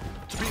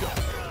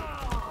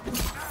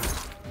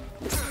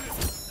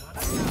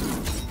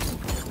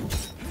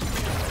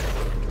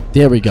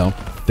 There we go.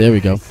 There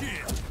we go.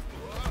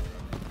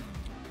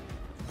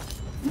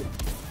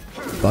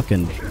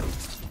 Fucking.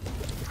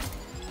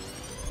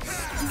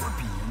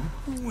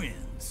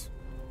 Wins.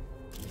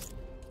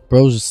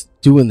 Bro's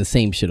just doing the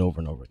same shit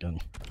over and over again.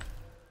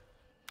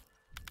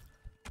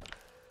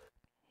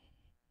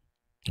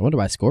 I wonder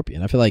why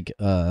Scorpion. I feel like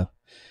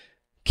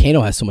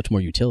Kano has so much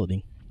more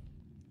utility.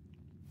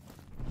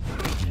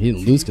 He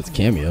didn't lose because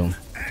cameo.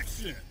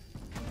 Action.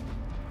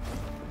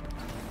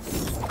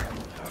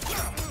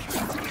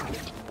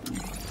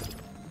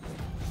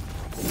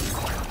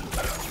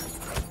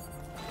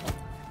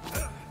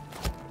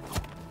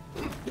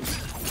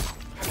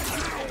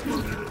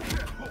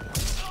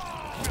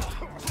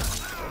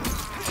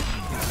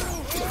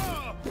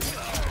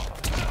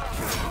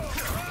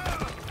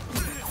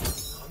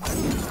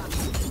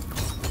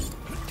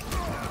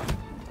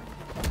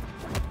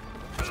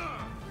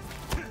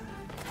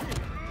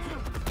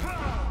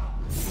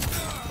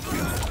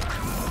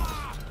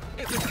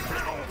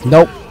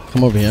 Nope.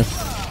 Come over here.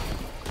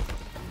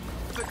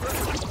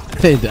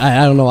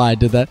 I don't know why I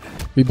did that.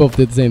 We both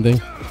did the same thing.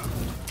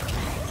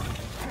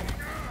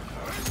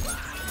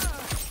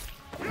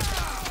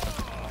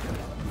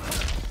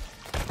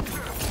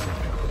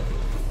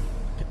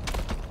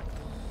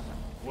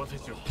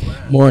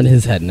 more in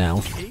his head now,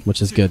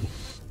 which is good.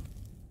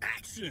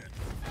 Action.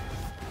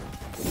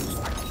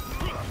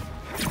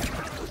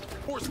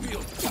 Force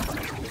field.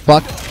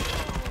 Fuck.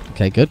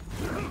 Okay, good.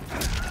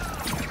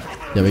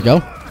 There we go.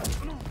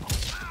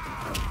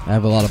 I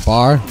have a lot of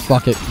bar.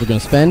 Fuck it. We're gonna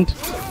spend.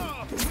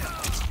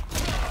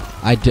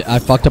 I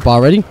fucked up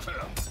already.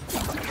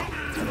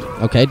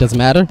 Okay, doesn't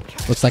matter.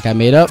 Looks like I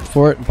made up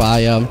for it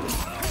by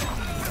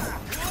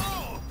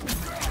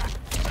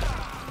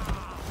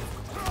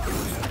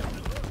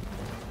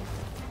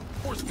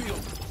Force field.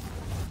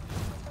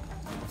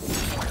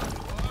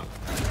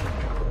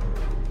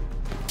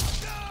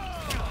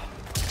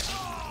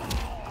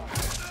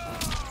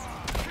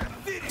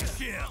 Finish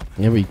him.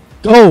 Here we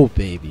go,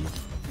 baby.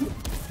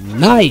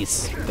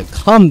 Nice. The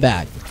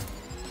comeback.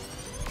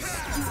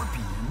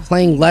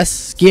 Playing less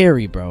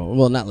scary, bro.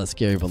 Well, not less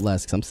scary, but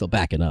less, because I'm still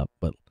backing up.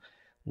 But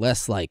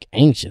less, like,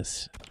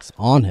 anxious. It's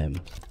on him.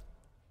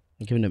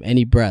 I'm giving him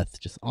any breath.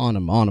 Just on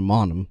him, on him,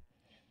 on him.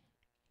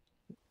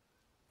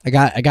 I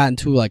got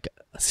into, like,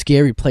 a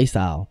scary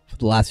playstyle for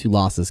the last few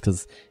losses,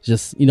 because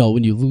just, you know,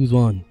 when you lose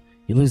one,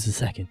 you lose the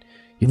second,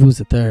 you lose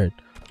the third.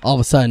 All of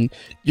a sudden,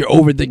 you're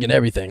overthinking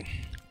everything.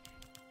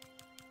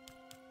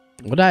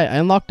 What I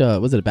unlocked?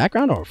 Was it a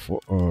background or a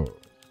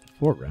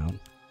fort round?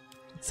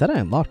 It said I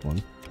unlocked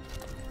one.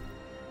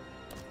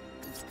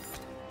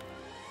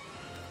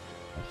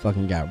 I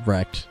fucking got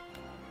wrecked.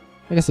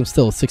 I guess I'm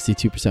still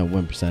 62%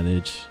 win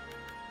percentage.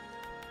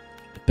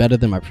 Better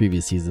than my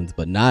previous seasons,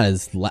 but not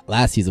as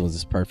last season was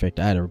just perfect.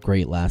 I had a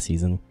great last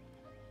season,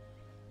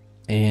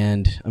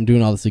 and I'm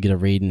doing all this to get a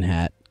Raiden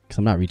hat because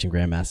I'm not reaching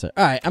Grandmaster.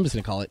 All right, I'm just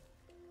gonna call it.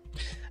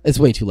 It's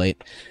way too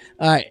late.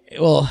 All right,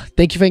 well,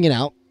 thank you for hanging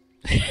out.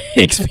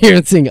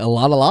 Experiencing a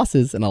lot of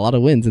losses and a lot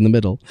of wins in the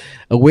middle.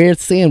 A weird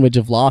sandwich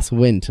of loss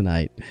win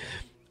tonight.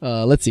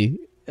 Let's see.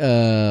 I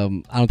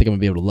don't think I'm gonna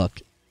be able to look.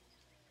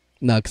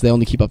 No, because they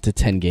only keep up to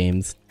 10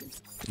 games,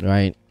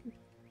 right?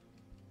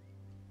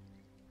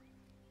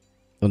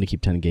 Only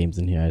keep 10 games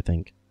in here, I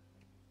think.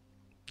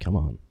 Come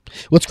on.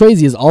 What's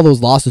crazy is all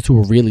those losses too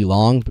were really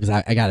long because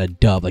I got a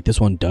dub. Like this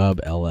one, dub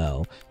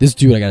LL. This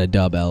dude, I got a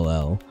dub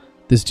LL.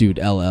 This dude,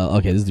 LL.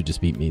 Okay, this dude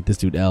just beat me. This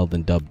dude, L,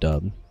 then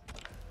dub.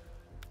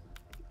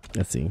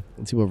 Let's see.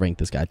 Let's see what rank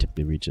this guy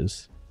typically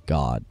reaches.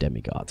 God,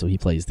 demigod. So he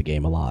plays the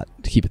game a lot.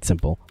 To keep it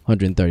simple.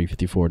 130,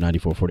 54,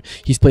 94, 40.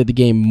 He's played the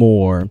game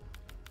more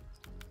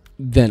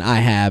than I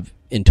have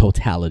in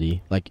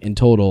totality. Like in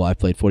total, I've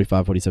played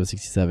 45, 47,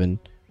 67,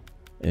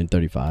 and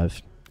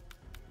 35.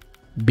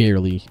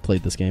 Barely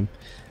played this game.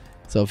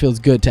 So it feels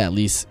good to at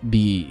least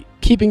be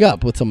keeping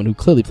up with someone who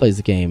clearly plays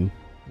the game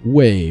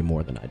way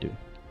more than I do.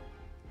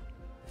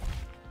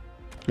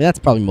 That's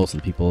probably most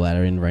of the people that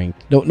are in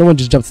ranked. No one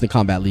just jumps into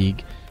Kombat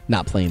League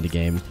not playing the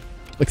game.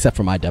 Except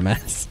for my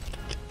dumbass.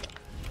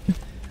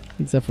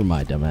 Except for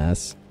my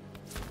dumbass.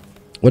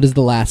 What is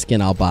the last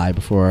skin I'll buy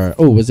before...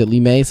 Oh, was it Lee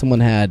May?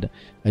 Someone had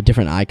a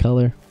different eye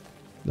color.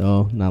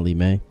 No, not Lee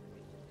May.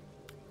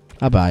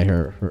 I'll buy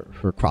her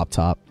crop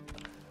top.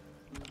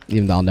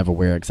 Even though I'll never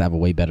wear it because I have a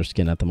way better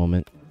skin at the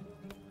moment.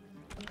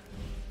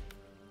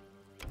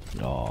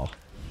 Oh.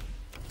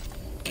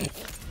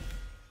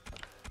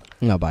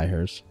 I'll buy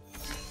hers.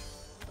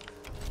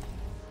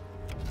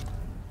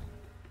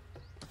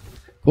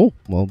 Cool.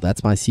 Well,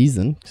 that's my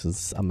season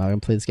because I'm not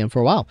going to play this game for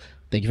a while.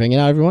 Thank you for hanging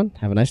out, everyone.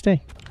 Have a nice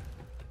day.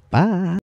 Bye.